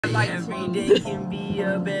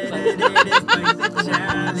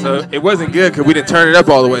So it wasn't good because we didn't turn it up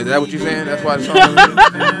all the way. Is that what you're saying? That's why the song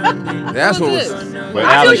was That's what was.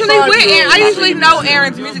 I usually know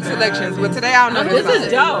Aaron's music selections, but today I don't know. This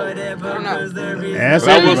is dope. I don't know. But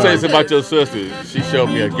I will say something about your sister. She showed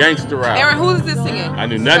me a gangster out. Aaron, who is this singing? I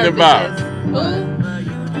knew nothing about.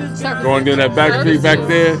 Going doing that back street back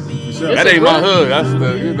there. That ain't my hood. That's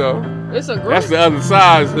the, you know. It's a group. That's the other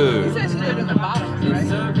side's hood. You said she lived in the bottom,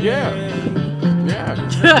 right? Yeah.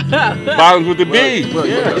 Bottoms with the B.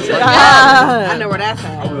 I know where that's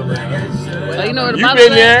at. So you know where the You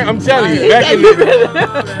been there? I'm telling you.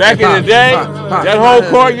 Back in the day, that whole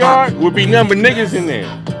courtyard would be number niggas in there.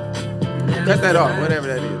 Cut that off, whatever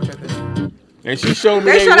that is. Cut that. And she showed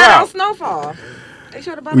me They showed that on Snowfall. They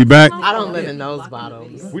showed about We back? Snowfall. I don't live in those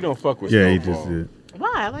bottoms. We don't fuck with Yeah, he Snowfall. just did.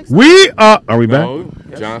 Why? I like We are we back? No,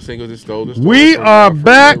 John Singleton stole this. We are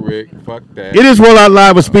back. Rick, fuck that. It is Roll Out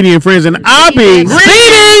Live with Speedy and Friends, and I'll be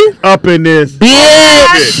Speedy up in this.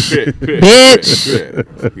 bitch.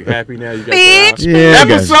 You happy now? You got Bitch. Yeah, I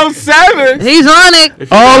got you. Episode 7. He's on it.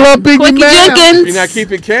 All up in your Quickie mouth. Jenkins. You're not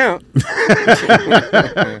keeping count.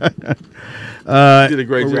 You did a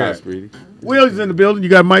great job, Speedy. Will's in the building. You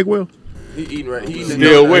got Mike Will? He eating right. He eating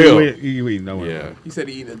Still the Will. You eating no one. Yeah. He said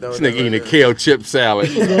he eating the donut. This nigga eating a kale chip salad.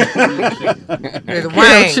 There's Kale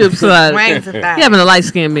Wang. chip salad. Wang's a thigh. You having a light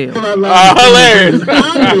skin meal. Hilarious.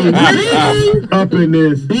 Up in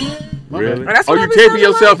this. Really? That's Oh, what you I be taping sounding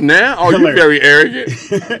yourself now? Oh, you Hilarious. very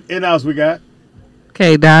arrogant. In house we got.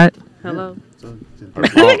 Okay, Dot. Hello. Her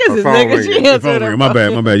phone ringing. My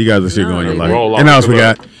bad. You guys are shit going on your Roll life. on. In house we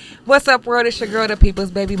got. What's up, world? It's your girl, the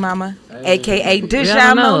people's baby mama, a.k.a. I Dijon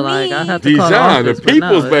don't know. Like, I have to call Dijon, the office, but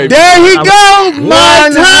people's no. baby. There he goes.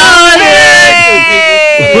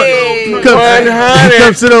 100.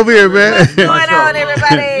 Come sit over here, man. What's going on,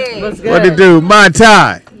 everybody? What it do? My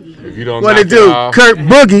tie. If you don't What knock it do? off. Kurt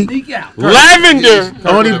Boogie. Lavender.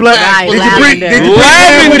 Only black. Right, Did you bring?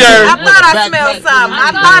 Lavender. I thought I smelled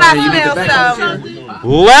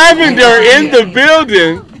something. Lavender in the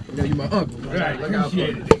building.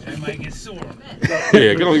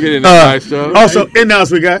 Yeah, go get in there, nice show. Also in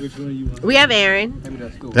house we got. We have Aaron.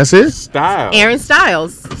 That's it. Styles. Aaron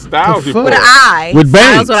Styles. Styles The report. With an eye. With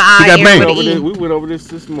bangs. Styles with an She eye, got Aaron bangs. with an E. We went over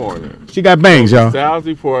this morning. She got bangs, y'all. Styles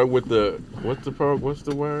report with the what's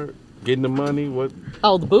the word? Getting the money? What?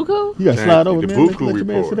 Oh, the buku? You got to slide over, The man. Buku Let your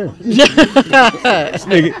man report. sit down.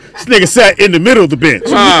 This nigga sat in the middle of the bench.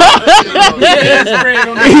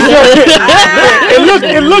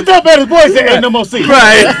 It looked up at his boy and said, "Ain't no more seats."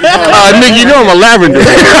 Right. Nigga, you know I'm a lavender.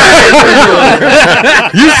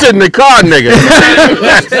 You sit in the car, nigga.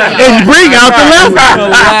 And bring out the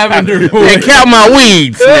lavender. And count my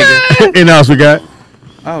weeds, nigga. And else we got.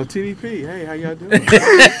 Oh, TDP. Hey, how y'all doing?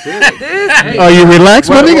 Are you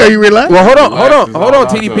relaxed, my nigga? Are you relaxed? Well, hold on,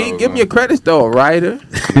 TDP. Give me your credits though, writer.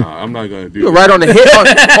 I'm not gonna do You're that. right on the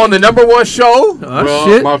hit on the #1 show. Well,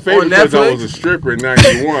 shit. my favorite On because I Netflix. was a stripper in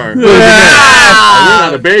 '91. Wow. I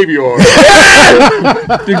went on a baby oil.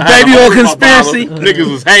 The baby oil conspiracy. Niggas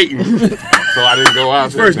was hating, so I didn't go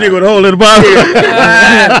out. First nigga with a hole in the bottom.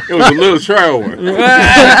 It was a little trail one.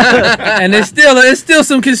 And there's still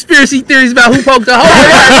some conspiracy theories about who poked the hole.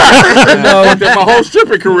 My whole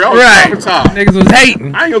stripping career, I was traumatized. Niggas was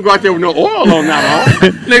hating. I ain't gonna go out there with no oil on that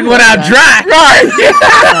hole. Nigga went out dry. Right.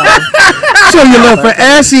 Show your love for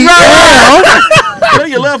assy. Show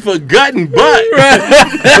your love for gut and butt.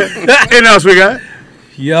 And else we got.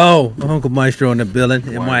 Yo, Uncle Mystro in the building.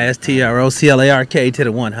 MYSTROCLARK to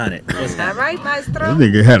the 100. All right, Mystro. This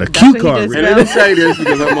nigga had a cue card. And let me say this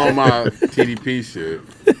because I'm on my TDP shit.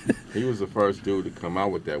 He was the first dude to come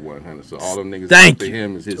out with that 100. So all them niggas Thank after you.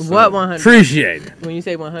 him is his son. What 100? Appreciate it. When you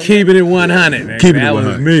say 100? Keeping it 100, man. Keep it that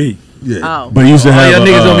 100. was me. Yeah. Oh. But he used to All have y'all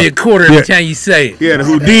niggas owe me a a quarter every time you say it. yeah, the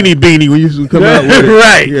Houdini beanie when you used to come out with it.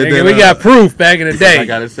 Right. Yeah, Nigga, then, we got proof back in the I day.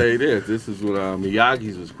 gotta say this. This is when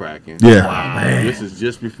Miyagi's was cracking. Yeah. This is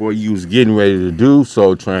just before you was getting ready to do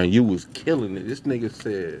Soul Train. You was killing it. This nigga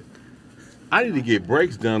said, I need to get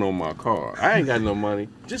brakes done on my car. I ain't got no money.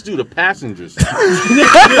 Just do the passenger side.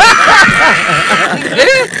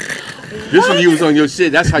 This when you was on your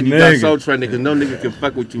shit. That's how you got Soul Train, nigga. No nigga can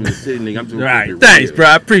fuck with you in the city, nigga. I'm just Right. Thanks, bro.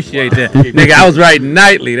 I appreciate that. Nigga, I was writing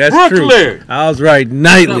nightly. That's Brooklyn. true. I was writing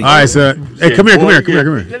nightly. All right, sir. Hey, come here. That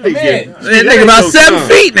Nigga about 7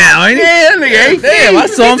 feet now, ain't he? Yeah, that nigga 8 feet. Damn, I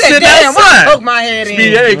saw him sitting Damn, I outside. poke my head in.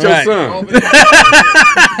 Speedy, that ain't your Right. son.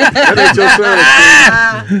 That ain't your son.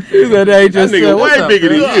 He said that ain't That just nigga way bigger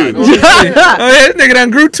than you. Oh, yeah, this nigga done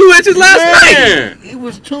grew 2 inches last night. Man,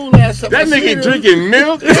 was tuned last time. That nigga drinking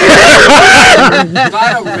milk.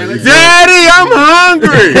 Daddy, I'm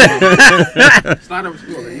hungry.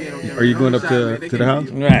 Are you going up to the house?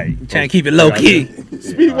 Right. Trying to keep it low key.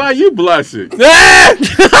 Speedy, why you blushing? Brooklyn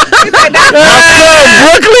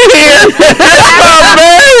here. That's my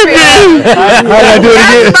baby. How do I do it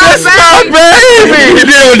again? That's my baby. You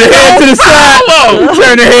did it with the head to the side.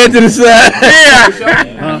 Turn the head to the side.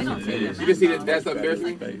 You can see that's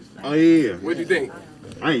embarrassing. Oh yeah. What do you think?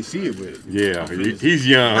 I ain't see it, but Yeah, he's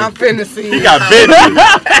young. I'm finna see. He got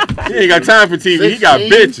bitches. He ain't got time for TV. He got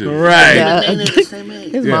bitches. Right.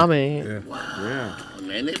 His mama ain't. Yeah.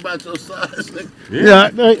 Man, they about your size. yeah,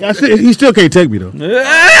 I said he still can't take me though.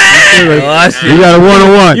 Oh, I see. You got a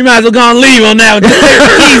 1-on-1. You might as well go and leave on that one. Just take the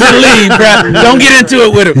keys and leave, bro. Don't get into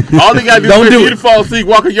it with him. All he got to do is you to fall asleep,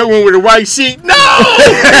 walk in your room with a white sheet. No!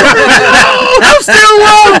 I'm still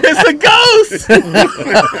wrong. It's a ghost.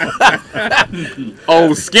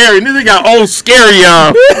 Old scary. Nigga got old scary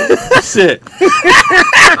shit.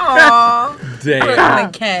 Aww. Damn.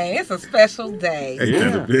 Brooklyn came. It's a special day. Ain't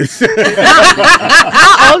that a bitch?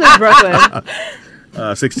 How old is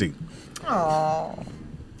Brooklyn? 16. Aww.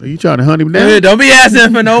 Are you trying to hunt him down? Hey, don't be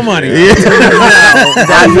asking for no money.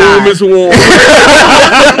 That room is warm.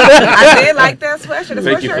 I did like that sweatshirt.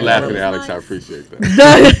 Thank you for laughing, Alex. I appreciate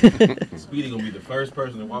that. Speedy gonna be the first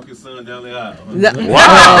person to walk his son down the aisle. Damn, a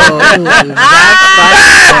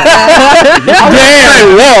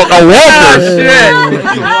walker.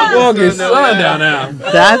 Walk his son down now.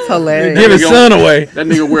 That's hilarious. Give his son away. That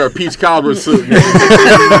nigga wear a peach cobbler suit with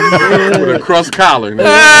a crust collar.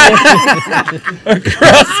 A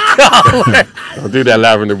crust collar. Don't do that,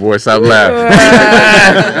 Lavender boy. Stop laughing.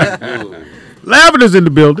 Lavender's in the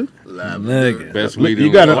building. Best weed.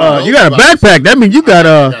 You got a backpack. That means you got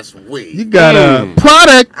a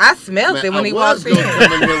product. I smelled it when he walked in. I was going to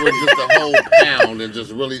come in here with just a whole pound and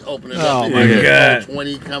just really open it up. Oh, my God.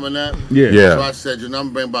 20 coming up. Yeah. So I said, I'm going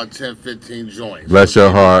to bring about 10, 15 joints. Bless your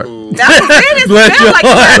heart. That was it. It Bless smelled your like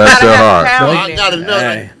heart. Bless your heart. I got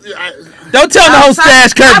another. Don't tell him the whole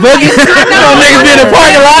stash, Kurt Boogie. Some niggas be in the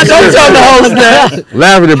parking lot. Don't tell him the whole stash.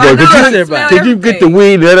 Lavender boy, My could you get the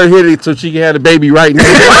weed, let her hit it so she can have the baby right now?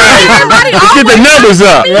 Everybody Let's get the numbers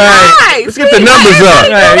up. Right. Let's get the numbers up.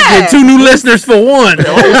 Right, get 2 new listeners for 1.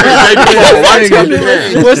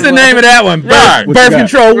 What's the name of that one? Birth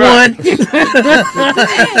Control 1.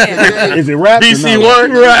 Is it rap?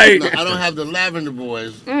 BC1? Right. No, I don't have the Lavender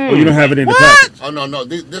Boys. Oh, you don't have it in the package. Oh, no.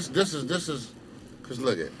 This is. Because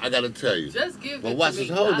look it, I got to tell you. Just give Well, it watch to this.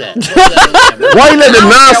 me. Hold that. Why you let the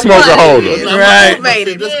non-smoker hold her? Right.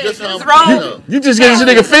 You just get this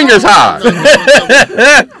nigga fingers high.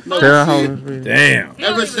 Damn.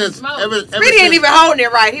 Ever since. Speedy ain't even holding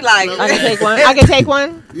it right. He like, I can take one. I can take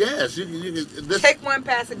one. Yes, you can. take one,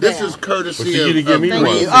 pass it down. This is courtesy you to give me Green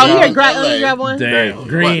one. Haven, Oh, here, LA. let me grab one. Damn.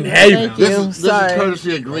 Green Haven. Thank you. This is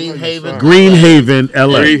courtesy of Green Haven. Green Haven,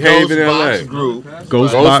 LA. Green Haven, Ghost LA. Box Group.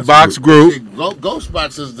 Ghost Box Group. See, Ghost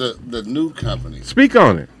Box is the new company, Speak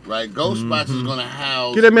on it. right? Ghost Box is going to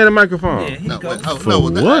house. Get that man a microphone.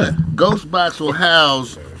 What? Ghost Box will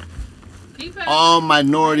house all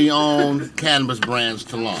minority-owned cannabis brands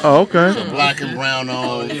to launch. Oh, okay. So black and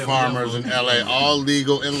brown-owned farmers in LA, all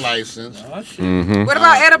legal and licensed. What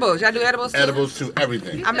about edibles? Y'all do edibles too? Edibles to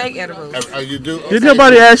everything. I make edibles. You do? Did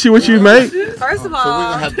nobody ask you what you make? First of So we're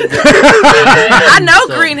all, gonna have to get. I know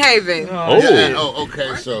So- Green Haven. Oh,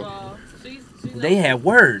 okay. So. They have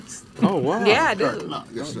words. Oh, wow. Yeah, I do. No,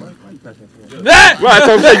 yes, sir. Right,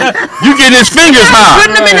 so you getting his fingers high.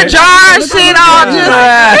 Putting them in a jar and shit, all just.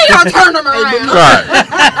 He gonna turn them around. Right.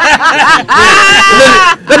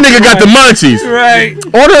 That nigga got the munchies. Right.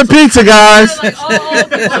 Order a pizza, guys.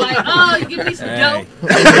 Like, give me some dope.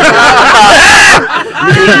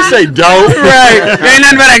 You say dope. Right. Ain't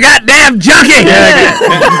nothing but a goddamn junkie.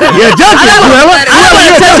 Yeah, junkie.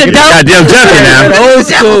 Goddamn junkie now. Old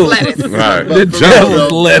school. Right. The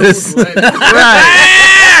devil's lettuce. Right.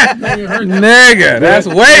 Nigga, that's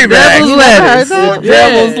way back. Devil's lettuce.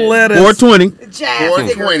 Devil's lettuce. 420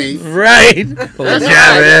 420. Right. Full of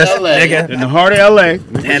Chavez, nigga. in the heart of LA.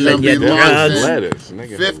 Handling your drugs. Lettuce,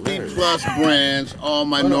 nigga. 50+ brands, all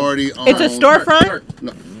minority owned. It's a storefront.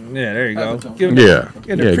 Yeah, there you go. Give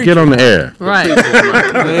Get on the air. Right. Yeah,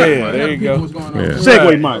 there you go. Yeah.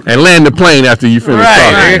 Segway, Mike. And land the plane after you finish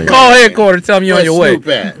Right. talking. Call headquarters. Tell them you're on your way. Snoop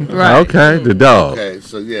at? Right. Okay, the dog. Okay,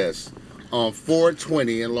 so yes, on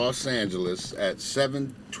 420 in Los Angeles at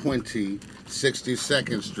 720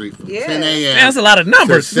 62nd Street from Yeah. 10 a.m. That's a lot of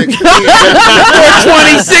numbers. 6 p.m.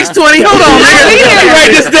 420, 620. Hold on, nigga. Let me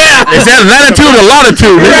write this down. Is that latitude or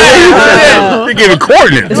longitude? They're giving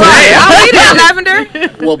coordinates. Right. I'll be there, Lavender.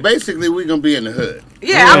 Well, basically, we're going to be in the hood.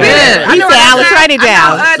 Yeah, I'll be there. He said, Alice, write it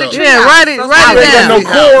down. Write it down.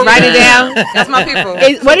 Write it down. That's my people.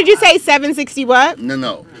 What did you say? 760 what?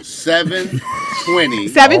 No. 720.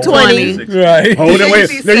 720. Right. Hold on, wait.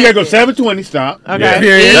 Then you gotta go 720. Stop.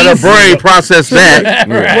 Okay. Let her brain process that.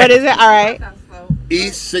 What is it? All right.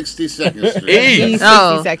 East 62nd Street. East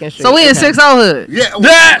 62nd Street. So we in 60 Hood.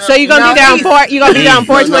 Yeah. So you're gonna be down Port? You gonna be down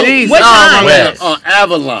Port? What time? On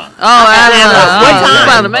Avalon. What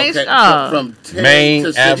time? Okay, from 10 Main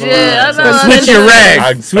to 6. Avalon. Yeah, Switch your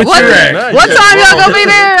rags. Switch your rags. What time y'all gonna be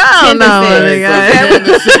there? I don't know.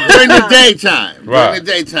 During the daytime. Right. During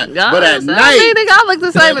the daytime. But at I night. think I look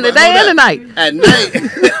the same in the day and the night.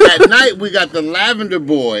 At night, we got the Lavender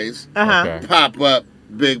Boys pop up.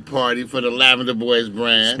 Big party for the Lavender Boys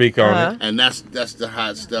brand. Speak on it. And that's the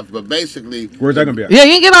hot stuff. But basically, Where's that gonna be at? Yeah,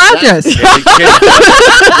 you ain't get no address. wait.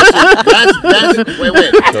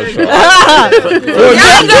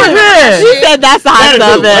 She said that's the hot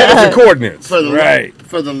stuff. That's the coordinates.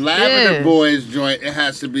 For the Lavender Boys joint, it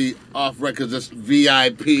has to be off record, just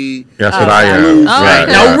VIP. That's what I am.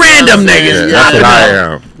 No random niggas. That's what I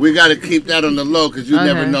am. We got to keep that on the low because you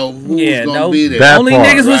never know who's going to be there. That Only part,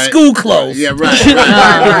 niggas with school clothes. Yeah, right.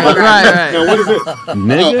 Now, what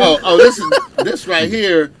is this? This right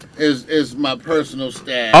here is my personal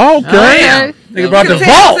stash. Okay. Nigga brought the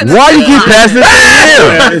vault. Why you keep passing it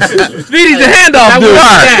to him? Speedy's the handoff dude.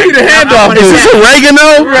 Speedy's the handoff dude. Is this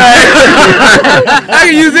oregano? Right. I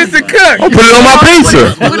can use this to cook. I'll put it on my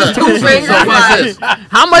pizza.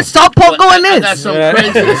 How much salt pork go in I got this? something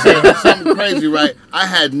crazy to say. Something crazy, right? I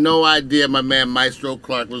had no idea my man Mystro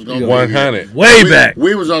Clark was going to be 100. Way back.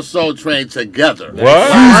 We was on Soul Train together. What?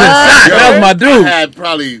 That was my dude. I had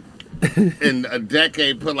probably in a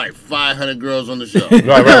decade put like 500 girls on the show. Right.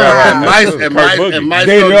 And Mystro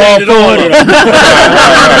Dated all dated all of them.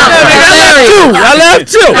 I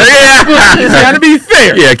left two. Yeah. Gotta be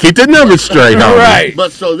fair. Yeah, keep the numbers straight, homie. Right.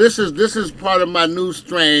 But so this is part of my new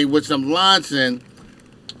strain, which I'm launching.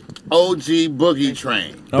 OG Boogie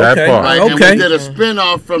Train. That part. Right? And Okay. we did a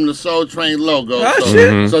spin-off from the Soul Train logo. Oh, so,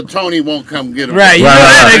 shit. so Tony won't come get him. Right. You know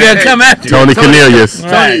that nigga come after you. Tony Cornelius.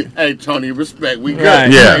 Tony, hey, Tony, respect. We good. Right.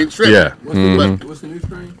 Yeah. Ain't tripping. Yeah. What's the new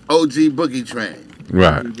strain? OG Boogie Train.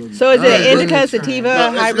 Right. So is it an indica, sativa,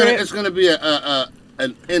 No, hybrid? it's gonna be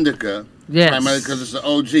an indica. Yes. Primarily because it's an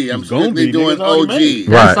OG. I'm gonna strictly be, doing nigga, it's already OG. made.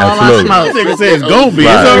 Right. all I Absolutely. smoke. Nigga said it's gonna be.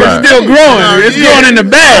 Right, It's already right. Still growing. It's Yeah. growing in the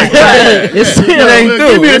bag. It's It ain't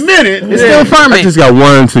Give me a through. minute. It's still I ferment. just got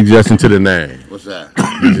one suggestion to the name. What's that?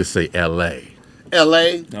 You just say L.A.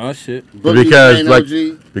 LA. Oh shit. Boogie Because Train like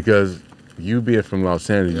OG. because you being from Los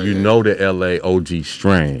Angeles, you know the L.A. OG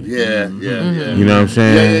strain. Yeah. You know what I'm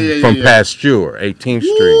saying? Yeah, From yeah. Pasteur, 18th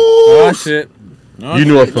Street. Oh shit. You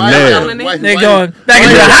knew it from there. They going back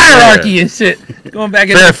into the hierarchy and shit. Going back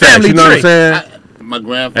into the Fairfax, family you know what I'm tree. saying? My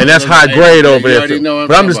grandfather. And that's high grade over there. Already know what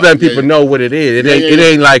But I'm just letting talking people about. know what it is. It Yeah, ain't yeah, it yeah.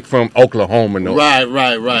 ain't like from Oklahoma, no. Right.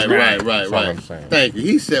 That's all I'm saying. Thank you.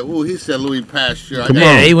 He said Louis Pasteur. Come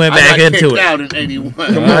Yeah, on. he went I back got into kicked it. out in '81.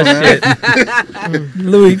 Oh shit.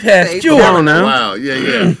 Louis Pasteur. Come on now. Wow.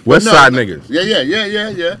 Yeah. West No, Side niggas.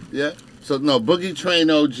 Yeah. So no, Boogie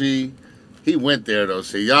Train OG. He went there though.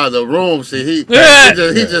 See y'all the room. See he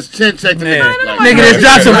just chin checked the Man. nigga. Nigga just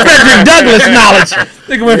dropped some Frederick Douglass knowledge.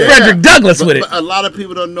 Nigga went Frederick Douglass with it. But a lot of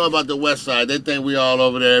people don't know about the West Side. They think we all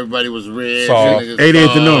over there. Everybody was rich. Soft.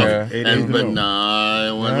 88th and North. But nah,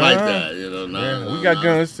 it wasn't like that. You know, nah. We got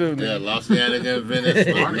guns too. Yeah, Los Angeles and Venice,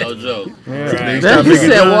 no joke. That you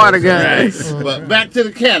said water guns. But back to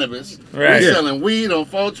the cannabis. Right. We're selling weed on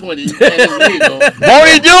 420 and it's legal. Won't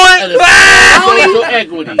he do And it? it's social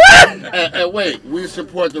equity. And wait, we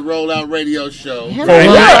support the Rollout Radio Show. Right.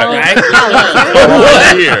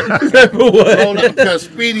 Because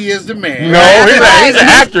Speedy is the man. No, he's an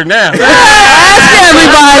actor now. Ask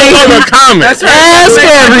everybody. The comments. Ask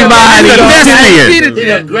everybody. He's a thespian.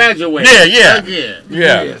 Yeah, graduate. Yeah. Again.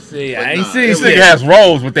 Yeah. See, I ain't seen This shit. nigga has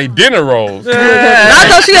rolls, but they dinner rolls. I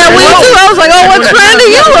thought she had weed too. I was like, oh, what trend are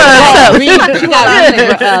you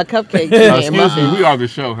Cupcake. Excuse me, we are the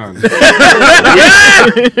show, honey.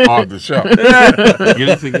 Are the show. Get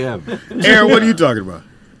it together. Aaron, what are you talking about?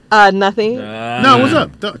 Nothing. No, what's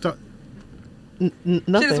up? Talk. She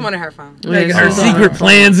just wanted her phone. Making her secret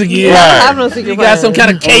plans again. I don't have no secret You got some kind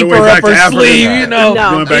of caper up her sleeve, you know.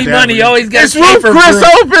 E-Money always got caper. Chris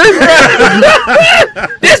open.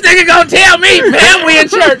 This nigga gonna tell me, ma'am, we in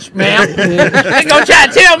church, ma'am. They gonna try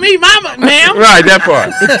to tell me, mama, ma'am. Right, that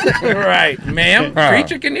part. Right, ma'am.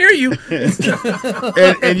 Preacher can hear you.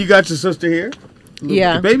 And you got your sister here?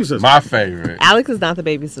 Yeah. The baby sister. My favorite. Alex is not the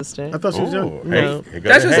baby sister. I thought she was young. No. Hey,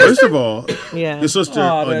 That's your First of all, Yeah. your sister.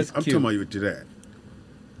 Oh, that's I'm cute. talking about you with your dad.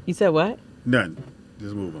 You said what? None.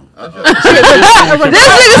 Just move on. This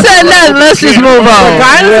nigga said nothing. Let's just move on.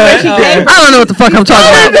 Regardless of where she came from. I don't know what the fuck I'm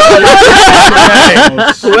talking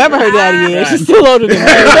about. Whoever her daddy is, she's still older than me.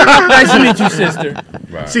 Nice to meet you, sister.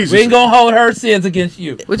 Right. We ain't gonna hold her sins against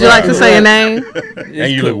you. Would you like to say a name?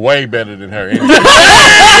 And you look way better than her. Anyway.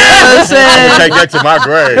 I Take that to my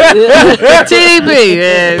grave. TDP,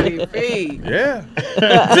 man. Yeah.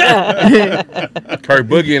 Kurt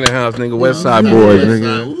Boogie in the house, nigga. West Side Boys,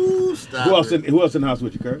 nigga. Ooh, stop Who else it. in the house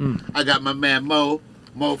with you, Kurt? I got my man Mo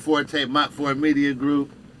Forte, Mott for Media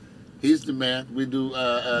Group. He's the man. We do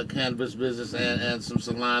cannabis business and some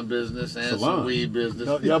salon business and some weed business.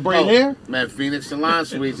 Y'all braid hair? Man, Phoenix Salon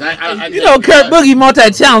Suites. You know, Kurt Boogie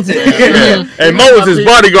multi-talented. And Mo is his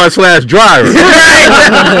bodyguard / driver.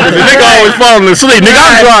 The nigga always falling asleep. Nigga,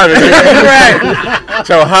 I'm driving. Right.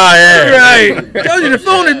 So high ass. Right. Told you the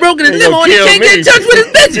phone is broken in limo and he can't get in touch with his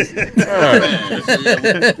bitches.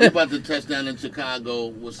 We're about to touch down in Chicago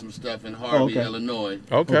with some stuff in Harvey, Illinois.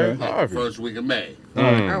 Okay. Like the first week of May. Oh,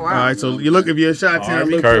 wow. All right, so you look if you're a shot town.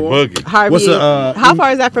 Look Kurt for. Boogie. Harvey, What's how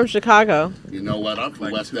far is that from Chicago? You know what? I'm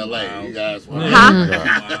from West LA. You guys.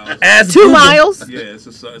 Ask 2 miles? Yeah, it's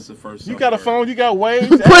a first. You got a phone? You got Waze?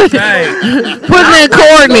 Putting in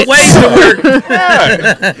coordinates. Ways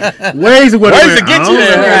to work. Ways to get you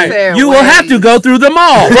there. Right. You will have to go through the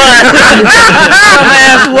mall.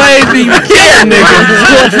 Dumbass ways to you care,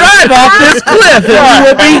 nigga. Drive off this cliff and you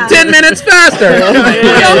will be 10 minutes faster. Yo,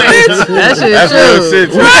 bitch. That shit That's is real true.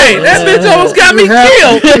 shit. Right, that bitch almost got me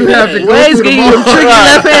killed. Ways give you them tricky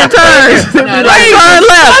left-hand turns. Like turn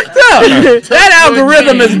left. Fucked up. That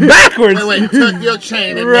algorithm is backwards. Wait, tuck your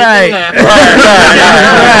chain and Right. make it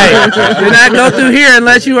Right. Do not go through here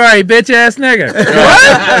unless you are a bitch ass nigga.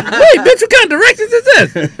 What? Wait, bitch, what kind of directions is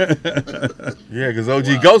this? Yeah, because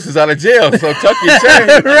OG Ghost is out of jail, so tuck your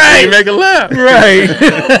chain. Right. You make a left. Right.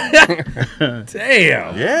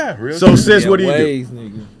 Damn. Yeah, real So, sis, what do you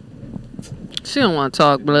do? She don't want to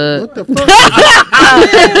talk, blood. What the fuck?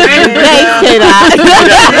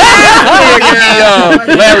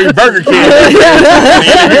 Thanks, Larry Burger King.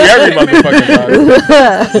 Every motherfucking time.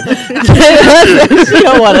 She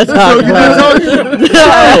don't want to talk, blood.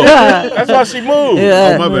 That's why she moved.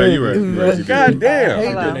 Oh, my bad. You're right. God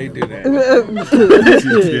damn. They do that. I'm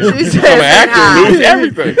an actor, lose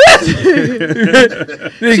everything.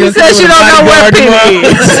 She said she don't know where Penny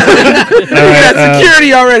is. We got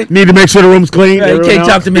security already. Need to make sure the room's clean. You can't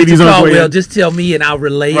talk to me. Ladies on Caldwell. way. Just tell me and I'll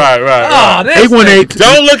relay. Right. Oh, that's 818.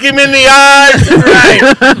 Don't look him in the eyes. right.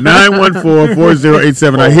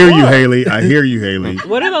 914-4087. I hear you, Haley. I hear you, Haley.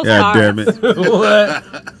 What are those God damn it. What?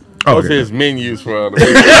 Those his menus for the week.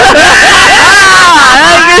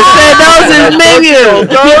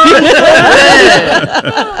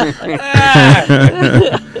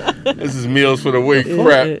 This is meals for the week.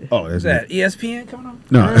 Crap. Oh, Is that ESPN coming on?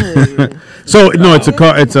 No. So no, it's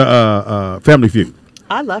a Family Feud.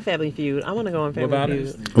 I love Family Feud. I want to go on Family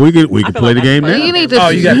Feud. We can play the game now. You need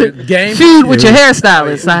to you got the game? feud with your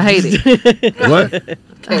hairstylist. I hate it. What?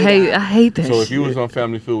 I hate that. So if you was on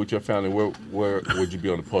Family Feud with your family, where would you be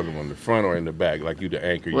on the podium, on the front or in the back, like you the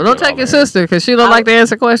anchor? Well, don't take your sister because she don't like to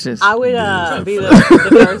answer questions. I would be the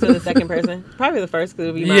first or the second person. Probably the first because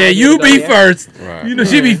it would be. Yeah, you be first. Right. You know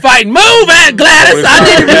she be fighting. Move, Aunt Gladys. I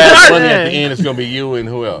need to be Money first. at the end, it's gonna be you and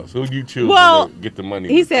who else? Who you choose Well, to get the money?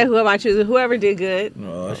 He said, "Whoever I choose, whoever did good." Sure,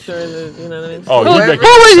 you know what I mean. Oh, who you make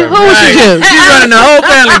would you choose? She's running the whole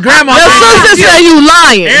family. Grandma. Your sister said you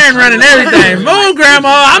lying. Aaron running everything. Move, Grandma.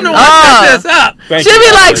 I'm the one that set this up. Thank She'd you,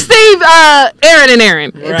 be like Alex. Steve, Aaron, and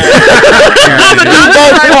Aaron. Right. I'm gonna do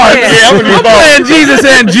both parts. Yeah, I'm gonna do I'm both. playing Jesus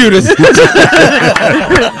and Judas.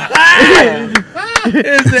 Just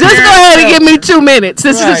go ahead and give me 2 minutes.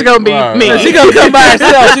 This is just gonna be Right. me. She gonna come by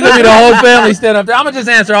herself. She gonna be the whole family stand up there. I'm gonna just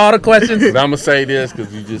answer all the questions. But I'm gonna say this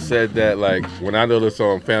because you just said that. Like when I know this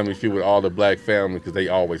on Family Feud with all the black family, because they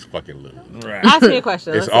always fucking lose. Right. Ask me a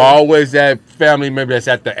question. It's always that family member that's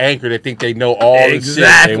at the anchor that think they know all the shit.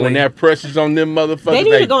 And when that pressure's on them motherfuckers, They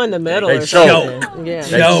need to go in the middle. They or choke. something. Yeah.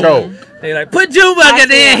 They choke. They like put Jew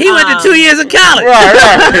bucket in. He went to 2 years of college.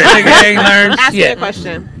 Right. Nigga ain't learned Ask me a shit.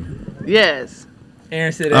 question. Yes.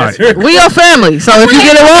 Aaron said All right. that's We your family, so if you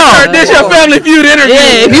get it wrong, This your family feud interview.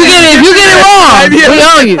 yeah, if you get it wrong, we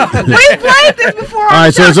own you. We played this before. All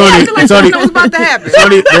right, so it's only what's about to happen.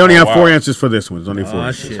 they only have 4 answers for this one. It's only 4. Oh,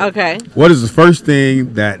 shit. Okay. What is the first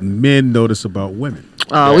thing that men notice about women?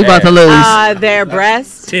 Oh, we about to lose. Their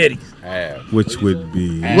breasts. Titties. Which would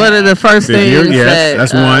be What are the first Figure, things yes, that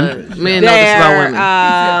that's one. men notice about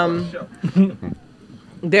women?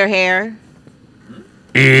 Their hair.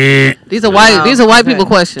 These are white people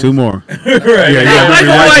questions. 2 more. Right. Yeah, Like a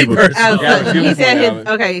white people. person. He said his.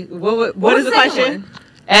 Okay. What is the question?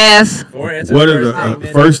 Ass. Four answers. What are the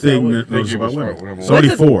first thing that notice about women? It's only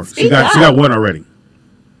 4. She got one already.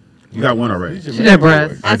 You got one already. She said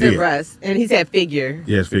breast. I said did. breast, and he said figure.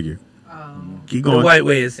 Yes, figure. Keep The going. white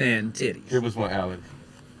way is saying titties. Give us one, Alex.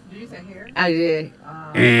 Did you say hair? I did.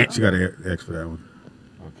 She got an X for that one.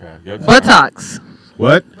 Okay. Buttocks.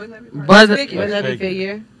 What? Wouldn't that be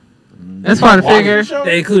figure? That's part of figure.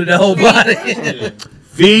 They included the whole body.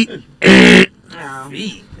 Feet.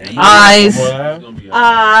 Feet. Eyes.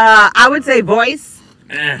 I would say voice.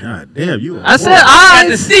 God damn, you. I said I got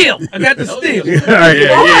the eyes. steal. I got the steal. All right.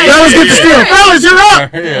 Fellas, get the steal. Fellas, you're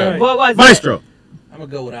up. Yeah. What was Maestro. I'm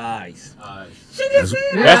gonna go with eyes. That's the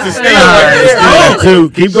I steal. Got 2.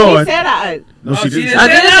 Keep She going. said I. No, she didn't. I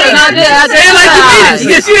did say eyes.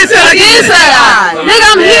 Yeah, she didn't say like I did say eyes. Nigga,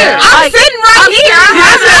 I'm here. I'm sitting right here.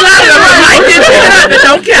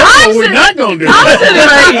 Don't count. Oh, we're not going to do I'm that.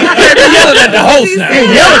 sitting right here. You're yelling at the host now.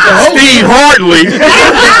 Steve Hartley.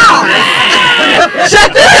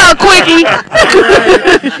 Shut this out, quickie.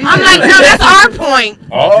 I'm like, no, that's our point.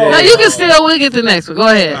 No, you can still. We'll get the next one. Go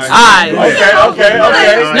ahead. Eyes. Okay. No,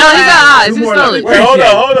 he got eyes. He stole it. Wait, hold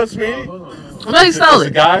on, Speedy. No, he stole It's the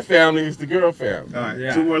it. guy family, it's the girl family. All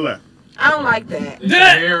right, 2 more left. I don't like that. No,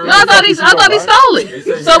 I thought he stole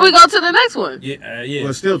it. So we go to the next one. Yeah.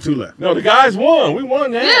 Well, still 2 left. No, the guys won. We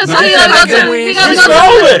won that. Yeah, so he gotta He go to.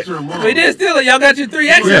 stole it. We did steal it. Y'all got your 3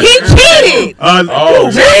 X's. Yeah. He cheated.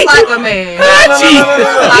 Oh, Just like a man. No,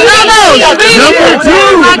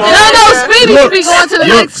 Speedy be going to the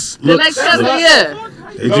next step. Yeah.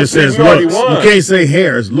 It just says looks. You can't say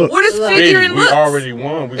hair. It's looks. What is figure and we looks? already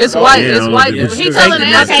won. It's white. It's white. He telling the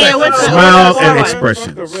answer. Smile and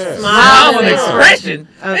expression. Smile and expression.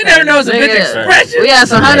 They never know it's a bitch expression. We had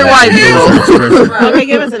some 100 white people. Okay,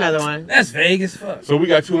 give us another one. That's vague as fuck. So we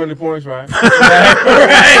got 200 points, right?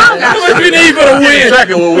 Right. How much we need for the win?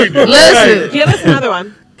 Exactly what we do. Listen. Give us another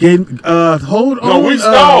one. Hold on. No, we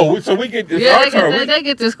stole. So we get this. Yeah, Our turn. they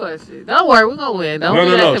get this question. Don't worry, we're gonna win. Don't be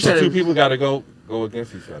that No. So 2 competitive. people got to go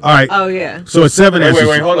against each other. All right. Oh yeah. So it's 7 answers.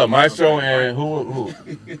 Wait, hold up. Mystro and who?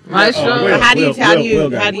 Maestro. How do you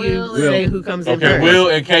Will. say who comes in Okay, first? Will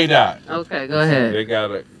and K Dot. Okay, go ahead. They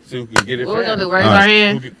gotta see who can get it. What we fast. gonna do? Raise our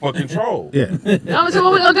hand. Who can- For control. Yeah. No, so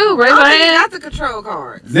what we gonna do? Raise our I hand. got the control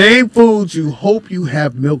card. Name foods you hope you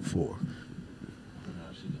have milk for.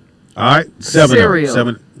 All right. 7. Cereal.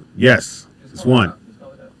 7. Yes. It's 1.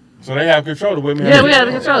 So they have control. The women Yeah, have we have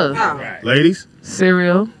the control. Oh. Ladies.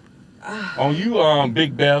 Cereal. On you,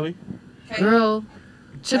 Big Belly. Girl.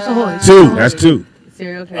 Chips Ahoy. 2. That's 2.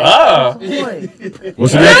 Cereal cake.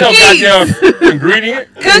 What's the That's next? no goddamn ingredient.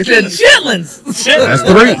 Cookies. Chitlins. That's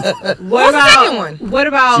 3. What What's the second one? What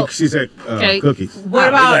about? She said Cake. cookies. What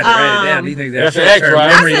about? That's an X,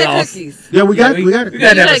 right? I said cookies. Yeah, we got it. We got to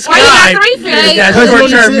have a Why you got sky. 3 Cake. fingers? That's Because you only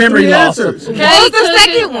short-term said memory 3 loss. answers. What was the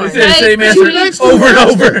second one? We said the same Next answer one. over and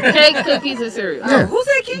over. Cake, cookies, and cereal. Yeah. Who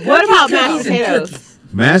said cookies? What about Cookies mashed and potatoes? cookies.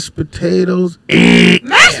 Mashed potatoes.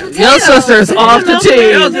 Mashed potatoes. Your sister's off the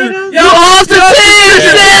team. You off the team,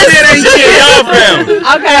 sis. Y'all family.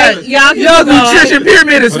 Okay, y'all Your can go. nutrition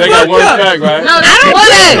pyramid is So they got fucked one up. track, right? No, that's I don't one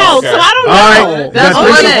drink egg. milk, so I don't know. All right. That's Got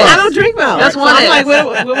one three so egg. far. I don't drink milk. That's So one I'm egg. like,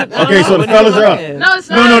 what, Okay, so the fellas are up. No, it's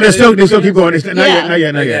not. No, they still keep going. Not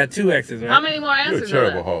yet. They got 2 X's, right? How many more You're a answers?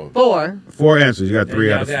 terrible are host. 4. 4 answers. You got 3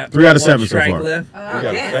 Y'all out of got 3 out of one 7 so strike far. left. We got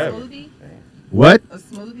a Yeah. 7. What? A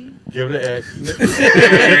smoothie. Give it an X. I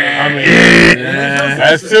mean,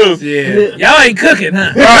 that's 2. Yeah. Y'all ain't cooking,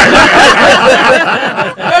 huh?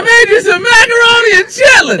 I made you some macaroni and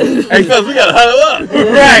chitlins. Hey, fellas, we gotta huddle up.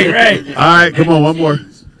 Right. All right, come on, one more.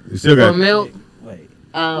 You still got For milk. Wait.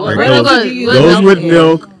 Like What those, do you use? those with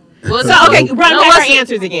milk. What's So okay, run back what's our the-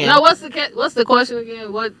 answers again. No, what's the question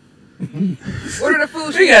again? What? What are the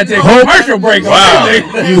foods? We gotta take a Hope- commercial break. Wow.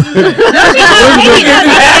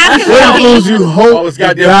 What foods you hope Oh, it's you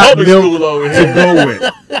goddamn got public milk school over to here. go with?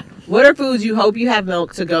 What are foods you hope you have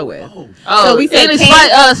milk to go with? Oh, So we said any cake.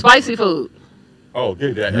 spicy food. Oh,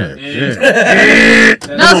 get that.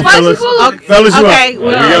 No, spicy food. Fellas, you Okay, up.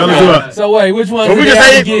 well, Fellas, you up. So wait, which one So we did can they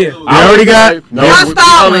say already give? They already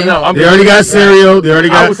got. They already got cereal. They already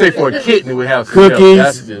I got would say for a kitten, we have cookies.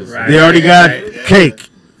 That's just, They already got cake.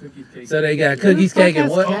 So they got cookies, cake, and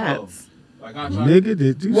what? Nigga,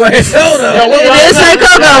 did you? Wait, hold up. It say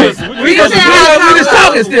cocoa. We just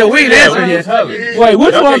talking still. We ain't answering yet. Wait,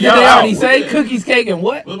 which one did they already say? Cookies, cake, and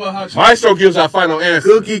what? Mystro gives our final answer.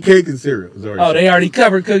 Cookie, cake, and cereal. Oh, they already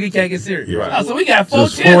covered cookie, cake, and cereal. Right. Oh, so we got 4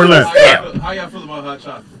 Just chances. 4 left. Yeah. How y'all feel about hot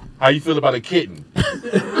chocolate? How you feel about a kitten? You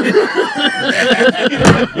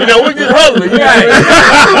know, we're just hustling.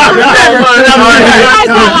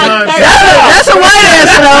 That's a white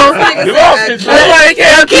answer though.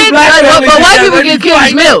 But white people get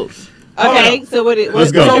kids milk. Okay, so what it?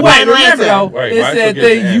 Let's go. So wait, remember though, Wait, it why said forget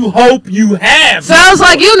that that? you hope you have. Sounds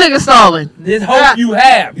like you niggas stalling. This hope you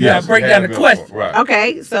have. You Yes, gotta break down the question Right.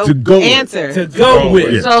 Okay, so To go with. answer. to go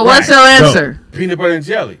with. Yeah. So what's your answer? Peanut butter and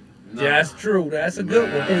jelly. Yeah, that's true. That's a good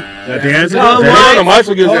one. That the answer? Oh, That what? No,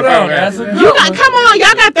 Mystro gives Hold that on, final that's answer. a You good got, one. come on,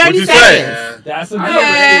 y'all got 30 What'd you seconds. say? That's a good one.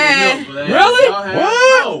 Yeah. Really?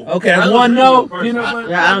 What? Okay, one no. You know what?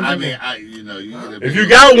 Yeah, I don't I think mean, you know, you get a If you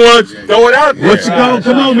got one, throw it out there. What you go?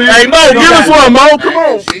 Come on, man. Hey, Mo, give us one, Mo. Come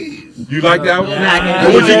on. You like that one? Mac and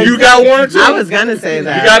And what you got one too? I was gonna say You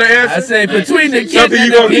that. got an I answer? say between the kids Something and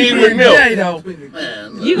you the gonna need with milk. PB&J, though.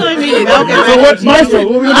 You gonna need milk and So what's Mystro?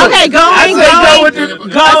 What we gonna do? Okay, I going.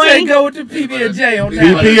 say go with the PB&J on that.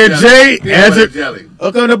 PP&J, answer. jelly.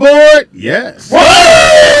 Look on the board. Yes.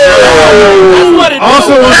 That's what it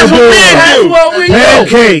Also on the board. That's what we do.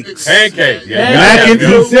 Pancakes. Pancake. Yeah. Mac and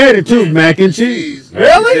he said it too. Mac and cheese.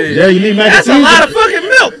 Really? Yeah, you need mac and That's cheese. a lot of fucking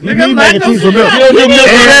milk. You need mac and cheese for milk. You don't do milk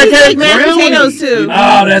and pancakes? Mashed potatoes too.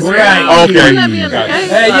 Oh, that's right. Okay. Let me in the Got it. cake.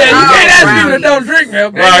 Hey, yeah, you can't ask people that don't drink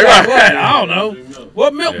milk. They Right, be like, right. what? I don't know.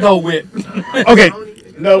 What milk go with? Okay.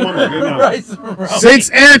 No, one more. Good Rice enough. and rum. 6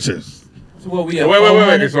 answers. So what we So have? wait.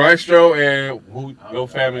 400? So Mystro and who? Your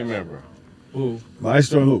family member.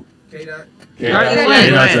 Mystro who? K-Dot. Alright, Yeah,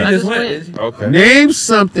 win. that's I it. just win. Okay. Name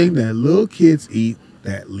something that little kids eat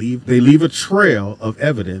that leave a trail of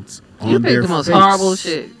evidence You on picked their the most face. horrible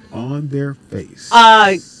shit. On their face.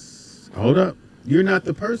 Hold up. You're not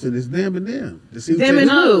the person. It's them and them. To see Them and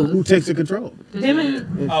who? Who takes the control?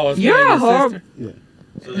 Oh, it's You're me and a your horrible.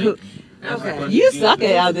 sister? Okay, you suck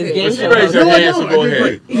at this game She show. raised her No, I hand, so don't. go I did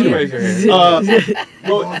ahead. great. She raised her hand.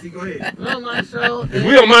 Go ahead. No, Mystro.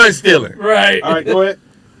 We don't mind stealing. Right. All right, go ahead.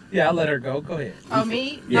 Yeah, I'll let her go. Go ahead. Oh,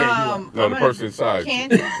 me? Yeah, No, the person inside.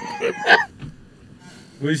 Candy.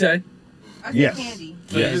 What you say? I said Yes. candy.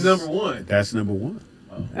 That's number one. That's number one.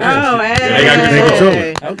 Oh, They got They control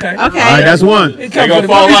hey. it. Okay. Okay. All right, that's one. It They comes gonna with a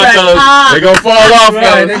fall booty off, bag. fellas. They gonna fall off,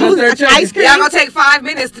 Right, they fellas. gonna start Ice cream. Y'all gonna take 5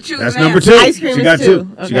 minutes to choose That's an number answer. 2. Ice cream She is got 2.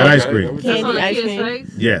 two. She got Okay. ice cream. That's Candy, on the ice kid's cream. face.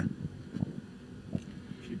 Yeah.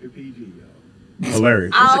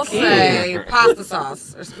 Hilarious. I'll say pasta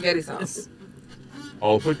sauce or spaghetti sauce.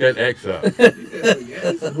 Oh, put that X up.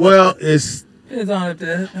 Well, it's It's on if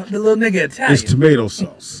the little nigga Italian. it's tomato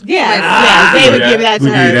sauce. Yeah, they would give that to We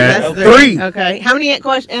her. do that. That's 3. Okay. How many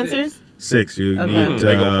answers? 6. You Okay. need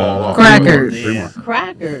They gonna fall off. Crackers. 3 more.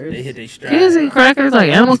 Crackers. They hit their stride. Kids eat crackers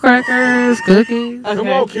like animal crackers, cookies. Come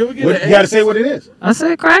Okay. on, can we get What, an you gotta X? say what it is. I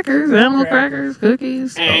said crackers, animal crackers,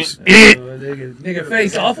 cookies. Nigga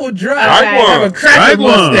face awful dry. Right Have one. a cracker Right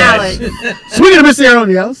one. mustache. Sweet and Mr. on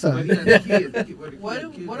the outside. What do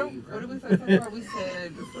we say so far? We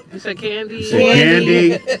said You said candy, Candy,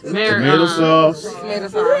 Mar- tomato sauce, tomato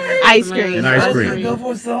sauce. Ice cream. and ice cream. Go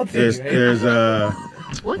for salty. There's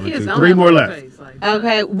What One, kids two, don't 3 have more no left. face, like-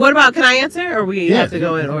 Okay. What about? Can I answer, or we Yeah. have to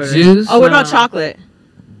go in order? Juice. Oh, what about chocolate?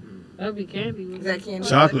 That'd be candy. Is that candy?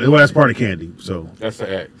 chocolate. Well, that's part of candy. So, That's an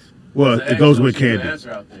X. well, it goes with candy. It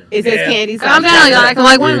says candy. Calm down, y'all acting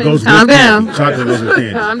like Yeah, it women. goes Calm with down. candy. Chocolate goes with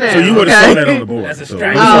candy. Calm down. So you would have Okay. saw that on the board. That's a So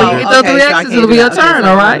strike. it's Oh, like Get that. those 3 so I X's, can't it'll be do your that. turn,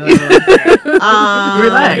 all right?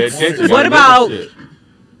 Relax. Pay attention, What don't about- miss that shit.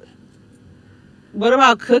 What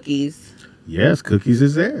about cookies? Yes, cookies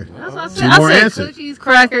is there. That's what I 2 said. more I said answers. cookies,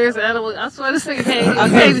 crackers, animal. I swear this nigga can't.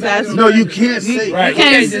 Okay, so that's No, you can't say Right, you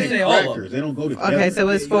can't cookies just and say all of them. crackers. They don't go together. okay. So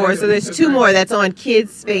it's 4. So there's 2 more that's on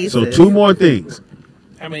kids' spaces. So 2 more things.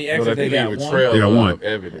 How many So extras that they they got? leave a One? trail They got of one.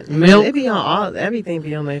 evidence. They Milk. be on everything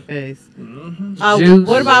be on their face. Juice.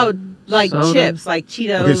 What about like Soda. chips, like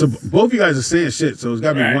Cheetos? Okay, so both of you guys are saying shit, so it's got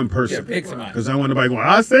to be Right. one Yeah, person. pick somebody. Because I want nobody going,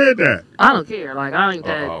 I said that. I don't care. Like, I ain't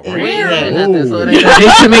that. Uh-oh. We ain't winning Ooh. nothing, so it ain't that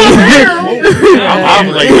big to me. I'm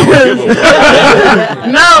like, I'm gonna give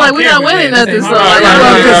a No, like, we not winning nothing, so like,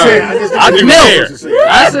 I do milk. care.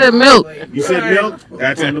 I said milk. You said milk?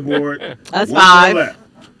 That's on the board. That's One more 5. left.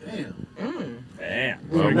 Damn.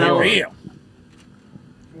 One Not more. real.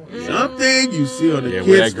 Something you see on the Yeah, with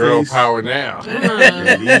kid's that girl face. power now.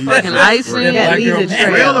 Fucking icing. That leaves a Trail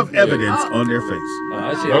trail. of evidence on their face.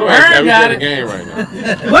 Every got game right now.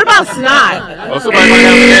 What about snot? Oh, somebody might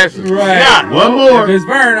have an answer. Right. One more. If it's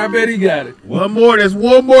Vern, I bet he got it. One more. There's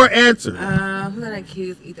one more answer. Who let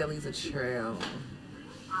kids eat that leaves a trail?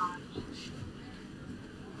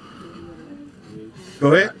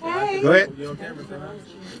 Go ahead. Go ahead.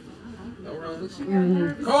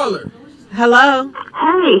 Call her. Hello.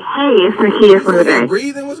 Hey, it's Nakia for the day.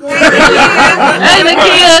 Breathing, what's going on? Hey,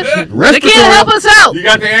 Nakia. Nakia, help us out. You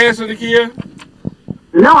got the answer, Nakia?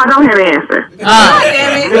 No, I don't have an answer.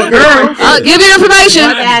 Give me information.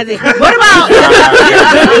 What about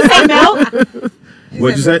milk?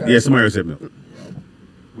 What'd you say? Yeah, somebody else said milk.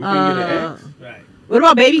 What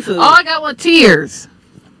about baby food? Oh, I got one. Tears.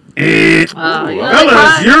 Fellas,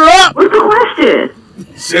 you're up. What's the question?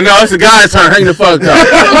 No, it's the guy's turn. Hang the fuck up.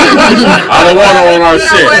 I don't want her on our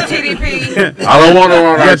shit. TDP. I don't want her on You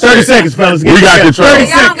our got 30 shit. seconds, fellas. We got control. Y'all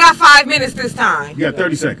don't got 5 minutes this time. You got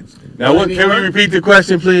 30 seconds. Now, what? Can we repeat the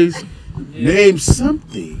question, please? Name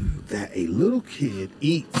something that a little kid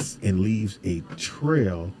eats and leaves a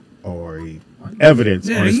trail or a evidence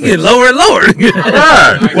on his You face. get lower and lower.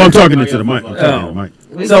 Well, I'm talking into the mic. I'm talking to the mic.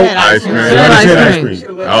 So Ice cream. Already said ice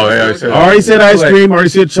cream. Oh, they already said Already said ice cream. Already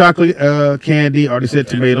said chocolate candy. Already said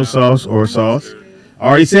tomato sauce or sauce.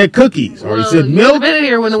 Already said cookies. Already said milk. I've been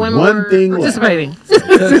here when the women One were thing left. participating.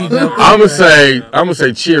 I'm gonna say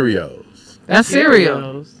Cheerios. That's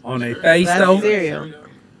cereal. on their face That's though. cereal.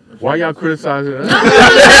 Why y'all criticizing us?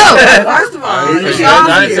 First of all,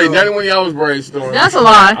 I didn't say nothing when y'all was brainstorming. That's a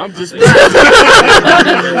lie. I'm just.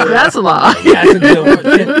 That's a lie. That's a good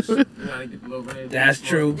one. That's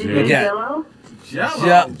true. You got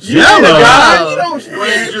Yellow.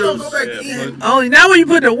 only now when you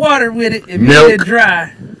put the water with it, it Milk. makes it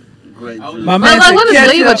dry. My man Like, said what is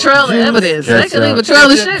leave a ketchup, trail of juice, evidence? They can leave a ketchup,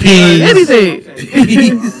 trail of shit. peas. Anything.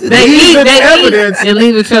 They eat evidence. and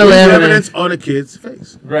leave a trail of evidence. Evidence on a kid's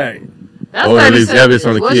face. Right. That's Or at 30 least seconds. evidence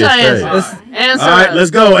on the What's kid's your face. answer? Answer All right, up. let's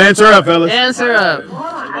go. Answer up, fellas. Answer up.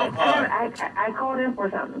 I called in for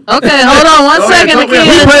something. Okay, hold on one Go ahead, second, talk about-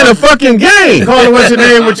 We Nakia. playing a fucking game. Call it. What's your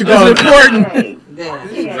name? What you calling?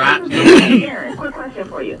 Hey, Aaron, quick question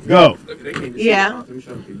for you. Go. Yeah.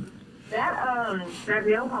 That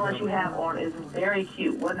nail polish you have on is very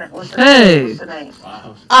cute. What's Hey. the name?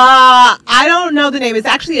 I don't know the name. It's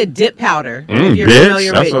actually a dip powder. If you're bitch,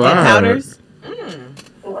 familiar that's with what dip I heard. powders.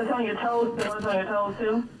 What's on your toes? What's on your toes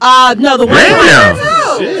too? No, the one. Damn.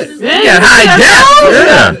 Yeah, High def.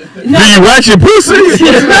 Yeah. Do you wax your pussy?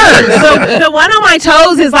 The one on my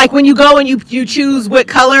toes is like when you go and you choose what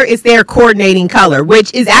color, it's their coordinating color,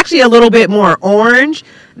 which is actually a little bit more orange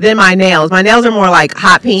than my nails. My nails are more like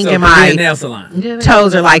hot pink, So and Korean my nail salon.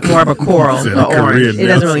 toes are like more of a coral, Said the Korean orange. It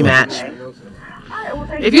doesn't really nail match.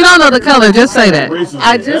 If you don't know the color, just say that.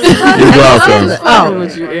 I just. welcome.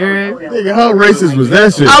 With you, Eric. Nigga, how racist was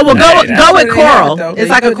that shit? Oh well, Hey, that's go what with they have, coral. though. It's They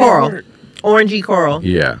like a put that coral, word. orangey coral.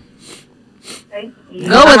 Yeah.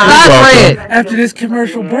 Go with hot red. After this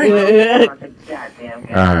commercial break. All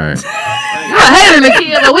right. You're a hater,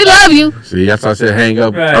 Nakia, but we love you. See, that's why I said hang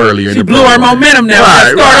up Right. earlier. in She the blew our program. momentum now.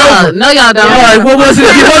 Right, Let's start over. No, y'all don't. All right, what was it?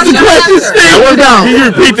 What's the question, Steve? We don't. Can you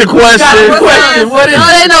repeat the question? Question. What is No, it?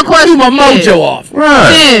 there ain't no question. My mojo off.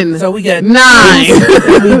 Right. 10, So we got 9.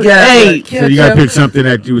 we got 8. So you gotta pick something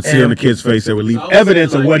that you would see on the kid's face that would leave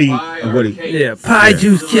evidence of what he. Yeah, pie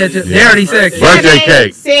juice ketchup. They already said cake. Birthday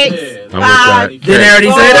cake. 6, I'm 5, with Did they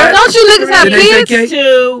already say that? Don't you niggas have Did they say kids? cake?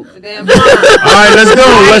 2. All right, let's go.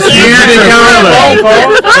 Let's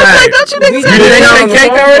I was like, don't you niggas Did have they kids? say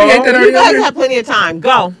cake already? Ain't that You already on guys there? have plenty of time.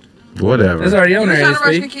 Go. Whatever. That's already on You was there, trying to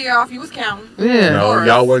rush Steve. Nakia off. You was counting. Yeah. No,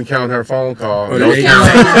 y'all wouldn't count her phone call. Oh, No they count.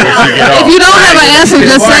 If you don't have an answer,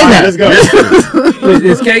 just say Let's that. go.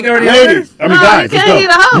 Is cake already on there? Ladies, I mean No, you guys, let's can't eat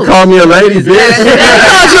go. a hoe. Call me a lady, bitch. He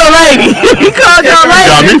called you a lady. He called you a Got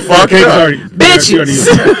lady. me fucked Cake's up. already. Bitches.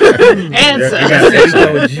 Answer.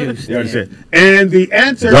 They already said. And the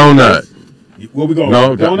answer. Donut. Where we going?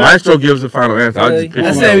 No, Donut? Mystro gives the final answer. I just pick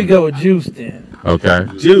I say we go with juice then. Okay.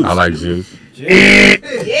 Juice. I like juice. Oh,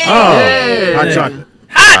 hot chocolate.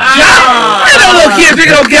 I know little kids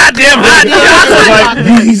drink no goddamn hot chocolate.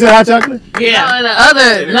 Like, he said hot chocolate? Yeah. No, the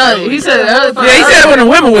other, no, he said the other. Yeah, he said it when the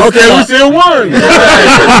women was Okay, we still won. I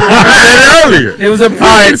said it earlier. It was a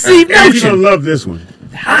preconceived You're gonna notion. love this one.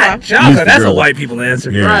 Hot chocolate. That's a white people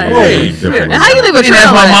answer. Yeah. Right. Way different. And how you leave a Didn't ask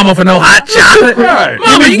trail my at? mama for no hot chocolate. Right.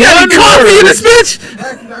 Mama, you got any coffee in this bitch?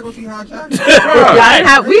 I go see hot chocolate?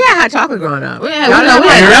 We had hot chocolate growing up. We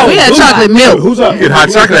had chocolate milk. Who's up? Get hot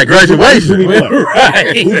chocolate at graduation.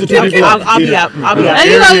 Right. Who's the two people? I'll be up. And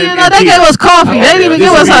you know, they gave us coffee. They didn't even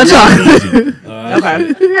give us hot chocolate.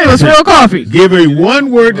 Okay. They gave us real coffee. Give a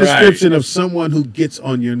one-word description of someone who gets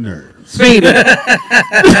on your nerves. Speedy. A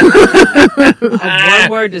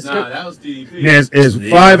one-word description. Nah, that was TDP. There's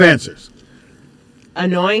 5 answers.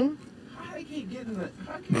 Annoying.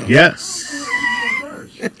 Yes.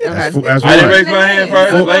 That's I didn't one. raise my hand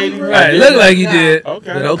first, lady. Right. Look like you did.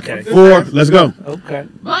 Okay. But okay. 4. Let's go. Okay.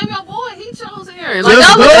 Blame your boy. He chose Aaron. Let's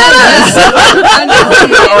Like, go.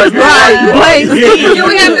 Right. Can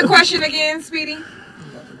we have the question again, Speedy?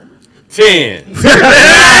 10.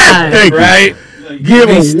 Thank you. Right. Give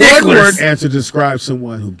a These sticklers. one-word answer to describe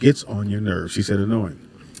someone who gets on your nerves. She said annoying.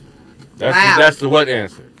 That's the what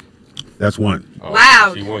answer? That's 1. Oh,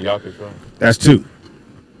 Loud. She won. Y'all control. That's 2.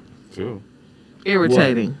 2.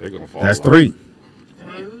 Irritating. They're gonna fall. That's off. 3.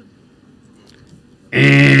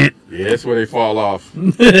 And Yeah, that's where they fall off.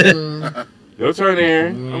 Your turn,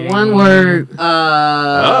 Aaron. One word.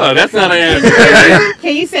 Oh, that's not an answer.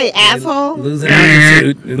 Can you say asshole? Losing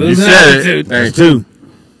attitude. You Losing said it. attitude. that's 2.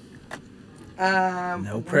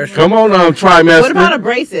 No pressure. Come on, trimester. What about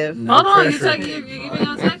abrasive? No Hold on. pressure. You're giving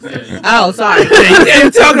us Texas. Oh, sorry.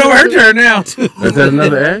 You're talking over her turn now. Is that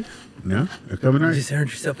another egg? No, they're coming You right. just earned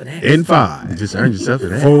yourself an X. In 5. You just earned yourself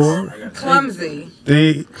an egg. 4. Clumsy.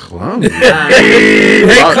 3. Clumsy. Hey,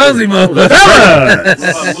 clumsy motherfucker.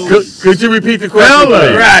 Fellas. Could you repeat the question, Fellas.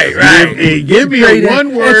 please? Right. Give me Great, a that's a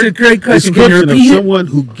one-word great question. Can you description of repeat it? someone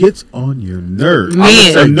who gets on your nerves.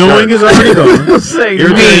 Men. Annoying is already gone. Say You're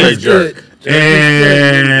men. a jerk.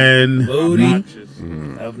 And Booty.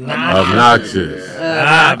 Obnoxious.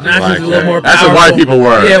 Obnoxious Like is a little more that. powerful. That's a white people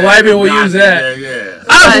word. Yeah, white people will use that.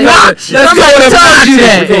 Obnoxious. Let's go with Somebody told you obnoxious.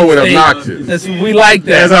 that. Let's go with obnoxious. We like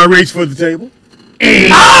as that. I reach for the table.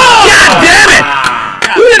 God damn it!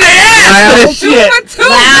 Who did they ask? Shit. She said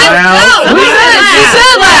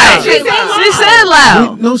loud. She said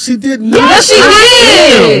loud. No, she didn't. Yes, she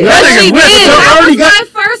did. Yes, she But you did. already My got.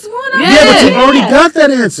 first one. Yeah, but you already got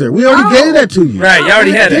that answer. We already gave that to you. Right, you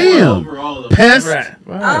already had it. Damn. Pest. Right.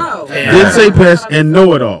 Oh. Didn't say pest and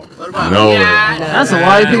know it all. No. That's a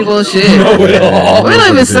white people shit. Know it all. We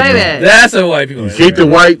don't even say that. That's a white people. Keep the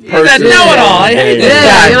white person. That know it all. I hate Yeah,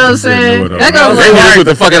 that. you know what I'm saying? That goes They like hit us with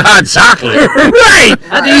the fucking hot chocolate. Right.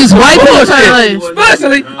 I have to use white people Bullshit. translation.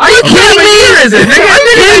 Especially. Are you kidding me? Is it? Nigga, Are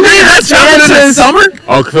you kidding me? hot chocolate in the summer?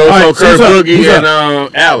 Oh, so right, Kurt who's up? Boogie Who's and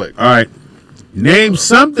Alex. All right. Name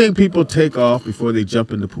something people take off before they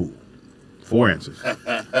jump in the pool. 4 answers.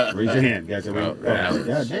 Raise your hand, guys. God damn.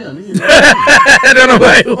 I don't know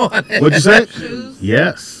why you want it. What'd you say?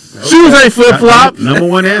 Yes. Shoes ain't flip flop. Number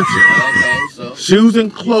 1 answer. Okay, so Shoes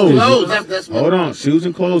and clothes. that's Hold on. Shoes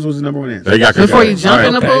and clothes was the number 1 answer. They got Before you jump All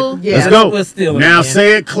in the right. pool? Yeah. Let's go. Let's steal it Now again.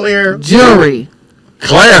 say it clear. Jewelry.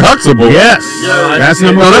 Claire Huxtable. Yes. That's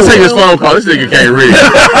number 4. No, let's take this phone call. This nigga can't read. This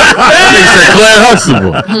nigga said Claire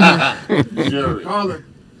Huxtable.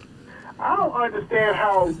 I don't understand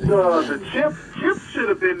how the chip should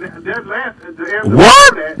have been that last the answer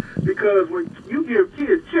What? to that, because when you give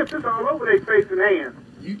kids chips, it's all over their face and hands.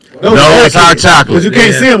 No, it's hot chocolate. Because you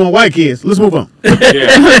can't see them on white kids. Let's move on. Yeah,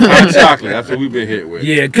 hot chocolate. That's what we've been hit with.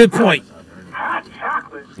 Yeah, good point. Hot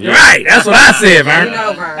chocolate. Yeah. Right, that's what I said, You Vern.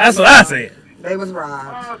 know, Vern. That's what I said. They was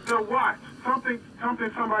robbed. The watch. Something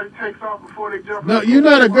somebody takes off before they jump. No, you're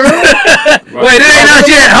not a girl. Wait, it ain't us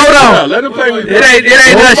yet. Hold Yeah, on. let him play with It ain't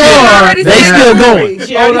us yet. They still going.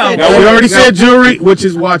 Hold on. No, we already said jewelry, which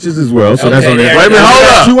is watches as well. So that's Okay, on there. yeah. Wait a minute, hold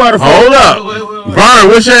up. 2 out of 4. Hold up. Vern,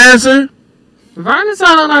 what's your answer? Vernon's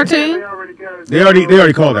not on our team. They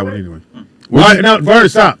already called that one anyway. Right, now, Vern,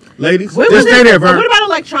 stop. Ladies, When just was stay it- there, Vern. What about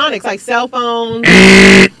electronics, like cell phones?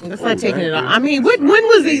 That's not taking it off. I mean, when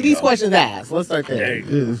was these questions asked? Let's start there.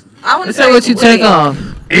 I want to Say what you take off.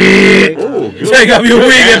 Take off your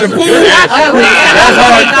wig at the pool. That's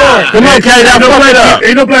hardcore. Come on, Kate. Now play it up.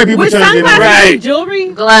 Ain't no black people With trying to get sunglasses it right. and jewelry?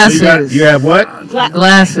 Glasses. You have what?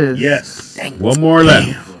 Glasses. Yes. One more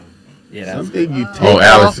left. Yeah, Something you take Oh,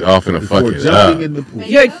 Alex off in the before fucking jumping in the pool.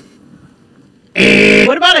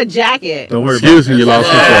 What about a jacket? Don't worry Excuse about me, you lost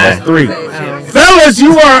control. That's 3. Fellas,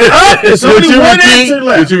 you are up. There's Would only you one repeat? answer Would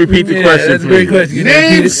left. you repeat the Yeah, question, that's a great please? question. You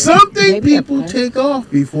Name repeat it. something people take off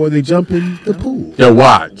before they jump in the pool. Your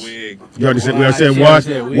watch. You already said we already said watch.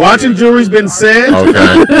 Watch and jewelry's been said. Okay.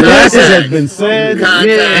 Glasses has been said.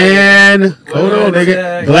 And hold on,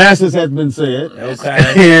 nigga. Okay. Glasses has been said.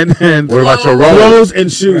 Okay. And What about your robe? clothes and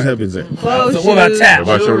shoes have been said. Clothes, So what about shoes, towel?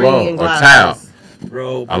 What about your jewelry, robe and or glasses. towel?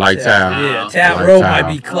 Robe. I like towel. Yeah, I towel. like Robe towel.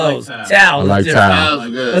 might be closed. I Towel. like is different. towel. that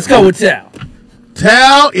was good. Let's go with towel.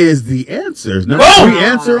 Towel is the answer. Number 3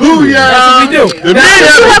 answer. Booyah! That's what we do. The men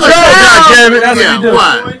have control, goddammit. That's what we do.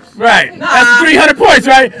 Right. That's 300 points,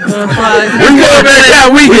 right? We go back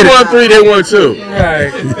down. We won 3, they won 2.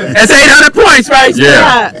 Right. That's 800 points, right?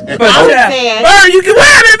 Yeah. But I would say you can win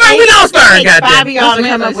it, but we don't start. Five of y'all to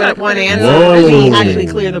come up with one answer. And we actually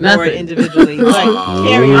clear the board individually. Like,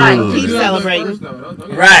 carry on. Keep celebrating.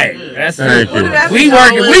 Right. That's Thank you. We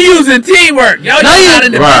working. We using teamwork. Y'all not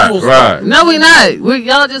individuals. Right. No, we not.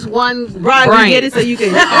 Y'all just one Brian, brain. you get it so you can.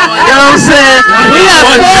 You know what I'm saying? We have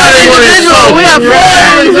 4 individuals. We have 4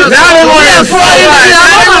 individuals. Now they want to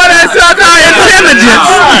suck our intelligence.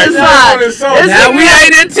 Now we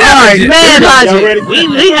ain't intelligent. Man, logic.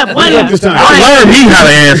 We have one. This time. I learned he how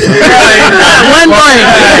to answer. One brain.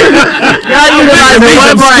 Y'all utilize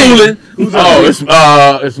one brain.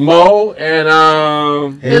 Oh, it's Mo and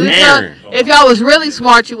Aaron. If y'all was really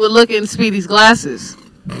smart, you would look in Speedy's glasses.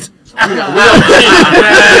 See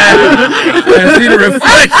the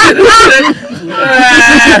reflection.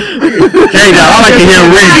 Okay, now I like to hear him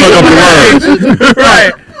really fuck up the words.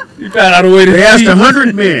 Right. You found out a way to They asked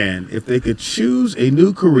 100 men if they could choose a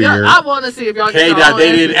new career. I want to see if y'all Okay, get now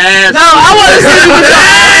they didn't ask. No, I want to see if y'all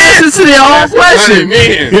answers to their own question.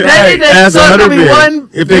 They need Ask to 100 be men one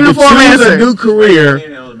if they could uniform choose answer. a new career.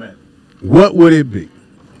 What would it be?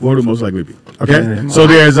 What would it most likely be? Okay, so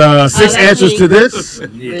there's 6 answers to this.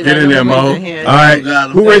 Get in there, Mo. All right,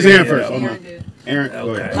 who raised their hand first? Aaron,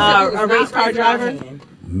 go ahead. A race car driver.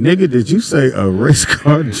 Nigga, did you say a race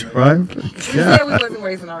car driver? We said we wasn't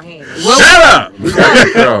raising our hands. Shut up! We got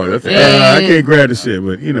control. That's I can't grab the shit,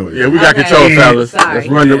 but you know what. Yeah, we got control, fellas. Let's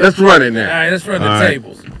run it now. All right, let's run the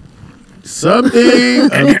tables. Something,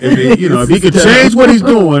 if he could change what he's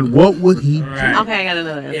doing, what would he do? Okay, I got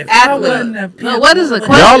another answer. Athlete. No, what is the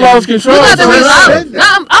question? Y'all lost control. I'm in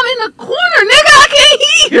the corner, nigga. I can't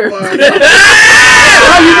hear.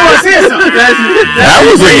 Oh, you know I said something. That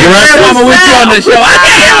was aggressive. Grandmama with you on the show. I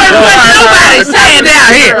can't hear what nobody's saying down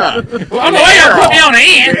here. Well, I'm the way y'all put me on the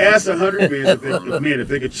end. They asked 100 men if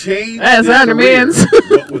they could change. That's 100 men.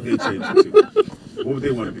 What would they change it to? What would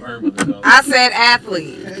they want to be? I said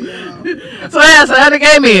athlete. So that's 100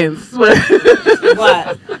 gay men. What?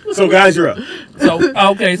 So guys, you're up. So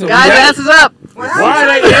Guys, answers up. Why are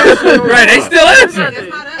they answering? Right, they still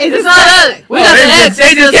answering. It's not us. We got the X.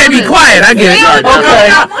 They just can't be quiet. I get it. Okay.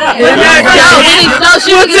 No,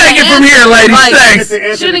 she We'll didn't take it from here, ladies.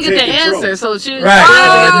 Thanks. She didn't get the answer, so she. Right.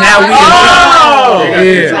 Now we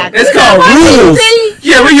yeah. It's called rules.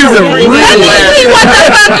 Yeah, we using rules. Let me see what the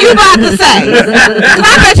fuck you about to say. Cause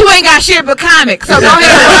I bet you ain't got shit but comics. So go ahead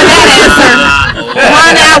and run that answer.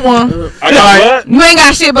 Run that one. You ain't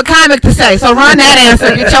got shit but comic to say. So run that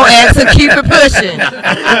answer. Get your ass and keep it pushing.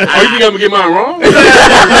 Oh, you gonna get mine wrong?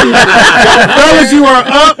 Fellas, you are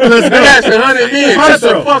up. Let's go. That's 100 men.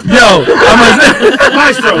 Maestro. Yo,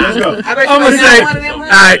 Maestro, let's go. I'm gonna say, all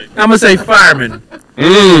right, I'm gonna say fireman.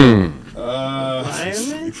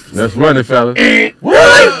 Let's run it, fellas.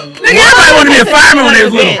 Nigga, everybody wanted to be a fireman when they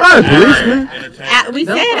was little. Policeman. We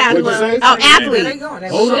said athlete. Oh, athlete.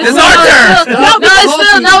 It's our turn.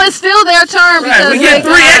 It's still their turn because We get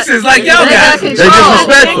 3 X's like y'all got. They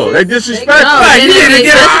disrespectful. They disrespectful. Right, you didn't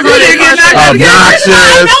get knocked out.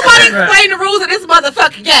 Obnoxious. Nobody explained the rules of this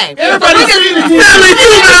motherfucking game. Everybody's family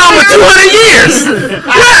feud been on for 200 years.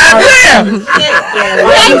 God damn.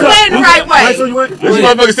 We ain't playing the right way. This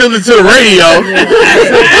motherfucker still listen to the radio.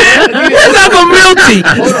 Where's Uncle Milty?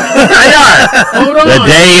 Hold on. The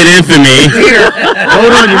day in infamy.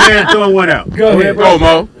 Hold on, your man throwing one out. Go ahead, Go,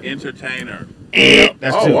 Mo. Entertainer.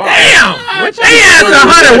 That's 2. Wow. Damn! They asked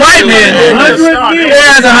 100 white men. They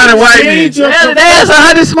asked 100 white men. They asked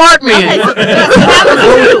 100 smart men.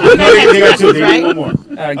 They got 2. They got 1 more.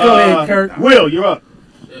 Go ahead, Kurt. Will, you're up.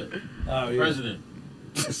 President.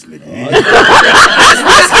 That's risky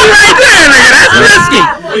right there, nigga. That's risky.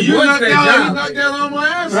 Well, you knocked down on my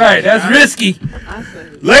ass. Right, that's risky.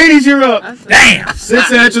 Ladies, you're up. Damn.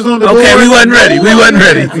 6 answers on the board. Okay, we wasn't ready.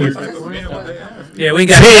 Yeah, we ain't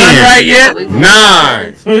got 10 1 right yet.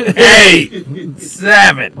 9. 8.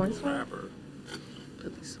 7.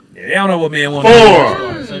 Yeah, they don't know what men want.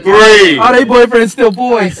 4. 3. All they boyfriends still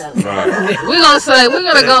boys. Right. We're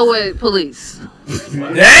gonna go with police.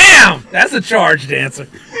 Damn, that's a charged answer.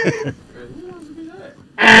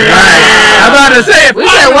 I'm about to say it. We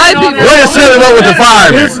said white people. We're set it up with the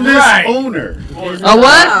fireman. Business owner. A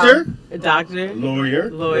what? A doctor. Lawyer.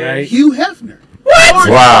 Right. Hugh Hefner. What?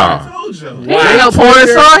 Wow. He's a porn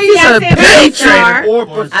star. He's a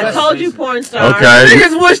patron. I told you porn star. Okay.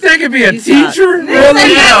 Niggas wish they could be a teacher. Really?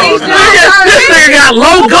 This This nigga got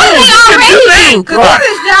low goals. He can do that. you. Cause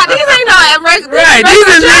these ain't no Right, these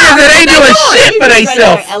are niggas that ain't doing shit for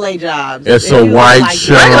themselves. LA jobs. It's a white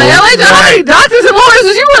show. LA jobs. Doctors and lawyers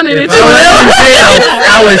is you running into.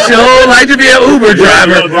 I would sure like to be an Uber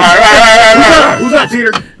driver. Who's up,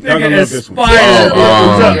 Teeter? Nigga inspired.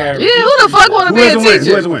 Yeah, who the fuck want to be a teacher?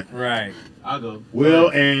 Who hasn't win? Right. I'll go. Will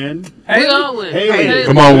and We all win. Haley.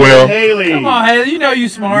 Come on, Will. Haley. Come on, Haley. You know you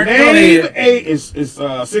smart. Name it's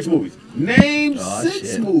 6 movies. Name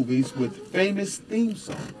 6 movies with famous theme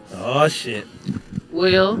songs. Oh shit.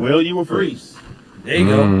 Will, you were first. There you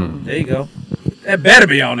go. There you go. That better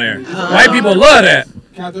be on there. White people love that. is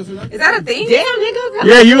that a thing? Damn, nigga.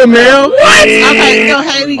 Yeah, you a male? What? Okay, so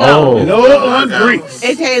Haley go. Oh. No on Greeks.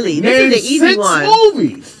 It's Haley. Name This is the easy 6 one.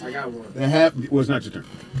 movies. I got one. That have. Well, it's not your turn.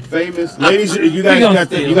 Famous ladies, you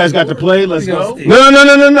guys got to play. Let's go.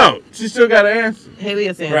 No. She still got to answer. Haley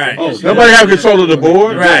is answer. Right. Oh, nobody have control of the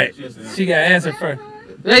board? Right. She got to answer first.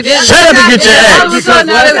 They did. Shut up and get your All of a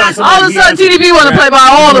ass. sudden, TDP want to play by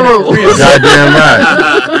all the rules. Goddamn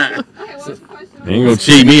right. You ain't gonna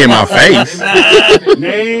cheat me in my face.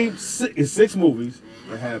 Name 6 movies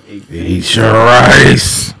that have a. Eat your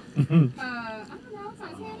rice.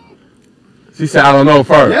 She said, I don't know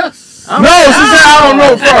first. Yes. No, she said, I don't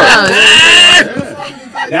know first.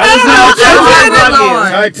 That was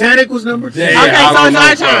Titanic was number 2. Okay, so it's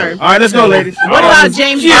our turn. All right, let's go, ladies. What about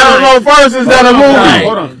James Bond? I don't know first. Is that a movie?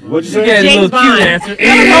 Hold on. What'd you She say? got a little James cute Bond. answer. I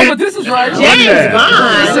don't know, but this is right. James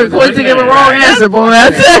Bond. So quick to give a wrong answer, boy. I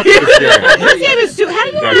tell you. His name is Stu. How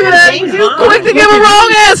do you know James Bond? Quick to give a wrong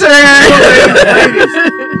answer.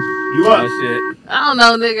 You up? Oh, shit. I don't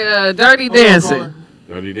know, nigga. Dirty Dancing.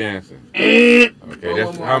 Dirty Dancing. Okay,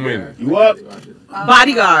 that's how many? You up?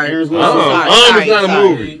 Bodyguard. Aaron's It's not a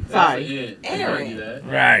movie. Sorry.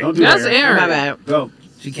 Right. Don't do That's that. Aaron. My bad. Go.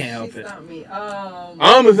 She can't help it. It's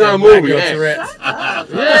not a movie.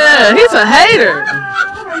 Yeah, he's a hater.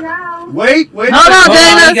 Wait. Hold on, Hold on,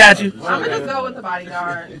 Dana. I got you. I'm gonna go with the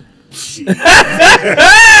Bodyguard.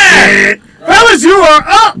 Fellas, you are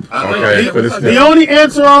up. Okay, for this The only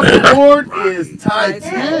answer off the board is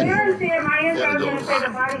Titanic.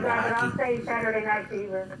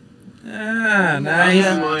 Ah,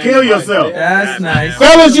 nice. Kill yourself. That's nice.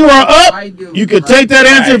 Fellas, you are up. You can take that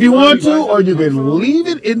answer if you want to, or you can leave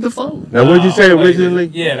it in the phone. Now, what did you say originally?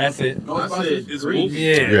 Yeah, that's it. It's Greece.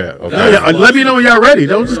 Yeah. Yeah, okay. Let me know when y'all ready.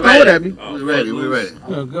 Don't just throw it at me. We're ready.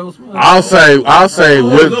 I'll say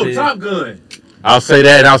Look, Top Gun. I'll say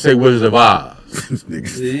that, and I'll say Wizards of Oz.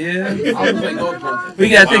 Yeah. We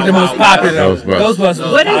gotta think the most popular. Ghostbusters.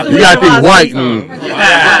 What is the You gotta think white.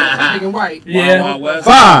 Yeah.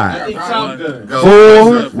 5,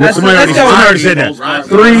 4. Let's Somebody go. already said that.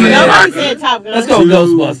 3. Nobody said Top Gun. Let's go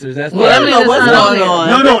Ghostbusters. That's Well, I mean, know what's going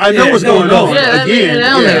on. No, I know what's going on. Yeah, Again, it ain't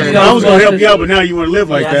on there. I was gonna help you out, but now you want to live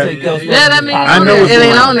like that. Yeah, that means I know it what's ain't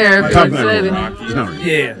going on there. Top It's Gun. saving. It's not.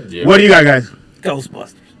 Yeah. What do you got, guys?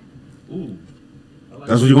 Ghostbusters.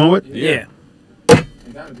 That's what you going with? Yeah.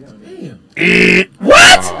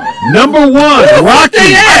 What? Number 1, Rocky.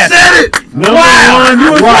 I said it. Number Wow. 1,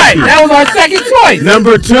 You was Rocky. right. That was our second choice.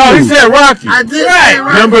 Number 2, He said Rocky. I did Right. say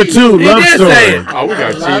Rocky. Number 2, He Love did Story. say it. Oh, we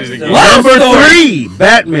got cheated again. Love Number Story. 3,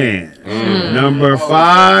 Batman. Number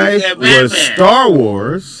 5 Yeah, was Batman. Star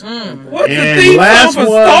Wars. What's the And theme song last for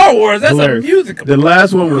one- Star Wars? That's Hilarious. a musical. The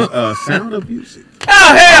last one was Sound of Music.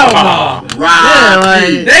 Oh, hell no.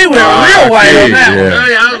 Rocky. They went real white on that one.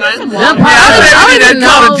 Yeah. I didn't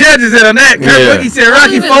call the judges in on that. Kurt Yeah. Boogie said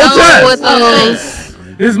Rocky 4 times.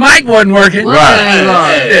 His mic wasn't working.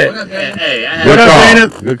 Right. Hey, What up, Dana?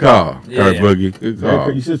 Good call. Kurt Yeah. Boogie. Good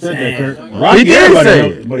call. You should have said that, Kurt. He did everybody say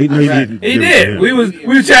knows, it. but he didn't. He did. We was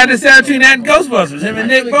trying to decide between that and Ghostbusters. Him and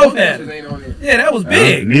Nick both had it. Yeah, that was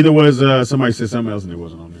big. Neither was somebody said something else and it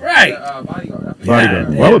wasn't on there. Right.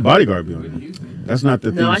 Bodyguard. Why would Bodyguard be on there? That's not the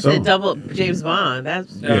theme No, I song. said double James Bond.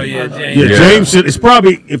 That's Oh, yeah, James. Yeah, James should. It's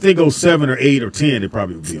probably if they go 7 or 8 or 10, it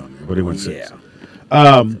probably would be on there, but it went 6.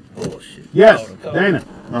 Yes, Dana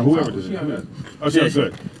or whoever this is. Oh, she was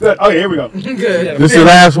good. Good. Okay, here we go. Good. This the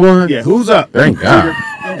last one? Yeah, who's up? Thank God.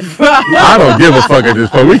 I don't give a fuck at this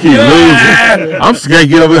point. We keep losing. I'm scared to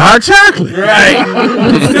get over hot chocolate. Right.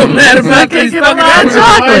 I'm still mad about these fucking hot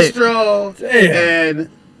chocolate. Mystro and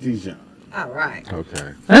Dijon. All right.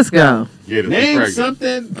 Okay. Let's go. Get it. Name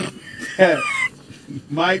something that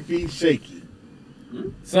might be shaky.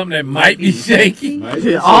 Something that might be shaky. Might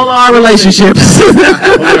be All our relationships. Right,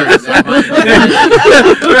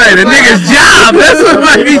 a nigga's job. That's what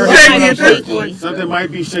might be shaky at this point. Something might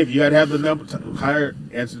be shaky. You gotta have the number higher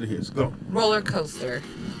answer to his. Go. Roller coaster.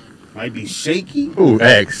 Might be shaky. Ooh,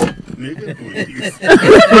 X. Nigga, please.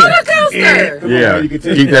 Roller coaster. Come on, Yeah, you can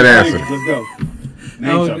take keep that answer. Let's go.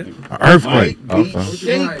 Name something. Earthquake.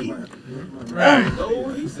 Shaky. Right.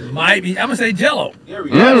 Might be. I'm gonna say Jello.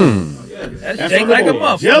 That's shake like a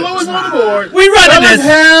muffin. Jello is on the board. We running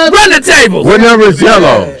this. Run the table. What number is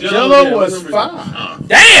Jello? Jello was 5.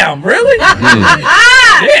 Damn, really?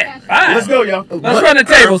 Yeah. Let's go, y'all. Let's run the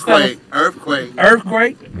tables, fellas. Earthquake.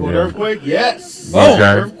 Earthquake. Earthquake, yes. Boom. Okay.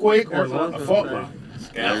 Earthquake or a fault line.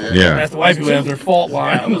 Yeah. That's the white people have their fault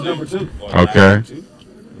line. That was number 2. Okay.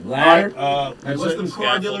 Ladder. What's them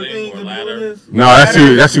car dealer things in ladder? No,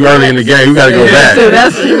 that's too early in the game. We gotta go back.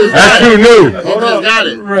 That's too new. Hold on. Got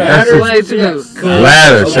it. That's way too new.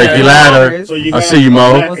 Ladder, shaky ladder. So you I got see you,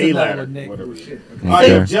 Mo. A ladder.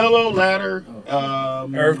 Okay. Jello, ladder,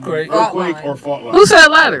 Earthquake. earthquake, or fault line. Who said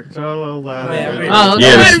ladder? Jello, ladder. Oh, okay.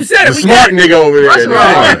 Yeah, the smart nigga over there. What's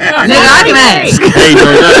wrong? Nigga, I can ask. Hey,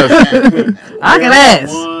 no, I can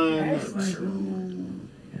ask. 1,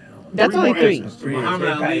 2. That's only 3. Muhammad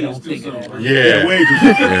Ali is too soon. Yeah. Way too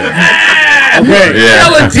Okay. Yeah.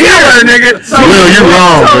 nigga. Will, you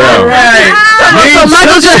wrong, bro. Right. So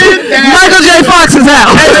Michael J. Fox is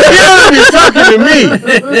out. You're talking to me.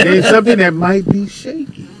 Name something that might be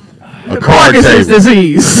shaky. A card Parkinson's table.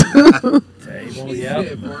 disease.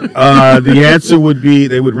 The answer would be,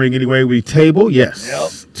 they would ring anyway, would be table, yes.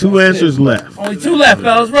 Yep. 2 answers left. Only 2 left,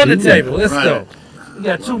 fellas. Run the table. Let's go. We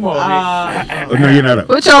got 2 more. Oh, no, you're not up.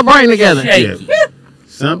 Put y'all brain together. Shaky.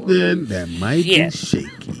 Something that might be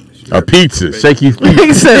shaky. A pizza. Shaky He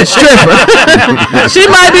pizza. said stripper. She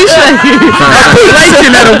might be shaky.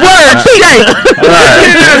 Making that a word.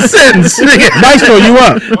 Get a sentence, nigga. Mystro, you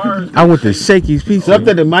up. I want the shaky pizza.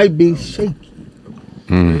 Something that might be shaky.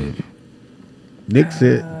 Nick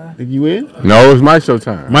said, think you in? No, it's Mystro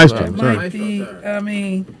time. Mystro, sorry. Might be, I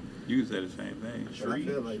mean, You said the same thing.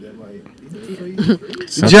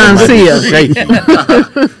 John Cena. Shaky.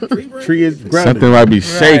 Tree is grounded. Something might be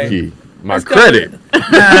shaky. My credit.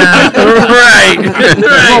 right.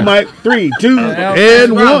 Come on, Mike. 3, 2,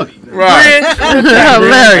 and 1. Right.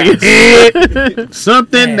 Hilarious.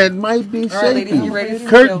 Something that might be shaky.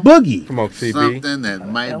 Kurt Boogie. Come on, CB. Something that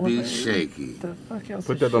might be shaky.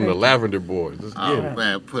 Put that on the lavender board. Let's get Oh it.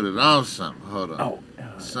 man, put it on something. Hold on.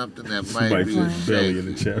 Something that might Somebody be put belly in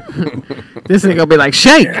the shaky. chat. This nigga gonna be like,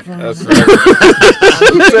 shake. That's right.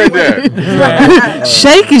 Who said that?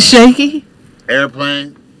 Shake is shaky.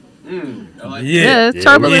 Airplane. Yeah,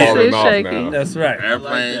 turbulence is shaky. That's right.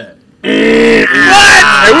 Airplane. Hey,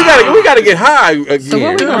 we gotta get high again. So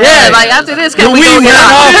what we gonna Yeah, like after this, can we go weed get went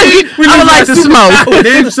out? off. I would like to smoke.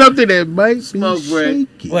 Name something that might be Smoke break.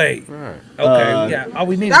 shaky. Wait. Okay. Yeah. Oh,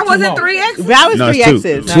 we need That 2 wasn't more. 3 X's. That was No, 3 it's 2.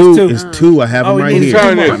 X's. That's 2 2. is 2. I have them we right need here. to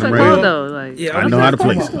turn I it. have them right here. Like, yeah, I know how to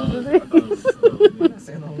place it.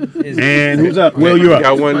 Is- And who's up? Will, you're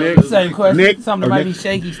Got up. one, Nick. Same question. Nick, Something okay. might be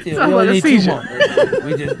shaky still. Sounds We like only a need 2 seizure. more.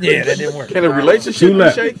 We just that didn't work. Can a relationship 2 be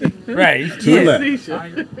left. shaky? Right. 2 yeah. left.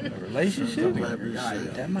 A relationship.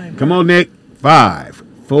 That might. Come on, Nick. 5,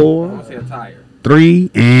 4, Say a tire. 3,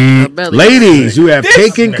 and belly. ladies, you have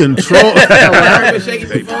taken control. You gotta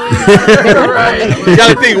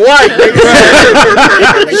think white.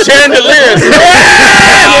 Chandelier.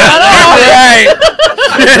 Right.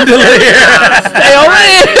 Stay over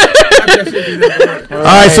here. All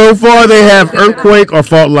right, so far they have earthquake or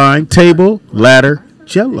fault line, table, ladder,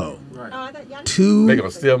 Jello. They 2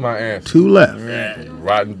 gonna steal my answer. 2 left.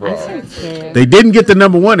 Rotten broad. They didn't get the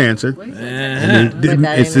number 1 answer. They didn't-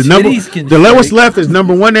 It's the number. Titties can The lowest shake. left is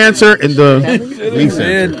number 1 answer and the least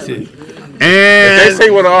answer. If they And say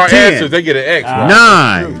one of our 10, answers, they get an X. Right?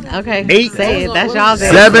 9, Okay. 8, Say it. That's y'all's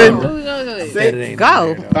answer. 7,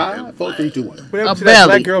 Go. 5, 4, 3, 2, 1. What happened to belly. that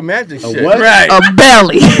Black Girl Magic shit? what? Right. A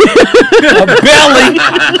belly. A belly.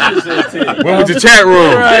 When was the chat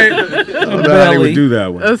room? Right. I don't know how they would do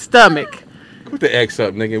that one. A stomach. Put the X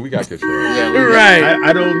up, nigga. We got control. Right.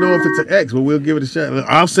 I don't know if it's an X, but we'll give it a shot.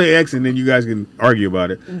 I'll say X, and then you guys can argue about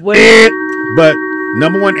it. But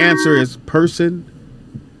number 1 answer is person,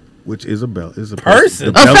 which is a belly. Is a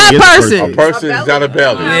Person? The A belly fat is person. A person is not a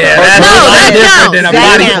belly. Yeah, No, that's that different than a counts.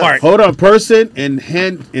 body That part. Hold on, person and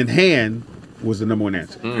hand was the number 1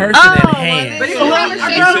 answer. Person in hand. He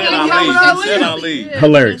said Ali.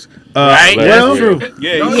 Hilarious. Right. Well, That's true.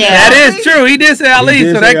 Yeah. That is true. He did say Ali, He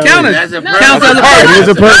did so say that Ali. counted. That's a Counts as a it person. is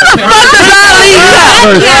a person.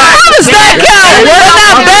 How does that count?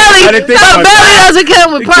 Not belly. I didn't think No, about belly doesn't count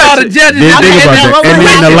with We called the person. judges. Didn't think about that. And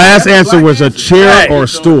then the last answer was a chair or a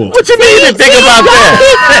stool. What you mean you didn't think about that?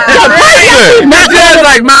 The judge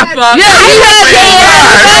like my fault. Yeah, he had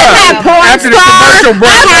that porn After the star. commercial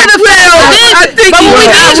break. I could have failed it. But when we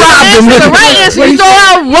got the right answer, you throw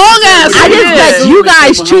out wrong answer. I just let you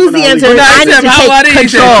guys choose the answer. And I need to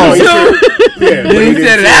take control. Yeah, Then he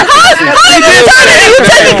said it after. How did you turn it? You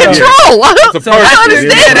taking control. I don't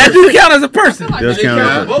understand. Yeah, that do count as a person. Does count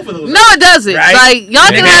as a person. No, it doesn't. Right. Like y'all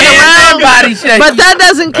can have around, but that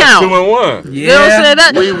doesn't count. 2-1. You know what I'm saying?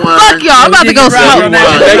 That, We won. fuck y'all. I'm about to go smoke.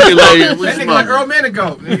 Thank you, ladies. We That nigga smoking. like Earl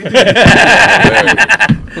Manigault.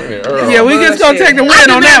 Yeah, we just gonna take the win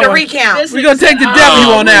on that one. Recount. We gonna take the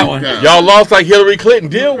W on that one. y'all lost like Hillary Clinton.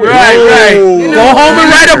 Deal with it. Right. Go home and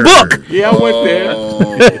write a book. Yeah, I went there.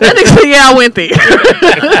 That nigga said, yeah, I went there.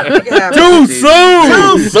 Too soon.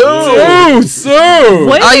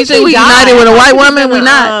 When Oh, you did think she we die? united with a white woman? We Um,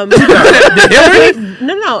 not.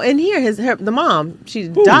 No. And here, the mom, she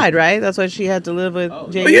died, right? That's why she had to live with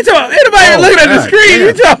Jamie. You talking? Anybody looking at the screen?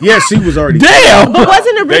 You talking? Yeah, she was already. Damn. But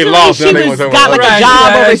wasn't originally lost, she now they was want got like something a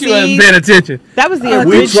job She wasn't overseas? paying attention. That was the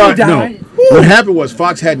We original. tried. No, what happened was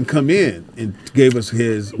Fox hadn't come in and gave us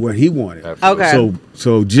what he wanted. Okay.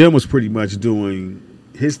 So Jim was pretty much doing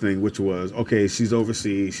his thing, which was okay. She's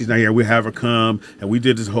overseas. She's not here. We have her come, and we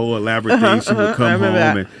did this whole elaborate thing. She would come home,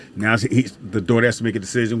 and now the daughter has to make a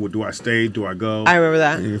decision. Well, do I stay? Do I go? I remember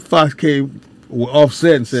that. And Fox came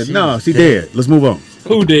offset and said, "No, she dead. Let's move on."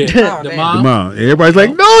 Who did? The The mom? mom. And everybody's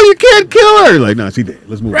like, "No, you can't kill her." Like, no, she dead.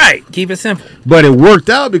 Let's move on. Right. Keep it simple. But it worked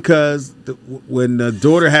out because when the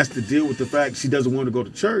daughter has to deal with the fact she doesn't want to go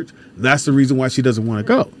to church, that's the reason why she doesn't want to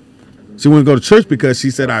go. She wouldn't go to church because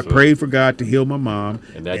she said, I prayed for God to heal my mom.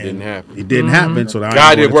 And that didn't happen. It didn't happen. So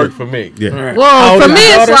God did work for me. Yeah. Right. Well, for me,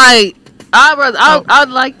 it's like I'd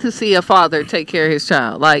like to see a father take care of his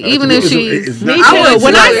child. Like even if she's Me too. I wanna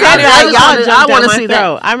When see I that. said that, y'all I jumped want down to my see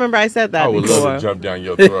throat. that. I remember I said that I would before. love to jump down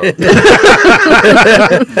your throat.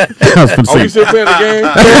 Are we still playing the game?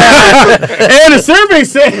 And the survey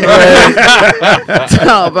said.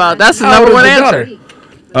 Oh, bro, that's the number one answer.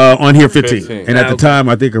 On here, 15. 15. And at the time,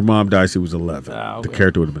 I think her mom died, she was 11. The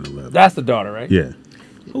character would have been 11. That's the daughter, right? Yeah.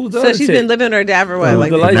 Who's the So she's been living with her dad for what,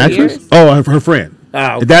 like the 50 light years? Oh, her friend.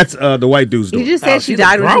 Oh, okay. That's the white dude's daughter. You just said she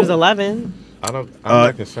died when she was 11. I'm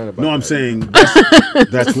not concerned about No, I'm that. saying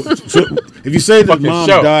that's what, so if you say that Fucking mom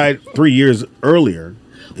show. died 3 years earlier,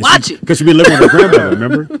 Watch it. because she been living with her grandmother,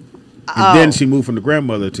 remember? And then she moved from the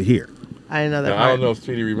grandmother to here. I didn't know that Now, I part. don't know if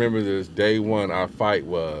Speedy remembers this. Day one, our fight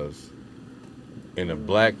was in a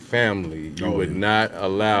black family. You would not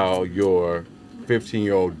allow your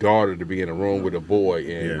 15-year-old daughter to be in a room with a boy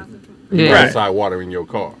and outside water in your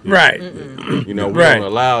car. Right. You know, we Right. don't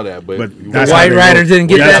allow that. But that's white how they writers wrote- didn't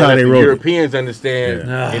get that's that. how they wrote it. Europeans understand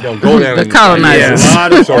Yeah. it don't go down The in colonizers. There's a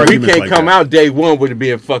lot of So we arguments can't like come that. out day one with it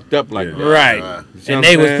being fucked up like that. Right. You see what And I'm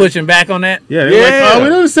they was saying? pushing back on that. Yeah, they're like, Yeah. oh, we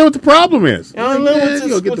don't understand what the problem is. I don't know You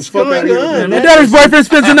go get the fuck out of here. My daughter's boyfriend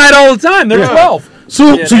spends the night all the time. They're 12.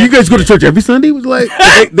 So you guys go to church every Sunday? It was like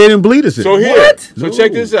they didn't bleed us in. So here, What? so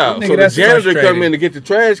check this out. Nigga, So the that's janitor frustrating. come in to get the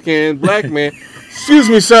trash can, black man. Excuse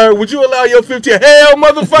me, sir. Would you allow your 50? Hell,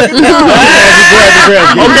 motherfucking no.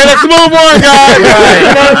 Okay, let's move on, guys. You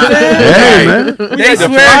know what I'm saying? Hey, man. They had to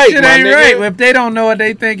swear fight, shit my ain't nigga. right. If they don't know it,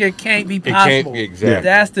 they think it can't be It possible. can't be exactly.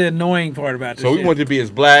 That's the annoying part about this So we shit. want to be as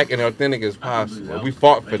black and authentic as possible. We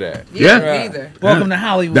fought for that. Yeah. Right. Welcome to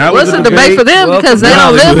Hollywood. That What's was the a debate for them Welcome because they to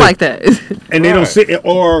don't live Hollywood. like that. And they don't Right. sit,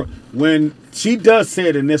 or when she does say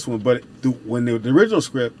it in this one, but when the original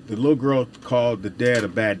script, the little girl called the dad a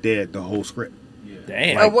bad dad the whole script.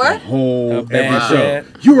 Damn. A what? The whole A bad every show. dad.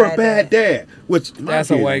 You're a bad dad. Which That's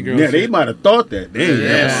a white girl Yeah, they shit. might have thought that. They ain't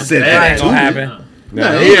never said That that ain't to gonna you. happen.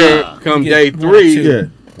 Now No. here come You day get 3. one, two. Yeah.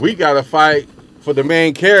 We got to fight for the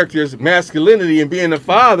main character's masculinity and being the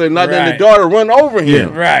father and not letting Right. the daughter run over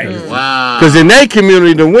him. Right. Wow. Because in their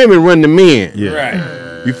community, the women run the men. Yeah.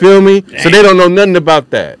 Right. You feel me? So they don't know nothing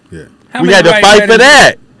about that. Yeah. How We many had to white fight for writers-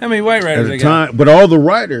 that. How many white At writers the they got? time, but all the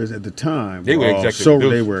writers at the time They were all executive so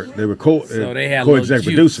producers. they were co So they had co-executive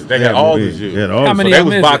little producers. They had all the juice. They had all How the many So they of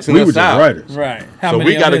was them is it? boxing We us were just out. writers. Right. How So many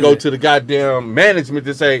we got to of go them is to the goddamn management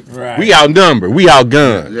to say, Right. we outnumbered, we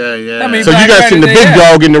outgunned. Yeah, yeah. How many So you black got to send the writers big they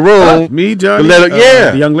had? dog in the room. Me, Johnny, To let it- yeah.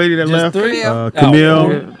 the young lady that Just left, three?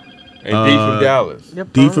 Camille, And D from Dallas.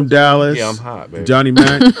 D from Dallas, Yeah, I'm hot, baby. Johnny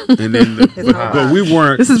Mac, and then but we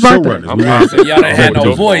weren't This is birthday. showrunners. I'm We hot. weren't- So y'all didn't have no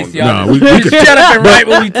Dope voice. on. Y'all No, we could shut up and write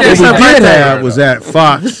what we tell What you. we did have was that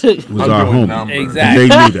Fox was I'm our doing homie. numbers. Exactly.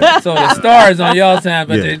 And they knew that. So the stars on y'all time,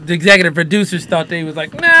 but Yeah. the executive producers thought they was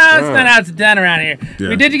like, nah, it's not how it's done around here. Yeah.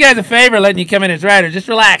 We did you guys a favor letting you come in as writers. Just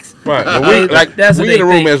relax. Right. But we, like, That's what we in the they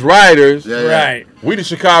room think. as writers. Yeah, yeah. Right. We the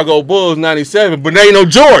Chicago Bulls 97, but there ain't no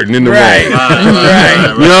Jordan in the Right. room.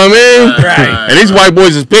 Right. You know what I mean? Right. And these white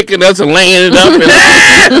boys is picking us and laying it up.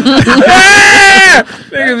 And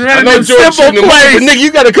Niggas I running know them Jordan simple shooting the money, but plays. nigga,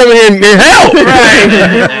 you got to come in and help.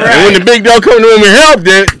 Right. And when the big dog come in the room and help,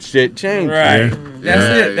 then shit changed. Right.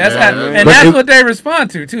 That's it. That's yeah. how, and that's what they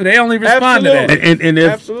respond to too. They only respond to that. And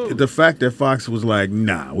if Absolutely. the fact that Fox was like,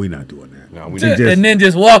 nah, we're not doing that. No, we And then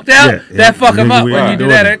just walked out. Yeah, that fuck them up we when ain't you do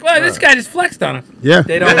doing that. it. Well, this guy just flexed on him. Yeah.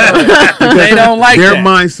 They don't. They don't like their that.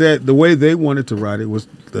 mindset. The way they wanted to write it was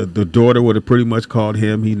the daughter would have pretty much called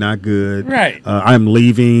him. He not good. Right. I'm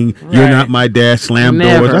leaving. Right. You're not my dad. Slam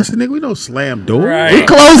Never. doors. I said, nigga, we don't slam doors. Right. We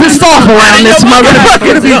closing soft around this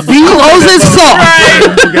motherfucker. Closing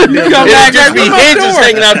soft. You come back just and be be hinges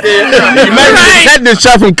hanging out there. You might be cutting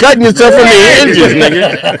yourself and cutting yourself from the hinges,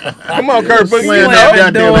 nigga. Come on, Kurt Boogie. Slam You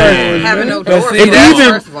that know. goddamn door. Having no But doors. see, that-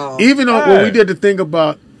 First of all. Even when we did the thing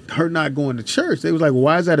about her not going to church, they was like,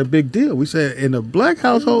 why is that a big deal? We said, in a black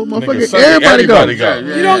household, motherfucker, Sunday, everybody go.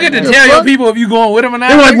 You don't get to Yeah. tell your people if you going with them or not.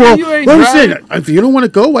 They're like, well, you ain't wait a driving. second. If you don't want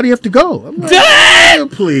to go, why do you have to go? I'm like, Damn!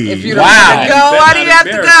 please. If you don't Wow. want to go, why do you have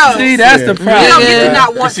to go? See, that's the You don't problem. get to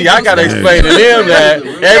not want See, to I do gotta something. explain to them that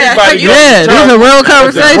everybody you- goes to Yeah, church, these are real but the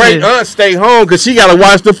conversations. great aunt stay home because she gotta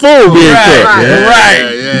watch the food being Right, cooked. right.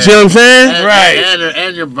 You see what I'm saying? And, Right.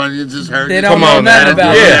 And your bunions just hurt. They don't Come know on, nothing man.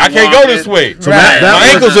 about Yeah, that. I can't go this way. So Right. that My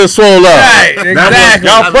was- ankles are swollen up. Right, exactly.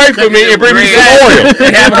 Y'all pray for me and bring me some oil.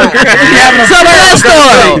 Some blessed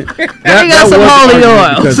oil. that We got some was holy the argument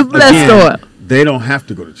oil. because, Some blessed again, oil. They don't have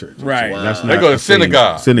to go to church. Right. So that's They not go to the thing.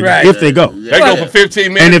 synagogue. Right. If they go. They go for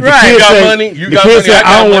 15 minutes. And if the Right. kid You got say, money, you the got kid money, say, I got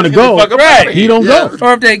I don't money, want to get the go, fuck up Right. out of he here. don't go.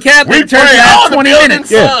 Or if they Catholic, We church pray all lasts the 20 building, minutes.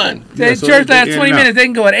 son. They so church they lasts in 20 and out. minutes. They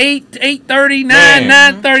can go at 8:30, 9,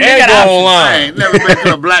 Man. 9:30. They And got go options. I online. ain't never been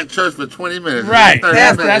to a black church for 20 minutes. Right. 30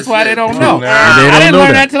 That's minutes, why they shit. don't know. Nah. They I don't didn't know learn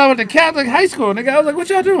that. that till I went to Catholic high school. Nigga, I was like, what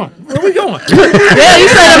y'all doing? Where we going? Yeah, you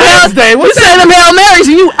say them Hail Marys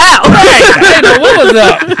and you out. Right. I didn't know what was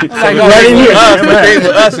up. I was like, The oh, thing they- with us, the thing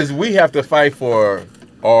with us is we have to fight for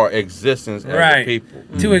our existence as a Right. people.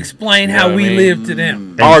 To explain You how know we what I mean? live to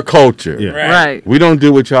them. Our culture. Yeah. Right. We don't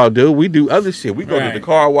do what y'all do. We do other shit. We go to Right. the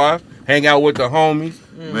car wash, hang out with the homies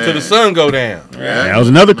till the sun go down. That was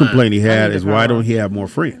another complaint he had is why don't he have more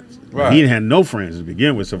friends? Right. He didn't have no friends to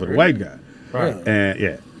begin with, except for the white guy. Right. And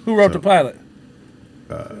yeah, Who wrote So- the pilot?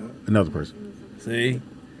 another person. See?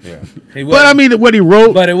 Yeah. He But I mean, what he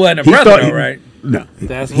wrote. But it wasn't a he brother, thought though, he- right? No,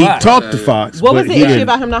 That's he why. talked to Fox. What but was the he issue didn't-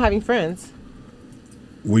 about him not having friends?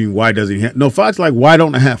 Why doesn't he have? No, Fox like, why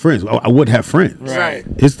don't I have friends? Well, I would have friends. Right.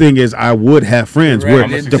 His thing is, I would have friends Right. where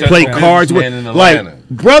I'm a to successful play cards with. businessman in Like Atlanta.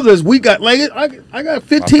 brothers, we got like I got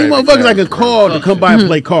 15 My favorite motherfuckers I family. could call to come by and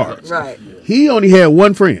play cards. Right. He only had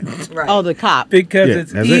one friend. Right. Oh, the cop. Because Yeah,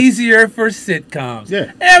 it's that's it. easier for sitcoms.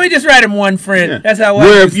 Yeah. We just write him one friend. Yeah. That's how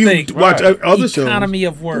Where I if you think. watch Right. other shows, Economy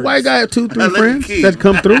of the words. white guy had 2, 3 Let me friends keep. that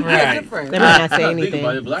come through Right. They might not say Think about anything.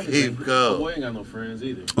 it, black Keep going. boy ain't got no friends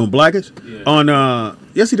either. on Blackish. Yeah. On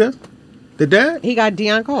yes, he does. The dad. He got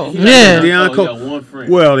Deion Cole. Yeah. Deion He Cole. got one friend.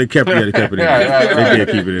 Well, they kept it in. Right, right, They did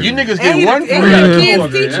keep it in. You niggas And get he's one a- friend. and That's he's a a-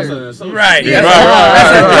 teacher. that's a- Right. Yeah, That's, right, that's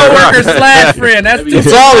right, a right, coworker slash friend. That's two It's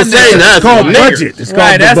for all one. the same. nigga. It's called Nigga. budget. It's called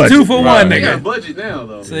Right. the That's budget. 2 for one, They got a nigga. budget now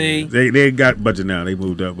though. See? They got budget now. They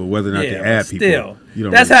moved up, but whether or not they Yeah, add but people, still. you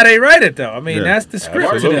don't That's know. how they write it, though. I mean, Yeah. that's the script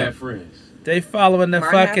Martin to had them. friends. They following the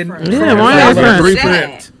Martin had fucking friends. Yeah, Martin had following the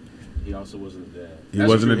friends. script. He also wasn't a dad. He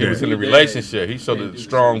wasn't a He was in dad. a relationship. He showed a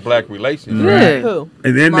strong black relationship. Yeah. Who?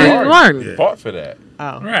 And then Martin. they Martin. Yeah. Fought for that.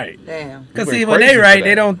 Oh. Right. Damn. Because went see, when crazy they for write, that.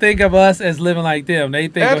 they don't think of us as living like them. They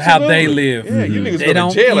think of how they live. Yeah, you niggas They go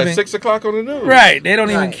don't to jail even- at 6 o'clock on the news. Right. They don't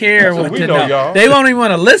even Right. care That's what what we to know, know. y'all. They won't even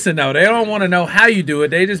want to listen, though. They don't want to know how you do it.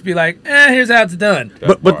 They just be like, here's how it's done. That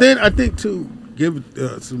But part. then I think too, give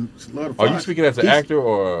some lot of. Are you Fox. speaking as an He's- actor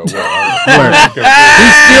or what?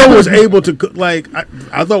 He still was able to like.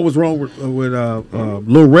 I thought was wrong with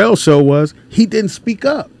Lil Rel show was he didn't speak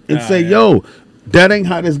up and Oh, say, yeah. "Yo, that ain't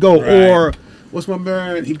how this go." Right. Or what's my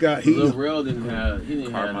man? He Lil Rel didn't have. He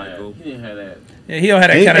didn't have that. He didn't have that. Yeah, he don't have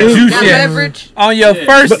that Ain't- kind of ain't- juice Got yet. leverage. On your Yeah.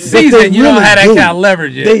 first But season, they you don't really have that do. kind of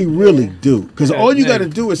leverage yet. They really do because all you Yeah. got to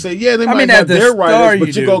do is say, "Yeah, they I might mean, have at the their start writers, you but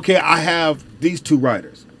you do. go, okay, I have these 2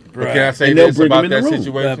 writers." But can I say And they'll this bring about him in that the room.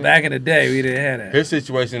 situation? But back in the day, we didn't have that. His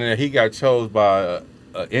situation, he got chose by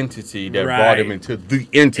an entity that Right. brought him into the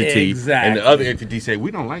entity, Exactly. and the other entity said,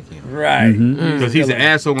 "We don't like him Right. because he's an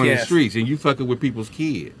asshole on the Yes. streets, and you fucking with people's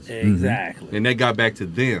kids." Exactly. And they got back to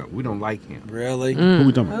them. We don't like him. Really? Who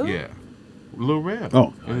we talking about? Yeah, Lil Rel.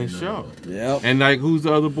 Oh. in the show. Yep. And like, who's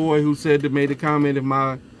the other boy who said that made the comment, "If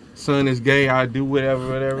my son is gay, I do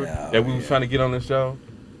whatever." That we was trying to get on the show.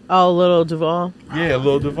 Oh, little Duval. Yeah,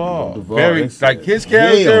 Lil Duval. Duval, Very that's- like his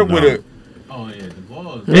character hell no. with a. Oh yeah, the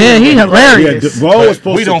balls. Yeah, he Yeah, hilarious. Duvall was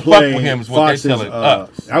supposed We to don't fuck play with him is what they Fox's, telling us.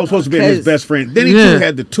 I was supposed to be his Cause- best friend. Then he Yeah. too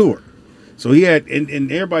had the tour, so he had,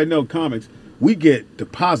 and everybody know comics. We get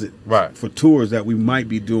deposit Right. for tours that we might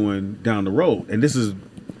be doing down the road, and this is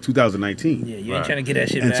 2019. Yeah, you ain't trying to get that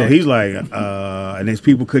shit And back. so he's like, and his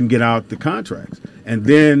people couldn't get out the contracts. And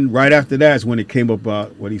then right after that is when it came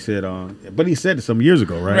about what he said on. But he said it some years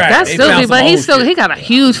ago, right? That's They still found big, but some he got a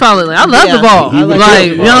huge following. I love Yeah. the ball. He would've Like, killed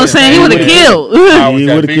you know what I'm saying? He would have killed. He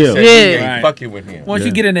would've killed. Yeah. Ain't fucking with him Once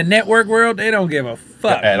you get in the network world, they don't give a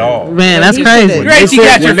fuck at all. Man, that's He crazy. should've. Great, you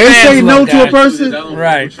got your When they say fans, no look, to a guys. person,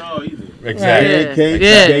 Right. Exactly.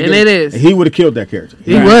 Yeah, and it is. He would have killed that character.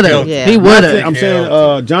 He would have. Yeah. He would have. I'm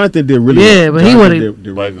saying Jonathan did really Yeah, well. but he Jonathan would've-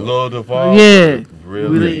 did But really Lil Duval, Yeah.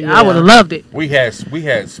 really. I would have loved it. We had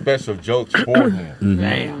special jokes for him.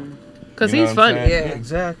 Damn. Because You know he's what I'm funny. saying? Yeah.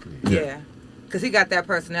 Exactly. Yeah. Because he got that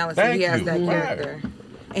personality. Thank he has you. that Right. character.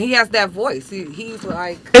 And he has that voice. He's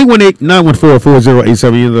like...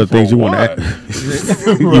 818-914-4087. Any other things you want to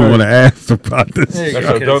For you want to ask about this? There you That's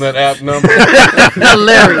go, your donut app number.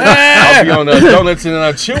 Hilarious. I'll be on the donuts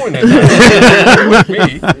and chewing it with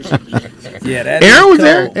me. Yeah, that Aaron was is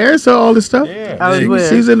there. cold. Aaron saw all this stuff. Yeah. I was with.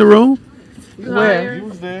 She's in the room. Where? He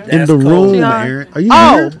was there. In That's the cold. room, Yeah. Aaron. Are you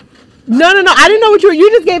Oh. here? No. I didn't know what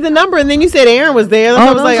you just gave the number and then you said Aaron was there.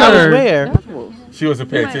 I was like, I was where? She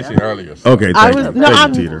wasn't paying attention earlier. So. Okay, I thank was- you. no, Thank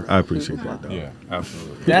I'm- you, Teeter. I appreciate that, though. Yeah,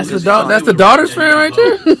 absolutely. That's the daughter's friend right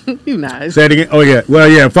there. You nice. Say it again. Oh, yeah. Well,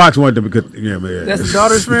 yeah, Fox wanted to because, yeah, man. That's the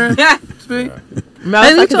daughter's friend. Speak.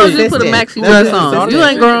 And he told you to put a maxi dress on. You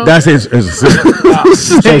ain't grown. That's his assistant.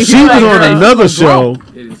 So she was on another show.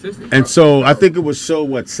 And so I think it was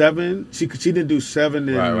show, 7? She didn't do 7.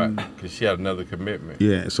 Right. Because she had another commitment.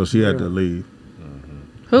 Yeah, so she had to leave.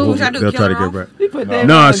 Who? They'll try to get back. No,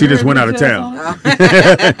 No, she just went out of town.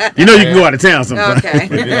 You know you can go out of town sometimes. Okay.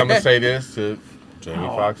 But then I'm going to say this to Jamie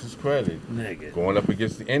Foxx's credit. Nigga. Going up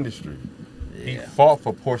against the industry. He fought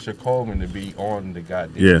for Portia Coleman to be on the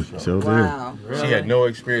goddamn Yeah, show. so did. Wow. She had no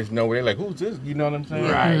experience, nowhere. They're like, who's this? You know what I'm saying?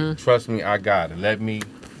 Right. Trust me, I got it. Let me.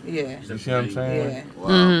 Yeah. You see what I'm saying?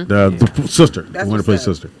 Yeah. The sister. That's wanted to play what's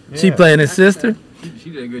up. sister. She playing his sister.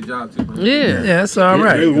 She did a good job too. Yeah. Yeah, that's all They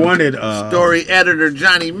right. wanted Story editor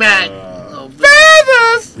Johnny Mack.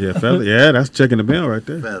 yeah, fella. Yeah, that's checking the bill right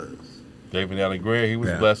there. Feathers. David Allen Greer, he was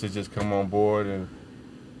Yeah. blessed to just come on board and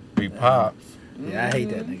be pops. Yeah, I hate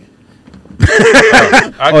that nigga.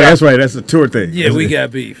 Oh, that's right. That's a tour thing. Yeah, we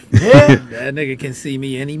got beef. That nigga can see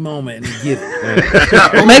me any moment and get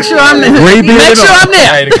it. Make sure I'm there. Gray beard Make and sure all. I'm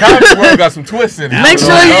there. Hey, the comedy world got some twists in it. Make sure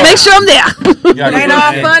I'm there. You gotta Ain't go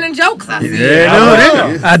all there. fun and jokes, I see. Yeah, no, it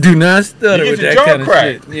is. I do not stutter You with get that your kind of jaw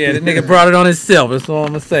shit. Yeah, the nigga brought it on himself. That's all I'm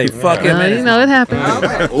gonna say. Fuck him, man. You know it happens.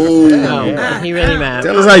 He really mad.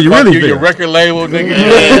 Tell us how you Fuck really you, your feel. record label, nigga.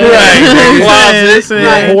 Right, your closet, your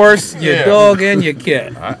Right. horse, your Yeah. dog, and your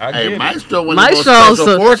cat. I Hey, get it. Mystro one Mystro, of those so-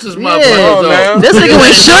 special forces, yeah. Come on, motherfuckers. now. This nigga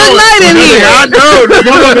went Suge Knight in here. I know. The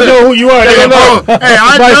motherfucker know who you are. They know. Hey,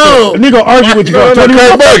 I know. The nigga argue with you. No, Tony,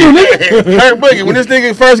 Kurt fuck you, nigga. Boogie. Kurt Boogie. When this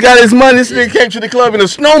nigga first got his money, this nigga came to the club in a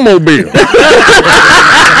snowmobile.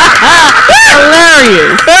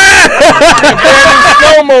 Hilarious.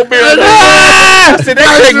 Snowmobile. I said, that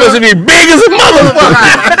cake must be big as a motherfucker.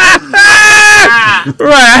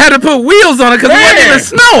 Right, I had to put wheels on it because it wasn't even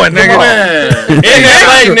snowing, nigga. In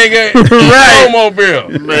LA, nigga. Right.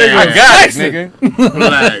 Snowmobile. Man. I got it, nigga.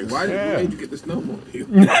 Relax. Why did you get the snowmobile?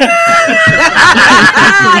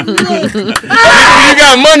 You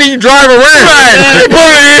got money, you drive around. Right.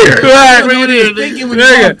 Put it here.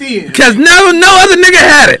 Right, Nigga. because no other nigga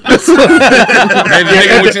had it. That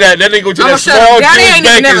nigga went to that small Daddy juice ain't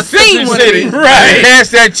bank never in seen Century one of City. these. Right.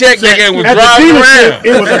 Cashed that check, nigga, and was At the driving around. dealership,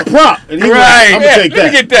 it was a prop. And he was like, Right. I'm going to take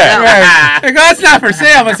Let me that. get that. Right. Like, oh, it's not for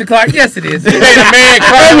sale, Mr. Clark. Yes, it is. Hey, the man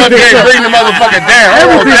climb up there and bring the motherfucker down. I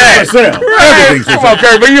want Everything's that. for sale. Right. Everything's for Come on,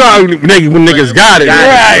 sale. Kurt, but you know when niggas got it.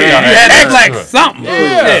 Right. You Yeah. had to act like something.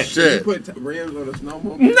 Yeah. You Shit. put rims on a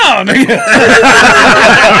snowmobile? No, nigga.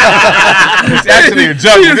 It's actually a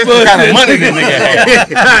joke. This is the kind of money this nigga had.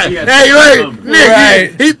 Hey, wait, Nick,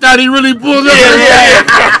 Right. he thought he really pulled up. I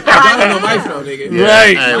don't know Mystro, nigga.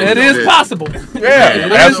 Right. Hey, It we is know possible. Yeah,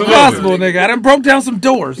 It is absolutely. possible, nigga. I done broke down some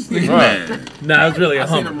doors. Right. Nah, it was really a I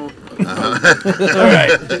seen Hummer. him on Right.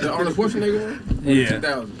 the Arnold Schwarzenegger one. Yeah.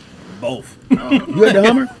 2000. Both. You had the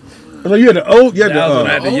Hummer? So you had the old, you had That was when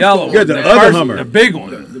I had the, the yellow you had one. the The other first- Hummer. The big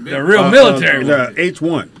one. The real military one. The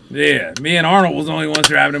H1. Yeah. Me and Arnold was the only ones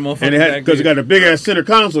driving them motherfuckers And it had, back because it then. got a big ass center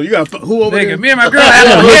console. You got who over Nigga, there? me and my girl had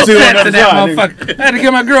a Let's see headset on to the that other side, motherfucker. I had to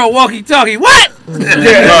give my girl a walkie-talkie. What?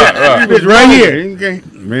 Right. It's right here. Okay.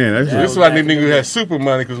 Man, that's This is why the nigga had super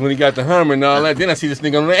money, because when he got the Hummer and all that, then I see this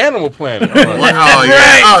nigga on the Animal Planet. Oh,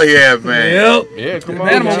 yeah. Oh, yeah, man. Yep. Yeah, come on.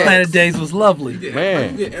 Animal man. Planet days was lovely.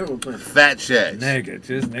 Man. Yeah, Animal Planet. Fat checks. Nigga,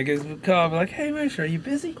 just niggas would call me like, hey, man, sure, are you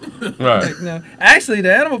busy? Right. Like, no. Actually,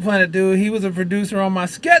 the Animal Planet dude, he was a producer on my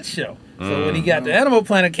sketch show. So when he got the Animal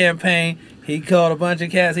Planet campaign, he called a bunch of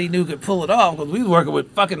cats he knew could pull it off because we was working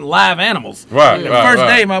with fucking live animals. Right. The first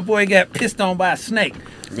day, my boy got pissed on by a snake.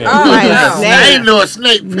 Yeah. I ain't know a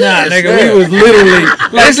snake. Nah, nigga, we was literally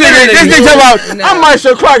like this nigga talking about. I might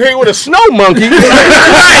show Clark here with a snow monkey.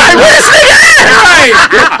 Right, where this nigga at? Right,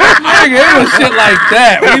 nigga, it was shit like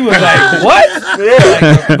that. We was like, what?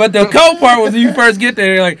 Yeah. Like, but the cool part was when you first get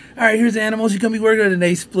there, they're like, all right, here's the animals you're gonna be working with, and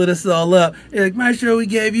they split us all up. They're like, Mystro, we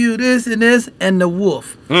gave you this and this and the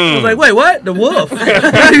wolf. I was like, wait, what? The wolf? He's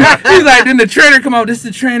like, then the trainer come over. This is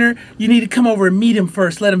the trainer. You need to come over and meet him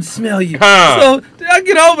first. Let him smell you. So I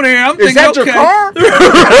get over there. I'm thinking, that your okay. car?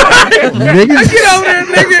 I get over there,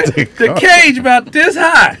 nigga. The cage about this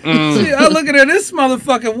high. See, I look at her. This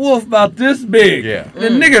motherfucking wolf about this big. Yeah. The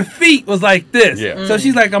nigga feet was like this. Yeah. So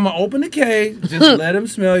she's like, I'm gonna open the cage. Just let him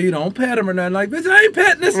smell you. Don't pet him or nothing. Like, bitch, I ain't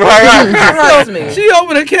petting this. Right. So she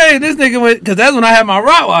opened the cage. This nigga went, because that's when I had my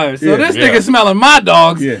Rottweiler. So this nigga smelling my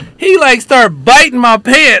dogs. Yeah. He like started biting my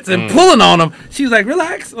pants and pulling on them. She was like,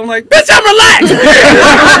 relax. I'm like, bitch, I'm relaxed.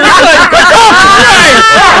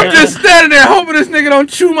 I'm just standing there hoping this nigga don't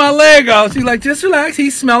chew my leg off. She's like, just relax.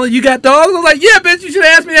 He's smelling. You got dogs? I was like, yeah, bitch, you should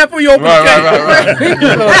have asked me that before you opened the cage.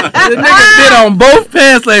 The nigga bit on both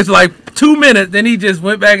pants legs for like 2 minutes. Then he just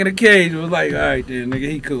went back in the cage and was like, all right, then, nigga,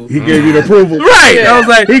 he cool. He gave you the approval. Right. Yeah. I was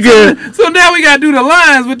like, he good. So now we got to do the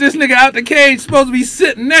lines with this nigga out the cage supposed to be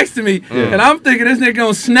sitting next to me. And I'm thinking this nigga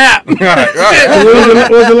going to snap. What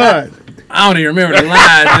was the line? I don't even remember the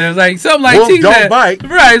lines. It was like something like Wolf T don't said. bite.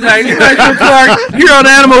 Right. It's like Clark, here on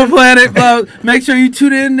Animal Planet. Make sure you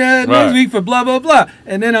tune in next week for blah, blah, blah.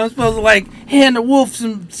 And then I'm supposed to like hand the wolf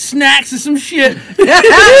some snacks or some shit. You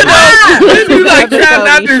like trying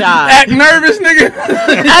not to act nervous, nigga.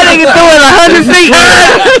 I think it's doing 100 feet.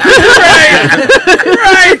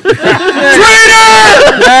 Right. Trainer!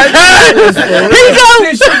 Here you go!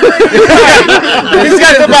 He's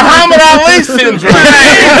got the Muhammad Ali syndrome.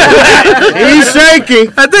 He's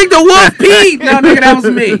shaking. I think the wolf peed. No, nigga, that was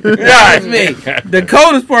me. That was me. The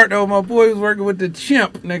coldest part, though, my boy was working with the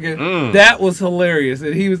chimp, nigga. That was hilarious.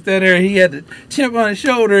 And he was standing there, and he had the chimp on his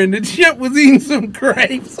shoulder, and the chimp was eating some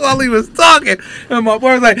grapes while he was talking. And my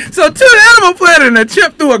boy was like, so to the Animal Planet, and the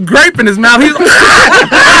chimp threw a grape in his mouth. He was like,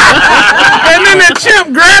 and then the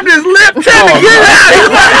chimp grabbed his lip, trying to get it out. He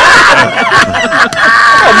was like,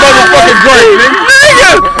 a motherfucking grape,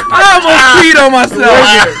 nigga. I almost peed on myself.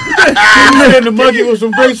 And the monkey with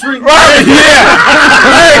some grapefruit. Right, yeah.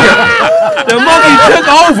 The monkey took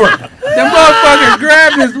over. The motherfucker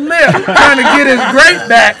grabbed his lip, trying to get his grape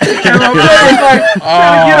back. And my boy was like,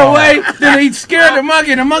 trying to get away. Then he scared the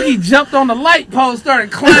monkey, and the monkey jumped on the light pole,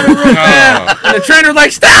 started climbing real fast. And the trainer was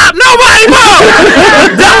like, stop, nobody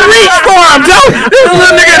move! Don't reach for him, don't! This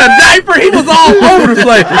little nigga in a diaper, he was all over the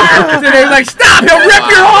place. So they was like, stop, he'll rip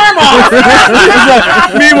your arm off.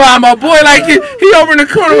 Like, meanwhile, my boy, like, he over in the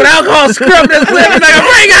corner with alcohol scrubbing his lip. He's like, my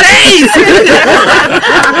boy got AIDS!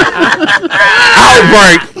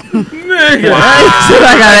 Outbreak. Nigga. I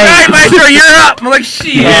got Hey, Mystro, you're up. I'm like,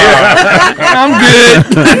 shit. I'm good.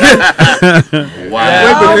 Wow.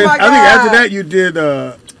 Wait, but then, I think after that you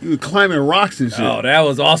were climbing rocks and shit. Oh, that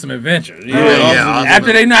was awesome adventure. Yeah.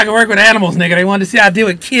 After they not gonna work with animals, nigga, they wanted to see how I deal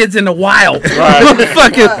with kids in the wild.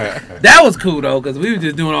 That was cool though, because we were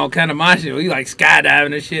just doing all kind of my shit. We like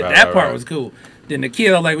skydiving and shit. That part was cool. Then the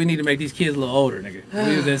kid, I was like, we need to make these kids a little older, nigga.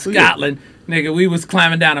 We was in Scotland, nigga. We was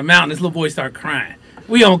climbing down a mountain. This little boy started crying.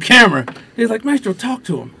 We on camera. He was like, Mystro, talk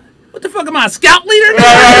to him. What the fuck am I, a scout leader? Cut,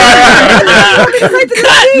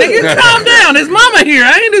 nigga, calm down. His mama here.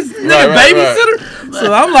 I ain't his nigga babysitter.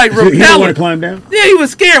 So I'm like He didn't want repelling. to climb down? Yeah, he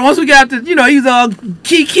was scared. Once we got to, he was all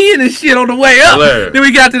keying and shit on the way up. Hilarious. Then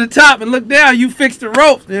we got to the top and looked down. You fixed the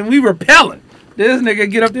ropes, and we were repelling. This nigga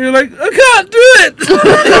get up there like, I can't do it.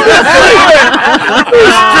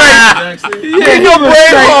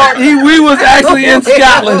 We was actually in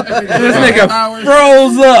Scotland. This nigga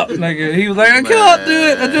froze up. Nigga, he was like, I can't do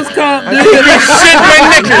it. I just can't do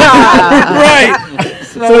it. Right.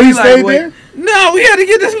 So he stayed there? No, we had to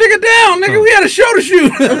get this nigga down, nigga. We had a show to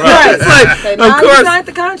shoot. Right. It's like, of course. Signed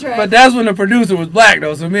the contract. But that's when the producer was black,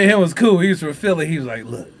 though. So me and him was cool. He was from Philly. He was like,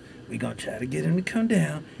 look, we gonna try to get him to come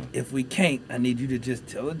down. If we can't, I need you to just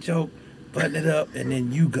tell a joke, button it up, and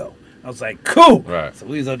then you go. I was like, cool. Right. So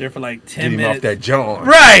we was up there for like 10 Get him minutes. off that joint.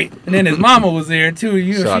 Right. And then his mama was there too.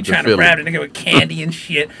 You know, Shout she to trying to Philly. grab the nigga with candy and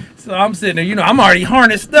shit. So I'm sitting there, you know, I'm already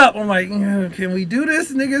harnessed up. I'm like, can we do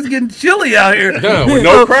this? Nigga, it's getting chilly out here. Yeah, with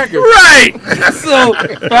no crackers. Right. So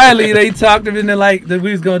finally they talked him into like that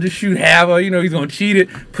we was gonna just shoot Hava, you know, he's gonna cheat it,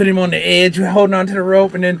 put him on the edge, holding on to the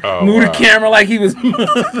rope, and then move the camera like he was moving.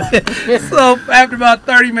 So after about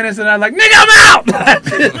 30 minutes, and I'm like, nigga, I'm out.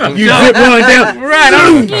 You zip one down. Right.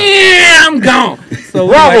 I'm gone. So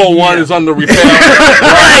Bravo one is under repair.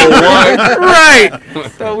 right.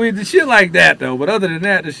 So we did shit like that though. But other than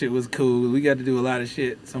that, the shit was cool. We got to do a lot of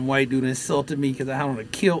shit. Some white dude insulted me because I had on a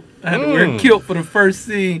kilt. I had to wear a kilt for the first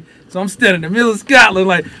scene. So I'm standing in the middle of Scotland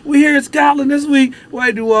like, we here in Scotland this week.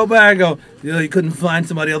 White dude walk by and go, you know, you couldn't find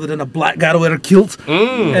somebody other than a black guy to wear a kilt.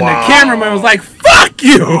 And the cameraman was like, fuck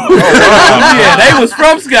you. Yeah, they was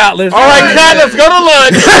from Scotland. All right, Kat, let's go to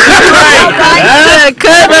lunch.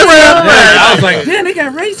 I was like, damn, they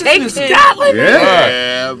got racists in Scotland.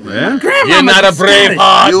 Yeah, man. You're not a brave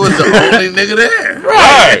heart. You was the only nigga there.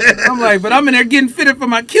 Right. I'm like, but I'm in there getting fitted for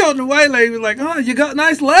my kilt. And the white lady was like, oh, you got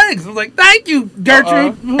nice legs. I was like, thank you,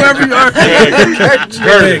 Gertrude, whoever you are.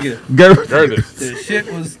 Gertrude.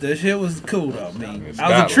 The shit was cool, though. I mean,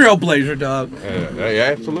 I was a trailblazer, dog. Yeah,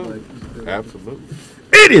 absolutely. Absolutely.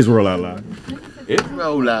 It is Roll Out Live. It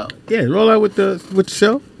roll out. Yeah, roll out with the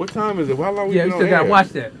show. What time is it? How long we Yeah, been you on still gotta air? watch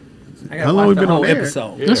that. I gotta How long watch we the been whole on air?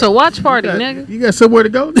 episode. Yeah. It's a watch party, nigga. You got somewhere to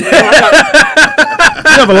go? You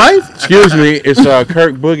have a life? Excuse me, it's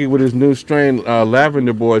Kirk Boogie with his new strain,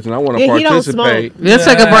 Lavender Boys, and I want to Yeah, he don't participate. Let's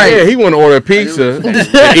take a break. Yeah, he want to order a pizza and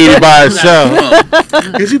eat it by himself.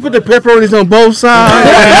 Cause he put the pepperonis on both sides.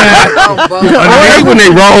 I hate when they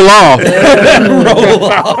roll off. Roll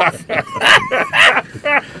off.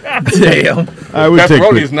 Damn. All right, we'll take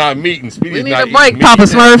Pepperoni's not meat and Speedy's We need not a break, eating Papa meat.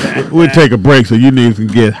 Smurf. We'll take a break so you niggas can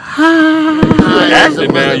get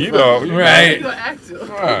Acting now, you know. Right.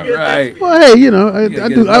 Right. Well, hey, you know, I get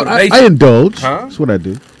do. a I motivation. indulge. Huh? That's what I do.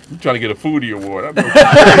 You trying to get a foodie award.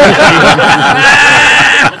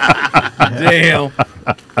 Damn. Wow.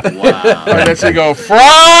 That shit go,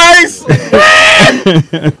 fries!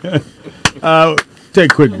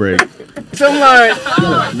 Take a quick break. Something like, you know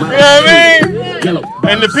what I mean?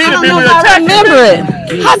 And the Peter people I remember it.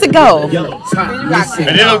 How's it go? and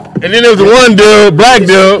then there was the one dude, black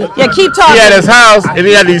dude. Yeah, keep talking. He had his house and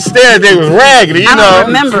he had these stairs. They was raggedy, you I know. don't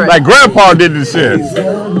remember it. Like Grandpa did this shit.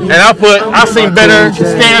 And I seen better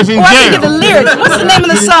stairs in Oh, I can get the jail. lyrics. What's the name of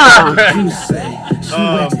the song?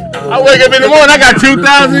 I wake up in the morning, I got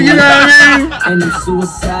 2,000, you know what I mean?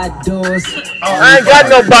 I ain't got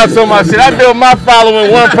no box on my shit. I build my following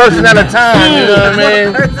one person at a time, you know what I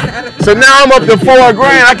mean? So now I'm up to $4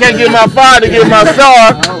 grand. I can't get my 5 to get my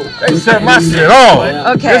star. They set my shit on.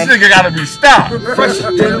 Okay. This nigga gotta be stopped.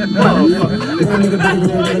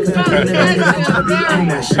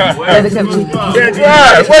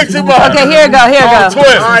 Yeah, way too much. Okay, here we go. Here we go.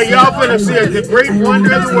 Twist. All right, y'all finna see the great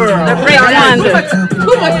wonder of the world. The Great Wonder.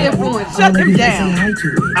 Too much influence. Shut them down.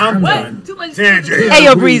 I'm done. Tangie. Hey,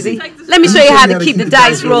 yo, Breezy. Let me show you how to keep the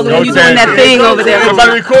dice rolling when you're doing that thing over there.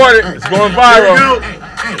 Somebody record it. It's going viral.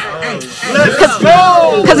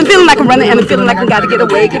 Cause I'm feeling like I'm running and I'm feeling like I gotta get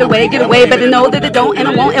away. Better know that it don't and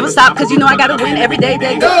it won't ever stop. Cause you know I gotta win every day.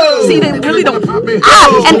 See, they really don't.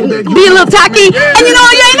 And be a little tacky. And you know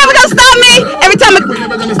you ain't never gonna stop me. Every time I.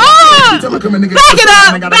 Back it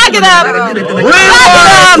up. Back it up. Back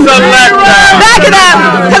it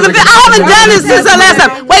up. Cause I haven't done this since the last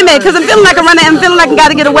time. Wait a minute. Cause I'm feeling like I'm running and I'm feeling like I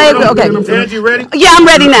gotta get away. Okay. Tangie, ready? Yeah, I'm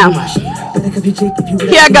ready now.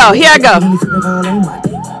 Here I go. Here I go.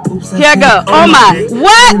 Here I go. Oh my.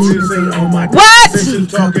 What? What?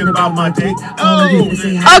 Talking about my dick.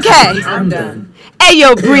 Okay. I'm done. Hey,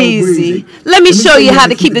 yo, Breezy. Let me show you how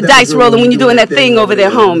to keep the dice rolling when you're doing that thing over there,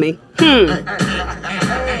 homie.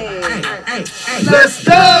 Let's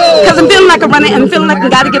go. Cause I'm feeling like I'm running and I'm feeling like I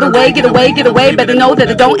gotta get away. Better know that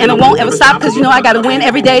it don't and it won't ever stop. Cause you know I gotta win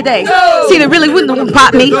every day. See, they really wouldn't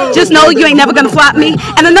pop me. Just know you ain't never gonna flop me.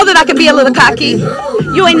 And I know that I can be a little cocky.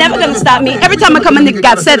 You ain't never gonna stop me. Every time I come, a nigga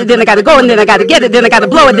got said it, then I gotta go, and then I gotta get it, then I gotta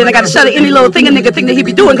blow it, then I gotta shut it. Any little thing a nigga think that he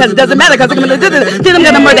be doing, cause it doesn't matter, cause I'm gonna then I'm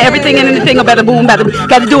gonna murder everything and anything. I better boom, better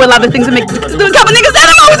gotta do a lot of things and make a couple niggas that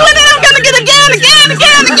I'm always winning. I'm gonna get again.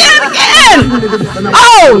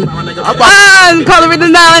 Oh, I'm calling it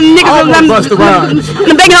now, and niggas. I'm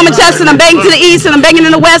banging on my chest, and I'm banging to the east, and I'm banging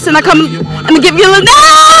in the west, and I come and I give you a little.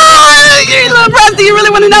 you little press, do you really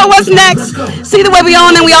want to know what's next? See the way we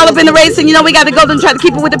on and we all up in the race, and you know we got to go and try to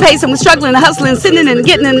keep it with the pace, and we're struggling and hustling, sitting and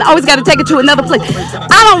getting, and always got to take it to another place.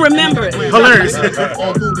 I don't remember it. Hilarious.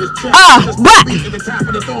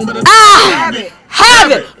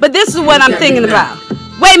 Have it. But this is what I'm thinking about.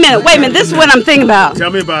 Wait a minute. This is what I'm thinking about.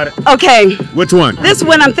 Tell me about it. Okay. Which one? This is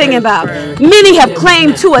what I'm thinking about. Many have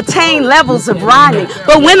claimed to attain levels of rhyming,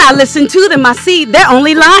 but when I listen to them, I see they're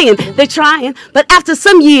only lying. They're trying, but after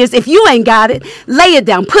some years, if you ain't got it, lay it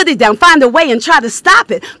down, put it down, find a way and try to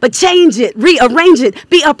stop it, but change it, rearrange it,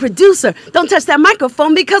 be a producer. Don't touch that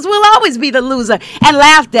microphone because we'll always be the loser and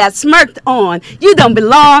laughed at, smirked on. You don't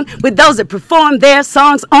belong with those that perform their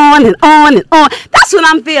songs on and on and on. That's what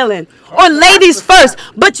I'm feeling. Or ladies first.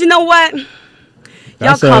 But you know what?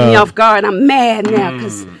 Y'all caught me off guard. I'm mad now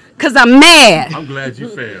because I'm mad. I'm glad you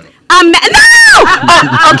failed. I'm mad. No!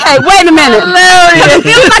 Oh, okay, wait a minute. I'm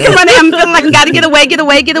feeling like I'm running. I'm feeling like I got to get away.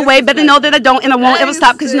 Better know that I don't and I won't ever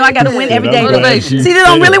stop because you know I got to win every day. See, they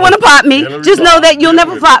don't really want to pop me. Just know that you'll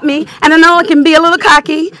never flop me. And I know I can be a little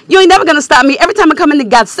cocky. You ain't never going to stop me. Every time I come in, I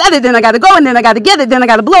got to set it, then I got to go, and then I got to get it, then I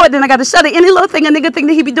got to blow it, then I got to shut it. Any little thing a nigga think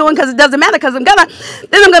that he be doing because it doesn't matter because I'm going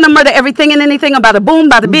to murder everything and anything about a boom,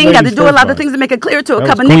 about a bing. Got to do a lot of things to make it clear to a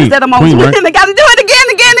couple niggas that I'm always winning. I got to do it again.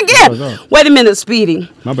 Wait a minute, Speedy.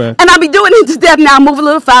 My bad. And I'll be doing it to death now. Move a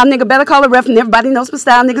little foul, nigga. Better call a ref, and everybody knows my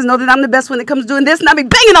style. Niggas know that I'm the best when it comes to doing this. And I'll be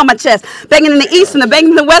banging on my chest, banging in the east and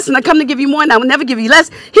banging in the west. And I come to give you more, and I will never give you less.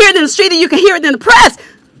 Hear it in the street, and you can hear it in the press.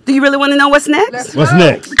 Do you really want to know what's next? What's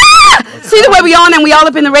next? See the way we on and we all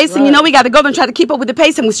up in the race, and you know we got to go and try to keep up with the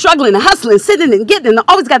pace, and we're struggling and hustling, sitting and getting, and I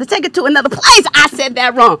always got to take it to another place. I said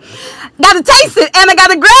that wrong. Got to taste it, and I got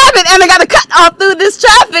to grab it, and I got to cut all through this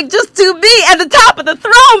traffic just to be at the top of the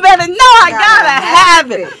throne. Better know I gotta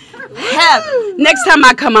have it. Next time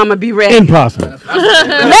I come, I'ma be ready. Impossible.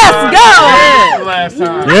 Let's go.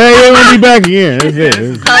 Yeah, you won't be back again.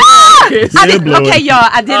 That's it. Okay, y'all.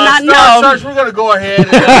 I did not know. Church, we're gonna go ahead.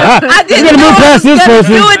 I didn't know I was gonna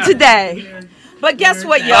do it today. But guess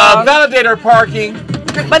what, y'all? Validator parking.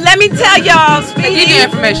 But let me tell y'all, Speedy. Give you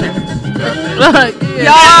information.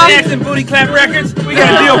 Y'all. Jackson Booty Clap Records. We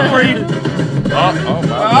got a deal for you.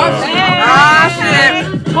 Shit.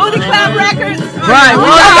 Booty Clap Records. Right.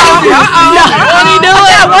 What he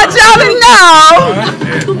doing? I want y'all to know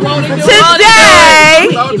today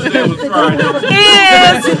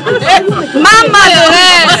is my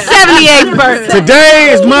mother's 78th birthday.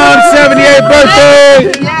 Today is Mom's 78th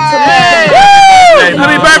birthday.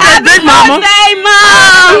 Happy birthday, Big Mama. Birthday,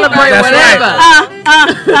 Mom. Celebrate whatever.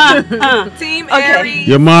 Team Aries.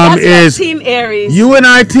 Your mom is Team Aries.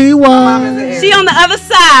 UNITY. She on the other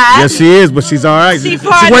side. Yes, she is, but she's all right. She's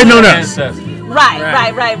waiting on us. Right.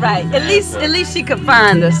 At least she could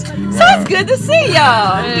find us. So it's good to see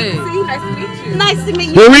y'all. Hey. Nice to meet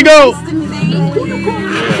you. Here we go. Nice to meet you.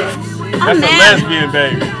 That's a lesbian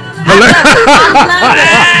baby. I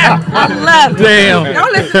love it. Damn.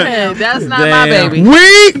 Don't listen. Hey, that's not my baby.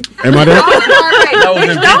 Am I there?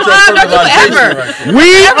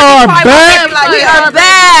 We are back. We are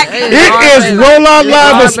back. It is Roll Out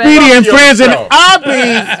Live with Speedy and friends, and I'll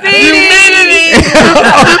be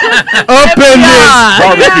up in this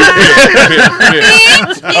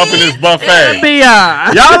Up in this buffet.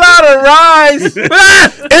 Y'all out of rise.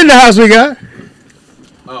 In the house we got.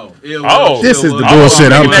 This is the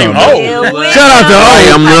bullshit I'm talking about. Shout out to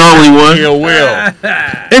O. I'm the only one. Ill Will.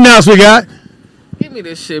 In the house we got. Give me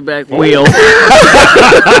this shit back, Will.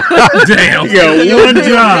 Damn. Yo, one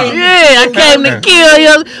job. Yeah, I came to kill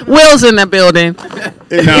you. Will's in the building.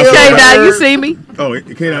 K-Dot, you see me? Oh,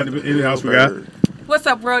 K-Dot in the house we got. What's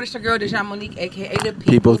up, world? It's your girl, Dejan Monique, a.k.a. the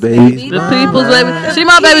People's Babies. The People's Baby. She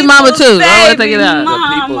my baby mama, too. I want to take it out.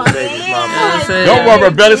 People's Babies mama. Don't worry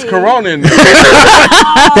about Bellis Corona in there.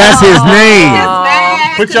 That's his name.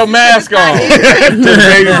 Put your mask on. You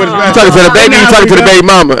talking to the baby, you talking to the baby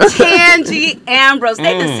mama. Tangie, Ambrose.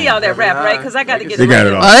 They didn't see all that rap, right? Because I got to get it. They got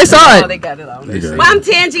it all. Oh, they saw it. They got it all. Well, I'm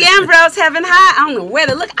Tangie Ambrose, having high. I don't know where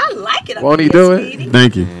to look. I like it. Won't he do it?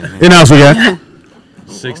 Thank you. In the house we got.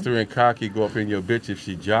 6'3" and cocky, go up in your bitch if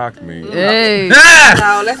she jocked me. Hey. No,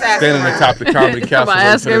 let's ask Standing on top of the comedy castle,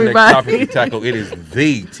 ask to the next everybody. topic to tackle. It is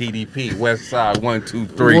the TDP West Side 1, 2,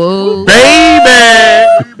 3. Whoa. Baby.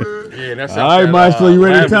 Yeah, that's All right, Maestro, you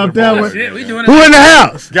ready to top that one? Shit, we doing Who in the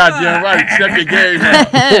house? Goddamn right. Step your game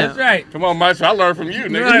up. That's right. Come on, Maestro. I learned from you,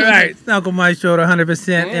 nigga. Right. It's Uncle Mystro,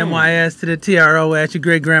 100% MYS to the TRO at your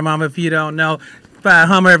great grandmama if you don't know. Buy a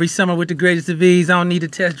Hummer every summer with the greatest of ease. I don't need a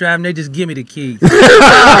test drive, and they just give me the keys. Damn. On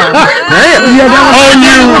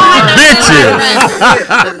you, bitches.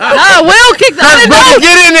 Will kicked the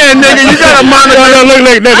Get in there, nigga. You got a monitor. No,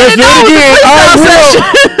 look. Let's do it again. All right,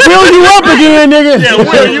 Will, you up again, nigga? Yeah,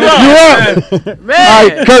 Will, you up. You up. Man. All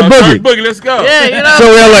right, Kurt Boogie. Boogie, let's go. Yeah, you know. So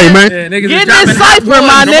LA, man. Get this cipher,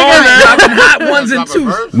 my nigga. Hot ones and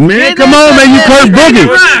twos. Man, come on, man. You Kurt Boogie.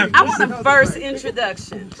 I want a first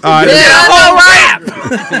introduction. All right. Yeah, all right.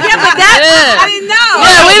 Yeah, but that I didn't know.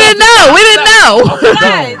 Yeah, we didn't know.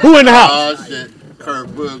 Who in the house? Oh shit, Kurt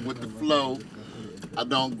Boog with the flow. I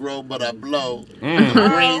don't grow, but I blow.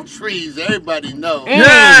 Green trees, everybody know.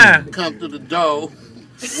 Yeah. Come through the door.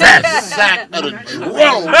 Sack of the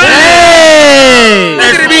drone. Hey!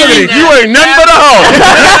 Speedy, you ain't nothing but a hoe.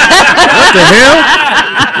 What the hell?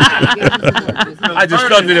 I just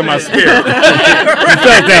felt it in my spirit. You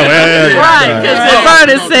felt that way. Right, because the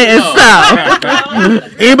burner said so.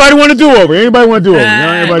 Anybody want to do over? Anybody want to do over?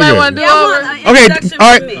 Anybody want to do over? Okay,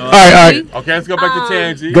 all right. Okay, let's go back to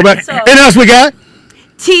Tangie. Go back. And else we got?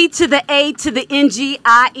 T to the A to the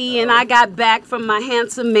NGIE, and I got back from my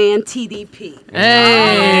handsome man TDP.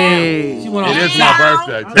 Hey. It is my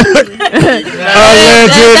birthday. Allegedly.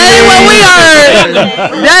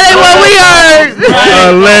 That ain't what we heard.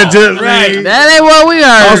 Allegedly. That ain't what we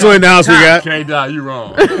heard. Also in the house we got. K-Dot, you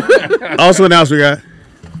wrong. Also in the house we got.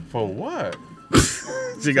 For what?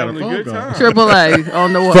 She got a phone call. Triple A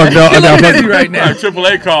on the way. Fuck no, I got right now. Triple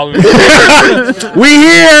A calling. We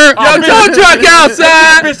here. Yo, tow truck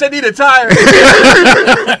outside. Bitch, I need a tire.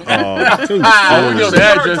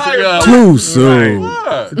 Too soon.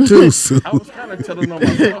 What? Too soon. I was kind of telling on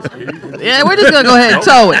myself. Yeah, we're just going to go ahead and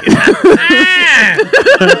tow it.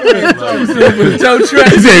 Tow truck.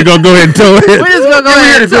 He said gonna go ahead and tow it. We're just going to go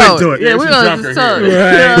ahead and tow to it. Yeah, we're going to just tow it. You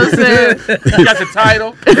Right. know what I'm saying? You got the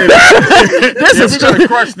title.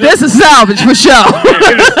 This is salvage for sure.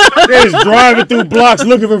 They just driving through blocks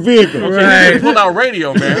looking for vehicles. Okay, pull out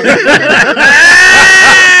radio, man.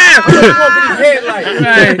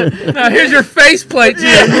 Right. Now here's your faceplate to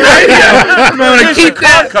your radio. I'm going to keep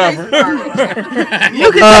that cover.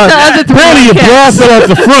 You can take the other three. Apparently your bra fell out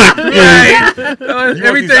the front. right.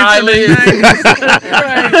 Everything from the 90s.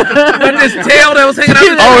 Right. But this tail that was hanging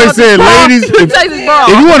out. Always said, ladies,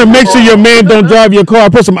 if you want to make sure your man don't drive your car,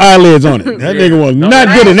 put some eyelids on it. That nigga was not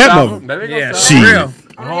good in that mother. Yeah, Shit.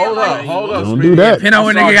 Hold up. Don't do that. Depending on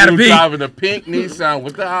where nigga gotta be. Driving the pink Nissan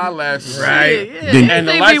with the eyelashes. Right. And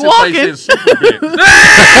the license plate says super bitch.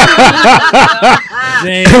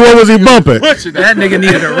 What was he bumping? That nigga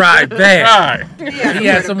needed a ride bad. Right. He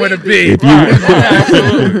had somewhere to be. If you,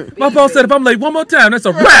 My boss said if I'm late one more time, that's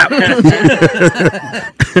a wrap.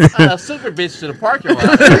 Super bitch to the parking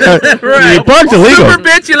lot. Right. you parked illegal. Super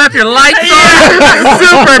bitch, you left your lights on.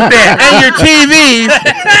 Super bitch. And your TVs.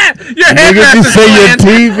 Your Nigga, you headrest say your is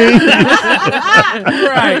TV?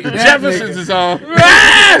 right. Jefferson's is on.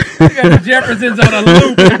 Right. You got the Jeffersons on a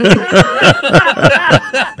loop.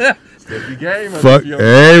 Game, Fuck.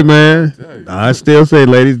 Hey, man. I still say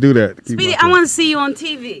ladies do that. Keep Speedy, on I want to see you on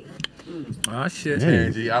TV. Oh, shit.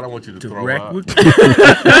 Tangie, I don't want you to throw up. You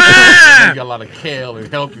got a lot of kale and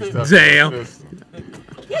healthy stuff. Damn.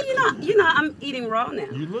 Yeah, you know, I'm eating raw now.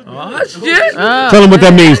 Oh, shit. Tell him what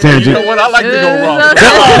that means, Tangie. You know what? I like to go raw.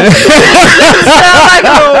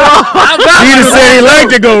 He just said he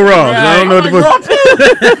liked to go raw. So I don't know what the fuck.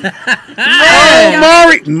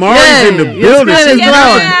 Mari's in the building.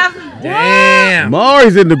 Damn.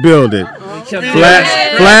 Mari's in the building.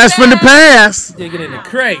 Flash from the past. Digging in the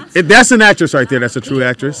crate. That's an actress right there. That's a true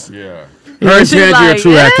actress. Yeah. Her and Tangie are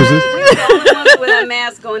true actresses. With a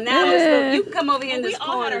mask on now, you can come over here in this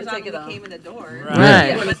corner and take it off. Came in the door. Right.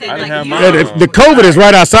 I didn't have mine. The COVID is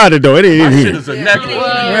right outside the door. It ain't in Shit here. is a necklace.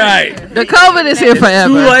 Right. The COVID is here forever.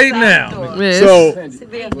 Too late now. Yes. So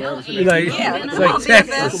It's like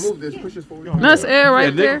Texas. That's air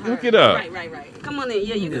right there. Look it up. Right. Come on in.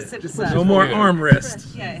 Yeah, you can sit beside. No more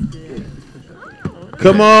armrest. Yeah.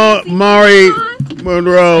 come on, Mari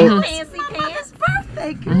Monroe. Fancy pants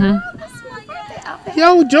birthday, girl.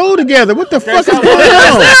 Yo, Joe together. What the fuck is going on?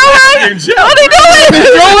 What he doing?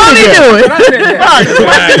 What he doing? Right.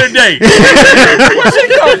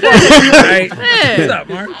 What's up,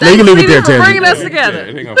 Mark? You can leave it there, For Tangie. bringing us together.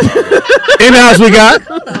 In the house we got.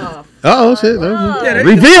 Uh-oh, shit.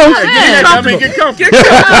 Reveal. Get comfortable.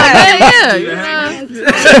 Yeah.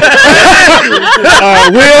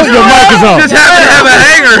 Will, your mic is on. Just happen to have a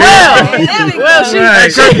hanger here. Well, she. Hey,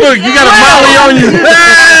 Kurt Boog, you got a molly on you.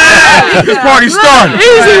 This party started.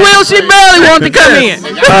 Easy, Will. She barely wanted to come in.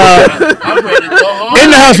 In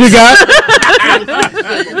the house we got.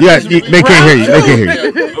 Yeah, they can't hear you. They can't hear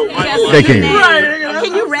you. They can't hear you.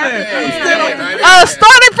 Can you rap it?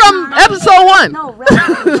 Starting from episode 1.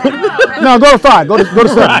 No, go to 5. Go to 7. Go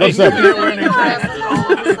to 7.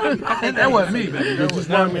 That wasn't me, baby. That was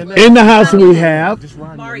not me. In the house we have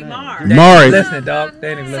Mari. Mari. Listening, dog.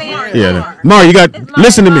 They ain't even listening. Yeah, Mari, you got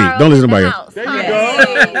listen to me. Don't listen to nobody else. There you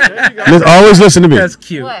go. Always listen to me. That's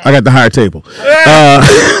cute. I got the higher table.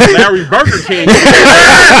 Larry Burger King.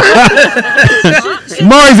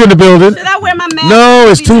 Mari's in the building. Should I wear my mask? No,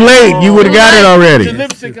 it's too late. You would have got it already. Put your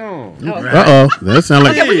lipstick on. That sounds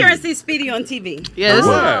like Okay, we're here to see Speedy on TV. Yes.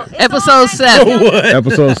 What? Episode 7.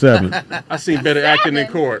 episode 7. I seen better acting in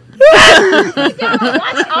court.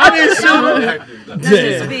 I didn't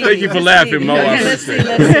Thank you for laughing, Mo. Let's see.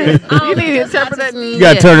 You need to interpret that. You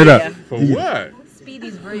gotta turn it up. For what?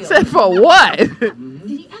 Speedy's real. Said for what? Did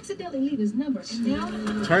he accidentally leave his number?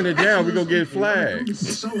 Turn it down. We're going to get flagged.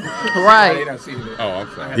 Right. Oh, I'm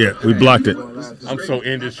sorry. Yeah, we blocked it. I'm so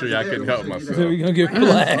industry, I couldn't help myself. So we're going to get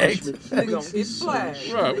flagged. They gonna get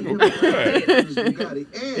flagged. Right, we're going to get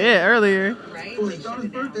flagged. Yeah, earlier. For his daughter's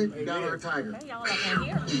birthday, we got her a tiger.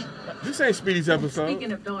 This ain't Speedy's episode.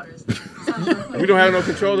 Speaking of daughters. We don't have no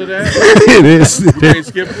control of that. It is. We ain't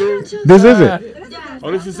skip through. This is it. Oh,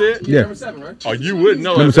 this is it? Yeah. Number 7, right? Oh, you wouldn't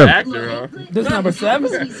know Number as an 7. actor, huh? This number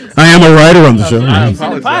 7? I am a writer on the show. I The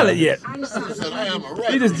pilot apologize. yet.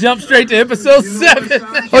 He just jumped straight to episode 7.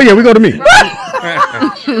 Oh yeah, we go to me. We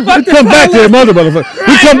come back to the motherfucker.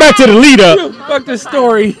 We come back to the lead up. Fuck the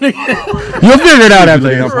story. You'll figure it out after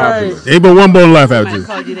this. Right. Ain't but one more laugh after I this.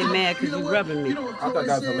 called you they mad because you rubbing me. I thought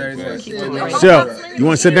that was hilarious. So, you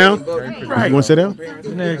want to sit down? You want to sit down?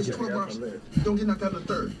 Don't get knocked out in the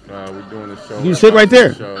third. We're doing a show. You sit right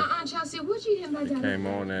there. Show. Chelsea, would you hit him like that? Came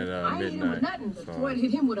on at I hit him with midnight. nothing. Boy,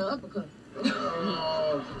 hit him with an uppercut.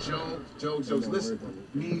 Jokes. Listen,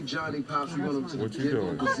 me, Johnny, Pops, we want to What you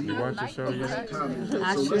doing? You watch the show yet?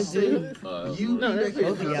 I sure do. You be back here.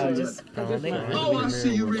 Both of y'all just. Oh, I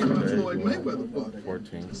see you reading my Floyd Mayweather book.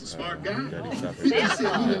 14. Smart guy. Daddy, He stop said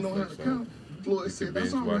it. he didn't know how to count. Floyd said,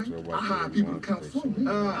 that's all right. I hire people to count for me.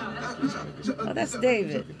 Oh, that's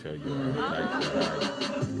David.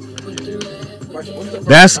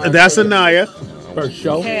 That's Anaya. First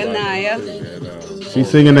show. Hey, Anaya. She's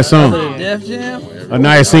singing the song. Def Jam.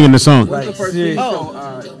 Anaya's singing the song. Like, What's the first shit. show?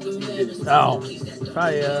 Oh,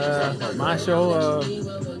 probably my show,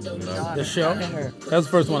 the show. That was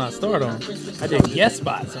the first one I started on. I did guest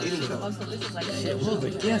spots on the show. Shit, what was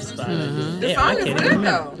the guest spot? The song is good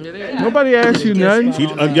though. Nobody asked you nothing.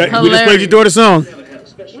 We just played your daughter's song. I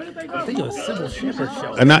think it was Sybil Shepherd's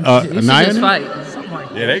show. Anaya? Just fight.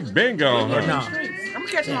 Yeah, they been gone, huh? No. I'm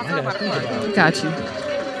catching myself out of the Got you.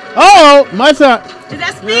 Oh, my son. Is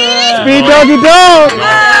that Speedy? Speed doggy dog.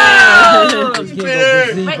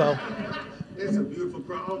 Gazebo. It's a beautiful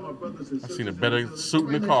crowd. All my brothers and I seen a better suit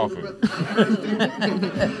in the coffin.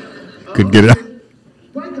 Couldn't get it out.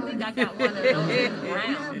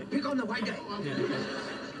 Pick on the white guy.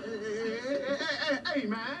 Hey,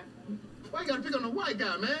 man. Why you gotta pick on the white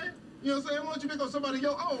guy, man? You know what I'm saying? Why don't you pick on somebody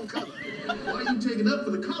your own color? Why are you taking up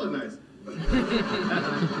for the colonizer?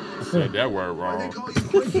 Said that word wrong.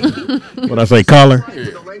 What I say, collar?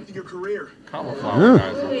 The length of your career. Camouflage.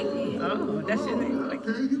 Oh, that's your name.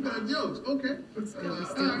 Okay, you got jokes. Okay.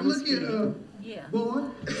 Look here,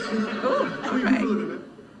 boy.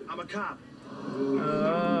 I'm a cop.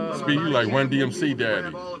 Speed, you like Run DMC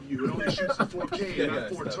daddy. All of you. It only shoots at 4K, not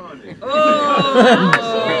 4 ton.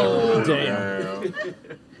 Damn.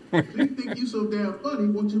 If you think you so damn funny,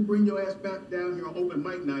 won't you bring your ass back down here on open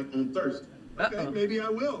mic night on Thursday? Okay, maybe I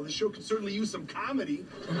will. The show could certainly use some comedy.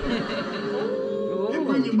 And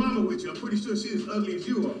bring your mama with you. I'm pretty sure she's as ugly as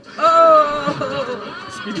you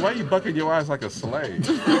are. Speedy, why you bucking your eyes like a slave?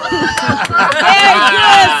 Hey,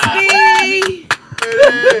 good, Speedy.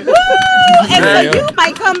 And so you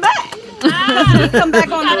might come back. You come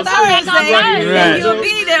back on the Thursday, and you'll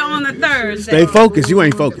be there on the Thursday. Stay focused. You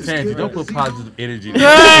ain't focused. Tangie, don't put positive energy in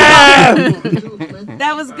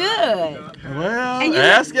That was good. Well, And you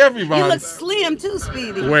ask everybody. You look slim too,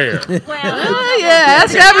 Speedy. Where? Yeah,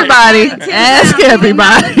 ask everybody. Ask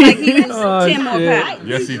everybody. Like he was 10 more pounds.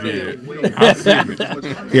 Yes, he did. I seen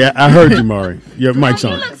it. Yeah, I heard you, Mari. Your mic's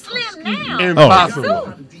on.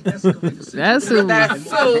 Impossible. That suit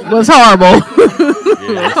was horrible.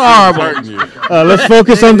 Horrible. Let's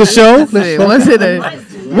focus on the show. Was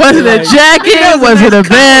it a jacket? Was it a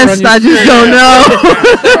vest? I just don't know.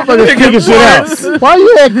 Figure shit out. Why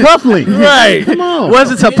you at cufflink? Right. Come on. Was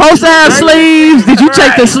it supposed to have sleeves? Did you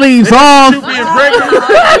take the sleeves off?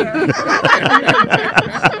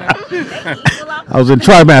 I was in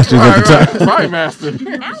Trimasters at the time.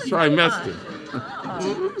 Trimester.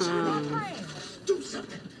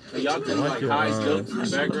 Hey, y'all doing like high jokes in the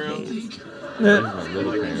background? Yeah.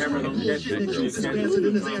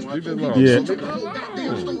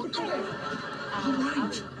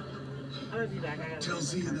 Tell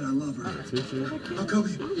Zia that I love her. I'll cover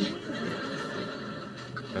you.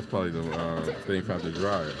 That's probably the thing from the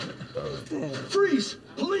dryer. Freeze!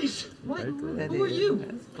 Police! What? That Who are is. you?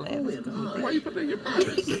 Why you put that in your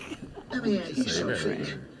pocket? Let me ask you something.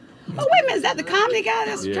 Oh, wait a minute. Is that the comedy guy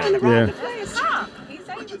that's trying to rob the place?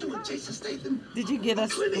 What you doing, Jason Statham? Did you get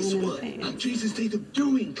us Clint one in the Eastwood. pants? I'm Jason Statham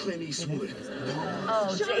doing Clint Eastwood.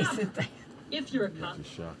 Oh, Jason. If you're a cop,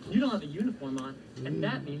 you don't have a uniform on, and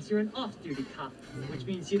that means you're an off-duty cop, which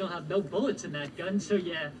means you don't have no bullets in that gun, so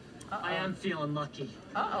yeah, I am feeling lucky.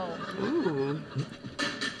 Uh-oh.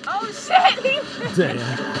 Oh, shit. Damn.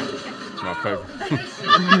 My favorite.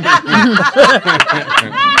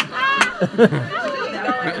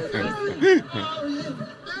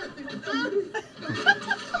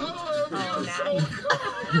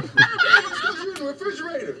 You're in the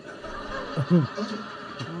refrigerator.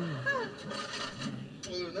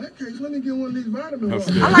 Well, in that case, let me get one of these vitamins.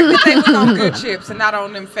 I like that they was on good chips and not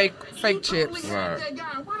on them fake chips. Right. That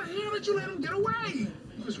guy, why the hell did you let him get away?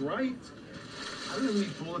 He was right. I didn't have any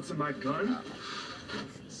bullets in my gun.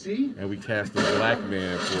 See? And we cast a black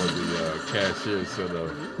man for the cashier, so the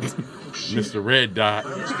Mr. Red Dot.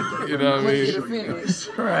 You know what I mean?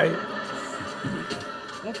 Right.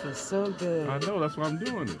 That feels so good. I know, that's why I'm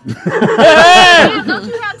doing it. Don't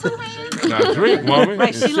you have 2 hands? Now drink, woman.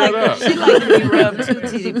 Right, she shut like up. to be rubbed too,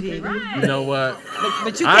 TDP. You know what?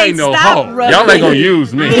 But you I can't ain't no stop hoe. rubbing. Y'all ain't gonna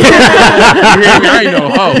use me. You hear me? I ain't no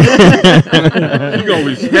hoe. You gonna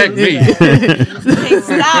respect me. You can't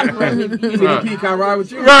stop rubbing. TDP can I ride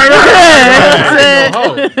with you? Right. I ain't no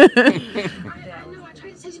hoe. I know, I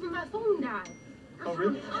tried to text you, but my phone died. Oh,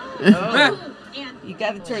 really? You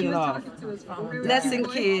got to turn it off. Lesson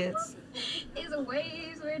kids. It's a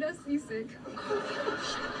waves made us seasick.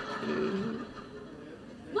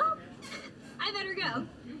 Well, I better go.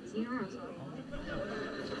 See you around.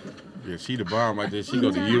 Yeah, she the bomb right there. She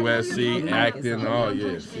go to USC, acting, oh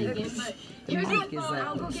yeah.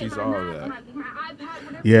 She's all that.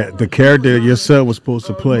 Yeah, the character your son was supposed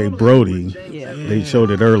to play, Brody, Yeah. they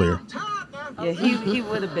showed it earlier. Yeah, he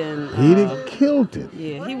would have been. He done killed it.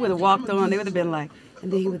 Yeah, he would have walked on. They would have been like,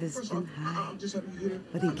 and then he would have been high.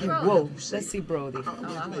 But he came. Whoa, let's see Brody.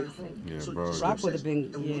 Yeah, bro. Rock would have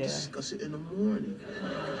been. We'll Yeah. discuss it in the morning.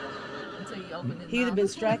 He would have been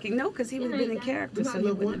striking. No, because he would have been in character, so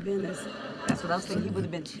he wouldn't have been as. That's what I was thinking. He would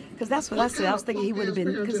have been. Because that's what I said. I was thinking he would have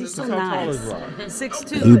been. Because he's so nice.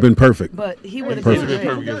 6'2". He'd been perfect. But he would have He's been been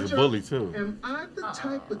great. perfect as a bully too. Am I the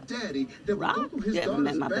type of daddy that would Rock? go to his You haven't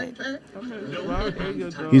met daughter's my baby.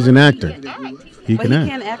 backpack? He's an actor. He But can he act.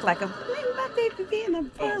 can't act like a. My baby being a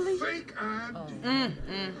bully. Fake ID.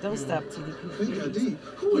 Don't stop, TDP. Fake ID?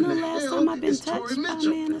 Who You in know, the last hell time I've been is Tory touched by a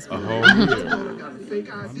Mitchell? man, that's A what whole Got year. a fake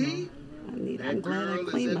ID? I'm glad I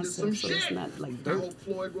cleaned myself so it's not like I dirt. hope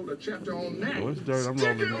Floyd wrote a chapter on that. Oh, it's dirt. I'm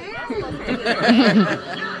rolling it.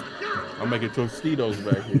 I'm making Tostitos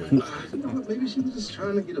back here. You know what? Maybe she was just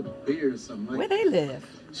trying to get a beer or something. Where Like they live?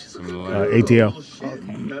 she's a ATL.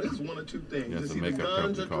 Okay. Now this is one or two things. That's It's a either makeup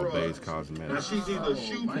guns company or called Bays drugs. Now Cosmetics. she's either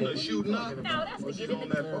shooting or shooting up, or she's on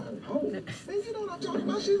that pole. And you know what I'm talking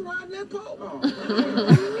about? She's riding that pole.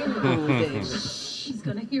 She's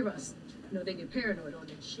gonna hear us. You know, they get paranoid on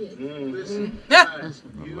that shit. Listen, guys,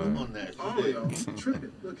 you on that. All of y'all tripping.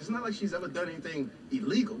 Look, it's not like she's ever done anything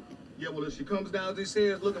illegal. Yeah, well, if she comes down these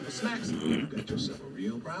stairs looking for snacks, you got yourself a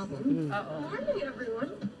real problem. Morning,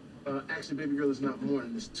 everyone. Actually, baby girl, it's not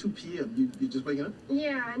morning. It's 2 p.m. You just waking up?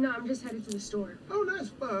 Yeah, I know. I'm just headed to the store. Oh,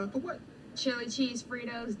 nice. For what? Chili cheese,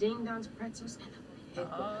 Fritos, Ding Dongs, pretzels, and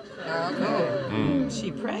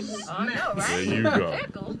She pregnant? I know, right? There you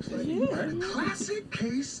go. Classic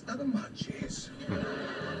case of the munchies.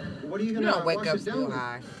 What are you You gonna don't wake wash up it still down with?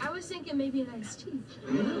 high. I was thinking maybe an iced tea.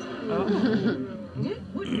 It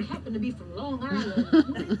wouldn't happen to be from Long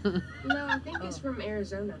Island. No, I think it's from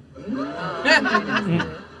Arizona. Okay.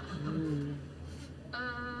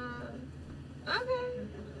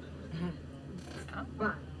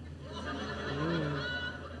 Bye.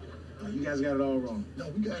 Oh, you guys got it all wrong. No,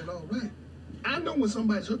 we got it all right. I know when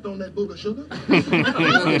somebody's hooked on that booger sugar.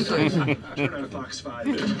 Turn on Fox 5.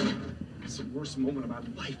 It's the worst moment of my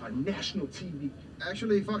life on national TV.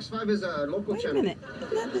 Actually, Fox 5 is a local Wait a channel. minute.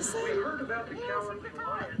 Isn't that the same?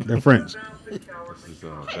 They're friends. This is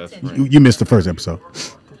best friend. You missed the first episode.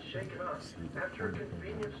 After a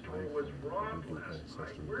convenience store was robbed last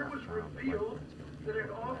night, where it was revealed that an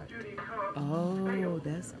off-duty cop Oh,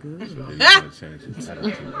 that's good. He's gonna change his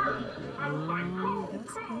attitude. Oh,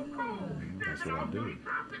 that's good. That's what I do.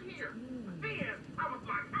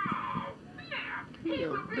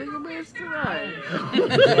 Bigger bitch tonight.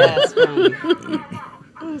 That's funny.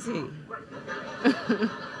 Who's he?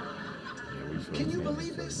 Can you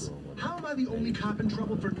believe this? How am I the only cop in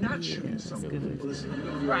trouble for not shooting someone? Well, listen, you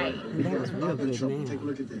know, right. That was real good, man. Take a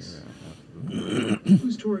look at this.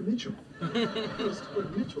 Who's Tori Mitchell? Who's Tori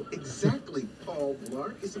Mitchell? Exactly, Paul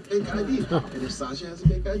Blart. It's a fake ID. And if Sasha has a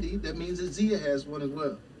fake ID, that means that Zia has one as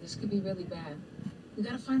well. This could be really bad. We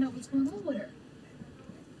gotta find out what's going on with her.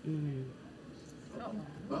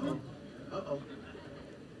 Uh-oh.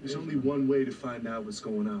 There's only one way to find out what's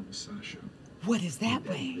going on with Sasha. What is that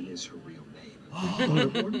way? Even is her real name.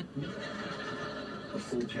 A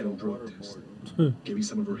full panel drug test. Give me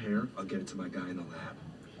some of her hair. I'll get it to my guy in the lab.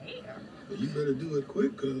 But you better do it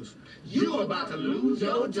quick, cause you're about to lose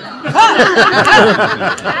your job.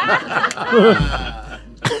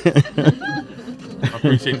 I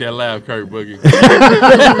appreciate that laugh, Kurt Boogie.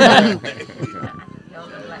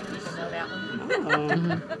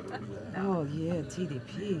 Oh yeah,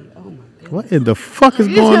 TDP. Oh my goodness. What in the fuck is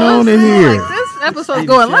going on in here? Like, this episode's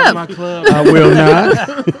going left. I will not.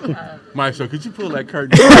 Mystro, could you pull that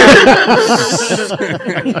curtain?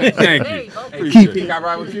 Thank you. Keep He got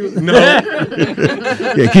right with you? No.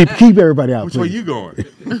 Yeah, keep everybody out. Which way please. you going?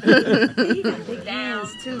 He got big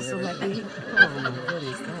hands too, so like he, oh my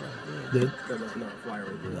goodness, that was good.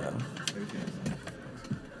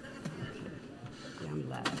 Yeah, I'm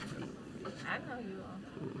live. I know you are.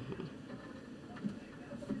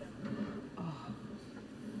 Oh,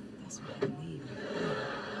 that's what I need.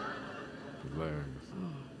 Hilarious. Oh,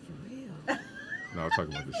 for real. No, I'm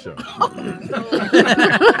talking about the show.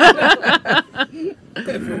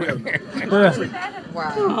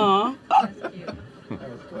 Wow.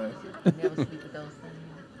 Never sleep with those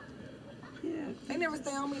things. Yeah, They never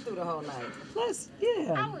stay on me through the whole night. plus,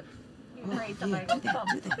 yeah. I would be afraid somebody gonna come.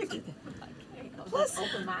 Plus,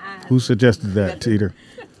 Open my eyes. Who suggested that, Teeter?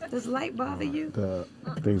 does light bother you? The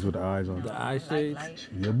things with the eyes on. The eye shades.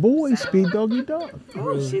 Your boy, Speed Doggy Dog.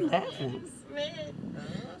 Oh, she laughing.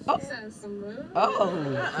 Oh.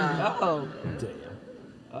 Oh.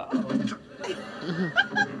 Oh.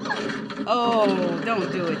 Oh,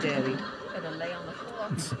 don't do it, Daddy. Better lay on the floor.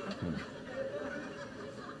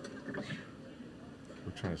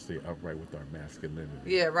 We're trying to stay upright with our masculinity.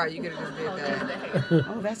 Yeah, right. You could have just did that.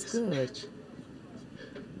 Oh, that's good.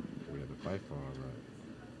 We have to fight for our right.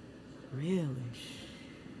 Really?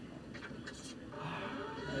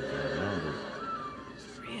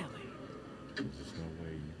 Really? There's no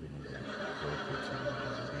way you can go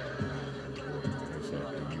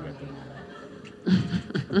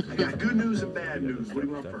 15 I got good news and bad news. What do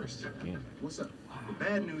you want first? What's up? The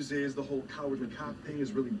bad news is the whole cowardly cop thing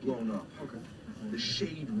is really blown up. Okay. The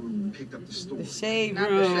shade room picked up the story. The shade Not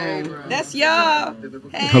the room. shade room. That's y'all.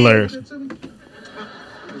 Hey. Hilarious.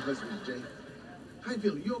 How you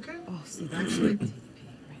feeling? You okay? Oh, see, that's TDP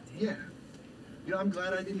right there. Yeah. You know, I'm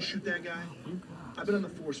glad I didn't shoot that guy. I've been on the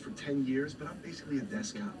force for 10 years, but I'm basically a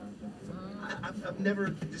desk cop. I've never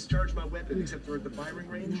discharged my weapon except for at the firing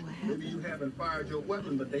range. Maybe you haven't fired your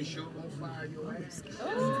weapon, but they sure won't fire your ass.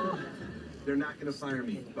 They're not going to fire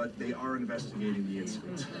me, but they are investigating the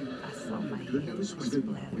incident. Good news,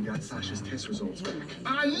 we got Sasha's test results back.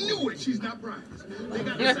 I knew it! She's not bright. They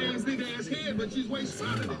got the same big-ass head, but she's way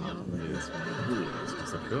smarter than him.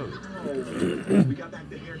 We got back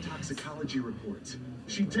the hair toxicology reports.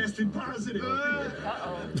 She tested positive.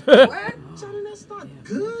 What? Johnny, that's not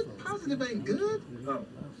good. Positive ain't good. Oh.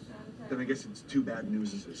 Then I guess it's too bad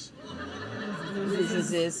news is this.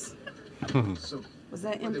 This. So, Was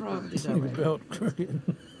that improv?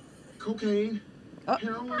 cocaine,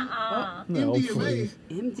 heroin, MDMA,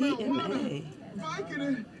 MDMA.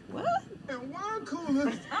 Vicodin, What? and wine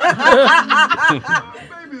coolers.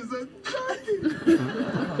 Baby, is a turkey.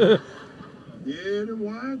 Yeah, the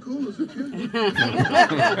wine coolers are killing you.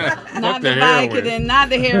 Not the Vicodin, not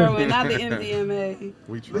the heroin, not the MDMA.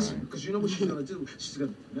 We try. Listen, because you know what she's going to do? She's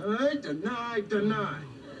going to deny.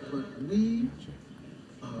 But we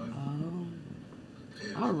are...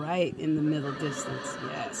 All right, in the middle distance,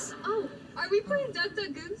 yes. Oh, are we playing Duck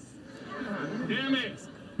Duck Goose? Damn it!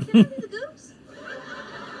 Can I be the goose?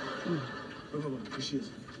 Hold on, here she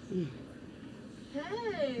is.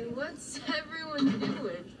 Hey, what's everyone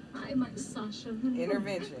doing? Hi, my Sasha.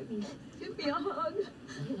 Intervention. Give me a hug.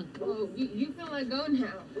 Oh, you feel like go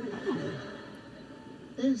now.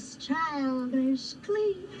 This child is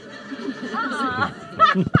clean.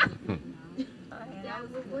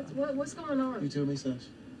 What's going on? You tell me, Sash.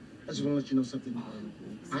 I just want to let you know something.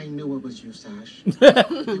 I knew it was you, Sash.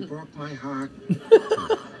 You broke my heart.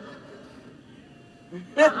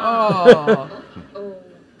 Oh.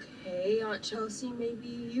 Okay, Aunt Chelsea, maybe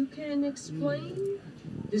you can explain?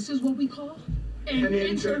 This is what we call an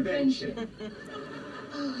intervention.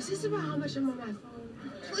 Oh, is this about how much I'm on my phone?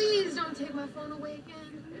 Please don't take my phone away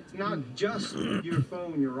again. It's not just your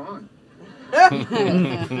phone you're on.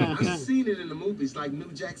 I've seen it in the movies like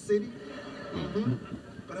New Jack City.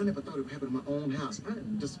 But I never thought it would happen in my own house.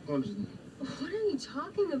 I'm disappointed in you. What are you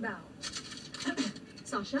talking about?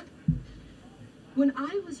 Sasha, when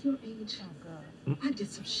I was your age, I did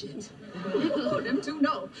some shit. Oh, them two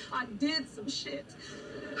know. I did some shit.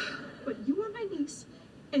 But you are my niece,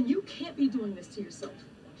 and you can't be doing this to yourself.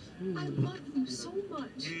 I love you so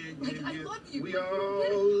much. I love you. We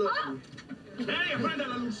all love you. Hey, Brenda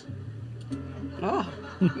Luz. Oh.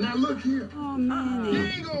 Now look here. Oh, man. You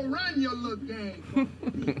ain't gonna run your little game.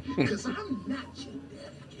 Because I'm not your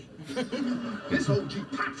daddy. This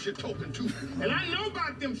OG Pops you're talking to. And I know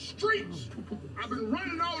about them streets. I've been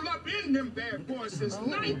running all up in them bad boys since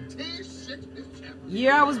 1967.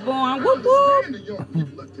 Year I was born. Whoop, I whoop. understand the young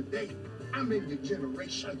people of today. I'm in your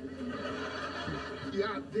generation. You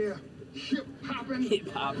out there hip-hopping.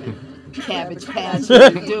 Hip-hopping. Cabbage Patch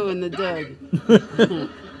doing the dirty.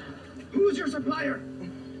 Who's your supplier?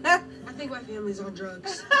 I think my family's on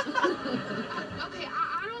drugs. Okay,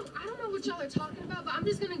 I don't know what y'all are talking about, but I'm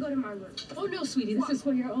just gonna go to my room. Oh no, sweetie, this is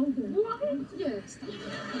for your own good. What? Yes.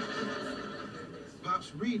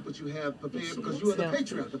 Pops, read what you have prepared because you are the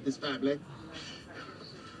patriarch of this family.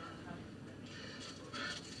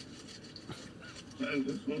 I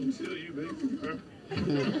just want to tell you, baby.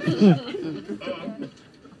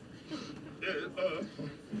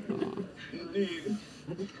 Need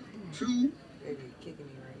 2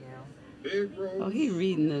 egg rolls. Oh, he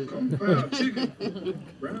reading the compound chicken,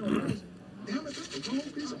 brown rice. Damn it, that's the wrong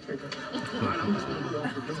piece of paper. All right, I'm just gonna be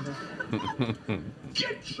off the door.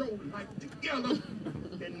 Get your life together,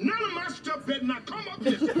 and none of my stuff better not come up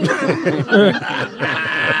this.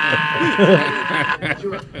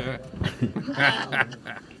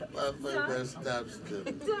 Motherfucker, stop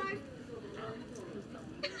skipping.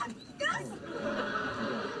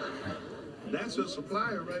 That's your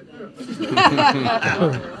supplier right there.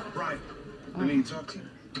 Right. I need to talk to you.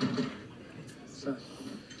 Son,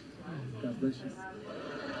 God bless you.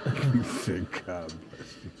 He said, God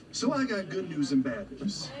bless you. So I got good news and bad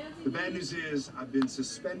news. The bad news is I've been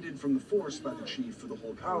suspended from the force by the chief for the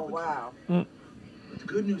whole power. Oh, wow. But the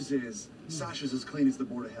good news is Sasha's as clean as the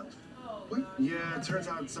Board of Health. What? Yeah, it turns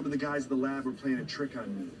out some of the guys in the lab were playing a trick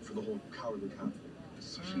on me for the whole cowardly conflict.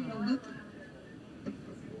 Sasha, you know nothing.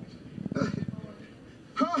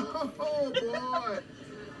 Oh, boy.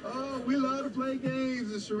 Oh, we love to play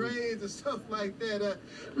games and charades and stuff like that.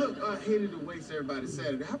 Look, I hated to waste everybody's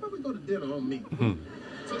Saturday. How about we go to dinner on me?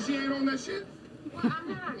 So she ain't on that shit? Well, I'm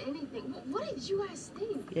not on anything. What did you guys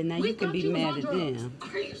think? Yeah, now you can be mad at them.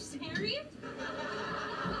 Are you serious?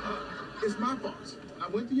 It's my fault. I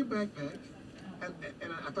went through your backpack,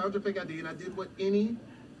 and I found your fake ID, and I did what any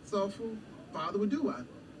thoughtful father would do. I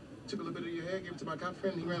took a little bit of your hair, gave it to my cop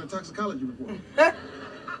friend, and he ran a toxicology report.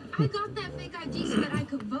 I got that fake ID so that I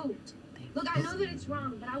could vote. Look, I know that it's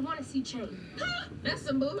wrong, but I want to see change. That's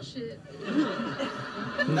some bullshit.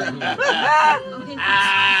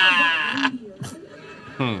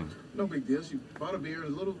 Okay, no big deal. She bought a beer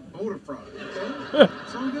and a little voter fraud. Okay?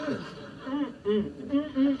 It's all good.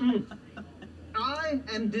 I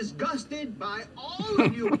am disgusted by all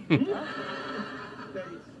of you.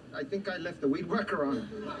 I think I left the weed worker on.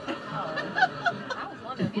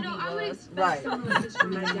 You know, I would expect someone like this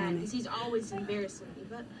from my dad, because he's always embarrassing me.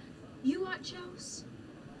 But you Achos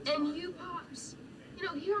and you Pops, you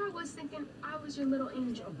know, here I was thinking I was your little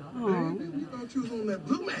angel. Baby, we thought you was on that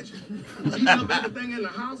blue magic. She's up everything in the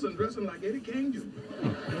house and dressing like Eddie King Jr.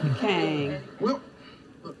 Kang. Well,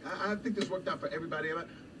 look, I think this worked out for everybody.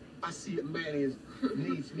 I see a man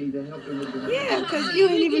needs me to help him with the... Yeah, because you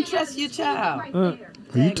ain't even trust your child. Are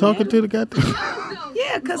you talking to the goddamn?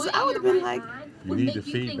 Yeah, because I would have been like... You need the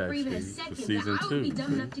feedback for season 2.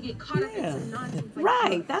 Yeah,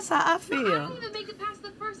 right. That's how I feel. I didn't even make it past the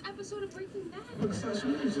first episode of Breaking Bad. Look, Sasha,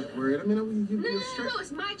 you was just worried. I mean, No,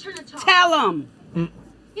 it's my turn to talk. Tell them.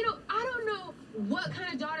 You know, I don't know what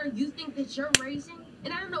kind of daughter you think that you're raising,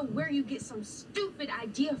 and I don't know where you get some stupid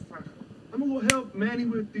idea from. I'm gonna go help Manny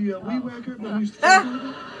with the weed whacker.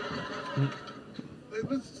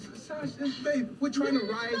 Sasha, babe, we're trying to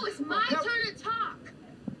ride. No, it's my turn to talk.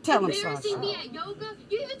 Tell him, Embarrassing Sasha. me at yoga.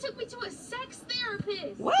 You even took me to a sex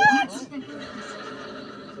therapist. What? It's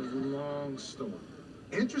a long story.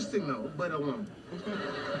 Interesting though, but alone.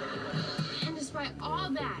 And despite all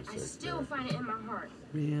that, I still find it in my heart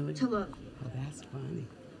Really? to love you. Oh, that's funny.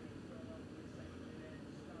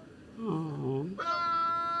 Oh.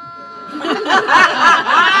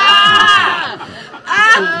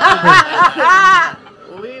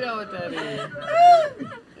 We know what that is.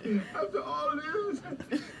 all it is?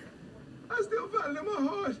 I still find it in my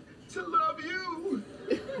heart to love you.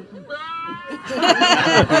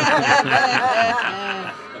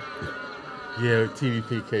 Yeah,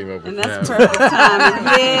 TDP came up with And that's that. perfect timing.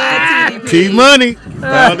 Yeah, TDP. T Money.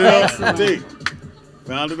 Found it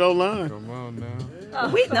Found it online. Come on now.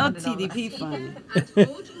 We know TDP funny. I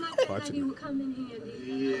told you my daddy would come in handy.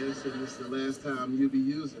 Yes, and it's the last time you'll be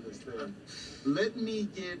using this thing. Let me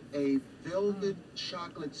get a velvet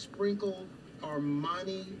chocolate sprinkle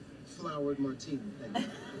Armani flowered martini. Thank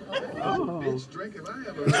you. Oh. Bitch, drink if I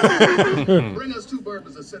ever. Bring us 2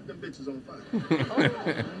 bourbons and set them bitches on fire.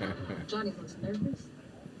 Johnny looks nervous.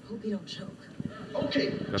 Hope he don't choke. Okay.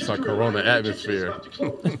 That's our Corona atmosphere.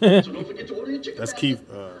 So don't forget to order your chicken. That's Keith.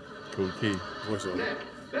 Cool Keith. What's up?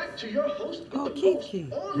 Back to your host. Oh, Kiki.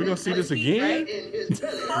 We gonna see this again?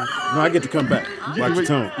 No, I get to come back. Watch the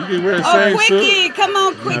tone. You can wear the Oh, same Quickie. suit. Come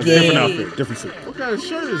on, No, Quickie. different outfit. Different suit. What kind of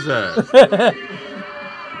shirt is that?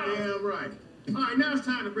 Damn right. All right, now it's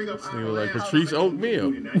time to bring up Nigga like Patrice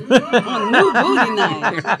Oatmeal. New booty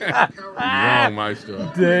night. Wrong, Mystro.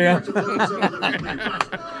 Damn.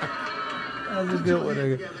 That's a good one.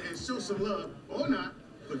 And show some love, or not,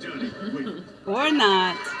 for Johnny. Wait. Or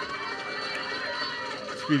not.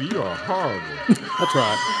 Speedy, you are horrible. I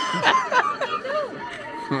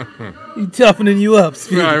tried. He toughening you up,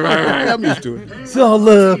 Speedy. Right. I'm used to it. It's all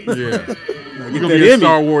love. Yeah. Get You gonna that be a Emmy.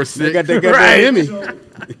 Star Wars They 6. got that Right. Emmy.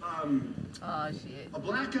 Oh, shit. A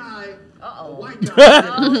black guy, a Uh-oh. white guy,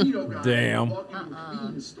 and a Cheeto guy Damn. walk in the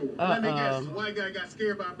convenience store. Let me guess, the white guy got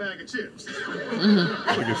scared by a bag of chips.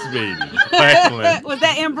 Look at Speedy. Excellent. Was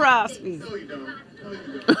that improv, Speedy? No, you don't.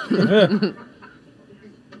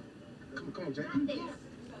 Come on, Jack.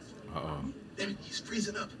 Uh-oh. Damn, he's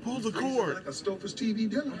freezing up. Pull the Freezing cord. like a Stouffer's TV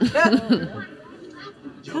dinner.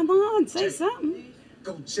 Come on, say something.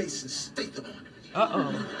 Go Jason Statham on him.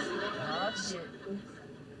 Uh-oh. Oh, shit.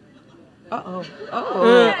 Uh-oh.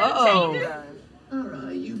 Uh-oh. All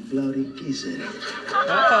right, you bloody geezer.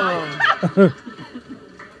 Uh-oh.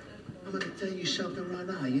 I'm gonna tell you something right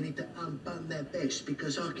now. You need to unbutton that vest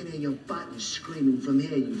because I can hear your buttons screaming from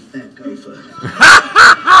here, you fat gopher.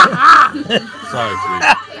 Sorry, Speedy.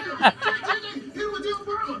 Here with your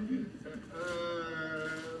problem.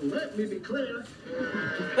 Let me be clear.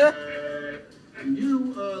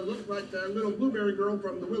 You look like that little blueberry girl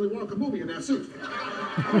from the Willy Wonka movie in that suit.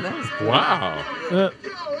 Wow. Yo,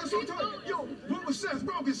 that's what I'm talking. Yo, what was Seth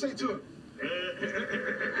Rogen say to him?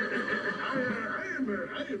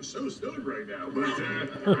 I am so stoned right now, but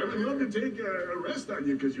I would love to take a rest on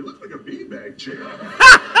you because you look like a beanbag chair.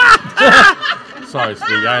 Sorry,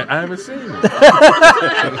 Speedy. I haven't seen it.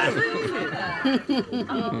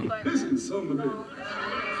 Listen, some of it.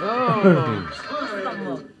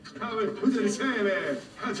 Who's in the sand there?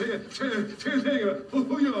 I'll tell you,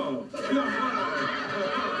 who y'all?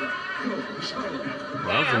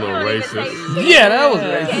 That was a little racist. Yeah, that was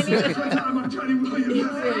racist.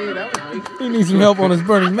 He needs some help on his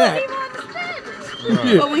Bernie Mac.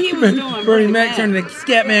 But when he was doing Bernie Mac turned to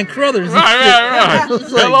Scatman Crothers. Right. Like,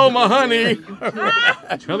 Hello, my honey.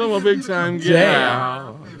 Hello, my big time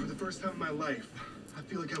gal. For the first time in my life, I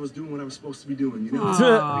feel like I was doing what I was supposed to be doing, you know?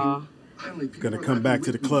 Aw. Gonna come back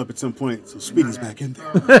to the club at some point, so Speedy's back in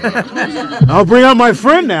there. I'll bring out my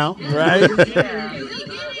friend now. right?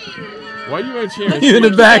 Why you ain't cheering? You in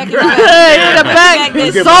the back. Hey, in the back.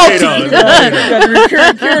 Get Salty. Got the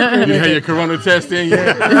recurring character. You had your corona test in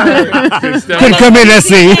yet? Couldn't come in that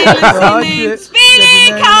scene. Oh, shit.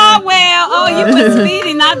 Speedy Caldwell. Oh, you put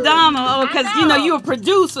Speedy, not Donald. Oh, because, you know, you a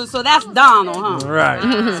producer, so that's Donald, huh? Right.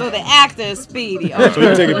 So the actor is Speedy. Oh. So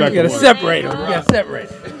we take it back. You gotta to one. separate them. You gotta separate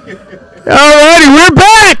them. Alrighty, we're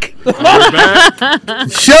back.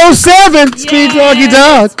 Show 7. Speed Doggy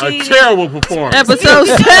Dog. A terrible performance. Episode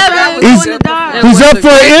 7. He's up for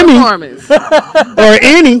an Emmy or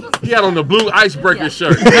any. He had on the blue icebreaker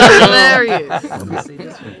shirt. Hilarious.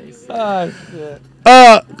 Oh, shit.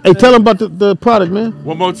 Hey, tell him about the product, man.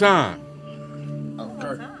 One more time.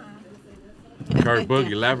 Kurt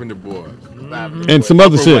Boogie, Lavender Boys. And some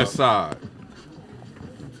other Upper shit. West Side.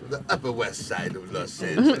 The Upper West Side of Los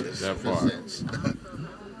Angeles. That far. presents.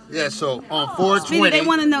 Yeah, so on Speedy, 420. they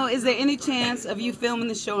want to know, is there any chance of you filming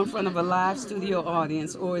the show in front of a live studio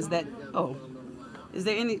audience, or is that, is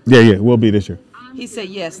there any? Yeah, we'll be this year. He said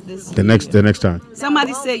yes this The next time.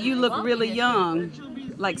 Somebody said you look really young,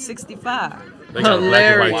 like 65. They got a black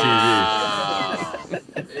and white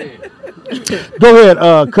Go ahead,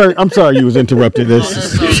 Kurt. I'm sorry you was interrupted.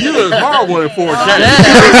 This. TV. You look horrible in 4K.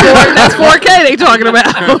 That's 4K they talking about.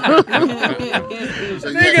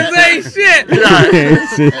 Niggas ain't shit.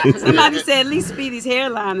 Somebody said at least Speedy's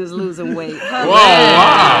hairline is losing weight. Whoa,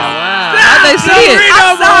 wow. How they see it?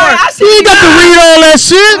 I'm sorry. You ain't got to read all that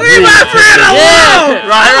shit. Leave my friend alone.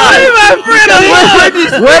 Right. Leave my friend alone.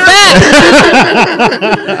 We're back.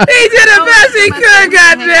 He did the best he could,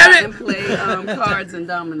 goddammit. And play cards and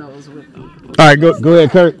dominoes with them. All right, go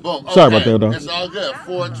ahead, Kurt. Boom. Sorry about that, though. It's all good.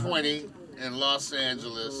 420 in Los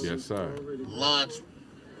Angeles. Yes, sir. Launch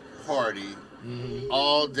party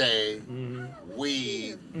all day.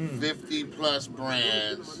 Weed, 50 plus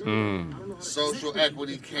brands, social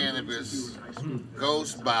equity cannabis,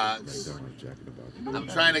 Ghost Box. I'm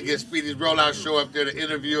trying to get Speedy's rollout show up there to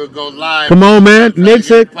interview and go live. Come on, man.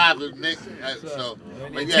 Nick's it.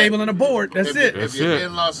 Table and a board. That's it. If you're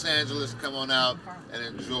in Los Angeles, come on out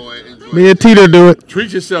and enjoy. Me and Tito do it.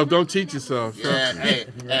 Treat yourself. Don't cheat yourself. Yeah, hey,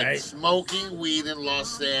 and smoking weed in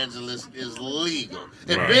Los Angeles is legal.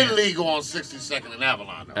 It's been legal on 62nd and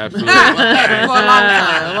Avalon. Though. Absolutely. For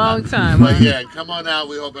a long time. But yeah, come on out.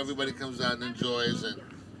 We hope everybody comes out and enjoys, and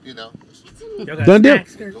you know. Done deal.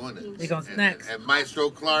 Doing it. They got snacks. And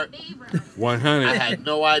Mystro Clark. 100. I had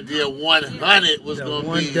no idea 100 was going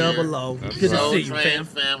to be here. 100. Good to see you, fam.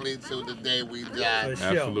 Family till the day we die.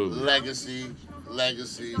 Absolutely.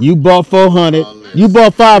 Legacy. You bought 400. You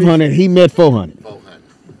bought 500. He met 400. 400.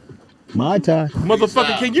 My time.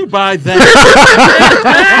 Motherfucker, can you buy that?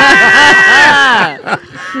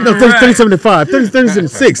 No, 37.5.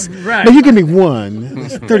 37.6. Right. No, you give me one.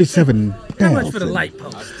 It's 37. How much for the light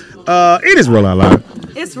post? It is Roll Out Loud.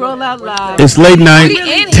 It's Roll Out Loud. It's late night.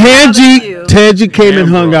 Tangie came and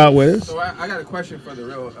hung out with us. So I got a question for the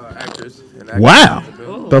real actors. Wow.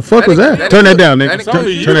 The fuck was that? Turn that down, Nick.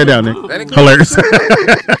 Turn that down, Nick. Hilarious.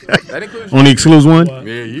 Only excludes one?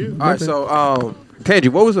 Yeah, you. All right, so, Tangie,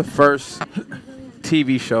 what was the first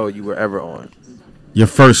TV show you were ever on? Your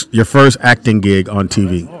first acting gig on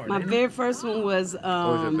TV. My very first one was. What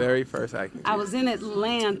was your very first acting gig? I was in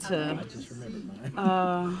Atlanta.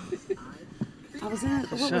 I was in,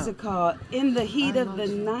 what was it called? In the Heat of the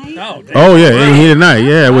Night. Oh yeah, in the Heat of the Night.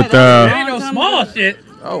 Yeah, with That ain't no small shit.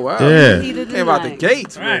 Oh wow. Yeah. Came out the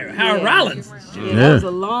gates. Right, Howard Rollins. Yeah, that was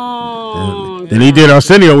a long. Then he did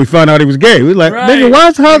Arsenio. We found out he was gay. We was like, nigga,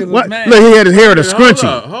 why's Look, he had his hair in a scrunchie.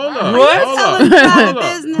 Hold up.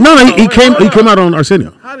 No, he came out on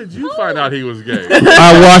Arsenio. How did you find out he was gay?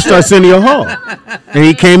 I watched Arsenio Hall, and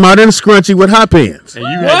he came out in a scrunchie with hot pants. And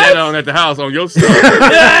you had that on at the house on your stuff.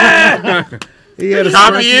 He had a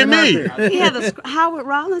copying me. He had Howard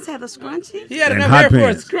Rollins had a scrunchie. He had enough hair for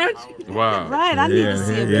a scrunchie. Wow. Right, I need to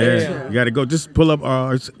see a picture. You got to go. Just pull up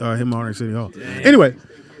him on City Hall. Anyway,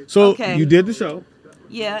 so you did the show.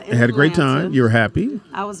 Yeah, and had a great time. You were happy.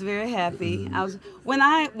 I was very happy. When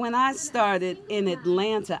I started in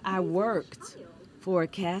Atlanta, I worked for a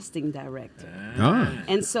casting director.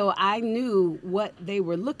 And so I knew what they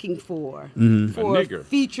were looking for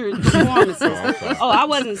featured performances. I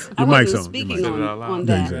wasn't speaking on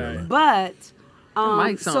that. But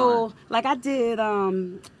so like I did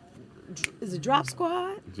is it Drop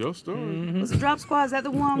Squad? Your story. Was it Drop Squad? Is that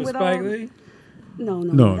the one with Spike Lee?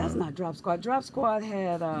 No, that's not Drop Squad. Drop Squad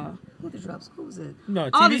had who was it? No,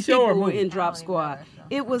 all TV these show or people were movie? in Drop Squad.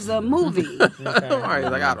 It was a movie. Like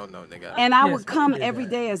I don't know, nigga. And I would come every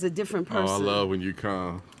day as a different person. Oh, I love when you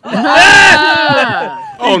come. You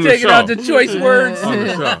taking out the choice words.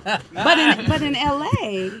 But in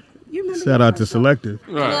LA, you remember? Shout out to Selective.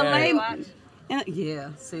 In LA,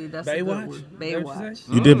 yeah, see, that's Baywatch? Baywatch.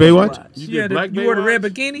 You did Baywatch? You wore the red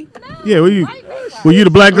bikini? Yeah, were you the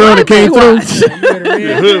black girl that came through?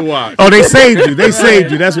 Hood watch. Oh, they saved you. They saved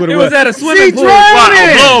you. That's what it was. It was at a swimming pool.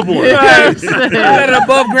 Above board. At an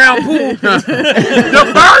above ground pool. The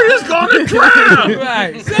bird is going to drown.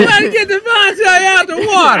 Right. Somebody get the Vontae out the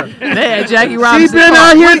water. They had Jackie Robinson. She's been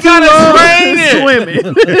out here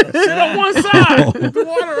swimming. Sit on one side. Get the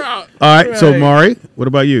water out. All right, so Mari, what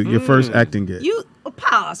about you? Your first acting gig. You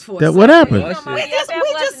pause for a What happened? We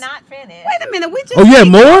just not finished. Wait a minute. We just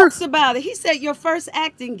more? talked about it. He said your first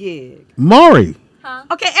acting gig. Mari.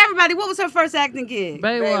 Okay, everybody, what was her first acting gig?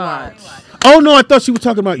 Baywatch. Oh no, I thought she was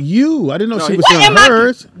talking about you. I didn't know she was saying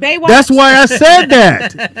hers. Baywatch? That's why I said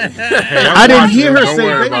that. I didn't hear her say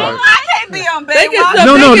Baywatch. I can't be on Baywatch.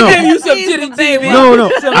 No. Give you some titty TV.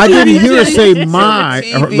 No. I didn't hear her say my.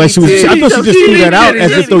 Like she was. I thought she just threw that out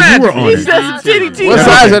as if though you were on it. What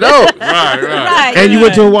size it up? Right. And you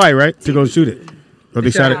went to Hawaii, right, to go shoot it? Or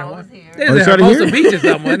they shot it? They shot it here? Beach or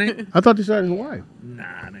something, wasn't it? I thought they shot it in Hawaii. Nah,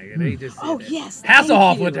 nigga, they just. Oh yes.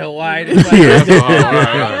 Hasselhoff went to Hawaii.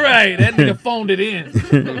 Right, that nigga phoned it in.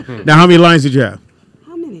 Now, how many lines did you have?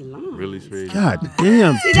 How many lines? Really, Speedy? God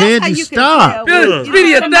damn, See, that's how Tangie, you can stop. tell when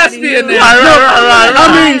Speedy a somebody thespian knew. now. I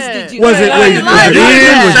mean, was it in?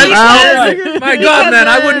 Was it out? My God, man,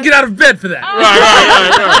 I wouldn't get out of bed for that.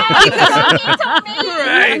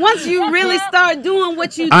 Right. Once you really start doing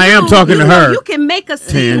what you do, I am talking to her. You can make a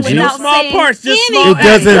scene Tangie. without Small saying parts, just anything. It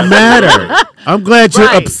doesn't matter. I'm glad you're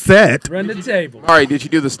upset. Run the table. All right, did you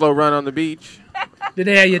do the slow run on the beach? Did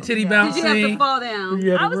they have your titty bounce Did you have to scene? fall down?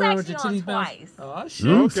 You had to I was run with actually your on titties twice. bounced?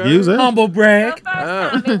 Oh, shit. Excuse us. Humble brag. The first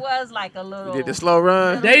time it was like a little. You did the slow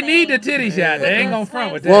run? They need the titty shot. They ain't gonna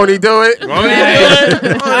front with that. Won't he do it? Won't he do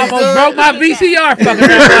it? I almost broke my VCR fucking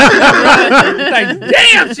around. Like,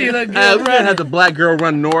 damn, she look We're good. gonna have the black girl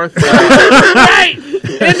run north. Right.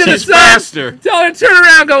 Into the She's sun. faster. Tell her to turn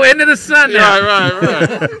around, go into the sun now.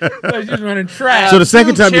 Right. She's running trash. So the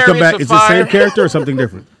second time you come Chariots back, of it's the same fire. character or something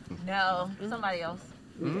different? No, somebody else.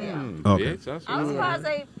 Okay. I was surprised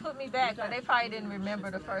they put me back, but they probably didn't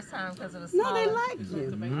remember the first time because it was small. No, they liked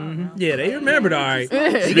you. Yeah, they remembered, all right.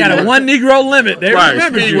 He got a one Negro limit. They Right.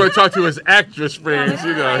 remember Speedy you. want to talk to his actress friends,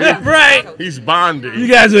 you know. Right. He's bonding. You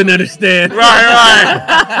guys wouldn't understand.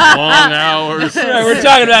 Right. Long hours. Right, we're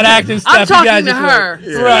talking about acting stuff. I'm talking you guys to just her.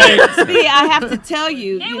 Right. See, I have to tell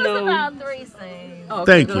you, It you was know. about 3 scenes.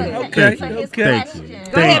 Thank you. Okay. Thank you. Okay. Thank you.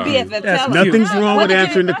 Go ahead, Thank you. BFF. That's Tell us. Nothing's wrong What with was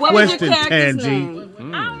answering the your- what was your question, character's Tangie. name? I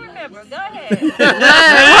don't remember. Go ahead.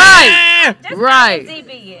 Right. Just Right.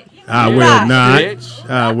 DB it. I will Right. not. Bitch.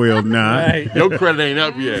 I will not. Right. Your credit ain't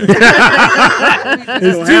up yet.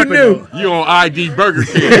 It's too new. You on ID Burger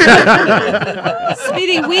King.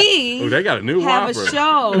 Speedy, we Oh, they got a new have a Whopper.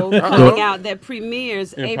 show coming out that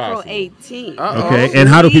premieres April Impossible. 18th. Okay, and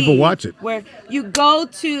how do people watch it? Where you go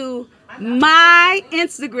to my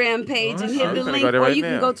Instagram page and hit I'm the gonna link, go there or right you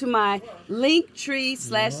can now. go to my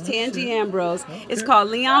Linktree/Tangie Ambrose. It's called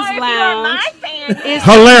Leon's Or if you're Lounge. my fan, It's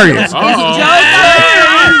Hilarious. It's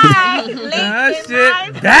Joe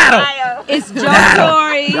shit. Battle. It's Joe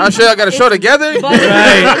Story. Y'all sure y'all got a show together?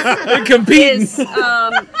 Right. They're competing. It's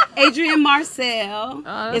Adrian Marcel.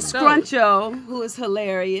 Oh, It's that's Scruncho, who is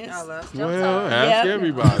hilarious. Well, ask Yep.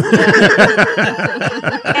 everybody.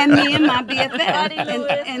 And me and my BFF Buddy and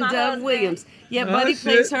Lewis, my Doug husband. Williams. Yeah, Oh, Buddy shit.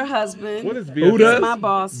 plays her husband. What is Who BFF? does? He's my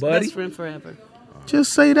boss, Buddy? best friend forever.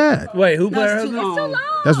 Just say that. Wait, who No, played her it's too husband? long.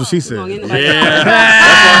 That's what she Too long. said. Ain't nobody- Yeah. That's why I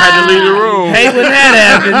had to leave the room. Hate when that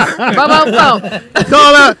happens.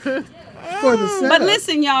 Call out. But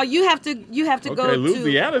listen, y'all, you have to go Okay, lose to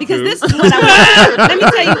the attitude. because this is what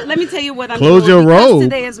I want. Let me tell you what I'm Close doing. your Because robe.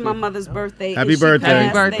 Today is my mother's birthday. Happy and she birthday.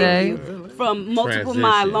 passed, Happy birthday. thank you, from multiple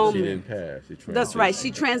Transition. She myeloma. didn't pass. She That's right.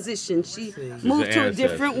 She transitioned. She moved to a ancestor.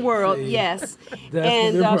 different world. Yes. That's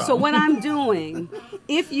And the so problem. what I'm doing,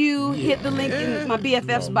 if you hit the link in my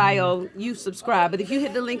BFF's bio, you subscribe. But if you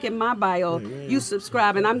hit the link in my bio, you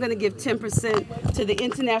subscribe. And I'm going to give 10% to the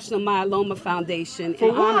International Myeloma Foundation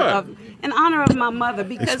in honor of my mother,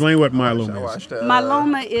 because Explain what myeloma is. Watched,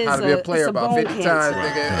 myeloma is How to Be a Player it's a about bone 50 cancer.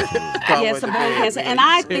 times, nigga. Yeah, it's a bone cancer. And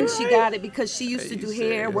I think she got it because she used to do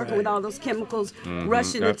hair, working with all those chemicals,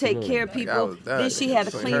 rushing to take care of people. Then she had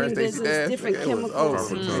a cleaning business, different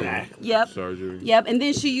chemicals. Yep. Surgery. Yep. And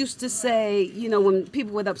then she used to say, you know, when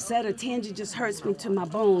people would upset her, Tangie just hurts me to my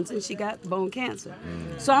bones, and she got bone cancer.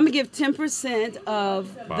 So I'm gonna give 10%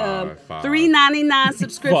 of the Five. $3.99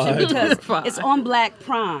 subscription because Five. it's on Black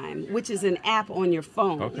Prime, which is an app on your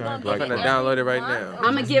phone. Okay. I'm gonna download it right now.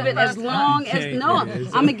 I'm gonna give it as long as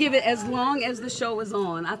I'm gonna give it as long as the show is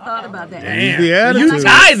on. I thought about that. Damn. The You attitude.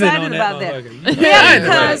 tithing excited on about that. that. motherfucker. Yeah,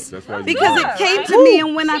 That's why you because do it came to me,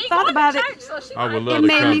 and when I She thought going to about it, church, so she I would it love to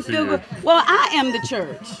made come me to feel you. good. Well, I am the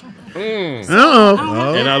church.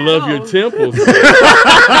 Uh-oh. And I love your temples.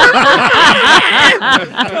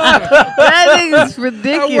 That is I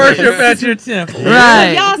ridiculous. worship at your temple.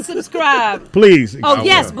 Right. Y'all subscribe. Please. Oh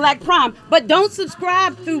yes, Black Prime, but don't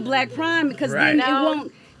subscribe through Black Prime because then Right. it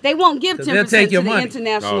won't. They won't give 'Cause 10% they'll take to your the money.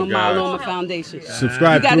 International Oh, God. Myeloma Foundation.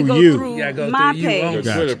 Subscribe You gotta through go you. through You gotta go my through you page. Your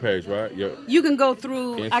Gotcha. Twitter page, right? You can go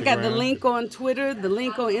through. I got the Instagram. link on Twitter, the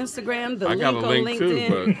link on Instagram, the I link got a on link too,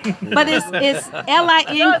 LinkedIn. But it's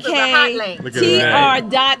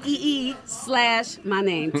linktr.ee/my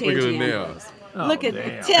name, Look at the Tangie nails. Ambrose. Look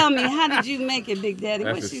at. Tell me, how did you make it, Big Daddy?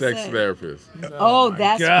 That's What a she sex said? therapist. Oh,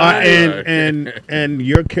 that's God. funny. And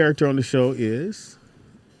your character on the show is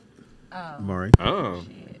Maury. Oh.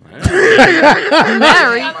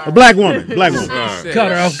 Married. A black woman. Black woman.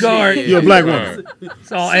 Cut her off guard. You're a black woman.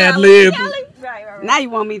 It's all ad lib. Right. Now you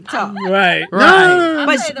want me to talk. Right.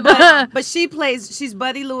 But she plays, she's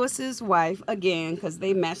Buddy Lewis's wife, again, because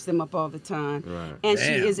they match them up all the time. Right. And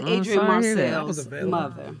she is Adrian Marcel's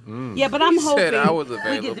mother. Yeah, but I'm He said I hoping was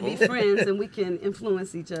we get to be available. friends and we can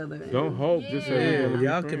influence each other. Don't hope. Just say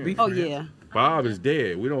y'all can be Oh, friends. yeah. Bob is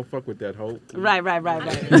dead. We don't fuck with that hope. Right. I mean,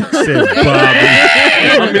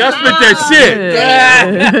 I spit that shit.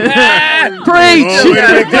 Preach. Is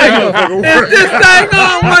this thing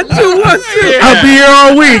on 1, 2, 1, 6? I'll be here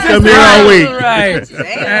all week. Right.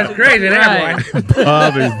 That's crazy, that boy.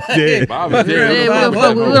 Bob is dead. Bob is dead. We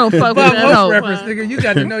don't fuck with Bob that Hope hoe. reference, nigga. You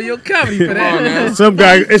got to know your comedy for that. Some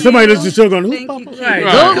guy, and somebody that's just going, who's Bob Hope? Right.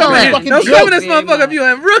 Don't go Don't in. come in this motherfucker if you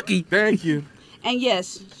a rookie. Thank you. And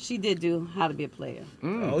yes, she did do How to Be a Player.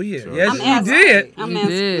 Oh, yeah. Yes, I'm she asking. did. I'm You asking.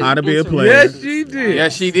 did. How to be a player. Yes, she did.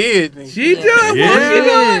 Yes, she did. She did.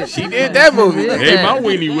 Yeah. She did that movie. Hey, my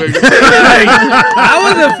weenie wiggle. I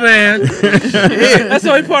was a fan. That's the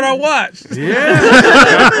only part I watched.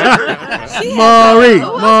 Maury.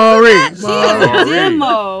 She has a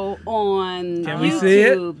demo on Can we see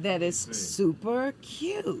it? YouTube that is super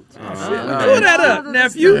cute. Pull that up,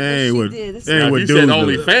 nephew. Hey, what? did. It's Hey, what You dudes said do?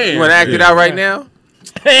 OnlyFans. You want to act it out right now?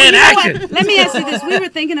 And You know what? action. Let me ask you this. We were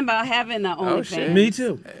thinking about having an OnlyFans. Me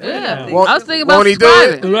too. Yeah. Won't- I was thinking about won't he do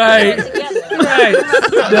it? subscribing. Right. Right.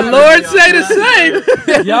 The Lord say the same.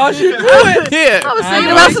 Y'all should do it. Yeah. I was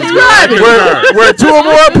thinking about subscribing. We're 2 or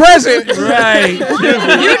more present. Right.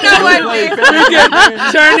 You know what, man? We can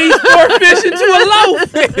turn these poor fish into a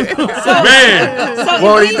loaf. Man. So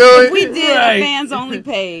Won't he do it? if we did Right. a fans only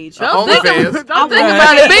page. Don't OnlyFans. think about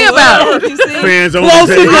Right. it. Be about it. You see? Fans on Close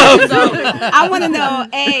the page. enough. So I want to know,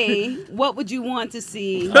 A, what would you want to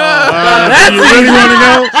see? Do you really want to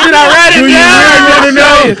know? Should I write Do it you down? really want to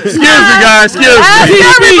know? Excuse me, guys. Excuse me. Ask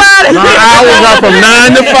everybody. My hours are from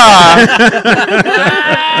 9 to 5.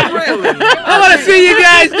 I want to see you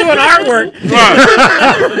guys doing artwork.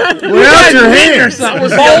 Without your Or hands. something.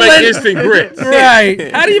 What's gonna make Bowling. instant grits?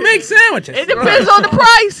 Right. How do you make sandwiches? It depends on the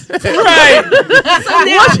price. Right.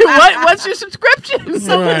 What's your subscription?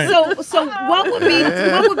 So Right. what would be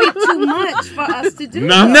too much for us to do?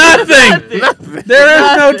 Nothing. There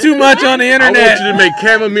is no too much on the I want internet. you to make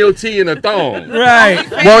chamomile tea in a thong. Right.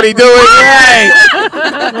 Won't he do it? Right.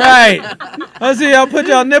 Right. Let's see, y'all put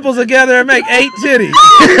y'all nipples together and make 8 titties.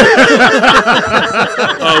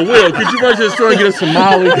 Will, could you run to the store and get us some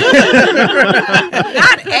Molly? Not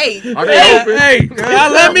 8. Are they open? Hey,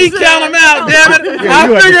 y'all let me count them out, damn it.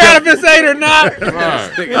 I'll figure out if it's 8 or not.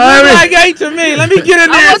 Right. It looks like 8 to me. Let me get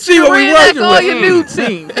in there and see what we working all your with. nude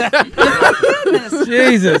scenes.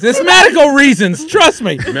 Jesus, it's medical reasons. Trust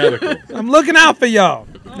me. Medical. I'm looking out for y'all.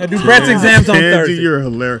 I do Brett's exams on Tangie, Thursday. you're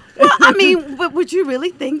hilarious. Well, I mean, but would you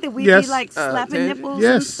really think that we'd Yes. be like slapping Tangie. nipples and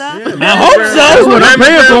Yes. stuff? I hope so. That's what I'm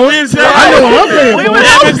paying for. I know what I'm paying for.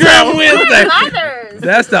 Mammogram Wednesday.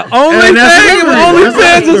 That's the only And that's thing what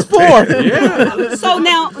OnlyFans is for. So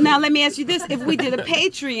now let me ask you this: if we did a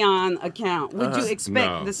Patreon account, would you expect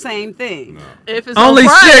No. the same thing? If it's Only on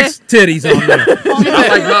Friday, 6 titties on there. I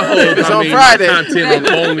like my whole It's on my Friday. content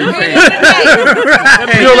on OnlyFans.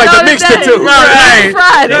 Feel like the mixed it too. Right.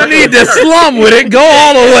 Friday. Don't need to slum with it. Go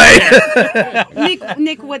all the way.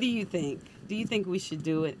 Nick, what do you think? Do you think we should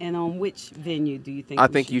do it, and on which venue do you think? I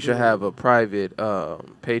we think you do should it? have a private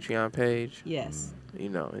Patreon page. Yes, You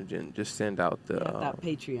know, and just send out the. about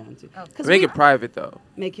Patreon too. 'Cause Make we- it private though.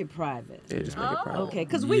 Make it private. Yeah, just make it private. Okay,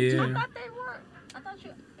 because we Yeah. do. I thought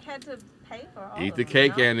you had to pay for all Eat of the them,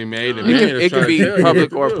 cake no? anime. And It can be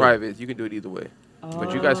public or private. You can do it either way.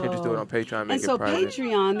 But you guys can just do it on Patreon. Make And so it private.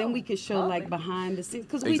 Patreon, then we could show like behind the scenes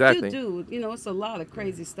because Exactly. we do. You know, it's a lot of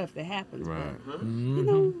crazy stuff that happens. Right. But, you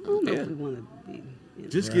know, I don't know if we want to be. You know.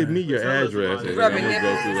 Just give me your address and I'm Rubbing gonna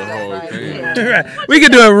go through the whole thing. Right. We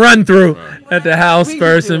could do a run through at the house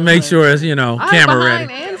first and make sure it's, camera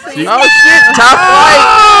ready. Oh shit! Top flight.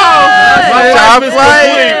 Top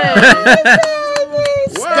flight.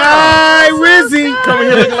 Sky Rizzy. Coming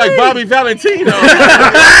here looking like Bobby Valentino.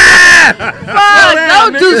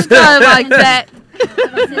 Don't do stuff like that.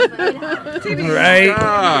 Right.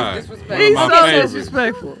 God. He's One of so my favorites.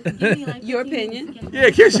 disrespectful. Your opinion? Yeah,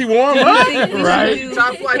 can she warm Do you up? think we should Right. do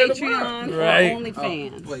Top flight of the Patreon or Right.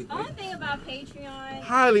 OnlyFans? Only thing about Patreon.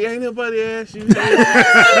 Holly, ain't nobody asked you. He did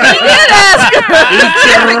ask her.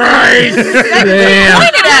 Damn.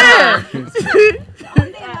 Pointed at her. The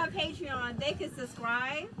only thing about Patreon, they can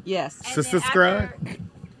subscribe. Yes. And then Subscribe? after-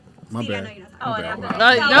 My See, I know bad. you're not- Oh, and I'm No,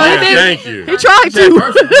 not. he didn't. Thank you. He tried to.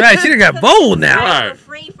 Right, she done got bold now. Right. For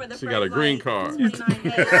free for the She got a green card.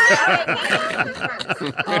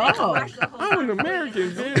 I'm an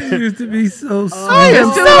American, bitch. You used to be so I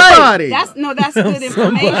am somebody. That's good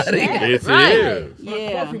information. Yes, Right. it is.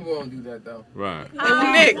 Yeah. Most people won't do that though. Right.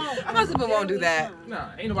 Nick, most people won't do that. Nah,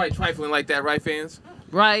 ain't nobody trifling like that, right, fans?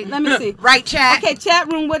 Right. Let me see. Right, chat. Okay,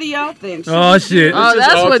 chat room. What do y'all think? Oh shit. Oh,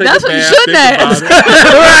 Just all take that's a what you bath, should think ask.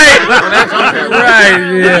 about Right.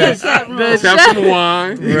 Yeah. Chat room. it. Have some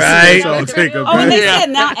wine. Right. So take a Oh, and they Yeah. said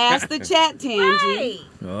now ask the chat, Tangie.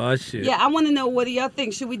 Oh shit. Yeah, I want to know what do y'all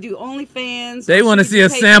think? Should we do OnlyFans? They or want to should see we a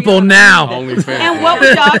do sample Patreon? now. OnlyFans. And what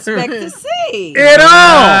would y'all expect to see? It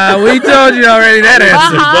all. We told you already that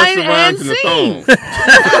answer. Behind Busta Rhymes and in the scenes. thong.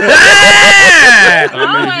 Yeah. I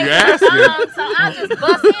mean, if you ask it. So I'll just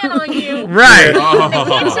bust in on you. Right.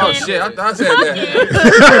 Oh shit, I said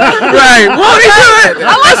that. Right. Won't he do it?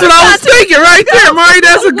 That's what I was thinking right there, Mari.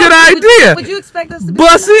 That's a good idea. Would you expect us to be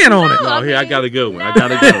Bust in on it. Oh, here, I got a good one. I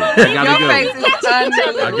got a good one.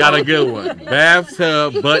 I got a good one.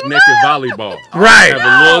 Bathtub, butt naked volleyball. Right. Have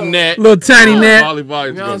a little net. Little tiny net. Volleyball.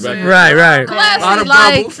 You go back. Right, right. Classy,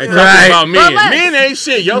 like. Hey, talking Right. about men. But Men ain't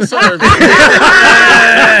shit. Yo, sir. I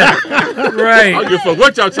Right. don't give a fuck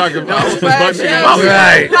what y'all talking about. Butt naked volleyball.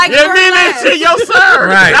 Right. Yeah, men ain't shit. Yo, sir.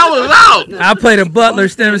 Right. That was out. I played a butler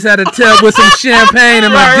standing beside a tub with some champagne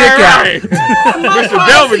and my dick out. Mr.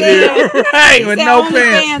 Belvedere. Right, with no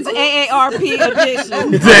pants. AARP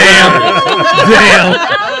edition. Damn. Damn.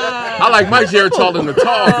 I like my Geritol in the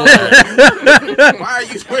tall glass. Why are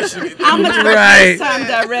you switching it? I'm gonna Right. time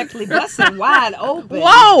directly, busting wide open.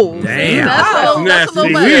 Whoa. Damn. That's a little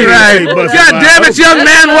Nasty. better. Right. God damn it, young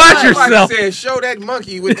man, watch yourself. Said, show that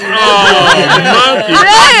monkey with the Monkey.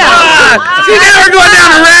 See, now we're going down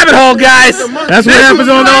the rabbit hole, guys. That's what happens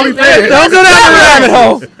on the OnlyFans. Don't go down the rabbit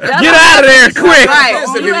hole. Get out of there quick. Right.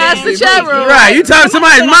 You asked the chat room. Right, you talking to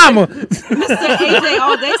somebody's mama. Mr. AJ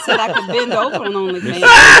all day said I could bend over on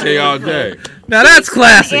OnlyFans. Say all day. Now that's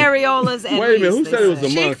classy. Areolas at Wait a minute. Who least, said it was a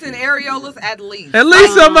Cheeks monkey? and areolas at least. At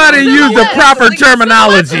least somebody used the proper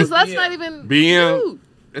terminology. That's not even BM. cute.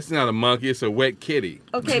 It's not a monkey. It's a wet kitty.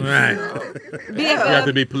 Okay, Right. You have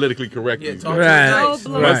to be politically correct. Yeah, these talk days. to Right. me Joe nice.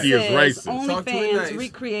 Blow Monkey is says racist. Talk to me OnlyFans nice.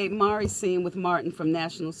 recreate Mari's scene with Martin from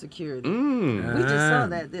National Security. Mm. We just saw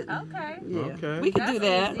that, didn't we? Okay. Yeah. Okay. We could do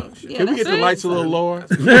that. Yeah, Can we get that's the lights a little lower?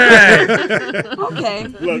 Right. okay.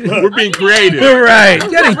 We're being creative. Right.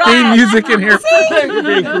 Getting theme music in here. We're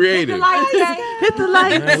being creative. Hit the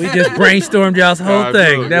light. We just brainstormed y'all's whole God,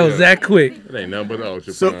 thing. bro, That was yeah. that quick. It ain't nothing but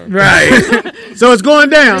ultra So- fun. Right. So it's going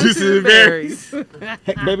down. This is very.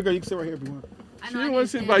 Hey, baby girl, you can sit right here if you want. She don't want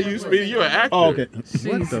to sit by you, Speedy. You're an actor. Oh, okay. What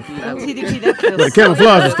the fuck? TDP, that feels The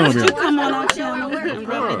camouflage is storming. Would you come on our channel and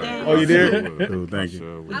rub it down? Oh, you did? Oh, thank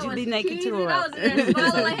you. Would you be naked too or I what? was in there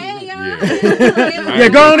smiling like, hey, y'all. Yeah,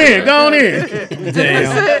 go on in. Go on in.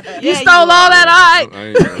 Damn. You stole all that, all right. I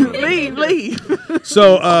ain't got no- Leave. So,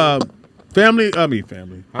 family.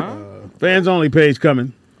 Fans only page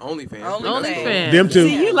coming. OnlyFans. OnlyFans. Them two.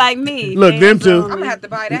 See, you like me. Look, them two. I'm gonna have to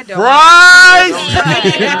buy that dog.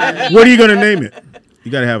 What are you gonna name it? You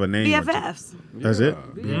gotta have a name. BFFs. That's it. Oh,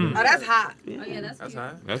 that's hot. That's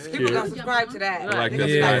hot. That's People cute. gonna subscribe to that. I like They that. gonna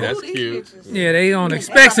be Yeah. like, That's "Ooh, these cute. bitches." Yeah, they gonna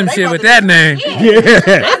expect some shit with that name. Yeah.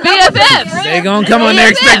 BFFs. They gonna come on there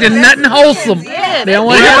expecting nothing wholesome. They don't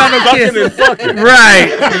want to hear about no kids. Fucking and fucking. Right.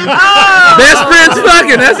 Best friends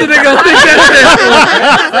fucking. That's what they gonna think that shit for.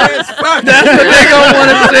 That's what they gonna want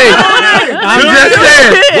to see. I'm just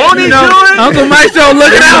saying. Won't he do it? Uncle Mystro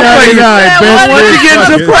looking out for you. Once you get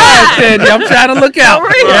surprised, Tangie, I'm trying to look out.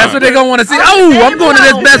 That's what they gonna want to see. Oh, I'm going to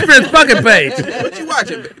this best friends fucking page. What you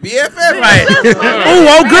watching? BFF? Right.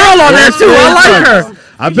 Oh, old girl on there too. I like her.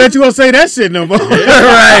 I bet you won't say that shit no more.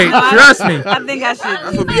 Right. Trust me. I think I should.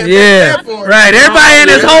 That's what BFF Yeah. stand for. Right. Everybody ain't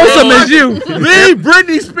as wholesome as you. Leave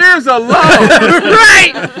Britney Spears alone.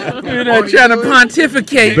 Right. You're not trying to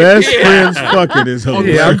pontificate. Best friends fucking is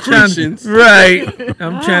hilarious. Yeah, I'm trying. Christians. Right.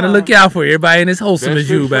 I'm trying to look out for you. Everybody ain't as wholesome That's as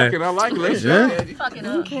you, fucking. man. I like it. Let's Yeah. Fucking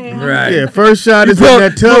up. Okay. Right. Yeah, first shot You is in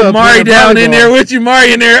that tub. put Mari playing down in volleyball. there with you,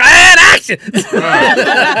 Mari in there. And action.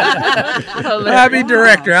 I'll be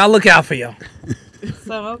director. I'll look out for you.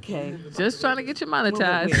 So, okay. Just trying to get you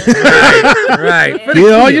monetized. Right. For the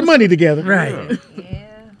Get all kids. your money together. Right.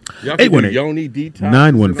 Y'all can do 818. Yoni detox.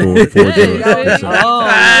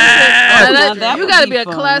 914-407. You got to be a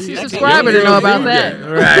classy subscriber to know about that.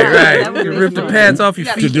 Right. You rip the pads off your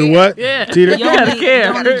To feet. do what? Yeah. Cheater? You got to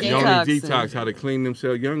care. Yoni detox, how to clean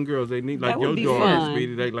themselves. Young girls, they need like That your would be daughter, fun.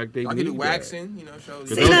 Speedy. They like they I can need do that. waxing, you know, show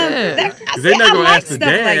Cause you. Yeah. they're not gonna ask the stuff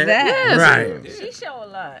dad. like that. Yes. Right. She show a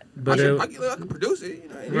lot. But I can produce it, you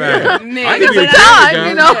know. right. I can be a Time, camera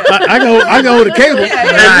you guy. know. I go with the cable.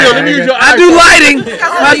 Hey, Bill, let me use your I do iPhone. lighting.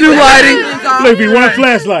 That's I do lighting. Look, be one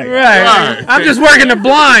flashlight. Right. I'm just working the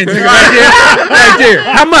blinds right there.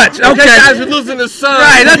 How much? Okay. Guys, we're losing the sun.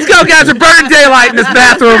 Right. Let's go, guys. We're burning daylight in this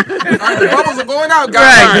bathroom. The bubbles are going out,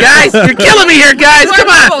 guys. Right, guys. You're killing me here, guys. Come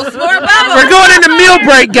on. We're going into meal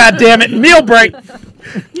break. God damn it, meal break.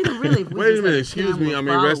 Wait a minute, excuse me. I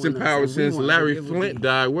mean, rest in power since Larry Flint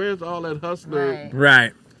died. Where's all that hustler?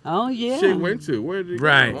 Right. Oh yeah. Shit went to. Where did it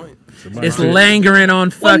Right. go? It's lingering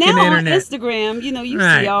on Well, fucking now internet. on Instagram, you know, you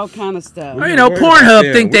Right. see all kind of stuff. Well, you know,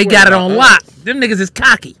 Pornhub think they got it on lock. Them niggas is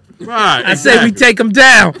cocky. Right. I say we take them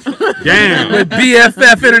down. Damn. With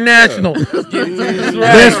BFF International.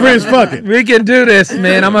 Best friends fucking. We can do this,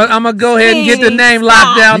 man. I'm gonna go ahead and get the name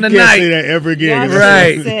locked down You tonight. can't say that ever again.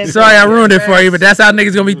 Right. Sorry I ruined it for you, but that's how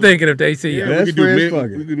niggas gonna be thinking if they see you. Yeah, we could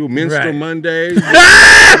do Mystro Right. Mondays.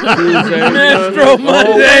 Mystro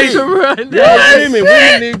Mondays. Yeah, wait a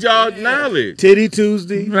minute. We need y'all knowledge. Titty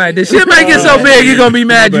Tuesday. Right. The shit might get so big, you're gonna be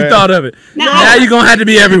mad you thought of it. Now you're gonna have to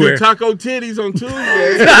be everywhere. Taco titties on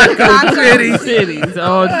Tuesday. Taco titties.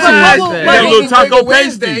 Oh, Tuesday. Tuesday. Little taco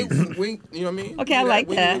Wednesday. pasties. You know what I mean? Okay, I like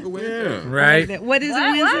that. Right. What is it,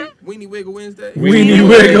 Wednesday? Weenie Wiggle Wednesday. Weenie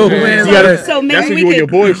Wiggle Wednesday. So maybe That's when we you and your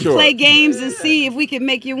could boy short. play games and see if we can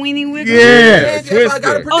make your weenie wiggle. Yeah.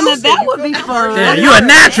 Oh, now that would be fun. Yeah, you a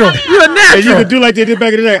natural. You a And you natural. could do like they did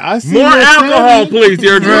back in the day. I see More little alcohol, Sammy. please,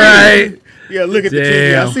 dear. Right. Yeah, look at the Damn.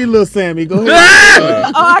 titty. I see little Sammy. Go ahead.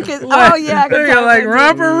 Oh, I can. Oh, yeah, I can. They got like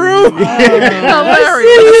romper room.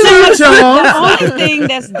 Hilarious. So The only thing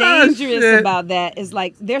that's dangerous shit. about that is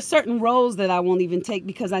like there's certain roles that I won't even take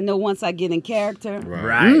because I know once I get in character.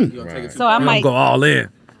 Right. So I I'm might go all in.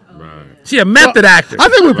 She a method actor. I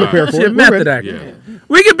think we're prepared for She it. a We're method ready. actor.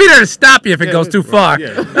 We can be there to stop you if it goes too far.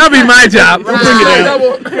 That'll be my job. We'll bring it down.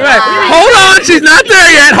 Right. Hold on, she's not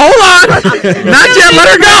there yet. Hold on. Not yet. Let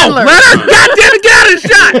her go. Let her. God damn it, get out of the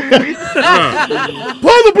shot.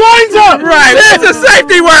 Pull the blinds up. Right. That's a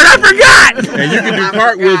safety word. I forgot. And you can do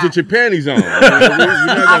cartwheels with your panties on.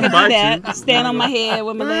 I can do that. Stand on my head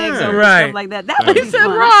with my legs over Right. stuff like that. That would be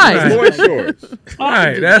fun. Right. Boy shorts.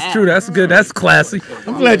 Right. That's true. That's good. That's classy.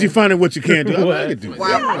 I'm glad you finding what you can do. I can do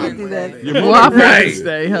that. I can do that. Right.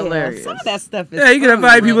 Wednesday. Hilarious. Some of that stuff is Yeah, you can fun.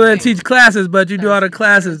 invite people that teach classes, but you do all the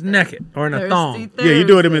classes naked or in a thong. Yeah, you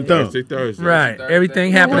doing them in thumb. Thursday. Right.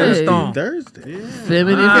 Everything happening in a thong. Thursday.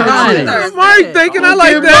 Feminine I'm Friday. already thinking I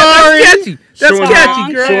like that. That's catchy. That's Showing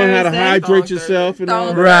catchy, girl. Showing how to hydrate yourself and all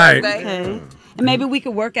that. Right. Okay. And maybe we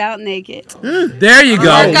could work out naked. There you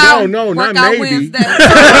go. No, not maybe. Take that.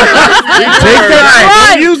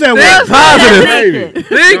 Don't use that Think word. positive. Maybe.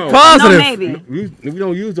 Think No, positive. maybe. We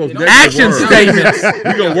don't use those negative Action words. statements.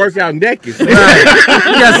 We're going to work out naked. Right. You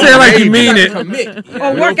gotta say it like you mean it.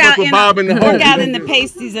 Or work out with Bob in the hole. in the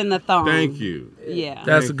pasties and the thong. Thank you. Yeah.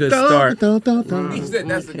 That's a good start. He said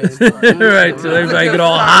that's a good start. Right, so everybody get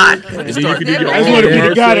all hot. And then you can do your I just own want to be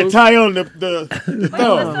the guy to commercials. tie on the thumb.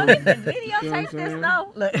 Videotape this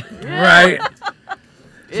though. Right.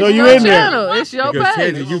 So It's you your in there. channel. It's your Because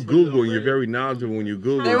page. Tangie, you Google and you're very knowledgeable when you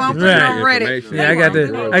Google. They won't You put it get on Reddit. information. Yeah,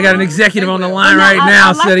 I got an executive on the line No, right I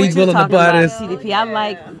now like said what he's you're willing to talking buy about, this. TDP. I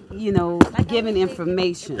like, giving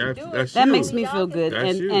information. That's That you. makes me feel good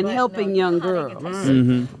That's you. and helping young girls.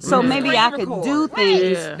 Mm-hmm. So maybe I could do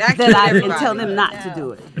things Yeah. that I can tell them not to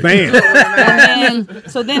do it. Bam. And then,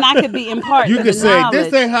 so then I could be imparting You the can say, knowledge.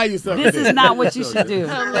 this ain't how you suck This it. is not what you should do.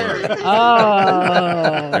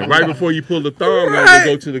 And right before you pull the thumb, right.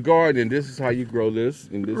 You go to the garden. And this is how you grow this.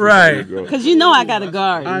 And this is how Right. you grow. Because you know I got a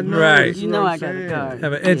garden. I know. Right. That's You what know I'm I got a saying. garden.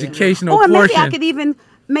 Have an educational Or maybe I portion. could even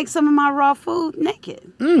make some of my raw food naked.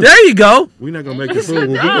 There you go. We're not gonna make the food.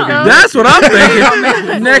 We're gonna That's what I'm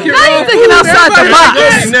thinking. Naked Now raw you thinking outside the box.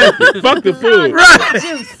 naked. Fuck the food. Right. We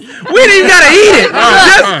didn't even gotta eat it.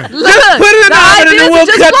 Just Look, put it in the oven and then we'll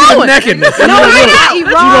just cut to the flowing. nakedness. No, I not eat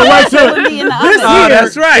raw. right to Put it. me in the This oven. Oh, here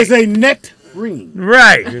that's right. is a nectarine.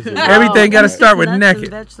 Right. Everything got to start with Nuts and naked.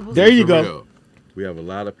 vegetables. There you For go. real. We have a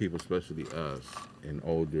lot of people, especially us and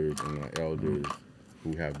older and our elders,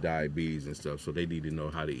 who have diabetes and stuff, so they need to know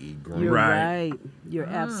how to eat green. You're Right. right. You're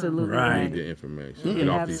absolutely Right. They right. need the information. You're Get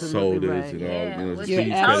off these absolutely sodas right. and all. Yeah, well, She's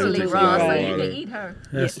You're absolutely takes a raw, lot so of you can water. eat her.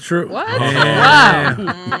 That's true. What? Damn.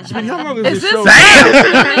 Wow. Speedy, how long Is is this this show?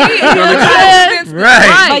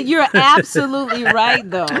 Right. But you're absolutely right,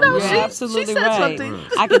 though. You're she absolutely said right. something.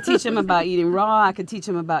 I could teach them about eating raw. I could teach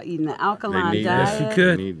them about eating the They alkaline need diet. Yes, you that.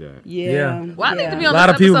 could. They need that. Yeah. Well, I need to be A on lot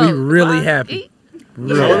this of people be episode. really Why? happy. Eat.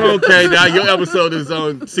 Okay, now your episode is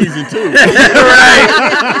on season 2.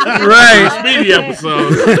 Right. Speedy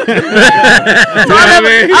episode. You know what I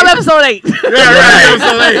mean? I'm episode 8. Yeah,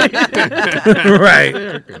 right. Episode 8. Right.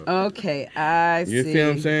 Okay, I see. You see what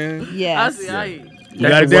I'm saying? Yes. I eat. You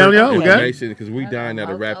got it down, y'all? We got it? Information, because we dying at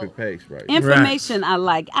a rapid pace, right? Information I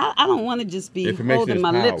like. I don't want to just be holding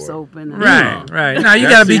my lips open. Right. Now you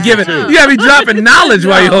gotta be giving. You gotta be dropping knowledge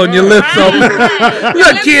while you're holding your lips open.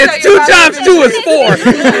 Look, kids, 2 times 2 is 4.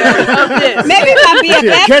 Maybe my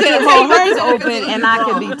BFF could hold hers open and I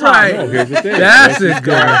could be talking. Right. Oh, here's the thing. That's it,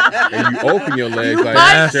 girl. And you open your legs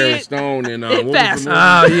like Sharon Stone and what was the movie?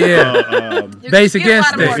 Oh yeah. Basic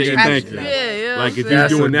instinct. Thank you. Like if you're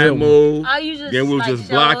doing that move, then we'll just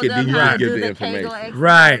block it. Then you can get the information.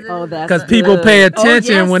 Right. Oh, that's Because people pay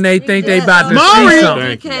attention when they think they about to see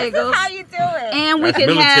something. How you do it? And we can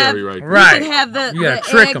have we can have the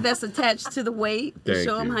egg that's attached to the weight.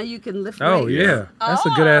 Show them how you can lift. Oh yeah, that's a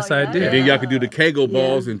good ass idea. And then y'all can do the Kegel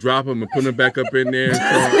balls and drop them and put them back up in there.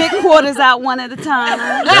 Spit quarters out one at a time.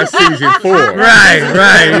 That's season 4. Right.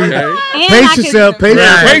 Okay. Pace yourself. Pace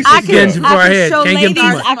yourself. I can show ladies.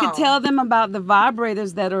 I could tell them about the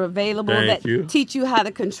vibrators that are available teach you how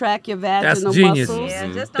to contract your vaginal muscles.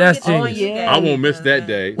 That's genius. I won't miss that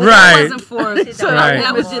day. Right.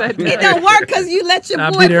 It don't work because you let your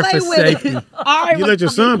boy play with it. You let your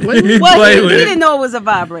son play with it? Well, he didn't know it was a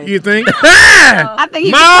vibrator. You think? I think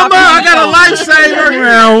he Mama, I got a lifesaver.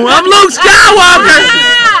 I'm Luke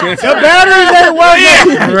Skywalker. Your batteries ain't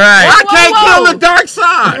working. Right. I can't kill the dark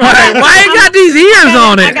side. Right. Why ain't got these ears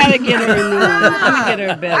on I it? gotta get her a new one. I'm gonna get her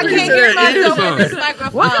a better. I can't hear myself with this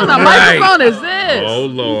microphone. What kind of microphone is this? Oh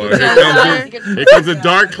Lord, here comes a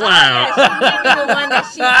dark cloud.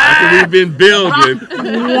 After we've been building.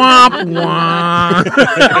 Womp womp.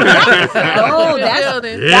 Oh, that's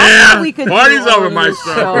what we could Party's do over, on Mystro. this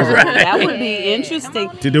show. That would be interesting.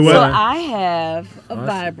 To do what? So I have a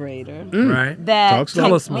vibrator that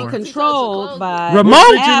Tell us can be more. controlled by Remote?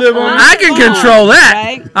 I can control that.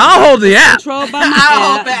 Right? I'll hold the app. Controlled by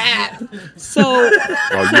my app. So, you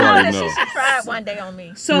already know. She should try it one day on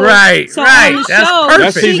me. so So on the that's show, perfect.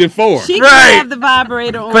 That's season 4. She can have the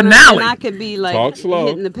vibrator on Finale. her, and I could be like Talk slow.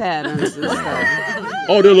 hitting the patterns and stuff.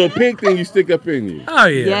 Oh, the little pink thing you stick up in you. Oh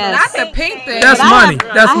yeah. Yes. Not the pink thing. That's But money.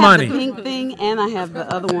 I That's have money. the pink thing, and I have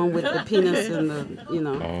the other one with the penis and the,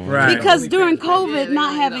 Right. Because during COVID,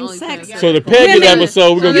 not having sex. So the pegging Women,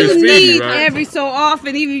 episode, we're gonna you get speedy, need right? every so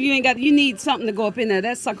often, even if you ain't got, you need something to go up in there.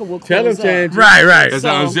 That sucker will Tell him, close up. Tangie. Right. As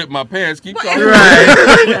I unzip my pants, keep talking.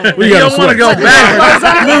 Right. You don't want to go back.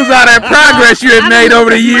 Lose all that progress you had made over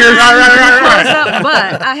the years. Right.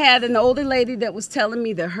 But I had an older lady that was telling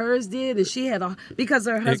me that hers did, and she had because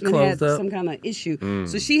her husband had closed up. some kind of issue,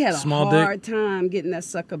 so she had a Small hard time getting that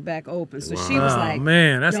sucker back open. So she was Oh like,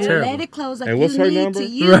 man, that's "Don't terrible. let it close up. And what's you her need number? to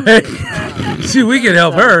use Right. it." See, we can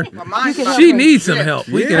help her. She needs some help.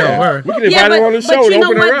 We can help her. We can invite her on the show but and you know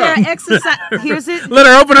open what? her There up. are exercise. Here's it. Let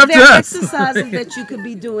her open up to There are us. exercises that you could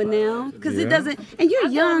be doing now because it doesn't. And you're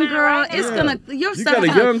young, girl. It's gonna. Your You stuff. got a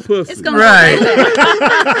young pussy. It's gonna Right. Go right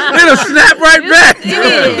back. It'll snap right back.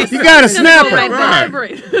 It is. You got a It's gonna go snapper. right back.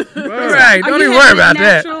 Right. Are Don't you even worry having it about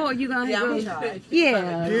that. natural, or you gonna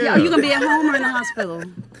yeah. Are you gonna be at home or in the hospital?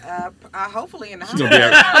 Hopefully in the She's gonna be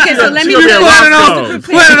at- Okay, so let me. She'll be at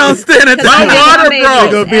Planning on staying at the My water They're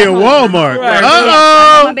broke. gonna be at Walmart.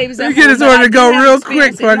 Uh-oh. My baby's at You get home, this but order I to do go have real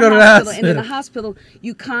experience quick before I in go to the And in hospital. the hospital,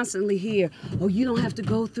 you constantly hear, "Oh, you don't have to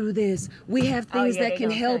go through this. We have things that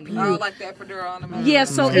can help you." Oh, like that epidural on the mouth. Yeah,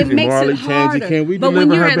 so Excuse it me, makes Marley, it Tangie, harder. can we But when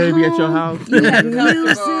deliver you're her at baby at your home, house? You have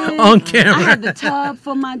music On camera. I have the tub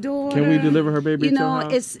for my daughter. Can we deliver her baby You at your know,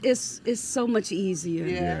 house? it's so much easier.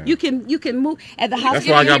 Yeah. You can move at the hospital. That's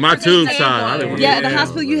why I got my tube tied. I didn't wanna Yeah, get at the down.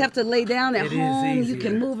 hospital you have to lay down. At It is home you easier.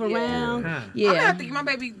 can move around. I'm gonna Yeah. have to get my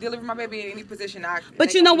baby, deliver my baby in any position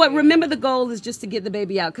But you know what? Remember, the goal is just to get the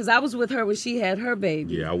baby out. Because I was with her when she had her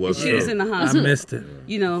baby. Yeah, I was She was too. in the I hospital. missed it.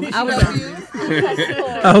 You know, I was.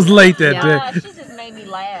 I was late that She day. just made me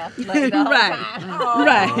laugh. Like, the whole Right. time.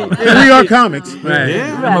 Right. We are comics. Right.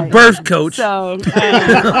 I'm a birth coach. So Got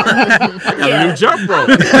a new jump rope.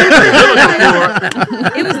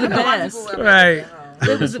 it was the best. Right.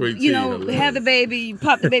 It was, Sweet you tea, know, though. have the baby, you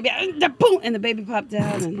pop the baby, boom, and the baby popped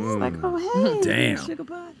out, and it's like, oh hey, Damn. sugar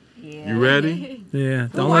pie. You ready? Yeah.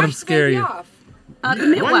 Don't let them scare you. The Why you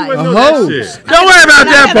midwife. wouldn't know that shit? Don't worry about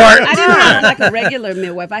that I part. didn't have like a regular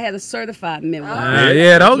midwife. I had a certified midwife.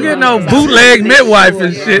 Yeah, don't get no bootleg midwife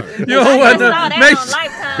and shit. You don't want Saw to that make on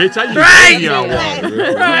Lifetime Bitch, I use Right.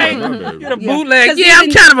 water. Right. Get a bootleg. Cause Yeah, I'm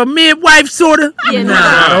even- kind of a midwife, sorta. Yeah,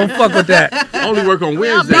 Nah, don't fuck with that. Only work on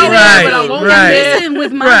Wednesday. Right. Listen,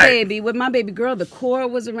 with my baby girl, the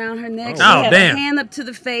cord was around her neck. She Oh, had damn. a hand up to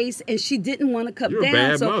the face, and she didn't want to cup You're a down.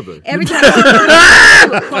 bad So mother. every time she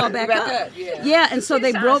would crawl back up. Yeah, and so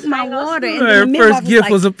they broke my water. And Her the midwife first gift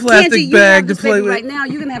was a plastic Tangie, you bag have to this play baby with. right now.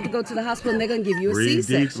 You're gonna have to go to the hospital, and they're gonna give you a Breathe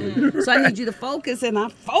C-section. So I need you to focus, and I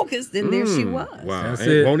focused, and there she was. Wow. That's Ain't-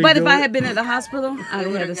 it. won't he But do if I it? had been at the hospital, I'd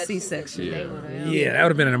have had a C-section. Yeah, that would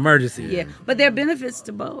have been an emergency. Yeah, but there are benefits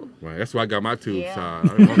to both. Right, that's why I got my tubes tied. I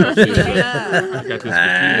don't want that shit. I got this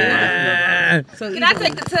bikini. So Can I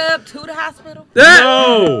take the tub to the hospital?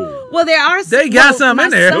 No. Well, there are. They got something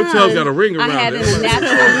in there. Those tubs got a ring I around had it. in a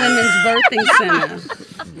natural women's birthing center.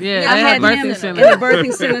 Yeah, I they had had him birthing center. in the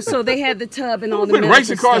birthing center, so they had the tub and all the Put medical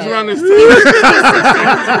racing cars stuff. around this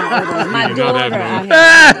My You know daughter, that, I man.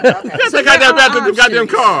 had. Yes, I got that back to the goddamn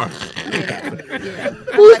car.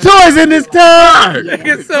 Whose toys in this tub? They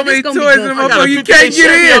get so many gonna be toys good. in the I got a motherfucker, you 58 can't Chevy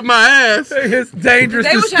get up in. my ass. It's dangerous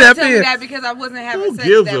They to were trying to step tell me in. that because I wasn't having Who sex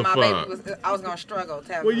gives that a my fuck? baby was. I was gonna struggle.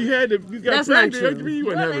 Tell Well, me. you got That's not pregnant. true. You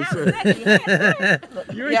wasn't having sex.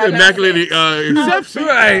 You ain't Yeah, the immaculate exception.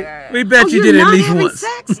 Right. We bet you you're did at not least having once.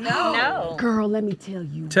 sex? No. Girl, let me tell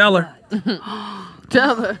you. Tell her.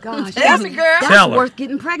 Tell her. Gosh, Tell me, girl. that's Tell her. worth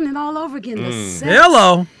getting pregnant all over again. The sex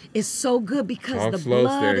Hello. is so good because Talk the slow,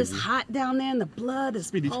 blood is Stacey. hot down there, and the blood is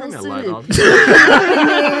Speedy, turn that pulsing light and off. up in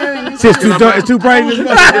there, and it's It's too bright.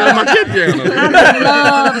 My kid piano. I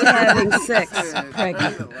love having sex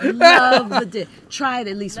pregnant. Love the dick. Try it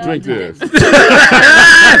at least one Drink time. this.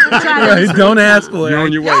 Try it at least Don't ask for You're on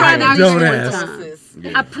it. your way. Try it at least Don't one ask. time.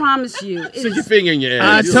 I promise you. It Stick your is, finger in your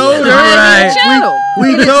I ass. told her. Right.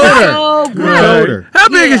 We it is told her. so We good. told her. How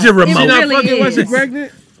big is your It remote? really Fucking was she is.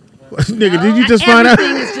 pregnant? Nigga, did you just find out?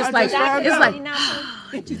 Everything is just like, it's like,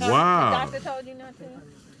 Wow. Doctor told you not to.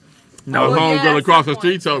 No, homegirl across the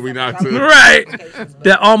street told me not to. Right.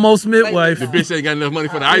 That almost midwife. The bitch ain't got enough money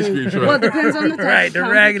for the ice cream well, it truck. depends on the type Right, of the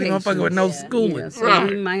raggedy complications. motherfucker with no schooling. Yeah, so Right.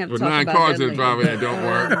 we might have to With talk 9 about cars that in the driveway later. that don't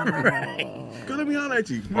work. Girl, let me holler at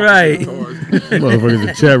you. Right. Motherfuckers in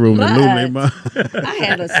the chat room But- illuminate my. I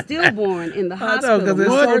had a stillborn in the know, hospital. 'cause it's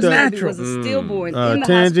My so first baby natural. was a stillborn Uh, in the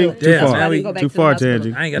Tangie, hospital. too Yeah, far. I didn't go back Too to the far, hospital.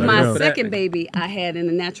 Tangie. I ain't got Let no it My go. for that. second baby I had in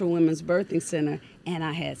the Natural Women's Birthing Center, and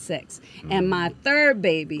I had sex. And my third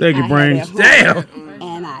baby Thank you, I Brains. had at home, Damn.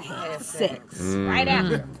 and I had sex. Right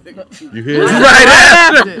after. You hear that? Right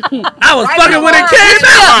after. I was fucking when it came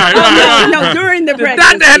out. Right. No, during the The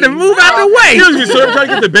pregnancy. doctor had to move out the way. Excuse me, sir. I'm trying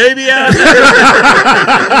to get the baby out.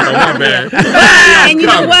 Oh, my bad. And you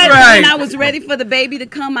know what? Right. When I was ready for the baby to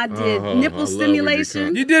come, I did I nipple love when you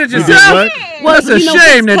stimulation. You did it You did yourself? what? Well, That's a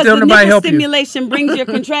shame that don't the nobody nipple help you. stimulation brings your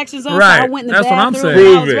contractions on. Right. So I went in the That's what I'm bathroom. saying. I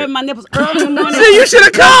was Prove it. rubbing my nipples early in the morning. See, you should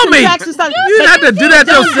have called me. Contractions started. You didn't have to do that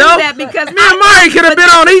Don't yourself. do that because Me and Mari could have been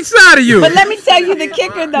on each side of you. But let me tell you the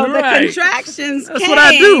kicker though. Right. The contractions That's came. what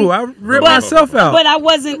I do. I rip myself out. But I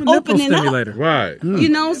wasn't Nipple opening up. stimulator. Right. You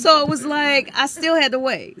know, so it was like I still had to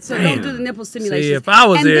wait. So don't do the nipple stimulation. See, if I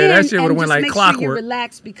was And there, that then- shit would've and went just like make sure you're clockwork.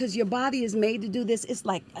 relaxed because your body is made to do this. It's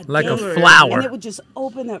like Like a dance. flower. and it would just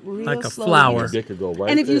open up real Like a slow. flower. Dick could go right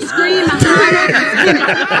And if you there. scream, it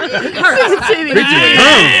hurts.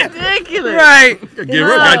 Ridiculous. Right. Give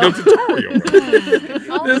her a goddamn tutorial.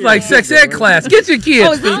 It's like sex ed class. Get your kids.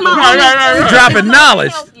 Oh, is this people. my Right. Dropping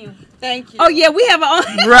knowledge. Thank you. Oh yeah, we have our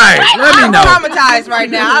Right. Let me I'm know. traumatized right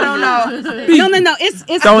now. I don't know. No.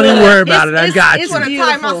 It's Don't even good. worry about it. I got It's you. I'm gonna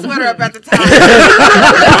tie my beautiful. sweater up at the top.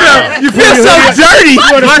 You feel so dirty.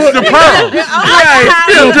 Watch the pearl. Right.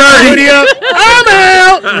 Feel dirty. I'm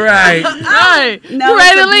out. Right. Right. No, You ready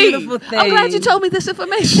it's to a leave? beautiful thing. I'm glad you told me this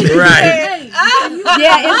information. Right.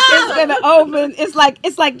 Yeah, it's gonna open. It's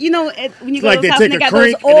like you know when you go like to they those houses, take they a got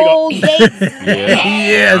those crank and they go- old gates.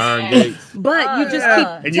 Yes. Iron gates. But you just keep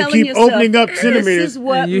And you telling keep yourself, opening up this centimeters. is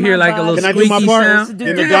what And you hear my like a little Can I body do my squeaky part? sound. And Do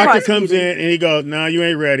the your doctor part. comes in and he goes, "No, you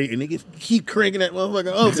ain't ready." And they keep cranking that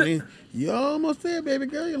motherfucker open. You almost there, baby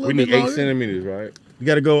girl. You're a little We bit need 8 longer. centimeters, right? You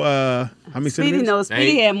got to go. How many Speedy centimeters? knows.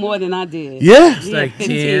 Speedy Eight. had more than I did. Yeah. He like had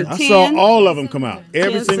 15. 10. I saw all of them come out.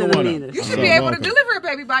 Every 10 single one of them. centimeters. You I should saw be them able all to come. deliver a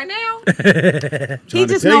baby by now. He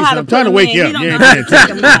just tell know you how to something. I'm trying to put wake them you in. up. He You don't ain't know how paying to take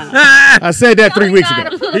them out. I said that 3 weeks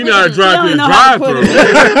ago. He know how to drive He through the don't know how to put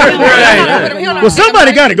drive-through. it. Well,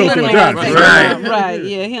 somebody got to go through a drive-through. Right. Right,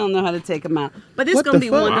 yeah, he don't know how to take them out. But it's What gonna the be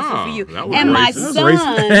fuck? wonderful Wow, for you. that was And my racist.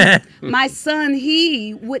 son, my son,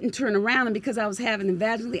 he wouldn't turn around, and because I was having him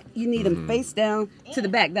vaginally, you need him face down to the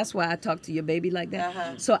back. That's why I talk to your baby like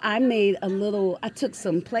that. So I made I took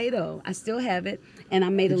some Play-Doh. I still have it, and I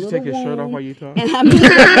made a little take your shirt off while you talk? And I moved the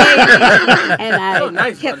baby, and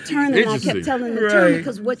I kept turning. And I kept telling the turn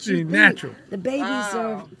because what you natural. The babies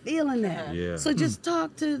are feeling that. Yeah. So just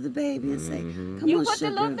talk to the baby and say, "Come You on, put the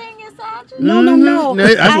sugar." little thing inside you? No.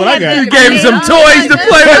 That's what I got. You gave him some toys to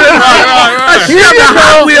play with. I shoved the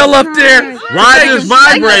Hot Wheel up there. Ride this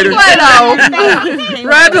vibrator.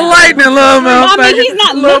 Ride the lightning, little man. I mean, he's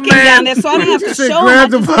not looking down there, so I don't have to show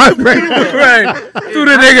Grab him. the vibrator. Right. Threw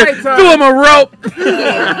the nigga, threw him a rope.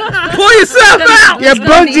 Pull yourself out. Yeah,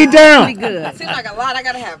 bungee down. Seems like a lot. I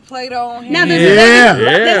gotta have Play-Doh on here. Now, Yeah.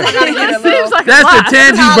 Seems like That's the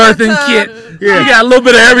Tangie birthing kit. Yeah. You got a little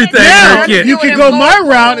bit of everything in her kit. You can go my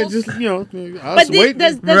route and just, I'll But just wait.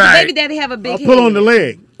 does the Right. baby daddy have a big I'll head? pull on the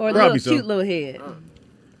leg. Or a Probably little so. cute little head?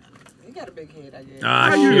 You got a big head, I guess.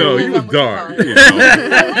 How you know? He was dark.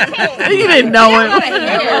 You didn't know it.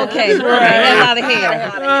 Okay, a lot of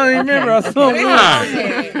hair. I don't remember. I saw From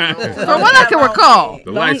what I can recall.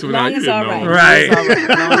 The lights went out. Long You is didn't all know. right.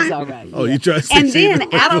 Right. Long is all right. Oh, you try to And succeed. then I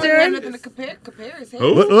don't have after, nothing to compare his head.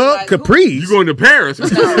 Capri's. You going to Paris?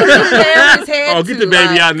 Compare his head Oh, get to, the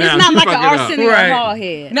baby out now. it's not She like an fucking up. Arsenio Right. Hall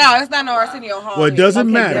head. No, it's not no Arsenio Hall. Well, it doesn't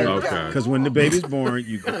Okay, matter. good. Okay. Because when the baby's born,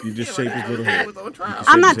 you just shape his little head.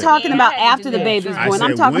 I'm not talking about after the baby's I born. I'm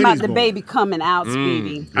said talking when about he's the born. baby coming out,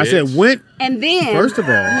 Speedy. I said when. And then, First of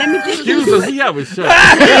all, let me tell Excuse you. us. He have a shirt.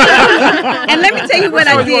 And let me tell you what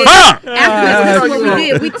I did. Huh? After what we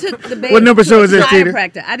did, we took the baby What number to show a is this, Tina?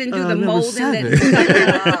 chiropractor. I didn't do the number molding.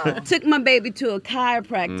 7. Took my baby to a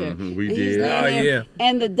chiropractor. We And he's did. laying there,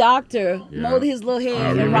 and the doctor molded his little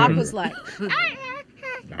head, and Rock was like,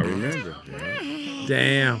 I remember.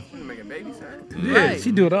 Damn. Yeah,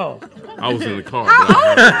 she do it all. I was in the car. How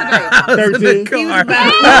old is the baby? 13. he was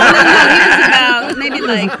about maybe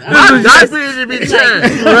like Diapers to be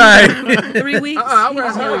changed. Right. 3 weeks.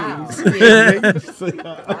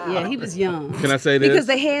 Yeah, he was young. Can I say this? Because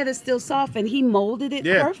the head is still soft, and he molded it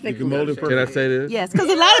Yeah, perfectly. you can mold it Can I perfect. say this? Yes, because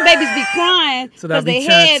a lot of babies be crying So because that their be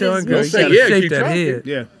trying head to tell is girl, you missing. gotta Yeah, shape keep that talking. head.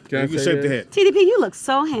 Yeah. Can I You say shape the that? head. TDP, you look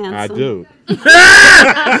so handsome. I do. Gotta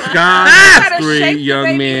Scott, shape three the young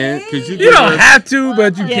baby men. head. Could you You give don't us have to,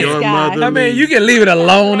 but you Yes, can. your guy. mother? I mean, you can leave it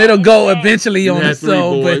alone. It'll go eventually You on had its 3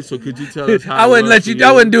 own. boys, But so could you tell us how I wouldn't let you.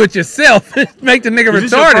 I wouldn't do it yourself. Make the nigga Was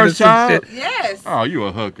this your retarded or first some child? shit. Yes. Oh, you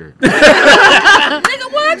a hooker.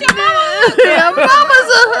 Nigga, what? Your mama? Your mama's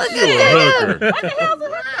a hooker. You a hooker. What the hell's a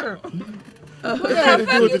hooker? What the had hell to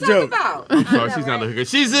fuck do with you the talking joke. about? I'm sorry, she's not a hooker.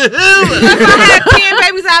 She's a hooker. If I had 10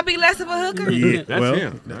 babies, I'd be less of a hooker. Yeah, That's well,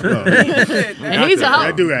 him. And he's a I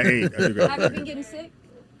hoe. do got 8. I do got Have you been getting sick?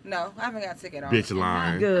 No, I haven't got sick at all. Bitch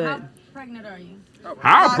lying. Good. How pregnant are you?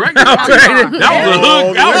 How pregnant? How pregnant? That was a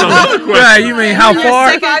hook. That was a hook question. Right, you mean how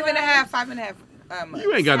far? 5.5 months.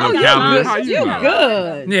 You ain't got no Oh, calendar. How you You know?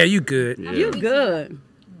 good. Yeah, you good. Yeah. You good.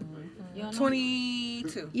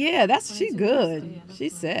 22. Yeah, she good. She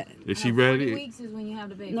set. Is she 40 ready? weeks is when you have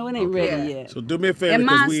the baby. No, it ain't ready yet. So do me a favor, And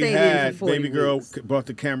because mine we stayed in had for 40 baby girl weeks. brought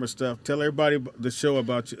the camera stuff. Tell everybody the show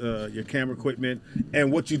about your camera equipment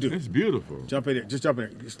and what you do. It's beautiful. Jump in there. Just jump in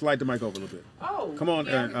there. Just slide the mic over a little bit. Oh. Come on,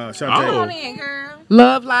 Come Shantae. on in, girl.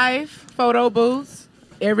 Love Life, photo booths,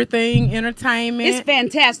 everything, entertainment. It's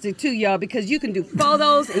fantastic too, y'all, because you can do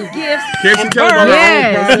photos and gifts. Can't you and tell about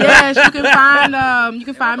births. Yes, you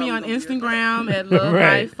can find me on Instagram at Love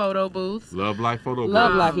Right. Life Photo Booths. Love life photo.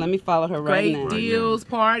 Love booth. life. Let me follow her right Great now. deals,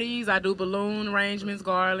 parties. I do balloon arrangements,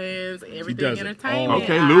 garlands, everything does it entertainment.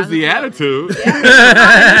 Okay, lose the attitude.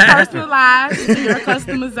 Personalized, your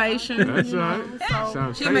customization. That's you know, right.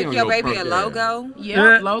 so- She make your baby a logo.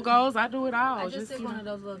 Yep, logos. I do it all. I just see one of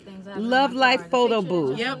those little things. I have Love in my Life car. photo Pictures.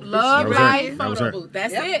 booth. Yep, Love was her. Life That was her. Photo Booth.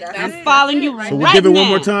 That's Yep, it. that's That's I'm following you So we right give it one now.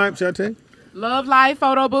 more time, Shantae. Love Life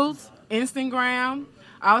Photo Booths, Instagram.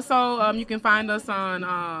 Also, you can find us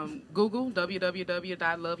on Google,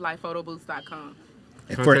 www.lovelifephotoBooths.com.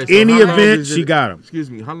 For Okay, so any how long event, is it- she got them.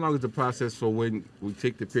 Excuse me. How long is the process for when we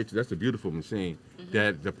take the picture? That's a beautiful machine.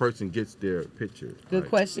 That the person gets their picture. Good Like,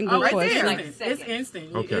 question. Oh, Good it's question. instant. It's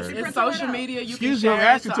instant. Okay. It's social media. You Excuse can me, I'm share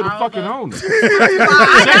asking it to the all fucking the- owner.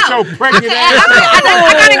 That's your pregnant ass. I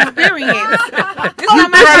got experience. This is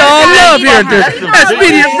my It's all love here at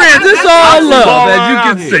Speedy and Friends. It's all love, as you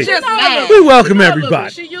can see. Just mad. We welcome She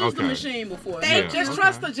everybody. used Okay. the machine before. Yeah. Just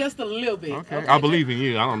trust her just a little bit. Okay, I believe in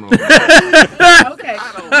you. I don't know. Okay.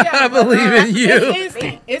 I believe in you. It's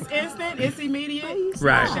instant. It's instant. It's immediate.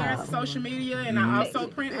 Right. Share it to social media, and I also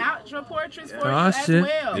print out your portraits for you Oh, as shit.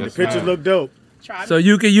 well. And the Yes, pictures ma'am. look dope. Try So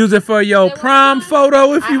you can use it for your prom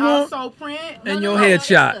photo if you I want, also print and your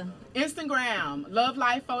headshot. Instagram, Love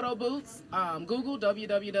Life Photo Booths. Google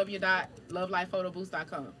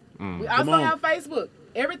www.lovelifephotobooths.com. We also have Facebook.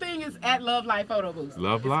 Everything is at Love Life Photo Booth.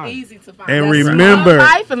 Love Life. It's easy to find. And remember, Love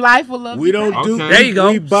Life and Life will love we you don't back. do. There you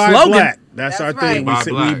go. We buy Slogan. black. That's our thing. Buy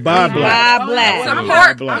We black. buy black. Buy black.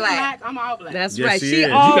 Support black. I'm black. I'm all black. That's Yes, right. she She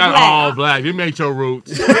is. all You got black. all black. You made your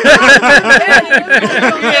roots. He just You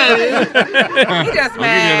get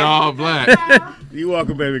mad. all black. You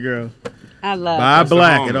welcome, baby girl. I love Buy it.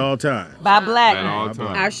 black at all times. Buy black. At all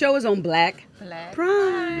times. Our show is on Black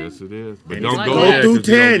Prime. Yes, it is. But And don't it's go go there through 'cause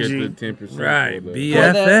you don't Tangie. get the 10%. Right. For the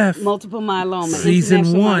BFF. multiple myeloma. Season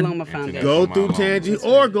International 1. Myeloma Foundation. Go through Tangie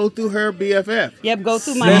or go through her BFF. Yep, go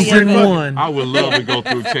through my Season BFF. 1. I would love to go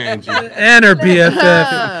through Tangie. And her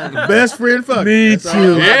BFF. Best friend fuck. Me That's all too. I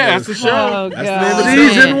Yeah, know. that's the show. Oh, That's the name of the God.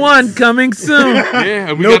 Season 1 coming soon. Yeah,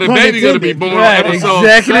 and we No got a pun baby going to be intended. born. Right. Episode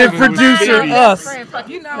Executive 7 with producer, Baby. us.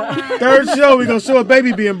 You know. Third show, we're going to show a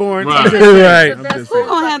baby being born. Right. I'm just saying. Right. I'm just Who saying.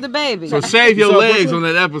 gonna have the baby? So shave your legs on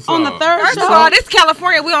that episode. On the third First show. of all, this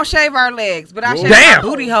California, we don't shave our legs, but I shave Damn. my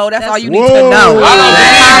booty hole. That's all you Whoa. need to know. Whoa. How about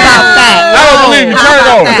that? I don't believe you. Turn it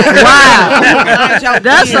over. Wow.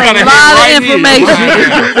 That's You a gotta hit lot right of information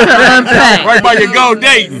here. to unpack. Right by your go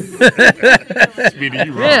dating. Speedy,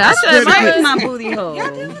 you wrong. Yeah, I should shave my booty hole.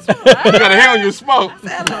 You got a hair on your smoke.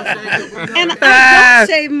 And I don't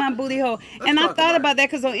shave my booty hole. And I thought about that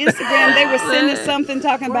because on Instagram they were sending something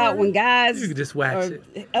talking about when guys You can just wax are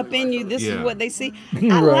it. up in you, this is Yeah. what they see. I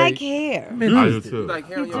like hair. I do too. Like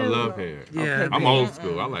hair on I your- love hair. Yeah. I'm old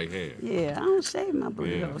school. I like hair. Yeah, I don't shave my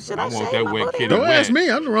booty Yeah. hole. Should I I, want shave that my wet booty kitty hole? Don't ask me.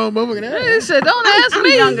 I'm the wrong motherfucker to ask. He said, don't ask I'm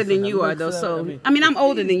me. younger than you are, though. So I mean, I'm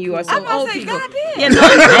older than you are. So I'm gonna old say, people. God damn. Yeah, no,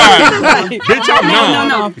 Right. Bitch, I'm no, young.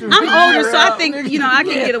 no. I'm older, so I think I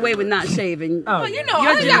can get away with not shaving. Well, you know,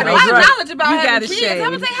 Your I got a generation. lot of knowledge about You having gotta kids. shave.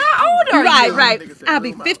 I'm gonna say, how old are you? Right. I'll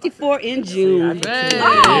be 54 in June. Oh,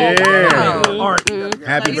 Yeah. wow. Art.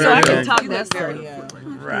 Happy So I can birthday. talk that stuff.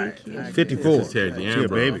 Right. 54. This is Tangie She a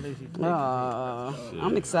Ambrose. baby.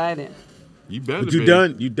 I'm excited. You better But you be.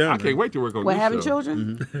 done. You done. I can't wait to work on What, this having show.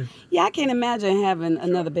 children? Yeah, I can't imagine having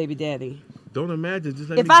another baby daddy. Don't imagine. Just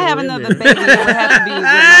let If me I go have in another there. baby, it would have to be with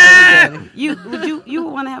my baby daddy. You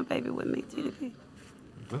would want to have a baby with me, TDP?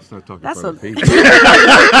 Let's not talk That's about a- people. You're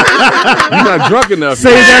not drunk enough.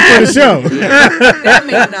 Save that for the show. That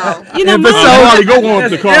means no. You know, Episode, go warm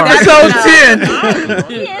up the car. Episode 10.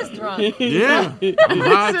 He is drunk. Yeah, I'm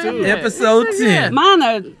high too. Episode 10.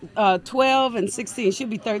 mine are 12 and 16. She'll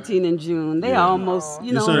be 13 in June. They are almost,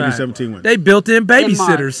 Your son will be Right. 17 when. They built in in March.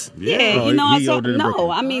 babysitters. Yeah, Oh, you know, he so, older than no,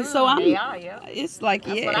 Brittany. I mean, so I'm, They are, yeah. it's like,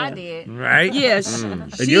 That's yeah. what I did. Right? Yeah,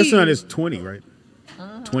 And your son is 20, right?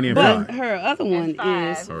 20 and but 5. her other one is,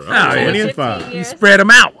 Oh, 20 yeah. and 5. You spread them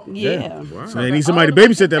out. yeah. So they need somebody to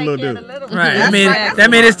babysit that little dude. Right. That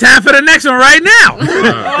means it's time for the next one right now.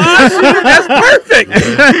 That's perfect.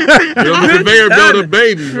 Your conveyor belt of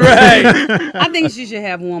babies. Right. I think she should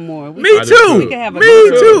have one more. Me I do too. We can have a Me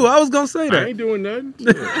good- too. I was going to say I that. ain't doing nothing.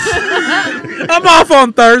 I'm off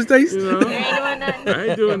on Thursdays. You know? I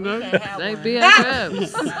ain't doing nothing. They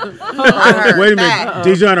BFFs. Wait a minute.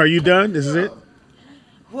 Dijon, are you done? This is it?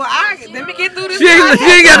 Well, let me get through this. She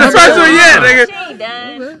ain't got the first one yet, nigga. She ain't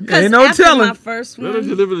done. Ain't no after telling. my first Let her one,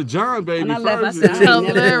 deliver the John baby when I left, I first. said, I ain't never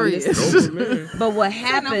done Hilarious. this. Go from there. But what No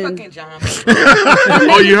happened, fucking John.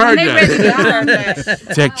 Oh, you heard when they ready to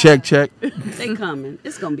that? Check. they coming.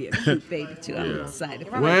 It's going to be a cute baby, too. I'm excited.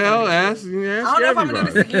 For Well, ask I don't know if I'm gonna do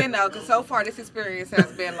everybody. this again though, because so far this experience has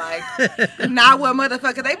been like, not what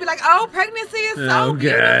motherfucker. They be like, oh, pregnancy is so Oh, God.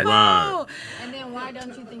 beautiful. Right. And then why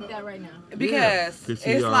don't you think that right now? Because Because it's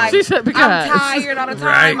she, like She said because. I'm tired all the time.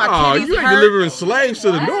 Right. My Oh, titties you ain't hurt. delivering slaves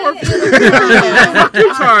to the north. What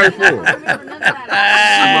you tired for? I'm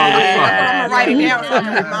gonna write it down so I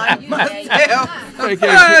can remind myself. Fake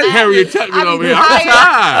ass Harriet Tubman over here. I'm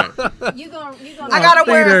tired. You gonna I gotta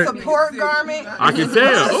wear a Finger. support garment. I can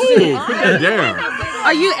tell. Ooh, put that down.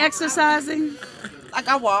 Are you exercising? Like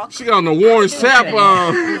I walk. She got on the Warren Sapp.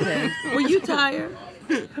 Were you tired?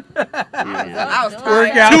 I was tired.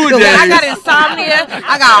 Workout. 2 days. I got insomnia.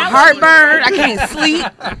 I got heartburn. I can't sleep.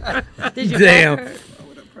 Did you Damn. back hurt?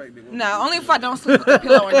 No, only if I don't sleep with the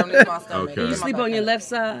pillow underneath my stomach. Okay. You sleep on your left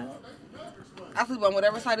side? I sleep on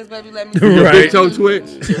whatever side this baby let me sleep. Your Right. big toe twitch.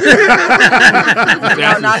 That's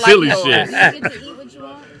some not like silly yours. shit. get to eat what you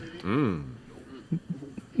want?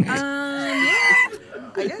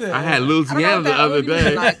 I guess so. I had I Louisiana don't know the if other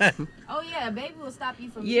that day. Oh yeah, a baby will stop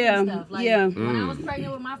you from Yeah, eating stuff. Like yeah. when I was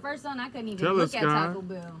pregnant with my first son, I couldn't even Tell look us, at Sky. Taco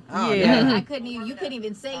Bell. Oh, Yeah. I couldn't even. You couldn't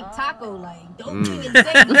even say taco. Like don't even say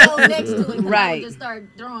go next to it. 'Cause I Right. would just start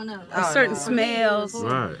throwing up. Certain smells.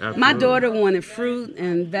 Right. My absolutely. daughter wanted fruit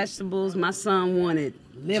and vegetables. My son wanted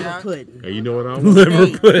Liver pudding. Hey, you know what I want?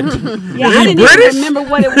 Liver pudding. Yeah, I didn't even remember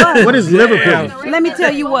what it was. What is liver pudding? Let me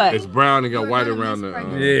tell you what. It's brown and got white around the.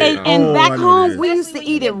 And back home, we used to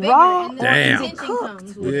eat it raw or Damn. eat it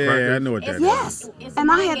cooked. Yeah, I know what that is. Yes.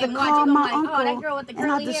 And I had to call my uncle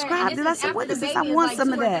and I described it. I said, what is this? I want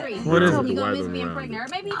some of that. What is He it? told me, Maybe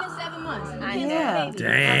even 7 months. yeah.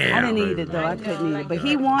 Damn. I didn't eat it though. I couldn't eat it. But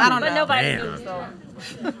he wanted it. But nobody Damn. knew,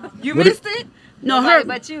 so. You missed it? No, Nobody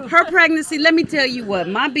but you. her pregnancy, let me tell you what,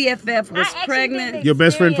 my BFF was pregnant. Your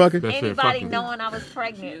best friend fucking? Anybody knowing I was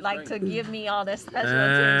pregnant, like to give me all that special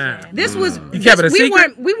attention. This was You kept it a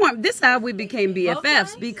secret? we weren't this how we became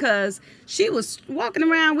BFFs because she was walking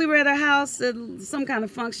around, we were at her house at some kind of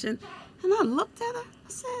function, and I looked at her, I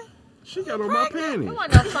said, She got on my panties. It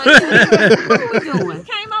wasn't no function. what are we doing?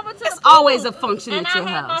 Came over to It's the pool, always a function and at your I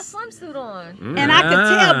had house. my swimsuit on. And I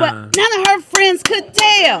could tell, but none of her friends could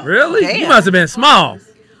tell. Really? Damn. You must have been small.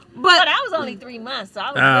 But I was only 3 months, so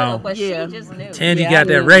I was little, but she just knew. Tangie got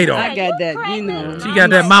that radar. I got that, you know. She got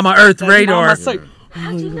that Mama Earth radar.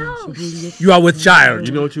 How'd you know? You are with child.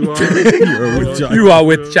 You know what you are? You are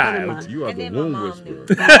with child. You are the womb whisperer.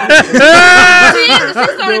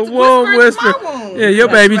 The womb whisper. Yeah, your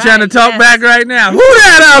baby trying to talk back right now. Who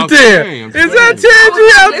that out there? Is that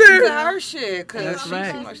Tangie out Listen to there? her shit, cause That's she's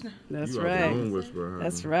right. too much. That's You are the right. womb whisperer.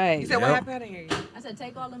 That's right. He said, "What happened?" I didn't hear you. I said,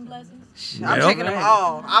 take all them blessings. I'm Yep. taking them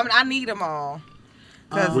all. I need them all.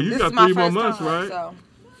 Cause Well, you this got is my 3 more first months, time, right? So,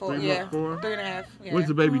 4, 3 yeah, more, 4? 3.5. Yeah. When's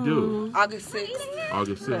the baby due? August 6th.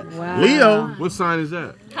 August 6th. Wow. Leo. What sign is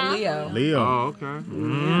that? Leo. Leo. Oh, okay.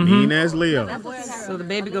 Mean as Leo. So the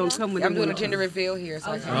baby gonna come with I'm the doing a new gender reveal here.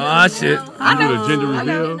 So I can. Oh shit. I You do know. a gender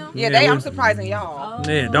reveal? Yeah, I'm surprising y'all.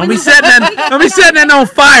 Yeah, don't be setting that on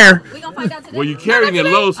fire. Well, you carrying it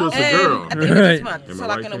low, so it's a girl. At the end of this Right. month, so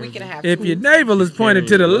like in a week and a half. If your navel is pointed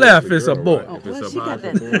to the left, it's a boy. If Well, it's she up got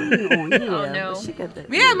high, that thing on here. Oh, no. But she got that.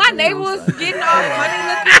 Yeah, my navel is getting all funny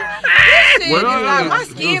looking. This shit Well, is like my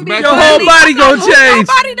skin be your Your funny. whole body gonna change.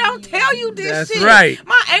 Nobody don't tell you this That's shit. right.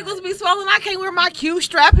 My ankles be swollen. I can't wear my cute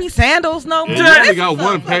strappy sandals no more. you only got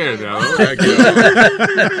one pair now.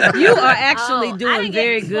 You are actually I doing didn't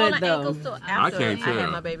very get swollen good though. ankles till I after can't I had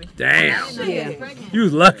tell. my baby. Damn. Yeah. You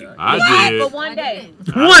was lucky. I did. But one day.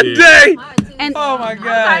 One day. And Oh my I was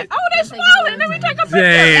god. like, oh, they swollen. Let me take a picture.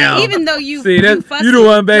 Damn. even though you See that? fussing, You the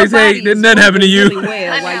one, babe. your Hey, body didn't is nothing happen to you. really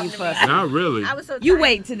well while you fussing. Not really. I was so You tired.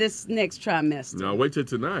 wait till this next trimester. No, wait till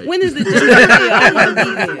tonight. When is the gender reveal? I want to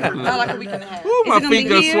be there. Not like a week and a half. Ooh, Is my it gonna feet be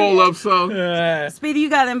got here? swole up so. Speedy, you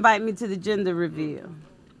gotta invite me to the gender reveal.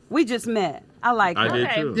 We just met. I like I her. did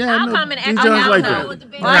Okay. too. Yeah, I'll no, come and these ask Jones you like out.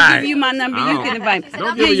 that. Or I Right. give you my number. You Oh. can invite me. Don't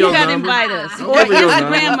Yeah, give her you your gotta number. invite us. Don't Or give her your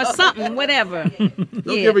Instagram number. or something, whatever. Don't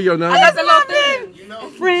give her your number. That's a little thing. You know,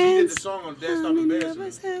 Friends. she did the song on Dad Stop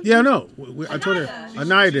Embarrassing. Yeah, I know. I told her.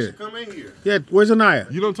 Anaya did. Come in here. Yeah, where's Anaya?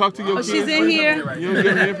 You don't talk to your Oh, kids? she's in here. You don't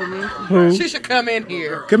get any information? She should come in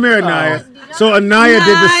here. Come here, Anaya. So Anaya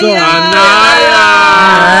did the song.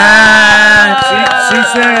 She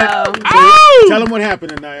said. Tell him what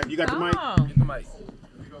happened, Anaya. You got the mic?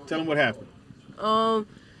 Tell him what happened.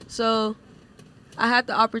 So I had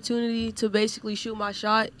the opportunity to basically shoot my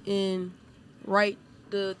shot and write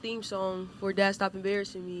the theme song for Dad Stop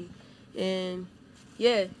Embarrassing Me. And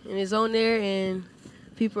yeah, and it's on there and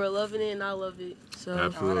people are loving it and I love it. So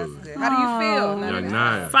Absolutely. How do you feel?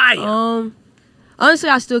 Naya. Fire. Honestly,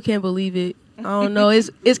 I still can't believe it. I don't know.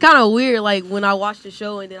 It's kind of weird, like when I watch the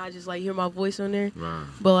show and then I just like hear my voice on there. Wow.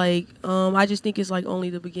 But like, I just think it's like only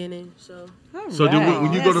the beginning. So. So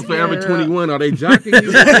when you go to Forever 21, are they jocking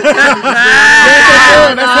you? That's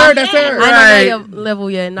her. I ain't on that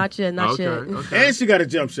level yet. Not yet. Not yet. Okay. And she got a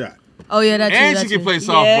jump shot. Oh yeah, that's And it. she can play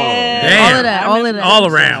softball. All Damn. of that. All of that. All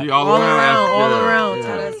around. She all around.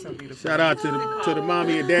 Yeah. Shout out to the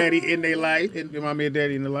mommy and daddy in their life, and the mommy and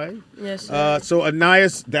daddy in their life. Yes. Sir. So Anaya,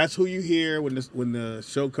 that's who you hear when the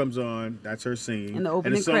show comes on. That's her singing. And the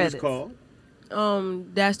opening song credits. is called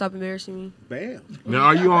Dad Stop Embarrassing Me. Bam. Now,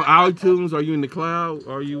 are you on iTunes? Are you in the cloud?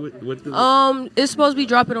 Are you with the? It's supposed to be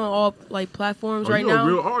dropping on all like platforms right You're now. a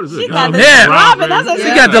real artist. She got the Yeah. Robin, that's what She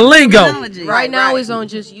got the lingo. Right now it's on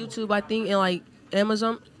just YouTube, I think, and like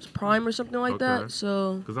Amazon Prime or something like that.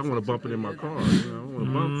 So. Because I want to bump it in my car. You know, I want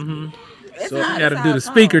to bump. So You got to do the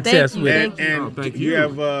speaker test with it. and thank you you.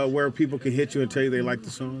 have where people can hit you and tell you they like the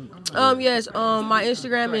song. Yes. My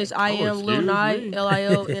Instagram is I am Lil Nye, me.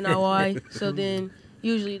 LILNIY. So then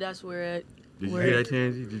usually that's where at. Did you hear that,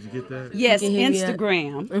 Tangie? Did you get that? Yes, You can hit me at-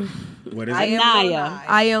 Instagram. What is it? Anaya.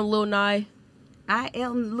 I am Lil Nye. I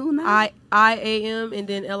am Luna. I am and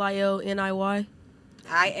then LILNIY.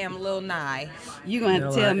 I am Lil Nye. You gonna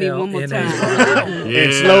have to tell me one more time.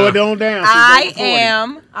 And slow it on down. I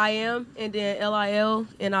am, and then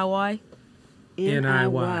LILNIY.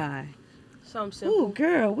 NIY. Something simple. Ooh,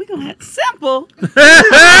 girl, we gonna have simple.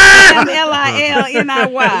 I am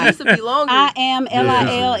LILNIY. Used to be longer. I am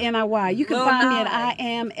LILNIY. You can find me at I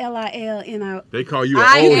am LILNIY. They call you an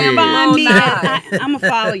old You can head. find me at I'm gonna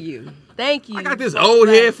follow you. Thank you. I got this old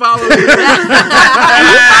head following me. You follow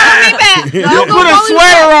me back. You put a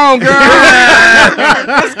sweater on, girl.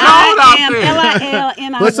 It's cold out I there.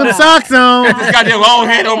 am LILNIY. Put some socks on. I just got this old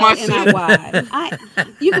head on my shit.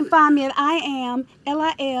 You can find me at I am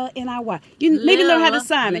LILNIY. You maybe learn how to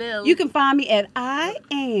sign it. You can find me at I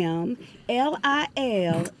am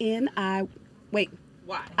LILNI. Wait.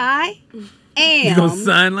 Why? I am You gonna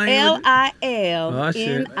sign language? LILNIY.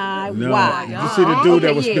 No. You see the dude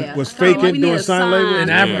that was faking doing sign language in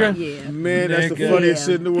Africa? Yeah. Man, that's the funniest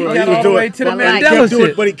shit in the world. He got all the way to the Mandela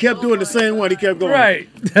shit. But he kept doing the same one. He kept going. Right.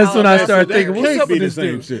 That's when I started thinking, what's can't up be with the this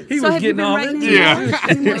same dude? shit. He So was have you getting been all writing this.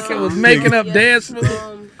 any Yeah. He was making up dance moves.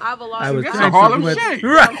 I have a lot I of was That's a Harlem Shake.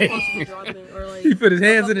 Right. He put his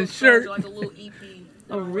hands in his shirt. like a little EP.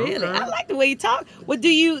 Oh, really? I like the way you talk. Well, do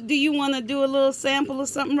you want to do a little sample or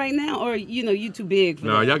something right now, or you too big for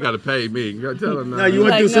No, that? y'all got to pay me. You got to tell them now. Now, you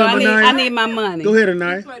want to do no, something tonight? I need my money. Go ahead,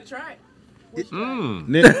 tonight.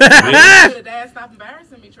 Dad, stop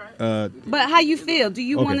embarrassing me, try. But how you feel? Do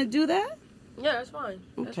you Okay. want to do that? Yeah, that's fine.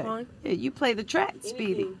 That's fine. Yeah, you play the track,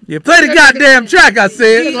 Speedy. Yeah, play the goddamn track, I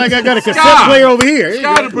said. Like I got a cassette player over here.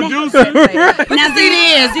 Scott, the producer. Now see the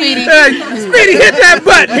end, Speedy. Speedy, hit that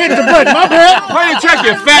button. Hit the button, my bad. Play the track,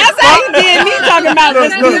 you fat That's how you did me talking about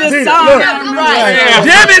let's do this Tina, song. look. Right.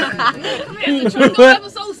 Damn it.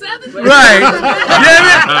 Episode 7? Right. Damn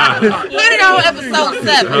it. Put it on episode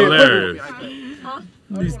 7. Hilarious.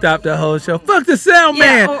 You stopped the whole show. Fuck the sound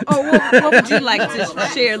man. Yeah, or what would you like to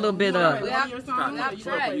share a little bit of? I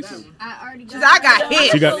got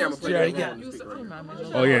hit. She got,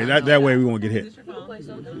 oh, yeah, that way we won't get hit. But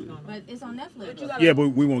it's on Netflix. Yeah, but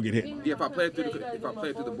we won't get hit. Yeah, if I play it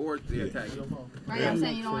through the board, they attack you. Right, I'm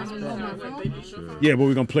saying you don't want to do it on my phone. Yeah, but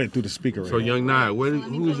we're going to play it through the speaker. So, Young Nye,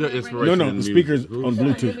 who's your inspiration? No, in the music? speaker's on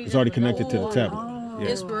Bluetooth. It's already connected to the tablet. Yeah.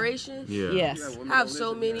 Inspiration? Yeah. Yes. I have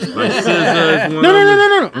so many. Like Scissors, No.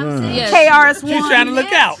 Yes. KRS-One. She's trying to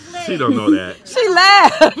look out. She don't know that. She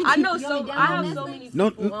laughed. I know I have so many. No,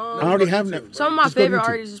 people. I already have that. Some of my Just go to favorite YouTube.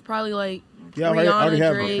 artists is probably like Yeah, I Rihanna, already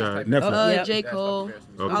have Drake, Netflix. J. Cole.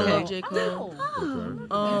 Okay. I love J. Cole.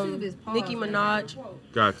 Nicki Minaj.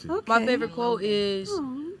 Got you. My favorite quote is.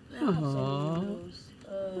 Oh,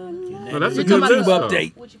 that's a You good talking list, about though.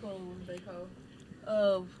 update. What you call them?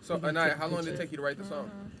 So, Anaya, how long did it take you to write the song?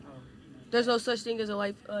 There's no such thing as a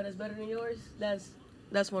life that's better than yours. That's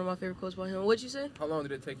one of my favorite quotes by him. What'd you say? How long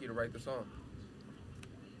did it take you to write the song?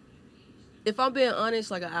 If I'm being honest,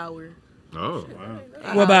 like an hour. Oh,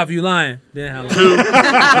 wow. What about if you lying? Then how long? I'm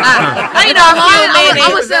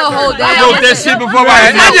gonna say a whole day. I wrote that shit before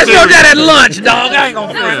I just wrote that at lunch, dog. I ain't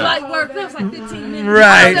gonna That was front. like work. That was like 15 minutes.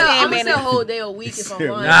 Right. I'm gonna say a whole day, a week if I'm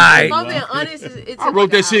honest. Right. If I'm being honest, it's I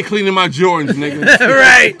wrote that shit cleaning my Jordans, nigga.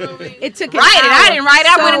 Right. It took Write it. I didn't write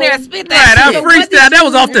it. I went in there and spit that Right, I shit. freestyle. That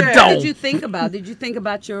was off the What dome. did you think about? Did you think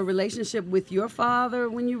about your relationship with your father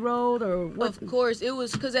when you wrote, or what? Of course, it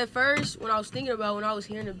was because at first when I was thinking about when I was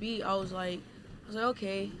hearing the beat, I was like,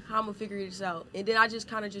 okay, how I'm gonna figure this out. And then I just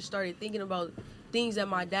kind of just started thinking about things that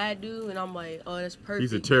my dad do, and I'm like, oh, that's perfect.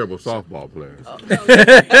 He's a terrible softball player.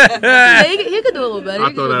 Yeah, he could do a little better.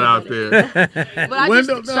 I throw that out there. But I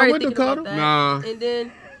just started thinking about that. Nah. And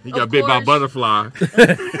then He got bit by a butterfly.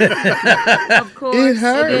 Of course. It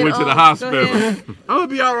hurt. They went to the hospital. I'm gonna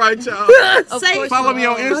be all right, y'all. Of course, Follow me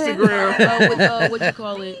on Instagram. With what you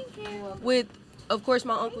call it? With, of course,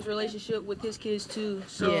 my uncle's relationship with his kids too.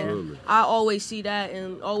 So Absolutely. I always see that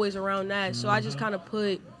and always around that. So I just kind of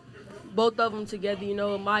put both of them together. You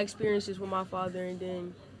know, my experiences with my father, and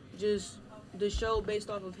then just the show based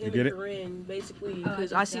off of him get and it? Corinne, basically,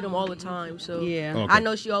 because I see them all the time. So Yeah. Okay. I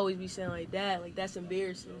know she always be saying like that, like that's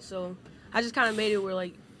embarrassing. So I just kind of made it where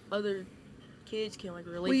like other kids can like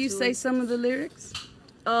relate. Will you to say it. some of the lyrics?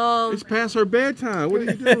 It's past her bedtime. What are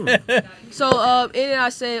you doing? So in it I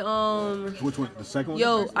say Which one? The second one?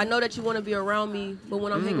 yo, I know that you want to be around me, but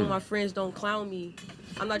when I'm hanging with my friends, don't clown me.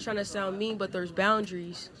 I'm not trying to sound mean, but there's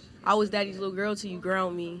boundaries. I was daddy's little girl till you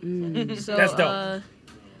ground me. So That's dope.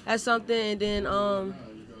 That's something. And then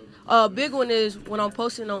a big one is when I'm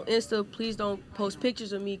posting on Insta, please don't post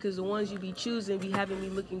pictures of me, because the ones you be choosing be having me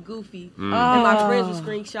looking goofy. And my friends will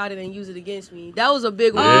screenshot it and use it against me. That was a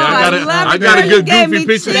big one. Yeah, I got a good goofy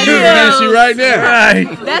picture of you against you right now.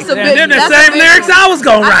 Right. That's a Yeah, big. them the that's a same big lyrics one. I was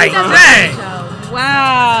gonna I write. think that's Dang. a big child.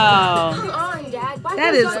 Wow. Come on, Dad. Why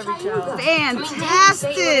That don't is you try yoga?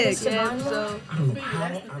 fantastic.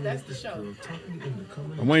 That's the show.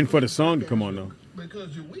 I'm waiting for the song to come on though.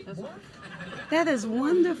 That is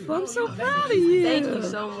wonderful. I'm so proud of you. Thank you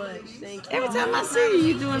so much. Thank you. Every time I see you,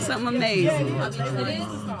 you're doing something amazing. You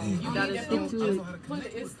gotta stick to it.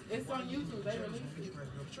 It's on YouTube. They released it.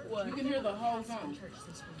 You can hear the whole song.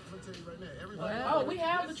 Oh, we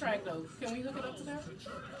have the track though. Can we hook it up to that?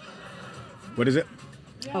 What is it?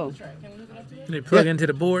 Oh. Can we hook it up to that? Can they plug into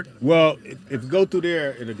the board? Well, if you go through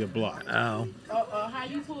there, it'll get blocked. Oh. How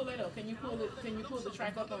you pull it up? Can you pull the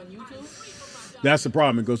track up on YouTube? That's the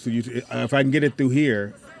problem. It goes to YouTube. If I can get it through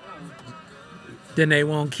here, Then they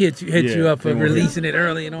won't hit you up for releasing it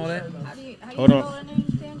early and all that. Hold on.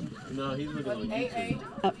 No, he's looking on YouTube.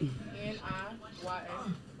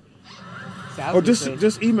 N-I-Y-A. Or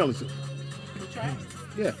just email it.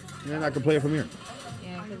 Yeah, and then I can play it from here.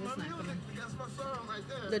 Yeah, because it's not coming.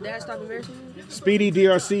 The Dad Stop Embarrassing Me?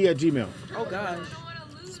 SpeedyDRC@gmail. Oh, gosh.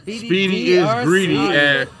 Speedy is greedy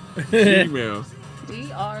at Gmail.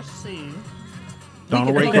 DRC.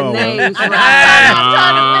 Donald Ray Caldwell. Names right.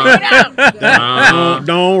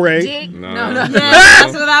 Don't Ray. No. Yeah,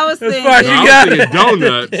 that's what I was thinking. I was thinking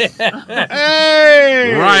donuts.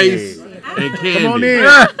 Hey! Rice and candy. Come on in.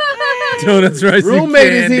 Donuts, rice,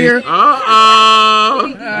 Roommate is here. We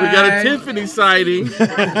got a Tiffany sighting.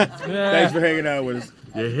 Thanks for hanging out with us.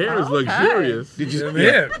 Your hair is luxurious. Did you?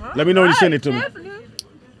 Yeah. Let me know when you send it to me.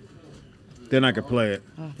 Then I can play it.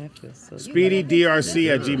 Oh, that feels so good.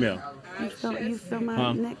 SpeedyDRC@gmail. You feel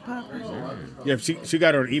my neck popping? Yeah, she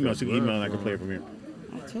got her email. She can email and I can play it from here.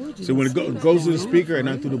 I told you. So when it goes to the speaker and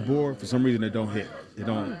not through the board, for some reason it don't hit. They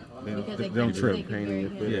don't trip.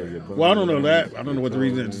 Yeah. Well, I don't know that. I don't know what the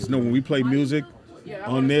reason is. Just know when we play music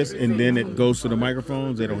on this and then it goes to the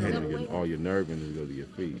microphones, they don't hit it. All your nerve endings go to your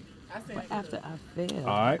feet. After I fell.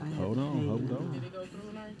 All right, hold on.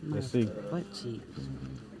 Let's see. Butt cheeks.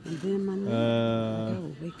 And then my neck. I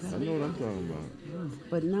know what I'm talking about.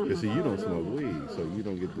 But not see, you don't smoke weed, so you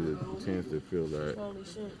don't get the chance to feel that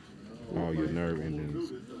all your nerve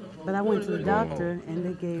endings. But I went to the doctor and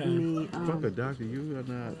they gave me. Fuck a doctor, you are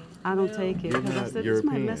not. I don't take it because I said this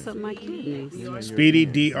might mess up my kidneys.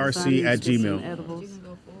 SpeedyDRC@gmail.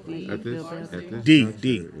 At this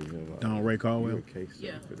D. Don Ray Caldwell.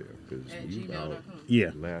 Yeah.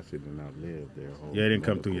 Yeah. Lasted and outlived their whole. Yeah, it didn't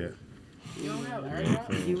come through yet. You don't have an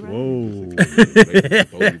Whoa.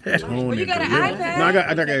 Well, you got an iPad? No, I got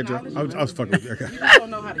AirDrop. I was fucking with you. You just don't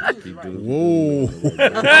know how to use it, right?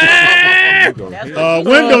 Whoa.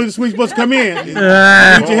 Windows, we supposed to come in. Need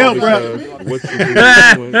your help, bro.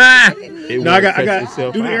 No, I got do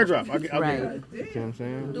the AirDrop. I'll get it. You know what I'm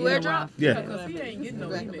saying? Do AirDrop? Yeah. Because he ain't getting no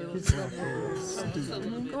emails.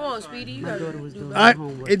 Come on, Speedy. You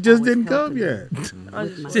gotta It just didn't come yet.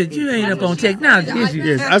 Said you ain't up on technology, is you?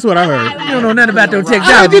 Yes, that's what I heard. You don't know nothing about no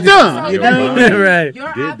technology. How you doing? You know? Right.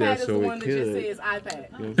 Your Did iPad that is so the it one that just could. says iPad.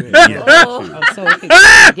 So it could go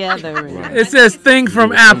together. It says thing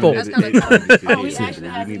from Apple. Oh, he actually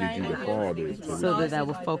has a name. So that I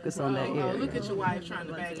will focus on that Oh, area. look at your wife trying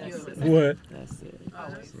to bag you up. What? That's it.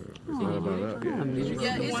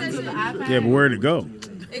 Yeah, but where'd it go?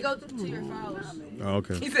 It goes to your files. Oh,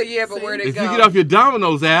 okay. He said, yeah, but where'd it If go? you get off your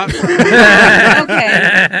Domino's app.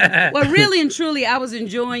 Okay. Well, really and truly, I was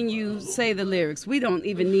enjoying you say the lyrics. We don't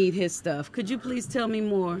even need his stuff. Could you please tell me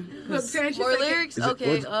more? Look, Tangie, More lyrics?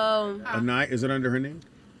 Okay. A night? Is it under her name?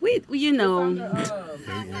 You know.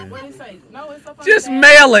 What do you say? No, it's up on Just the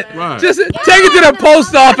mail it. Right. Just take it to the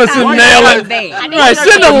post office and mail it. Right.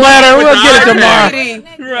 Send a letter. We'll get it tomorrow.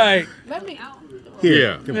 Right. Let me.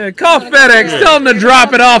 Here. Yeah, call FedEx. Tell them to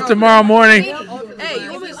drop it off tomorrow morning. Hey,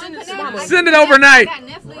 you want me to send it to Mama? Send it overnight. Got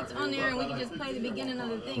Netflix on there and we can just play the beginning of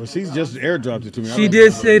the thing. Well, she's just airdropped it to me. She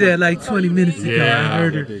did say that like 20 minutes ago. Yeah. I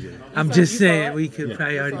heard her. I'm just saying we could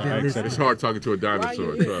probably already been listening. It's hard talking to a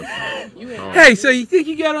dinosaur, trust me. Hey, so you think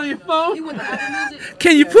you got it on your phone? You want the Apple Music?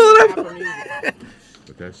 Can you pull it up?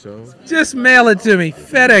 But that show? Just mail it to me.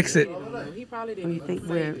 FedEx it. He probably You didn't. think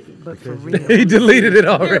we're, but for real. He deleted it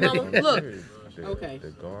Here, already. Mama. Look. Okay.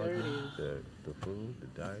 The garden, the food, the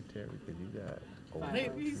dietary, because you got.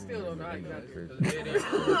 He still don't know how you got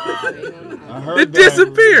I heard It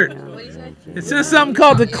disappeared. What do you say? It says something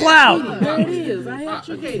called the cloud. There it is. I had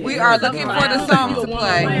you. We are looking for the song to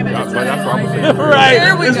play. Right.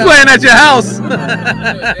 It's playing at your house.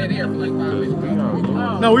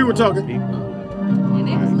 No, we were talking. And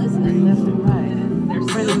they was listening. Left and right. A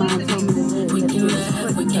friend of mine told me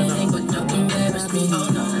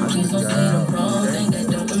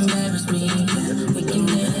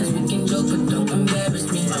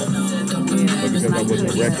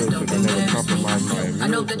wasn't reckless and I never compromised my immunity. I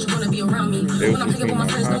know that you wanna be around me. They When was I'm hanging between with my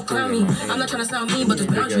my friends, don't concert crown and me. my I'm not trying to sound mean, but there's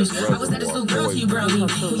big boundaries. ass I was at this little girl till you brown me.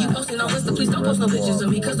 When you posting on Insta, please don't post no pictures of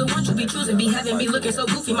me. Cause the ones you be choosing be having me looking so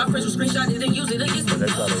goofy. My friends will screenshot it and use it against me.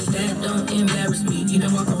 That don't embarrass me.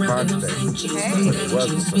 Even walk around in them same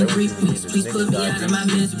jeans. Sweet grief, please put me out of my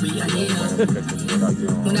misery. I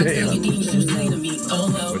am. When I tell you things, you say to me, oh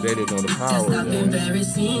well. But they didn't know the power. Stop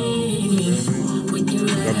embarrassing me. We can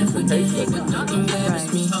laugh, we can hate, but don't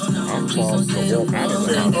embarrass me. I'm falling to walk out of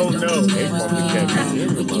the house. Oh no. They want me to catch me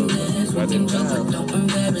in the mud. I didn't have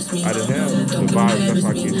the virus. That's how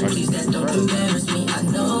I get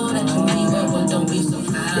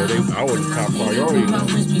so I was the top priority.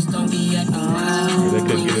 They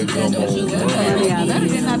couldn't get it no more. Yeah, that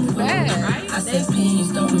is not too bad. I said,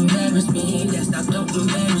 please don't embarrass me. Yes, stop, don't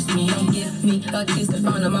embarrass me. Don't give me a kiss in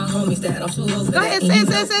front of my homies that I'm too old for. Go ahead, say it.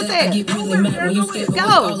 Go.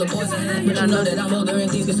 All the boys I had, but I know that I'm older and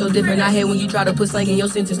things get so different. I hate when you try to put slang in your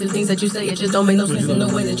sentence. The things that you say, it just don't make no sense in the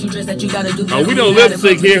way that you dress. That you gotta do. Oh, we don't lip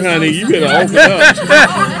sync here, honey. You better open up.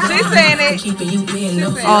 She's saying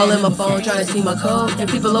it. All in my phone trying to see my code. And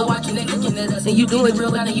people are watching, they looking at us. And you doing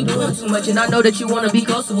real loud and you doing too much. And I know that you wanna be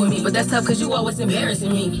closer with me, but that's tough cause you always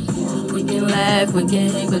embarrassing me. We can laugh, we can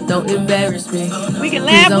hang, but don't embarrass me. We can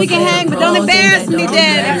laugh, we can hang, but don't embarrass me,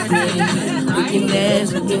 Daddy. We can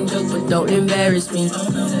dance, we can joke, but don't embarrass me.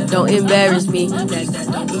 Don't embarrass me.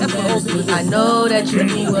 That's I know that you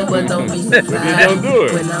mean well, but don't be surprised. Don't do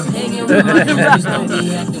it. When I'm hanging with my friends, don't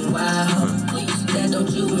be acting wild. Please, Dad, don't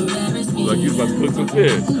you embarrass me. Like you about to put some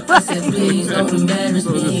fish. I said, please don't embarrass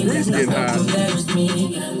me. Don't embarrass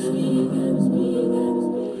me.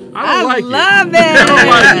 I don't like love it. it. I don't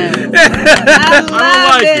like it. I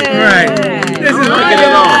love it. Right. This is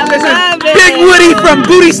listen, Big Woody from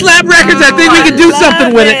Booty Slap Records. I think we can do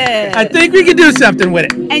something with it. I think we can do something with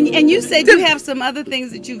it. And you said you have some other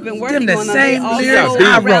things that you've been working the on. Are they same also lyrics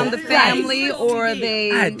I around wrote. the family, or are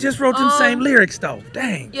they? I just wrote them same lyrics though.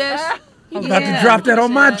 Dang. Yes. I'm about to drop that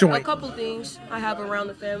on my A joint. couple things I have around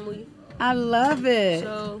the family. I love it.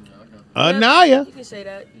 So. Naya. You can say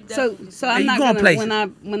that. So I'm not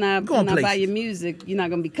gonna when I buy your music, you're not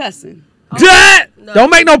gonna be cussing. No. Don't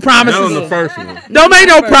make no promises. Not on the first one. Don't make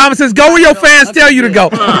no promises. Go where your fans tell you to go.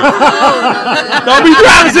 Don't be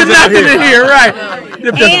promising nothing in here, right?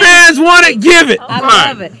 If the fans want it, give it. I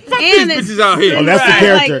love it. Fuck these bitches out here. Oh, that's the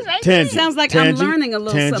character. Tangie. Sounds like I'm learning a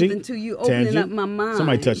little something to you, opening up my mind.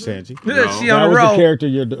 Somebody touch Tangie. No. She on that a was roll. the character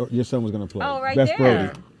your son was going to play. Oh, right That's there.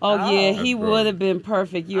 Brody. Oh yeah, he would have been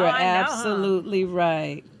perfect. You are absolutely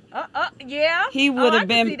right. Yeah. He would have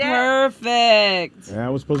been perfect. That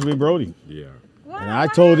was supposed to be Brody. Yeah. And I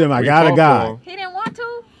told him I got a guy. He didn't want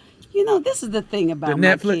to. You know, this is the thing about The my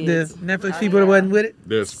Netflix, kids. the Netflix people that wasn't with it.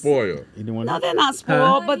 They're spoiled. No, they're not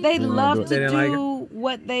spoiled, but they love to do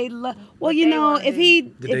what they love. Well, you know, if he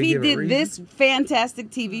did this fantastic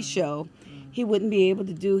TV show, he wouldn't be able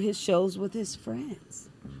to do his shows with his friends.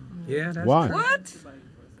 Yeah, that's Why? true. What?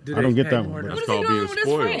 I don't get that one. That's called being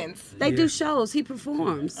spoiled. They do shows. He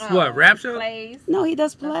performs. What, rap show? Plays. No, he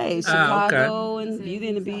does plays. Oh, Chicago and Beauty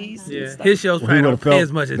and the Beast. Yeah, and stuff. his shows probably don't pay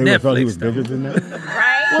as much as They felt he Netflix. was bigger than that.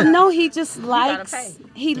 Well, no, he just likes.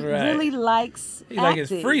 He Right. really likes. He like his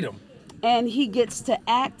acting. freedom. And he gets to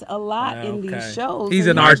act a lot in these shows. He's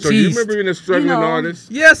and an he- artiste. So you remember being a struggling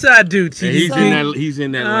artist? Yes, I do. And he's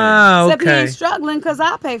in that lane. Oh, Except he okay. ain't struggling because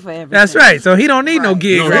I pay for everything. That's right. So he don't need no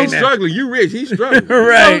gig No, right he's now. struggling. You rich. He's struggling.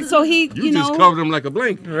 Right. So he, You just covered him like a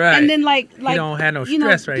blanket. Right. And then like he don't have no you know,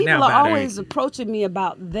 stress right now people are about always approaching me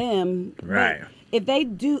about them. but Right. If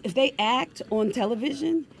they act on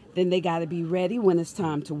television, then they got to be ready when it's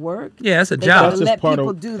time to work. Yeah, that's a They job. gotta That's just let part people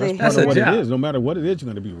of, do that's their part of what job. it is. No matter what it is,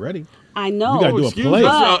 you're going to be ready. I know. You got to do a Excuse play.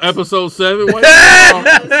 me, episode 7. Why you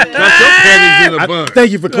got your panties in a bunch?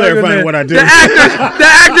 Thank you for clarifying what I did. The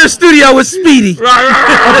actor studio was Speedy.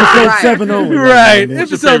 Episode 7 over. Right.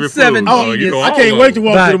 What's Episode 7. Oh, genius. I can't wait to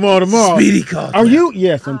walk to the mall tomorrow. Speedy call. Are you?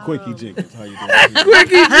 Yes, I'm Quickie Jenkins. How you doing?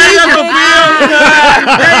 Quickie Hey, Uncle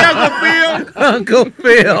Phil. Uncle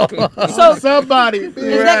Phil. So somebody. Is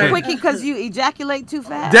that quickie because you ejaculate too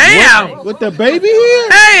fast? Damn. With the baby here?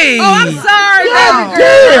 Hey. Oh, I'm sorry. God baby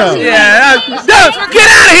girl. damn. Yeah. Get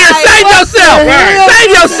out of here. Save yourself. Save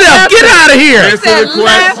yourself. Get out of here. Answer the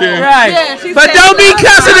question. Right. Yeah, But don't be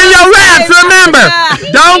cussing in your raps, remember.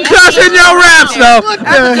 Don't cuss in your raps, though.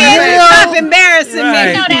 Stop embarrassing me.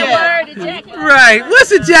 Right. You know that word, ejaculate. Right.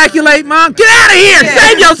 What's ejaculate, Mom? Get out of here.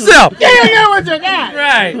 Save yourself. Yeah, what you got?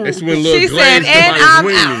 Right. It's when little She glaze said, and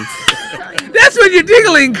somebody's I'm weenie. That's when your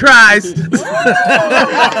dingling cries.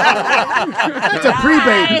 That's a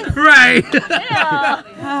pre-baby. Right.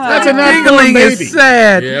 That's a dingling baby. is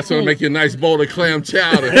sad. Yeah, that's gonna make you a nice bowl of clam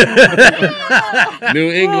chowder.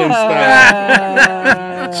 New England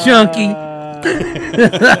style. Chunky.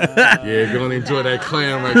 Yeah, gonna enjoy that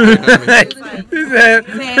clam right there.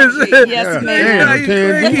 Yes, Damn,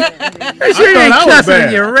 Make sure you ain't cussing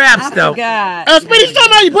in your raps, though. Speedy, you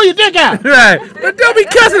talking about you pull your dick out. Right. But don't be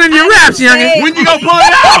cussing in your raps, youngin. When you gonna pull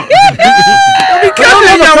it out? Don't be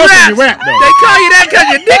cussing in your raps. rap, though. They call you that because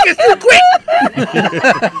your dick is too quick.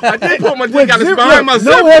 I did pull my dick out. It's behind my No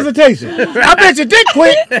zipper. hesitation. I bet your dick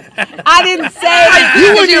quick. I didn't say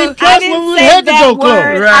You wouldn't even cuss when we had the door closed.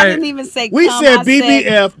 I Right. didn't even say We cum. said I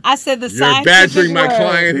BBF. I said the You're scientific badgering my word.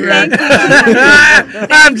 client here. Thank you.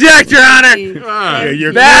 I object, Your Honor. Yeah,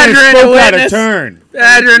 your Badger client and a spoke out of witness. turn.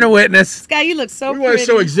 Badger and a witness. Sky, you look so We want pretty.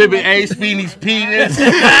 to show Exhibit A, Speedy's penis.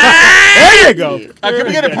 There you go. Can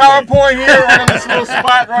we get a PowerPoint here right on this little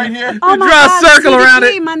spot right here? Oh my Draw a God, circle around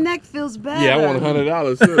TDP, it. My neck feels better. Yeah, I want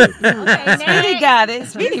 $100 too. Speedy got it.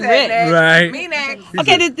 Speedy rich. Right. Me next.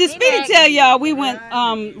 Okay, did Speedy tell y'all we went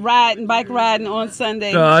bike riding on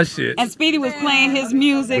Sunday? Oh, shit. And Speedy was playing his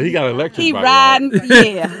music. But he got an electric He bike, riding,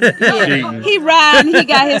 yeah. Cheating. He riding. He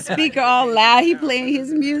got his speaker all loud. He playing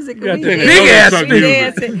his music. Got We that dancing, big ass we speaker.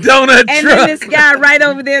 dancing. Donut And truck. then this guy right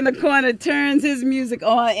over there in the corner turns his music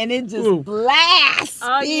on, and it just blasts.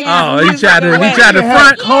 Speedy's Oh, he music tried to away.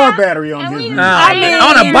 front. Car battery on his. I mean,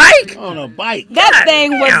 on a bike? On a bike. That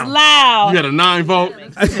thing was loud. You got a 9-volt?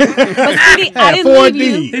 But Speedy, I didn't 4D.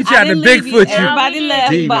 leave you. He tried to Bigfoot you. Everybody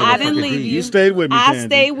left, D, but I didn't motherfucker, leave D. you. You stayed with me, I Tangie.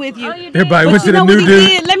 stayed with you. Everybody But went to you the know new what he dude.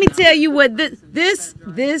 did? Let me tell you what this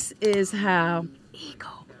is how ego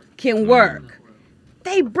can work.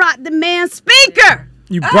 They brought the man speaker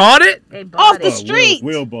You bought it? off the street.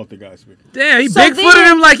 Will bought the guy's speaker. Damn, he So Bigfooted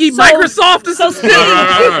then- him like he so- Microsoft or so something. Speedy-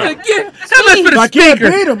 How much for the I can't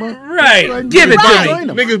speaker? beat him. Right. Give it to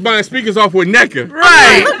me. Niggas buying speakers off with Necker.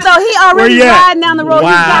 Right. So he already Where you at? riding down the road.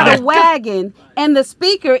 Wow. He got a wagon, and the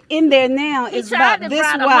speaker in there now is tried about to this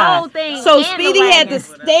fry the whole wide. thing So and the Speedy had to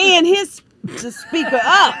wagon. stand the speaker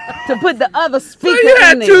up to put the other So speaker you in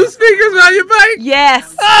had there. 2 speakers on your bike?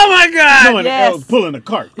 Yes. Oh my God. No, Yes. pulling a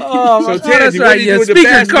cart. Oh, So that's Tangie, what right. did you Yeah, do with the speaker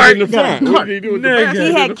basket cart. in the front? What did you do with the Nigga. basket He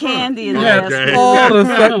in had the front? candy in the Okay. basket. All the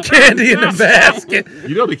fucking candy in the basket.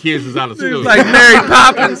 You know the kids is out of It was school. like Mary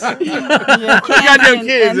Poppins. Yeah, goddamn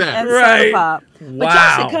kids and, at? and Right. soda pop. But y'all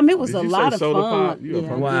Wow. should come. It was Did a you say lot of soda fun. pop? You a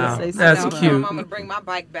punk? Wow. Yeah, That's soda cute. pop. I'm gonna bring my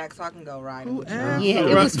bike back so I can go riding with you. Yeah,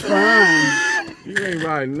 it was fun. You ain't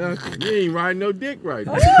riding nothing. You ain't riding no dick right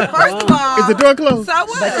now. First of all, Is the door closed? so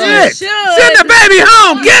what? Shit. Should. Send the baby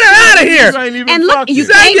home. Get her out of here. You ain't even And look, fucking. you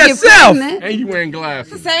Save can't get yourself. pregnant. And you wearing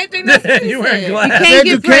glasses. Same thing that's what he You wearing said. You glasses. can't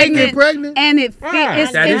You get can't pregnant. get pregnant? And it Right.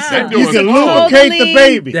 it's That is it's true. You can totally- lubricate the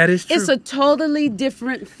baby. That is true. It's a totally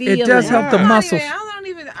different feeling. It does help the I don't muscles. even- I don't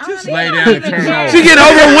even. Just lay down and turn over. She get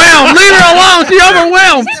overwhelmed. Leave her alone. She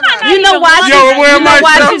overwhelmed. You know why? Yo, where am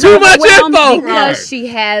I she's Too much overwhelmed? info. Because Right. she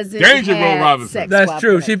hasn't Danger Will had Robinson. sex That's while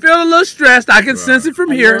true. She pregnant. feel a little stressed. I can sense it from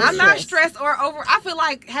here. I'm not stressed or over. I feel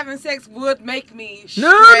like having sex would make me. No,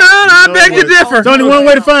 I beg to differ. There's only one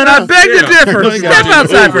way to find I out. beg to differ. You Step gotta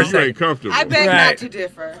outside do for a it. You ain't second. comfortable. I beg Right. not to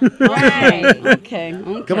differ. Right. Okay.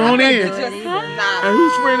 Come on in. Just And not.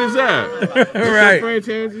 whose friend is that? What's your Right. friend,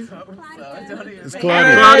 Tangie? It's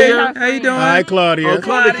Claudia. Claudia? How you doing? Hi, Claudia. Oh,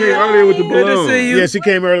 Claudia came earlier with the Good to balloon. see you. Yeah, she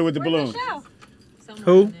came early with the balloon.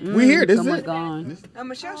 Who? We here. This is Someone it. gone.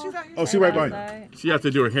 Michelle, she's out here. Oh, she right behind you. She has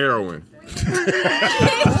to do her heroin.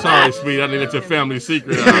 Sorry, Speed. I think it's a family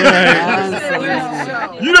secret.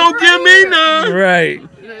 You don't give me none. Right.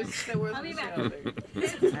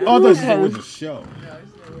 Oh, this was a show.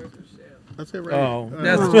 That's it right Oh, here.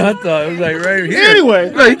 that's what I thought. It was like right here. Anyway.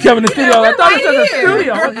 Look, he coming to the studio. I thought it said a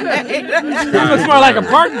studio. What's this? This looks more like a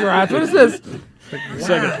parking garage. What is this?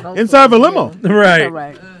 Inside of a limo.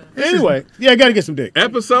 Right. Anyway, yeah, I gotta get some dick.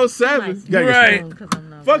 Episode 7. Gotta get Right.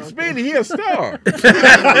 Fuck Speedy. He a star.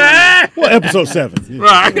 Well, episode 7.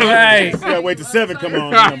 Right. Right. You gotta wait till 7 come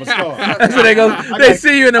on. And I'm a star. That's what they go. They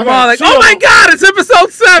see you in the I mall like, gotta oh my see God, it's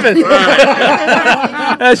episode 7.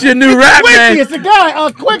 That's your new rap Quickie, name. it's a guy,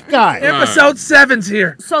 a quick guy. Episode 7's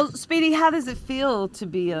here. So, Speedy, how does it feel to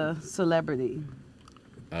be a celebrity?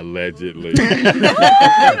 Allegedly. He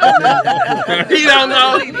don't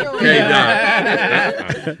know.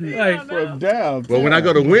 Like, from down. Well, when I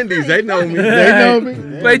go to Wendy's, they know me. They know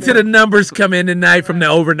me. Wait till the numbers come in tonight from the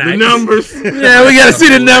overnights. The numbers. Yeah, we got to see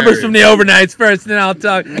the numbers from the overnights first, then I'll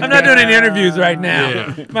talk. I'm not doing any interviews right now.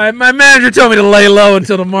 Yeah. My manager told me to lay low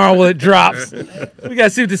until tomorrow when it drops. We got to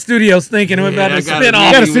see what the studio's thinking. We're about to spin off.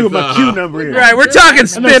 I got to see what my Q number is. Right, we're talking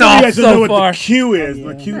spin off so what far. The Q is.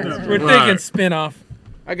 My Q number. We're thinking spin off.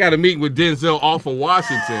 I got a meeting with Denzel off of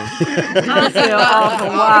Washington. Denzel off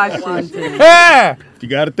of Washington. Yeah. You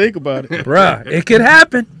got to think about it, bruh. It could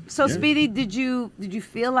happen. So, Speedy, did you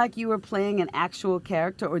feel like you were playing an actual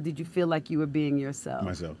character, or did you feel like you were being yourself?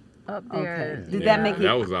 Myself. Up there. Okay. Did that make it?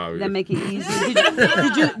 That was obvious. That make it easier?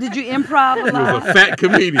 Did you improv a lot? He was a fat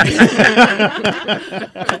comedian.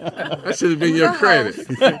 That should have been your credit.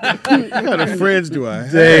 What kind of friends do I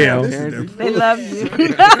have? Damn. They love you.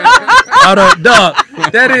 Dog,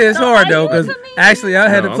 that is hard though, because actually I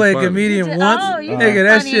had to play a comedian once. Nigga,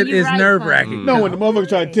 that shit is nerve wracking. No, when the motherfucker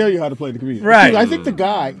try to tell you how to play the comedian. Right. I think the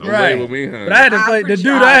guy. Right. With me, honey. But I had to play the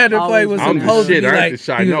dude I had to play was I'm the supposed to shit. be I like ain't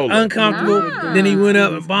the he was Shinola. uncomfortable. Then he went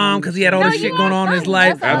up and bombed because he had all this shit going on in his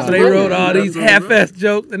life. So they wrote all these half-assed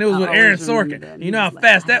jokes, and it was with Aaron Sorkin. You know how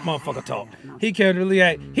fast that motherfucker talked. He kept really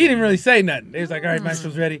he didn't really say nothing. He was like, all right,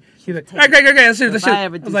 Mystro's ready. He was like, all right, great, let's shoot, let's shoot. I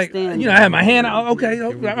was like, you know, I had my hand out. Okay,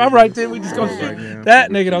 all right, then we just go shoot.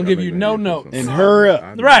 That nigga don't give you no notes. And hurry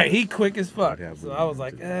up. Right, he quick as fuck. So I was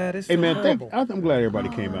like, this Hey, man, horrible. I'm glad everybody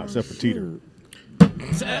came out except for Teeter.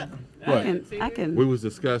 I can. We was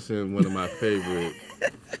discussing one of my favorite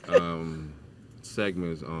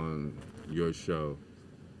segments on your show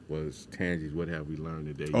was Tangie's What Have We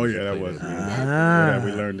Learned Today? Oh yeah, that was. What have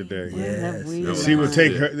we learned today? Yes. She would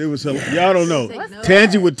take her. It was y'all don't know.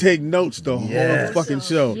 Tangie would take notes the whole fucking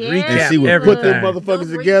show, and she would put them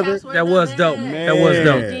motherfuckers together. That was dope. Man. That was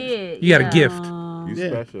dope. You got a gift. You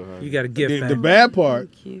special, huh? You got a gift. The bad part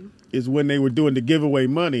is when they were doing the giveaway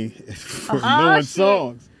money for knowing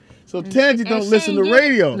songs. So Tangie don't listen to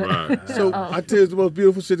radio. Right. So I tell you the most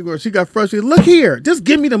beautiful shit in the world. She got frustrated. Look here, just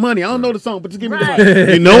give me the money. I don't know the song, but just give me the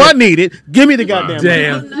money. You know I need it. Give me the goddamn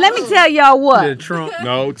Damn. money. Let me tell y'all what. Trump.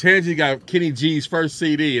 No, Tangie got Kenny G's first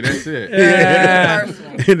CD, and that's it.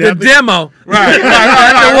 The demo. Right.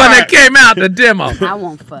 The one that came out, the demo. I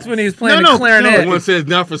won't fuss. That's when he was playing the clarinet. The one says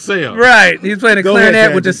not for sale. Right. He was playing the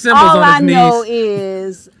clarinet with the cymbals All on his I know knees.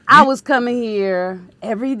 is I was coming here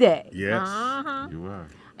every day. Yes. You are.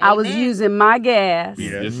 I was using my gas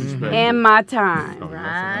and my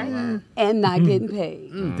time and not getting paid.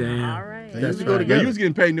 Damn. All right. That's right. You was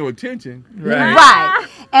getting paid no attention. Right.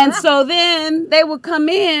 And so then they would come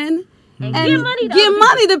in and give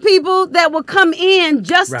money to people that would come in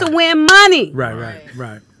just to win money.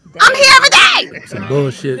 Right. I'm here every day. Some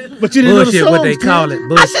bullshit. But you didn't know the bullshit, what they songs, call it. I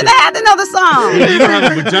Bullshit. should have had to know the song. You don't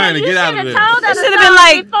have a vagina. Get out of there. It should have been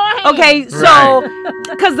like, okay, so,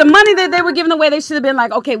 because the money that they were giving away, they should have been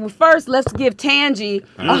like, okay, well, first, let's give Tangie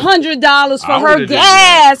 $100 for her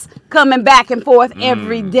gas coming back and forth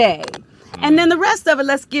every day. And then the rest of it,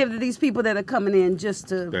 let's give to these people that are coming in just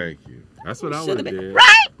to. Thank you. That's what I would have did.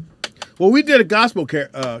 Right? Well, we did a gospel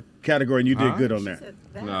category, and you did good on that.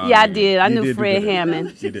 No, Yeah, I did. I knew did Fred do good.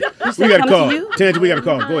 Hammond. You did. said We got a come call. to you? Tangie, we got a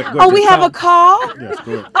call. Go ahead. Oh, we have a call? Yes,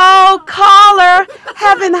 go ahead. Oh, caller,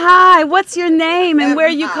 heaven high. What's your name and where are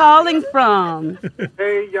you calling from?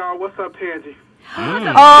 Hey, y'all. What's up, Tangie? Oh,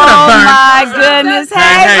 my goodness.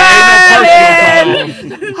 Hey,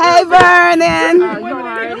 Vernon. Hey, Vernon.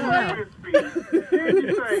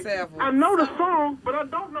 I know the song, but I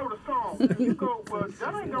don't know the song. And you go, well,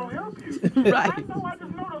 that ain't gonna help you. Right. I know, I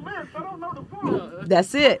just know the lyrics. I don't know the song.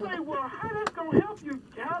 That's it. I say, well, how that's gonna help you?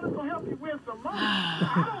 How that's gonna help you win some money?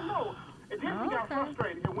 I don't know. And then she got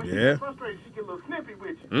frustrated. And when she gets frustrated, she get a little snippy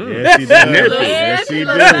with you. Yeah, she does. Yes, she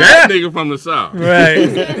does. That nigga from the South. Right.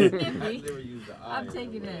 I'm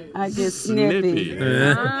taking that. I get snippy.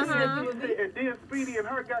 And then Speedy and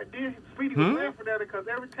her Speedy was laughing at her because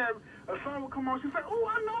every time a song would come on, she said, "Oh,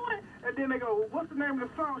 I know it." And then they go, well, "What's the name of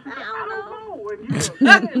the song?" She said, "I don't know." And you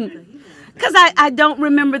go, Because I don't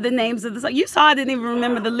remember the names of the song. You saw I didn't even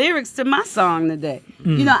remember the lyrics to my song today.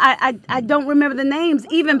 You know, I don't remember the names.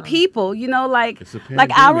 Even people, you know, like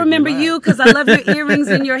I remember you because I love your earrings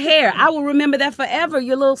and your hair. I will remember that forever,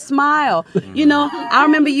 your little smile. You know, I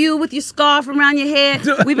remember you with your scarf around your head.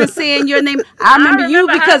 We've been saying your name. I remember you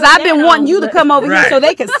because I've been wanting you to come over here so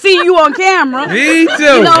they can see you on camera. Me too.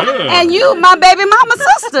 You know, and you, my baby mama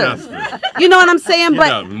sister. You know what I'm saying? Get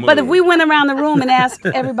out, But if move. we went around the room and asked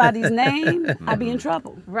everybody's name, I'd be in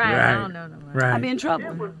trouble. Right. I don't know. Right. I'd be in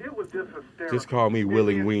trouble. It was just hysterical. Just call me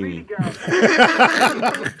Willie Weenie.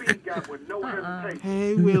 Speedy got with no hesitation.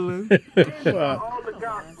 Hey, Willie. All the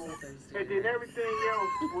gospel, and then everything else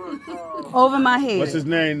was. Over my head. What's his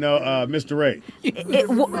name? No, Mr. Ray.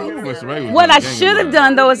 What I should have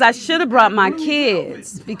done though is I should have brought my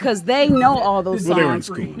kids because they know all those Well, they were in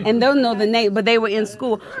songs school. and they'll know the name, but they were in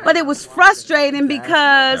school. But it was frustrating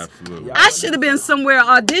because I should have been somewhere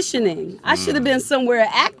auditioning. I should have been somewhere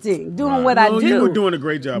acting, doing what I do. You were doing a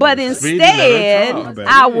great job. But instead,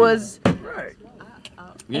 I was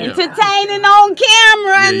entertaining on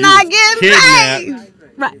camera and not getting paid.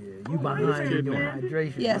 Right. You behind in your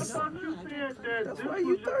hydration. Yes. That's why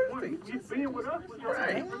you thirsty. Being with us was your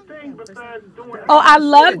favorite thing besides doing. Oh, I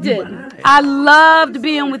loved it. I loved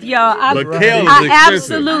being with y'all. I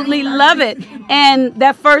absolutely love it. And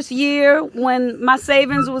that first year when my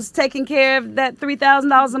savings was taking care of that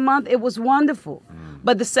 $3,000 a month, it was wonderful.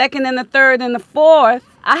 But the second and the third and the fourth,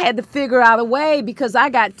 I had to figure out a way because I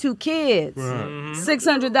got 2 kids.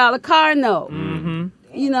 $600 car note.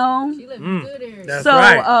 You know, That's so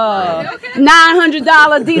right.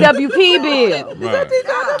 $900 DWP bill.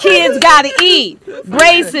 Kids gotta eat.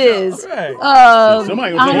 Braces. I don't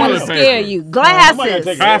want to scare you. Glasses.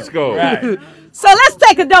 Costco. So let's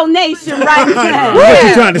take a donation right now. What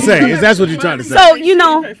you trying to say? Is that what you're trying to say? So you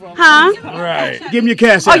know, huh? Right. Give me your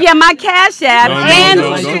cash app. Oh yeah, my Cash App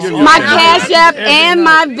my Cash App and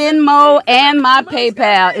my Venmo and my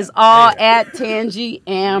PayPal is all at Tangie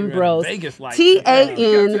Ambrose.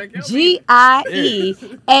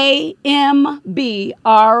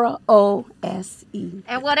 TANGIEAMBROSE.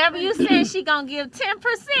 And whatever you say, she gonna give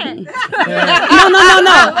 10%. No. Not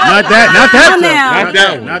that Now,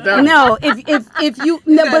 Not that one. No, if you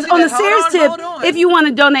but on a serious tip, if you want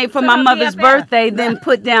to donate for my mother's birthday, then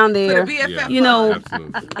put down there, you know,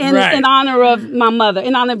 in honor of my mother,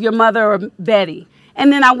 in honor of your mother or Betty.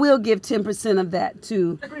 And then I will give 10% of that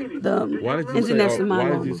to the International Why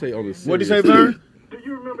Mom. did you say on the What did you say, Vern? Do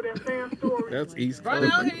you remember that fan story? That's East Right Coast.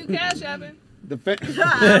 now, here you cash apping. The Yeah,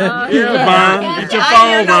 Vern. Get your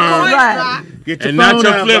phone, Vern. Right. Get your And phone not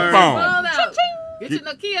your out, flip Vern. phone. Phone out. Get your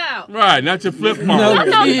Nokia out. Right, not your flip phone.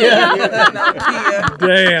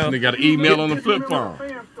 Damn. They got an email on the flip phone.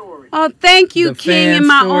 Oh, thank you, The King, fan in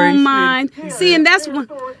my stories. own mind. See, and that's one.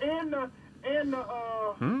 And the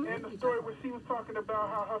story where she was talking about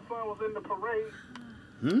how her son was in the parade.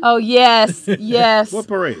 Oh yes, yes. What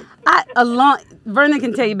parade? Vernon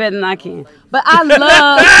can tell you better than I can, but I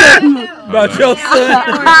love about your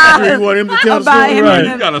son. You want him to tell the about story? him. Right.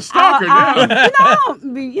 You got a stalker now.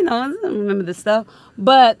 You know, I don't remember this stuff,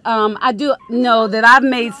 but I do know that I've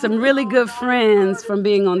made some really good friends from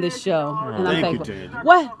being on this show, and I'm Thank you, thankful.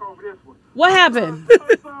 Tangie. What happened?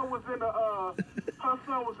 Her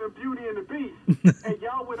son was in Beauty and the Beast, and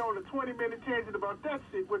y'all went on a 20-minute tangent about that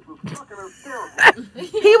shit, which was fucking hysterical.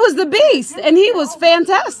 He was the Beast, and he was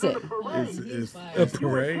fantastic. It's a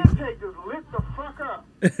parade.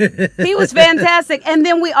 He was fantastic. And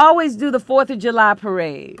then we always do the 4th of July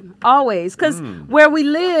parade. Always. Because where we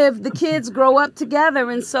live, the kids grow up together.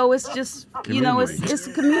 And so it's just, you know, it's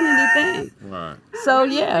a community thing. Right. So,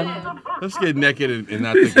 yeah. Let's get naked and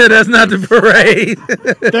not think. That's not the parade.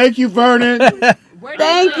 Thank you, Vernon.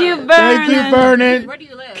 Thank you, Vernon. Thank you, Vernon. Where do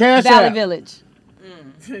you live? Cash Valley app. Village.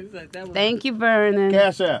 Thank you, Vernon.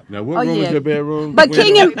 Cash app. Now, what room is your bedroom? But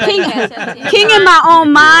King in my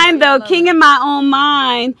own mind, though, King in my own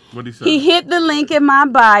mind, What'd he say? he hit the link in my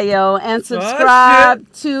bio and subscribe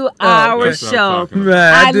to our that's what I'm show. talking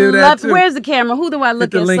Right, I do that too. Where's the camera? Who do I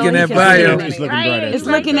look Hit the at? link so in he that can bio. see me? It's looking right at It's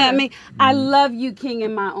you. looking at me. I love you, King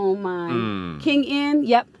in my own mind. King in,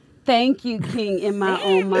 yep. Thank you, King in my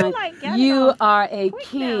own mind. You are a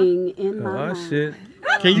king in my mind. Shit.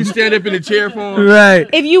 Can you stand up in the chair for him? Right.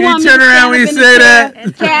 If you want me turn to around stand when you up in the say chair,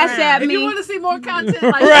 that. Cash at If me. you want to see more content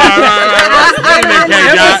like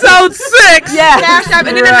that. Episode 6. Yeah. Cash app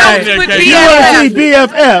and then Right. the notes with You BFF. want to see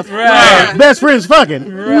BFF? Right. Best friends fucking.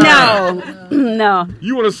 No.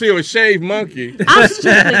 You want to see a shaved monkey? I'm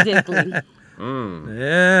strictly Dickley.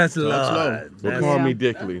 Yes, Lord. Well, call me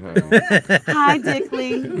Dickley, honey. Hi,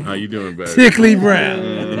 Dickley. How you doing, baby? Dickley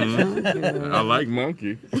Brown. I like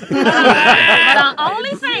monkey. But on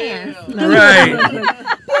OnlyFans. Right.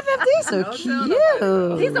 These are cute.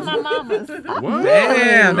 These are my mamas. What?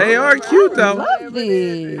 Damn, they are cute though. Love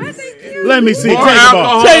these. Let me see. Take More them off.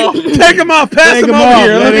 alcohol. Take them off. Pass Take them them over off.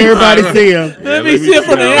 here. Let everybody see them. Let me see it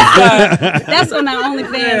from the inside. That's on our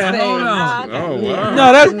OnlyFans page. Hold on. Oh, wow.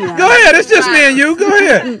 No, that's. Go ahead. It's just me and you. Go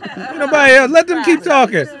ahead. Ain't nobody else. Let them keep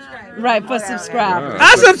talking. Right, for subscribers.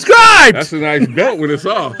 I subscribed. That's a nice belt when it's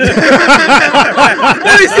off. Let me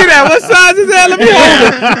see that. What size is that? Let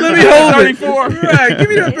me hold it. 34. Right, give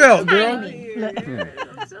me that belt, girl.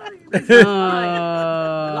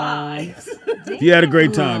 You had a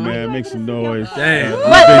great time, man. Make some noise. Damn.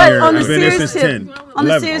 But on the serious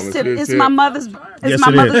tip, it's my mother's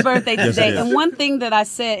birthday today. And one thing that I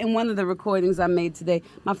said in one of the recordings I made today,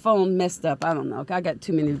 my phone messed up. I don't know. I got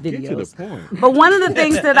too many videos. Get to the point. But one of the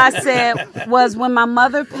things that I said was when my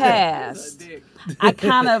mother passed, I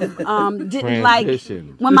kind of didn't like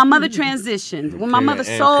when my mother transitioned, when my mother's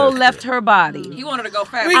soul left her body. You wanted to go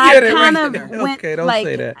fast. I kind of went okay, don't like,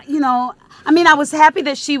 say that. you know, I mean, I was happy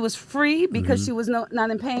that she was free because she was not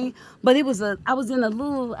in pain, but I was in a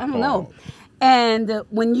little, I don't know. And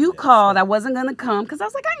when you called, I wasn't going to come because I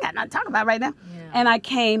was like, I ain't got nothing to talk about right now. Yeah. And I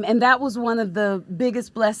came, and that was one of the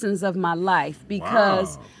biggest blessings of my life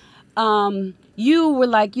because you were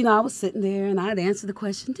like, you know, I was sitting there and I'd answer the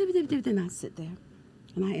question, then I'd sit there.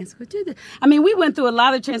 And I answer, I mean, we went through a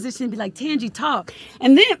lot of transition and be like, Tangie, talk.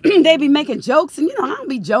 And then they'd be making jokes, and, you know, I don't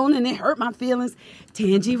be joning, it hurt my feelings.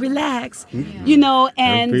 Tangie, relax. Yeah. You know,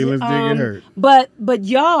 and feelings did get hurt. But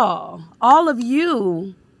y'all, all of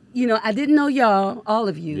you, you know, I didn't know y'all, all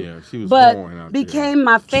of you. Yeah, she was but became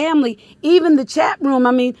my family. Even the chat room,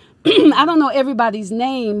 I mean, I don't know everybody's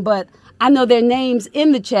name, but I know their names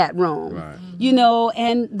in the chat room. Right. You know,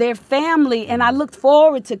 and their family, and I look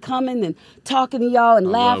forward to coming and talking to y'all and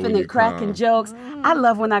laughing and cracking jokes. I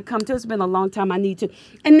love when I come to. It's been a long time. I need to.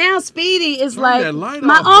 And now Speedy is like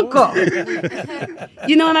my uncle.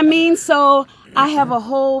 You know what I mean? So I have a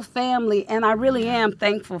whole family, and I really am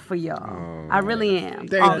thankful for y'all. I really am.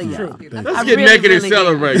 All of y'all. Let's get naked and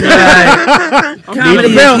celebrate. Comedy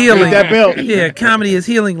is healing. That belt. Yeah, comedy is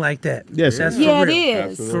healing like that. Yes, that's for real. It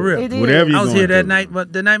is. For real. It is. Whatever I was here that night,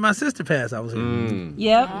 but the night my sister passed, I was here.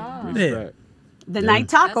 Yep. Yeah. The night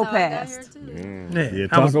Taco passed. Yeah,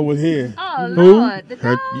 Taco was here. Oh, Who? Lord. The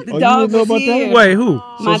dog. The dog was here. Wait, who?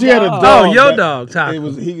 So she had a dog. Oh, your dog,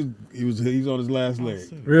 Taco. He was on his last leg.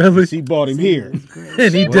 Really? She bought him here.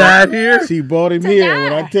 And he died here? She bought him here.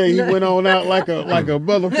 When I tell you, he went on out like a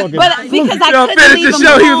motherfucking. But because I couldn't finish leave the him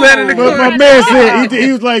show, he was alone. letting it go. But my man said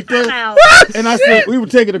he was like that. And I said we were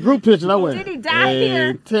taking a group picture. And I went, Did he die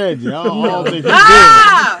here? Tangie, I don't think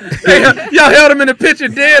he's dead. Y'all held him in the picture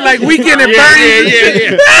dead like Weekend at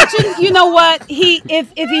Bernie's. But you know what? If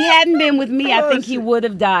he hadn't been with me, I think he would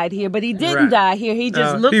have died here. But he didn't die here. He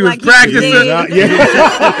just looked he was like practicing. he was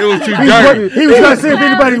dead. It was too dirty. He was trying to see if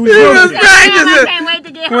anybody was practicing. I can't wait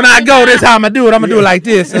to get When I go, this is how I'm going to do it. I'm going to do it like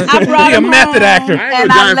this. I brought Be a him method home, actor.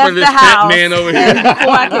 and I left the house. Man over and here.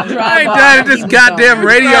 before I could drive I ain't off, dying at this goddamn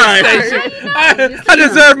radio station. I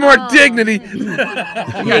deserve more dignity.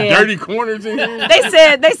 Yeah. Dirty corners in here.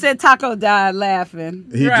 They said Taco died laughing.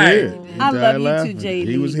 He did. He I died love laughing. you too, JD.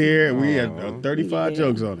 He was here, and we had 35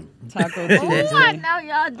 jokes on him. Taco Oh, I know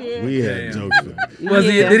y'all did. We had jokes for him.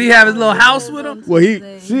 Did he have his little house with him? Well,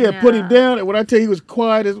 she had put him down, and when I tell you he was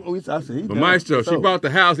quiet as I said, he But Mystro, she bought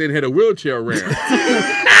the house and had a wheelchair ramp.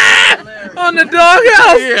 On the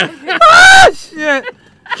doghouse? Yeah. Oh, shit.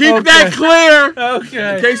 Keep that clear.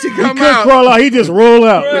 Okay. In case he He come couldn't out. crawl out. He just roll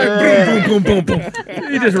out. Boom, boom, boom, boom.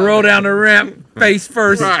 He just rolled down the ramp, face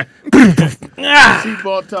first. Right. She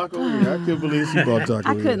bought Taco here. I couldn't believe she bought Taco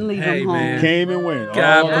I couldn't leave him home. man. Came and went.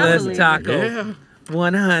 God Oh, bless Taco. Yeah.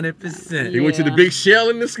 100%. He went to the big shell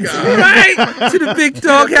in the sky. Right to the big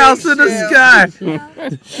doghouse in the sky.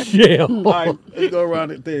 Shell. All right, let's go around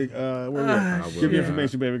the thing. Where we at? Give your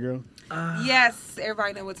information, baby girl. Yes,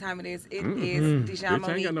 everybody know what time it is. It is Dijon Bitch,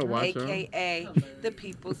 I ain't got no watch, Monique, a.k.a. the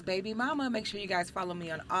People's Baby Mama. Make sure you guys follow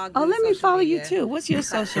me on all Oh, good let me social follow media. you too. What's your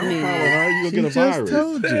social media? You gonna get a virus.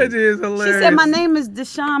 Told you. That is She hilarious. said my name is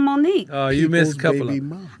Deshaun Monique. Oh, you missed a couple of Baby them.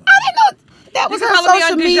 mama. I didn't know that was You her can follow me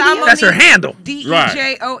social on media. Dijon That's her handle. DEJONG.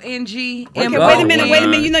 Okay, wait a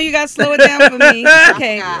minute. You know you gotta slow it down for me.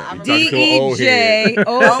 Okay, DEJONG.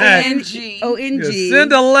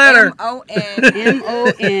 Send a letter. MON.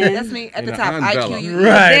 That's me at the And top. an umbrella. IQUE.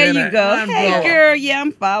 Right. There and you a go. umbrella. Hey, girl. Yeah,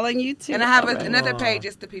 I'm following you too. And I have another page,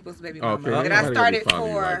 it's the People's Baby Mama. Okay. That I started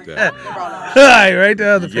Nobody for like that. the Brawler. Right the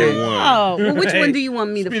other Get page. one. Oh, well, which one do you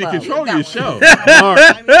want me to Speedy, follow? control your show.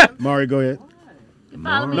 Mari, go ahead.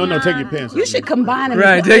 No, take your pants off. You should combine them.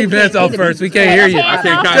 Right, take your pants off first. We can't hear you. I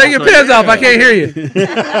can't Take your pants off. I can't hear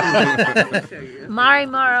you. Mari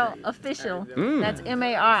Morrow official. That's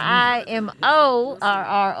MARIMORROW.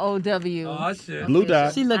 Oh, shit. Blue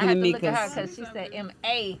dot. She looking I at had me to look at her because because she said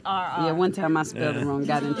MARR. yeah, one time I spelled it wrong,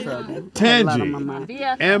 got in trouble. Had a lot on my mind.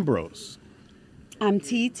 Tangie. Ambrose. I'm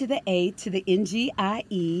T to the A to the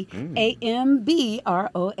NGIE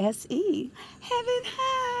AMBROSE. Heaven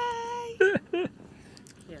high.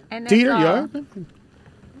 And Teeter, you all right?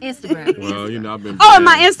 Instagram. Well, you know, I've been. Oh, and banned.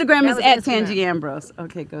 my Instagram is That at was Instagram. Tangie Ambrose.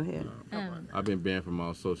 Okay, go ahead. I've been banned from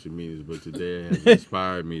all social medias, but today has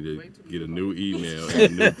inspired me to get a new email and a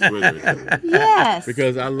new Twitter. Yes.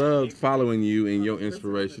 Because I love following you and your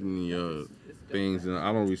inspiration and your things, and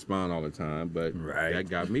I don't respond all the time, but that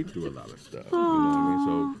got me through a lot of stuff. You know what I mean?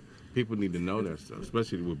 So people need to know that stuff,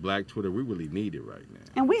 especially with Black Twitter. We really need it right now.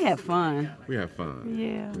 And we have fun. We have fun.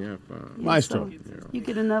 Yeah. We have fun. Maestro. You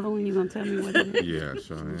get another one, you gonna tell me what it is? Yeah,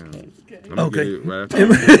 sure am. Okay. Right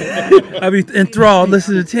I be enthralled.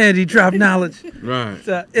 Listen to Tangie drop knowledge. Right. It's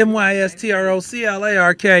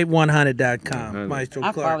MYSTROCLARK100.com. Maestro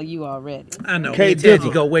I Clark. follow you already. I know. Okay, Me and Tangie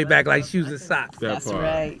Dizzle. go way back like shoes and socks. That's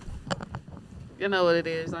right. You know what it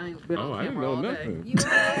is. I ain't been Oh, on I didn't camera know all nothing. day.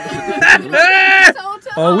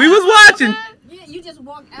 Oh, we was watching. You just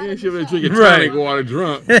walk out. Yeah, she been drinking Right. tonic water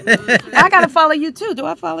drunk. I gotta follow you too. Do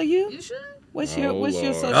I follow you? You should. What's your Lord.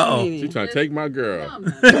 social Uh-oh. media? She trying to take my girl.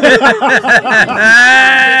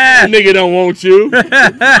 Nigga don't want you. He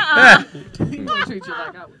gonna treat you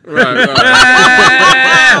like I would. Right.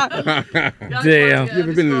 Damn. You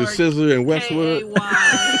ever been to the Sizzler in Westwood?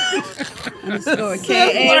 Underscore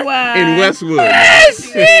K-A-Y. In Westwood.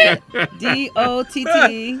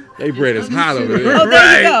 D-O-T-T. They bread is hot over there. Oh,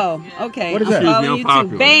 there you go. Okay. What is I'm that? following you too.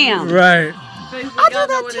 Unpopular. Bam. Right. Facebook, I do y'all know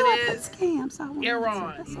that what too. it I is. put scams. I want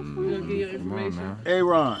Aaron. That's so We'll funny. give you information.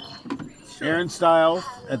 Aaron. Aaron Styles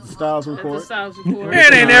at the Styles At the Report. Styles Report.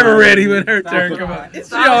 Aaron ain't never ready when her turn come on. She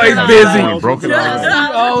always busy. Broken arm. She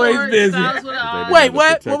always busy. Styles with an I. Wait,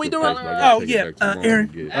 what? What we doing? Oh, yeah.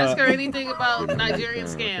 Aaron. Ask her anything about Nigerian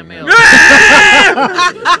scam mail. If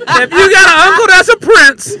you got an uncle that's a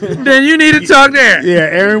prince, then you need to talk there. Yeah,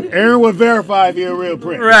 Aaron will verify if you're a real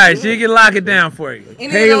prince. Right, she can lock it down for you.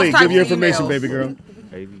 Haley, give your information, baby girl.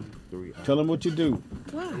 Tell them what you do.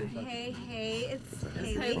 Hey, it's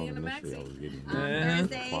Haley in the backseat.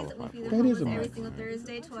 Thursdays, we feed the That is homeless a every mic. single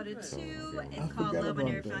Thursday, 12 to 2. It's called Love on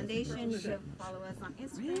Air Foundation. You can follow us on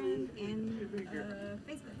Instagram and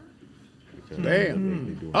Facebook.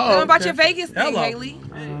 Damn. Tell them about your Vegas thing, Haley.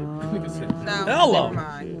 No, Hello. never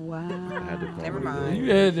mind. Wow. Never mind.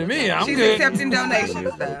 You had to me. I'm She's good. accepting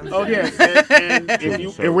donations, though. Oh yeah,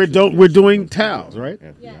 and we're doing towels, right?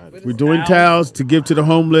 We're doing towels to give to the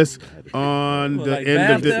homeless on What, the like end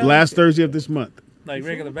bath of the towels? last Thursday of this month. Like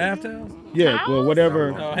regular bath towels? Yeah, well,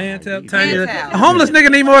 whatever. Oh, hand towel. Hand A towel. homeless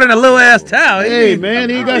nigga need more than a little ass towel. Hey man,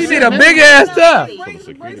 he got He need a big ass towel. Right,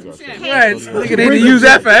 nigga need to use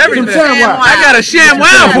that for everything. I got a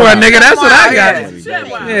ShamWow for a nigga. That's what I got.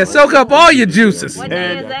 Yeah, soak up all your juices.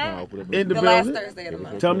 and in the The last building. Thursday of the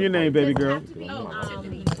month. Tell them your name, baby girl.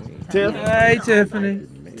 Tiff. Hey, Tiffany.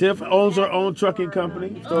 Tiff owns her own trucking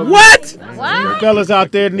company. So What? if fellas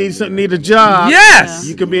out there need a job. Yes.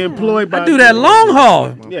 You can be employed by. I do that long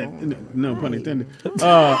haul. Yeah, no pun intended.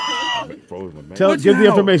 Give the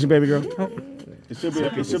information, baby girl. It should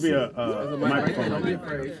be a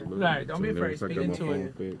microphone. Right, don't be afraid. Speak into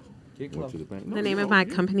it. The name of my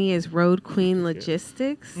company is Road Queen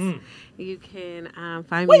Logistics. You can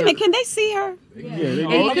find Wait me a minute, can they see her? Yeah,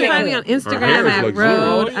 and you can find me on Instagram at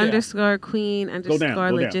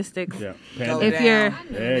road_queen_logistics. Yeah.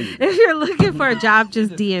 If you're looking for a job,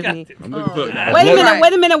 just DM me.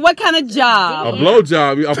 Wait a minute. What kind of job? A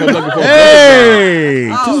blowjob. I'm looking for a Hey,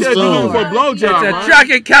 blowjob. too Looking soon. for a blowjob. It's a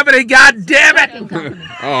trucking company, God damn it!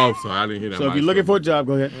 Oh, I'm sorry. I didn't hear that. So if you're looking for a job,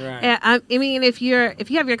 go ahead. I mean, if you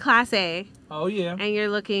have your Class A. Oh yeah. And you're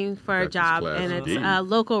looking for a job, and it's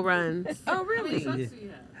local runs. Oh really?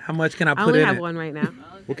 How much can I I put only in have it? one right now.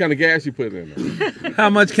 What kind of gas you put in there? How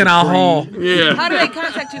much can I haul? Yeah. How do they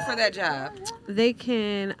contact you for that job? They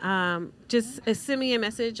can just send me a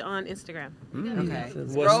message on Instagram. Okay.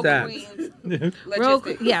 What's that?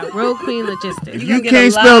 Road Queen Logistics. If you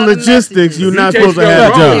can't spell logistics, you're not supposed to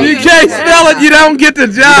have a job. You can't spell it, you don't get the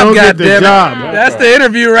job, You don't get the goddammit. job. That's the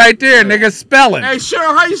interview right there, nigga. Spelling. Hey,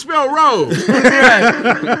 Cheryl, how you spell road? A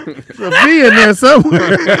V in there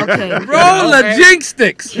somewhere. Okay. Roll the jinx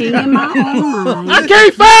sticks. King in my own mind. I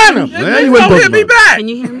can't find him. Man, you Don't hit me back. Can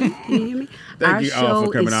you hear me? Can you hear me? Thank Our you all show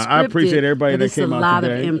for coming is out. I appreciate scripted, everybody but that it's came a out lot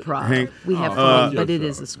today. of improv. Hank, We have fun, but it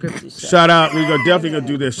is a scripted show. Shout out. We're definitely going to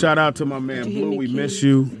do this. Shout out to my man Blue. We miss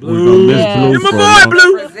you. Blue. We're going to miss Blue. You're my for a boy,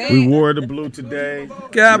 long- Blue. We wore the blue today.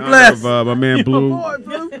 God In honor bless. of, my man Blue.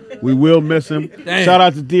 We will miss him. Damn. Shout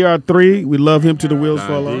out to DR3. We love him to the wheels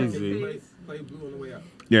fall off.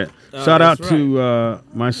 Yeah. Shout out to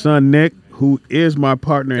my son Nick, who is my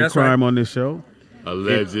partner in That's crime on this show.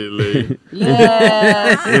 Allegedly.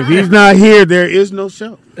 If he's not here, there is no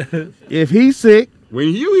show. If he's sick, when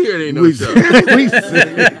you hear it, ain't no we show. we sick.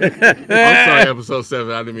 I'm sorry, episode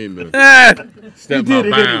 7. I didn't mean to step my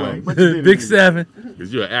bounds. Big 7.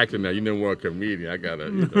 Because you're an actor now. You never want a comedian. I got to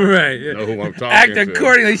know who I'm talking Act to.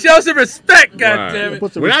 accordingly. Show some respect,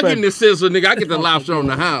 goddammit. When I get in the Sizzler, nigga, I get the live show in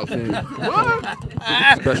the house.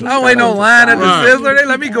 I don't wait no line at the Sizzler. They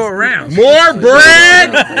let me go around. More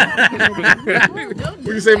bread?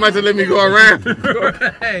 What you say, Mike, to let me go around?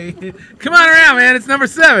 Hey, come on around, man. It's number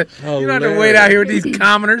 7. You don't have to wait out here with these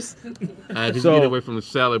commoners. Just get away from the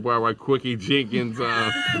salad bar like Quickie Jenkins.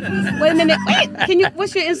 Wait a minute. Wait, can you?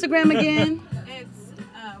 What's your Instagram again? It's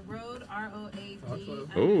Road ROAD.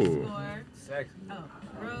 Ooh.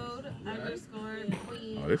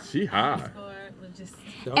 Road_Queen. Oh, she high.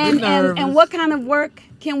 And what kind of work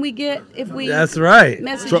can we get if we? That's right.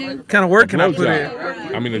 Message you. What kind of work can I put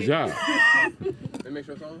in? I mean, a job. Make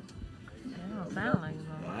sure it's on.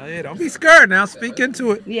 Yeah, don't be scared now. Speak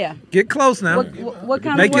into it. Yeah. Get close now. What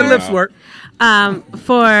kind Make of your work? lips work.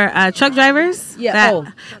 For truck drivers Yeah.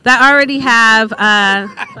 that already have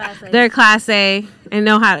their Class A and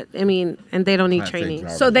know how to, and they don't need training.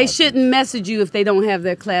 So they shouldn't message you if they don't have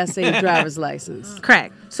their Class A driver's license.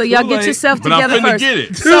 Correct. So y'all get yourself But I'm together finna first. get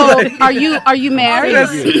it. So are you married?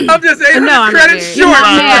 I'm just 800 No, I'm not credits married. You're short.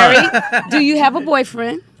 not married. Do you have a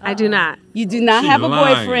boyfriend? I do not. You do not She have a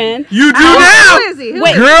lying. boyfriend. You do now. Who is he? Who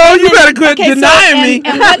Wait, Girl, wait a you minute. better quit Okay, denying me.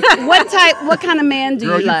 And what kind of man do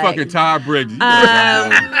Girl, you you like? fucking Todd Bridges.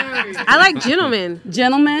 I like gentlemen.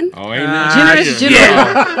 Gentlemen? Oh, ain't nothing. Generous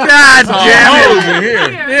gentlemen. God damn it. Here.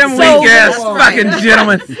 Them So- weak ass fucking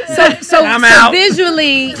gentlemen. So I'm out.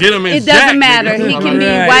 visually, Gentleman's it doesn't Jack, matter. nigga. He can be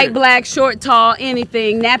Right. white, black, short, tall,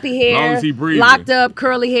 anything, nappy Long hair, as he breathing. locked up,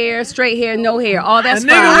 curly hair, straight hair, no hair. All that's A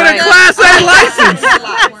fine. nigga with a right? Class A license.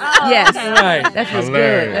 Yes. Right. That feels good.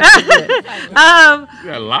 Hilarious. That feels good.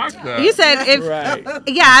 You got locked up. You said if, Right. I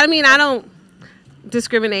don't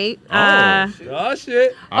discriminate. Oh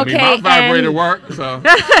shit. I mean, Okay, my vibrator and- worked, so.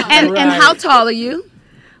 And how tall are you?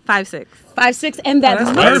 5'6". 5'6", and that that's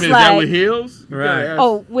Wait a looks minute, is that with like heels? Right.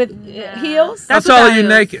 oh with heels. How tall are you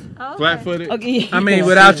naked? Flat-footed? Okay. I mean,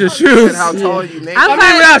 without your shoes. How tall are you naked? I mean,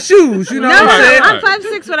 without shoes. You know No, what I'm saying? I'm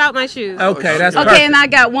 5'6" without my shoes. Okay, that's Okay, perfect. and I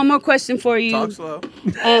got one more question for you. Talk slow.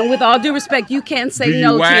 And with all due respect, you can't say Do you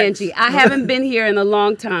no, wax? Tangie. I haven't been here in a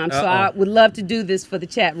long time, so I would love to do this for the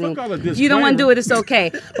chat room. all the If you don't want to do disclaimer. it,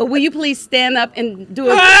 it's okay. But will you please stand up and do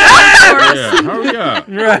it Yeah, hurry up.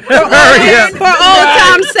 Right. Hurry up. for old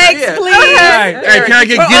time's sakes, Yeah. please? Right. Hey, can I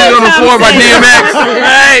get For Get It on the old Floor by time's sake. DMX?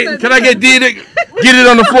 Right. Can I get Get It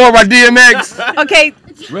on the Floor by DMX? Okay,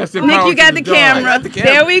 Rest in Nick, power you got to the dog. camera. the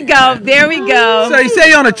camera. There we go. There we go. So you say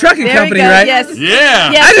you're on a trucking There we company, go. right? Yes.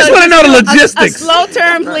 Yeah. Yes, I just so want to know the logistics. A slow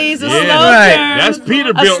turn, please. A Yeah. slow Right. turn. That's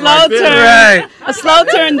Peter A built slow right there. turn. Right. A slow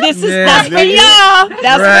turn. Yeah. That's for y'all.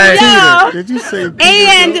 That's Right. for y'all. Did you say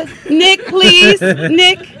And Nick, please,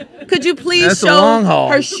 Nick, could you please That's a long show haul.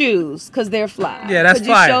 her shoes because they're fly? Yeah, that's could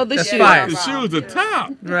you fire. show the That's shoes? fire. The shoes are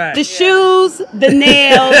top. Right. The shoes, the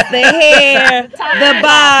nails, the hair, the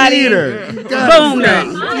body,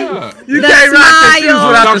 booming, You the can't rock the shoes smile,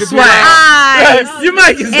 without the swag. eyes, You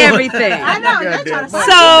might get everything. I know. They're trying to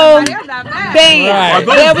So, bam, Right.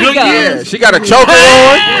 there we go. Yeah, she got a choker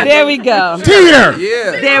on. There we go. Tear.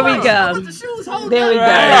 Yeah. There we go. There we go.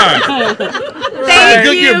 Right. Thank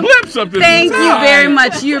Good you. get blips up this Thank you time. very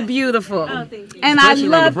much. You're beautiful. And I Especially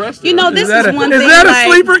on the love, breast you know, area. this Is is one that thing. a like,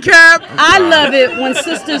 sleeper cap? I love it when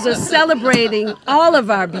sisters are celebrating all of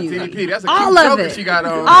our beauty. TDP, that's a All cute of choker it. she got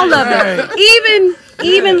on. All of it.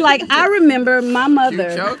 Even like I remember my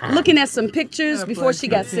mother choker. looking at some pictures before she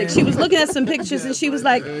got sick. She was looking at some pictures and she was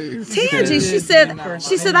like, Tangie,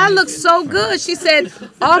 she said, I look so good. She said,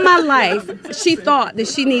 all my life she thought that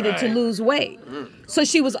she needed to lose weight. So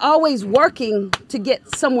she was always working to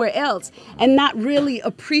get somewhere else and not really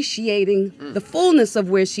appreciating the fullness of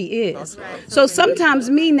where she is. So sometimes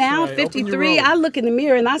me now, 53, I look in the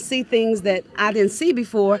mirror and I see things that I didn't see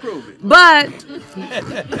before. But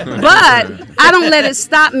I don't let it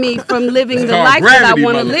stop me from living the called life that I gravity,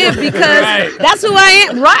 want to live motherfucker. because Right. that's who I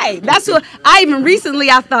am. Right. That's who I even recently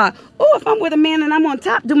I thought, oh, if I'm with a man and I'm on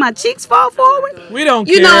top, do my cheeks fall forward? We don't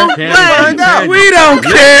You care. know, Tangie, We don't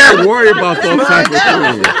care. Don't worry about those type of things.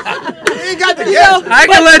 You ain't got the you know, I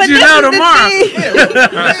can let you this know is the tomorrow. thing.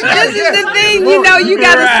 This is the thing, you know, you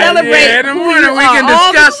got to Right, celebrate. yeah, in the who morning you we are, can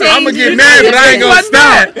all the discuss it. I'ma changes. get mad, but I ain't gonna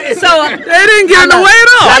stop. So They didn't get in the way at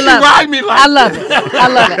all. I love ride it. me like I love it. I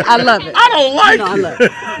love it. I love it. I don't like No, I it. love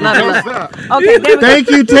it. Love it. Love it. Okay, there we go. Thank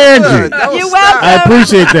you, Tangie. You're welcome. I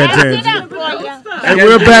appreciate that, Tangie. And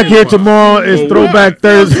we're back here tomorrow. It's Throwback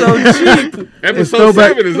Thursday. So cheap. Episode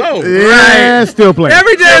 7 is over. Yeah, still playing.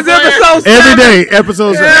 Every day is episode 7. Every day,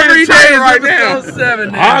 episode 7. Every day is right episode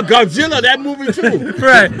 7. Godzilla, that movie too.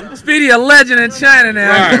 Right. Speedy a legend in China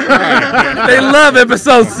now. Right. They love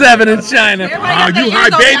episode 7 in China. You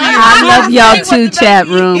high baby. I love y'all too, chat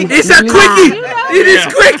room. It's a quickie. It is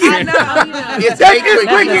quickie. It's a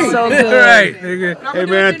quickie. So good. Right. Hey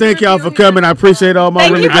man, thank y'all for coming. I appreciate all my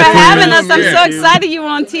Thank really you for good having friends. us. I'm so excited you were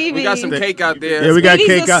on TV. We got some cake out there. Yeah, we got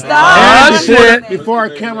Speedy's cake a out. star. And before our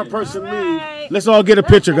camera person leaves, let's all get a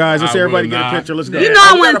picture, guys. Let's everybody get a picture. Let's go. You know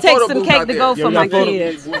I want to take some cake to go for my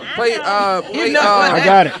kids. Play, I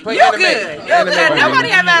got it. Play You're anime. good. You're good. Nobody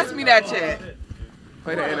have asked me that yet.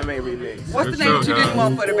 Play the anime remix. What's the name that you didn't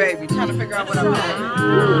want for the baby? Trying to figure out what I'm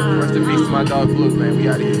doing. Rest in peace to my dog Blue, man. We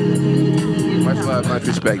out of here. Much love, much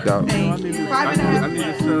respect, dog. I need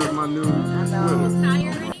to set up my new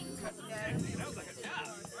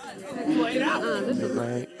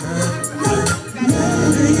Right.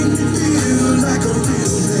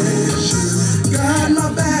 Got my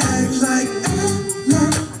bag like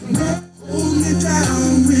hold me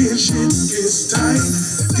down when shit gets tight.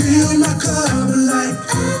 Fill my cup like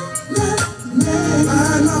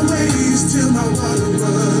find my ways till my water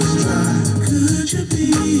runs dry. Could you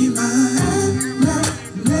be mine?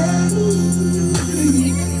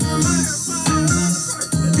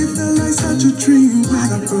 It felt like such a dream when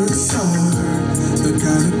I first saw her. The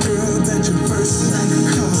kind of girl that you first like to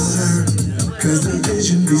call her. Cause the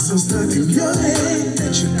vision be so stuck in your head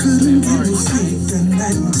that you couldn't get no sleep that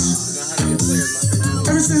night.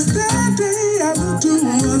 Ever since that day I look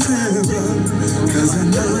towards heaven, cause I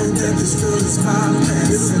know that this girl is my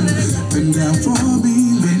blessing. Been down for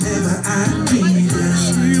me whenever I need her.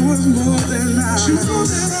 She was more than I could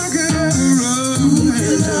ever run.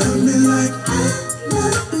 You love me like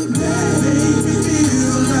make me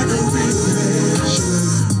feel like a real man.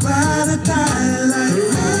 By the time like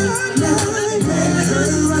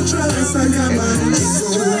her I trust, I got my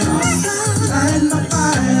soul. Light my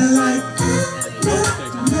fire like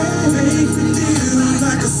make me feel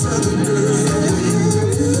like a southern girl.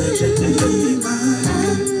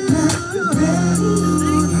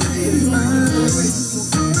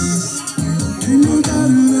 Ain't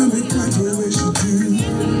nobody love me quite the way she do.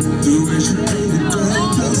 The way she do it,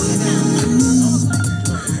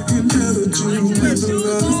 intelligent with the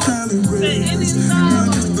love of styling brains. Not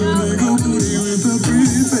just the Lego booty with a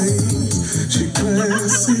pretty face. She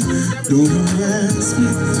classy, don't harass me,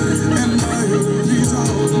 and my hoodies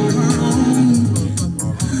all on her own.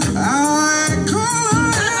 I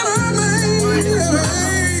call her name, you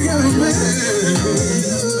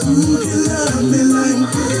love me like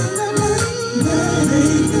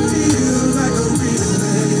make me feel like a real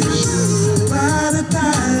man. By the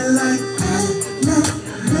time like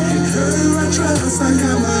make her I trust, I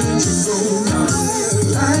got my soul.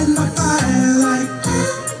 Light my fire like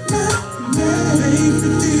make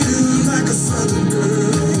me feel like a southern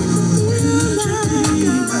girl. Could you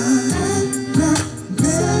be mine?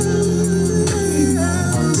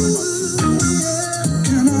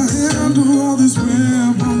 Can I handle all this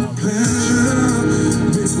web on pleasure?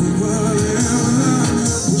 Mixed with whatever.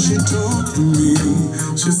 When she talks to me,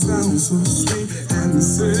 she sounds so sweet and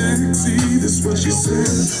sexy. That's what she said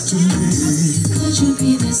to me. Could you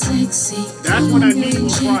be the sexy? That's what I need to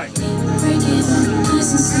fight. Break it up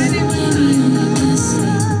nice and slow, baby, you got this.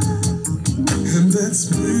 And that's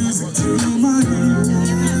music to my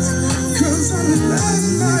ears. Cause I'm alive.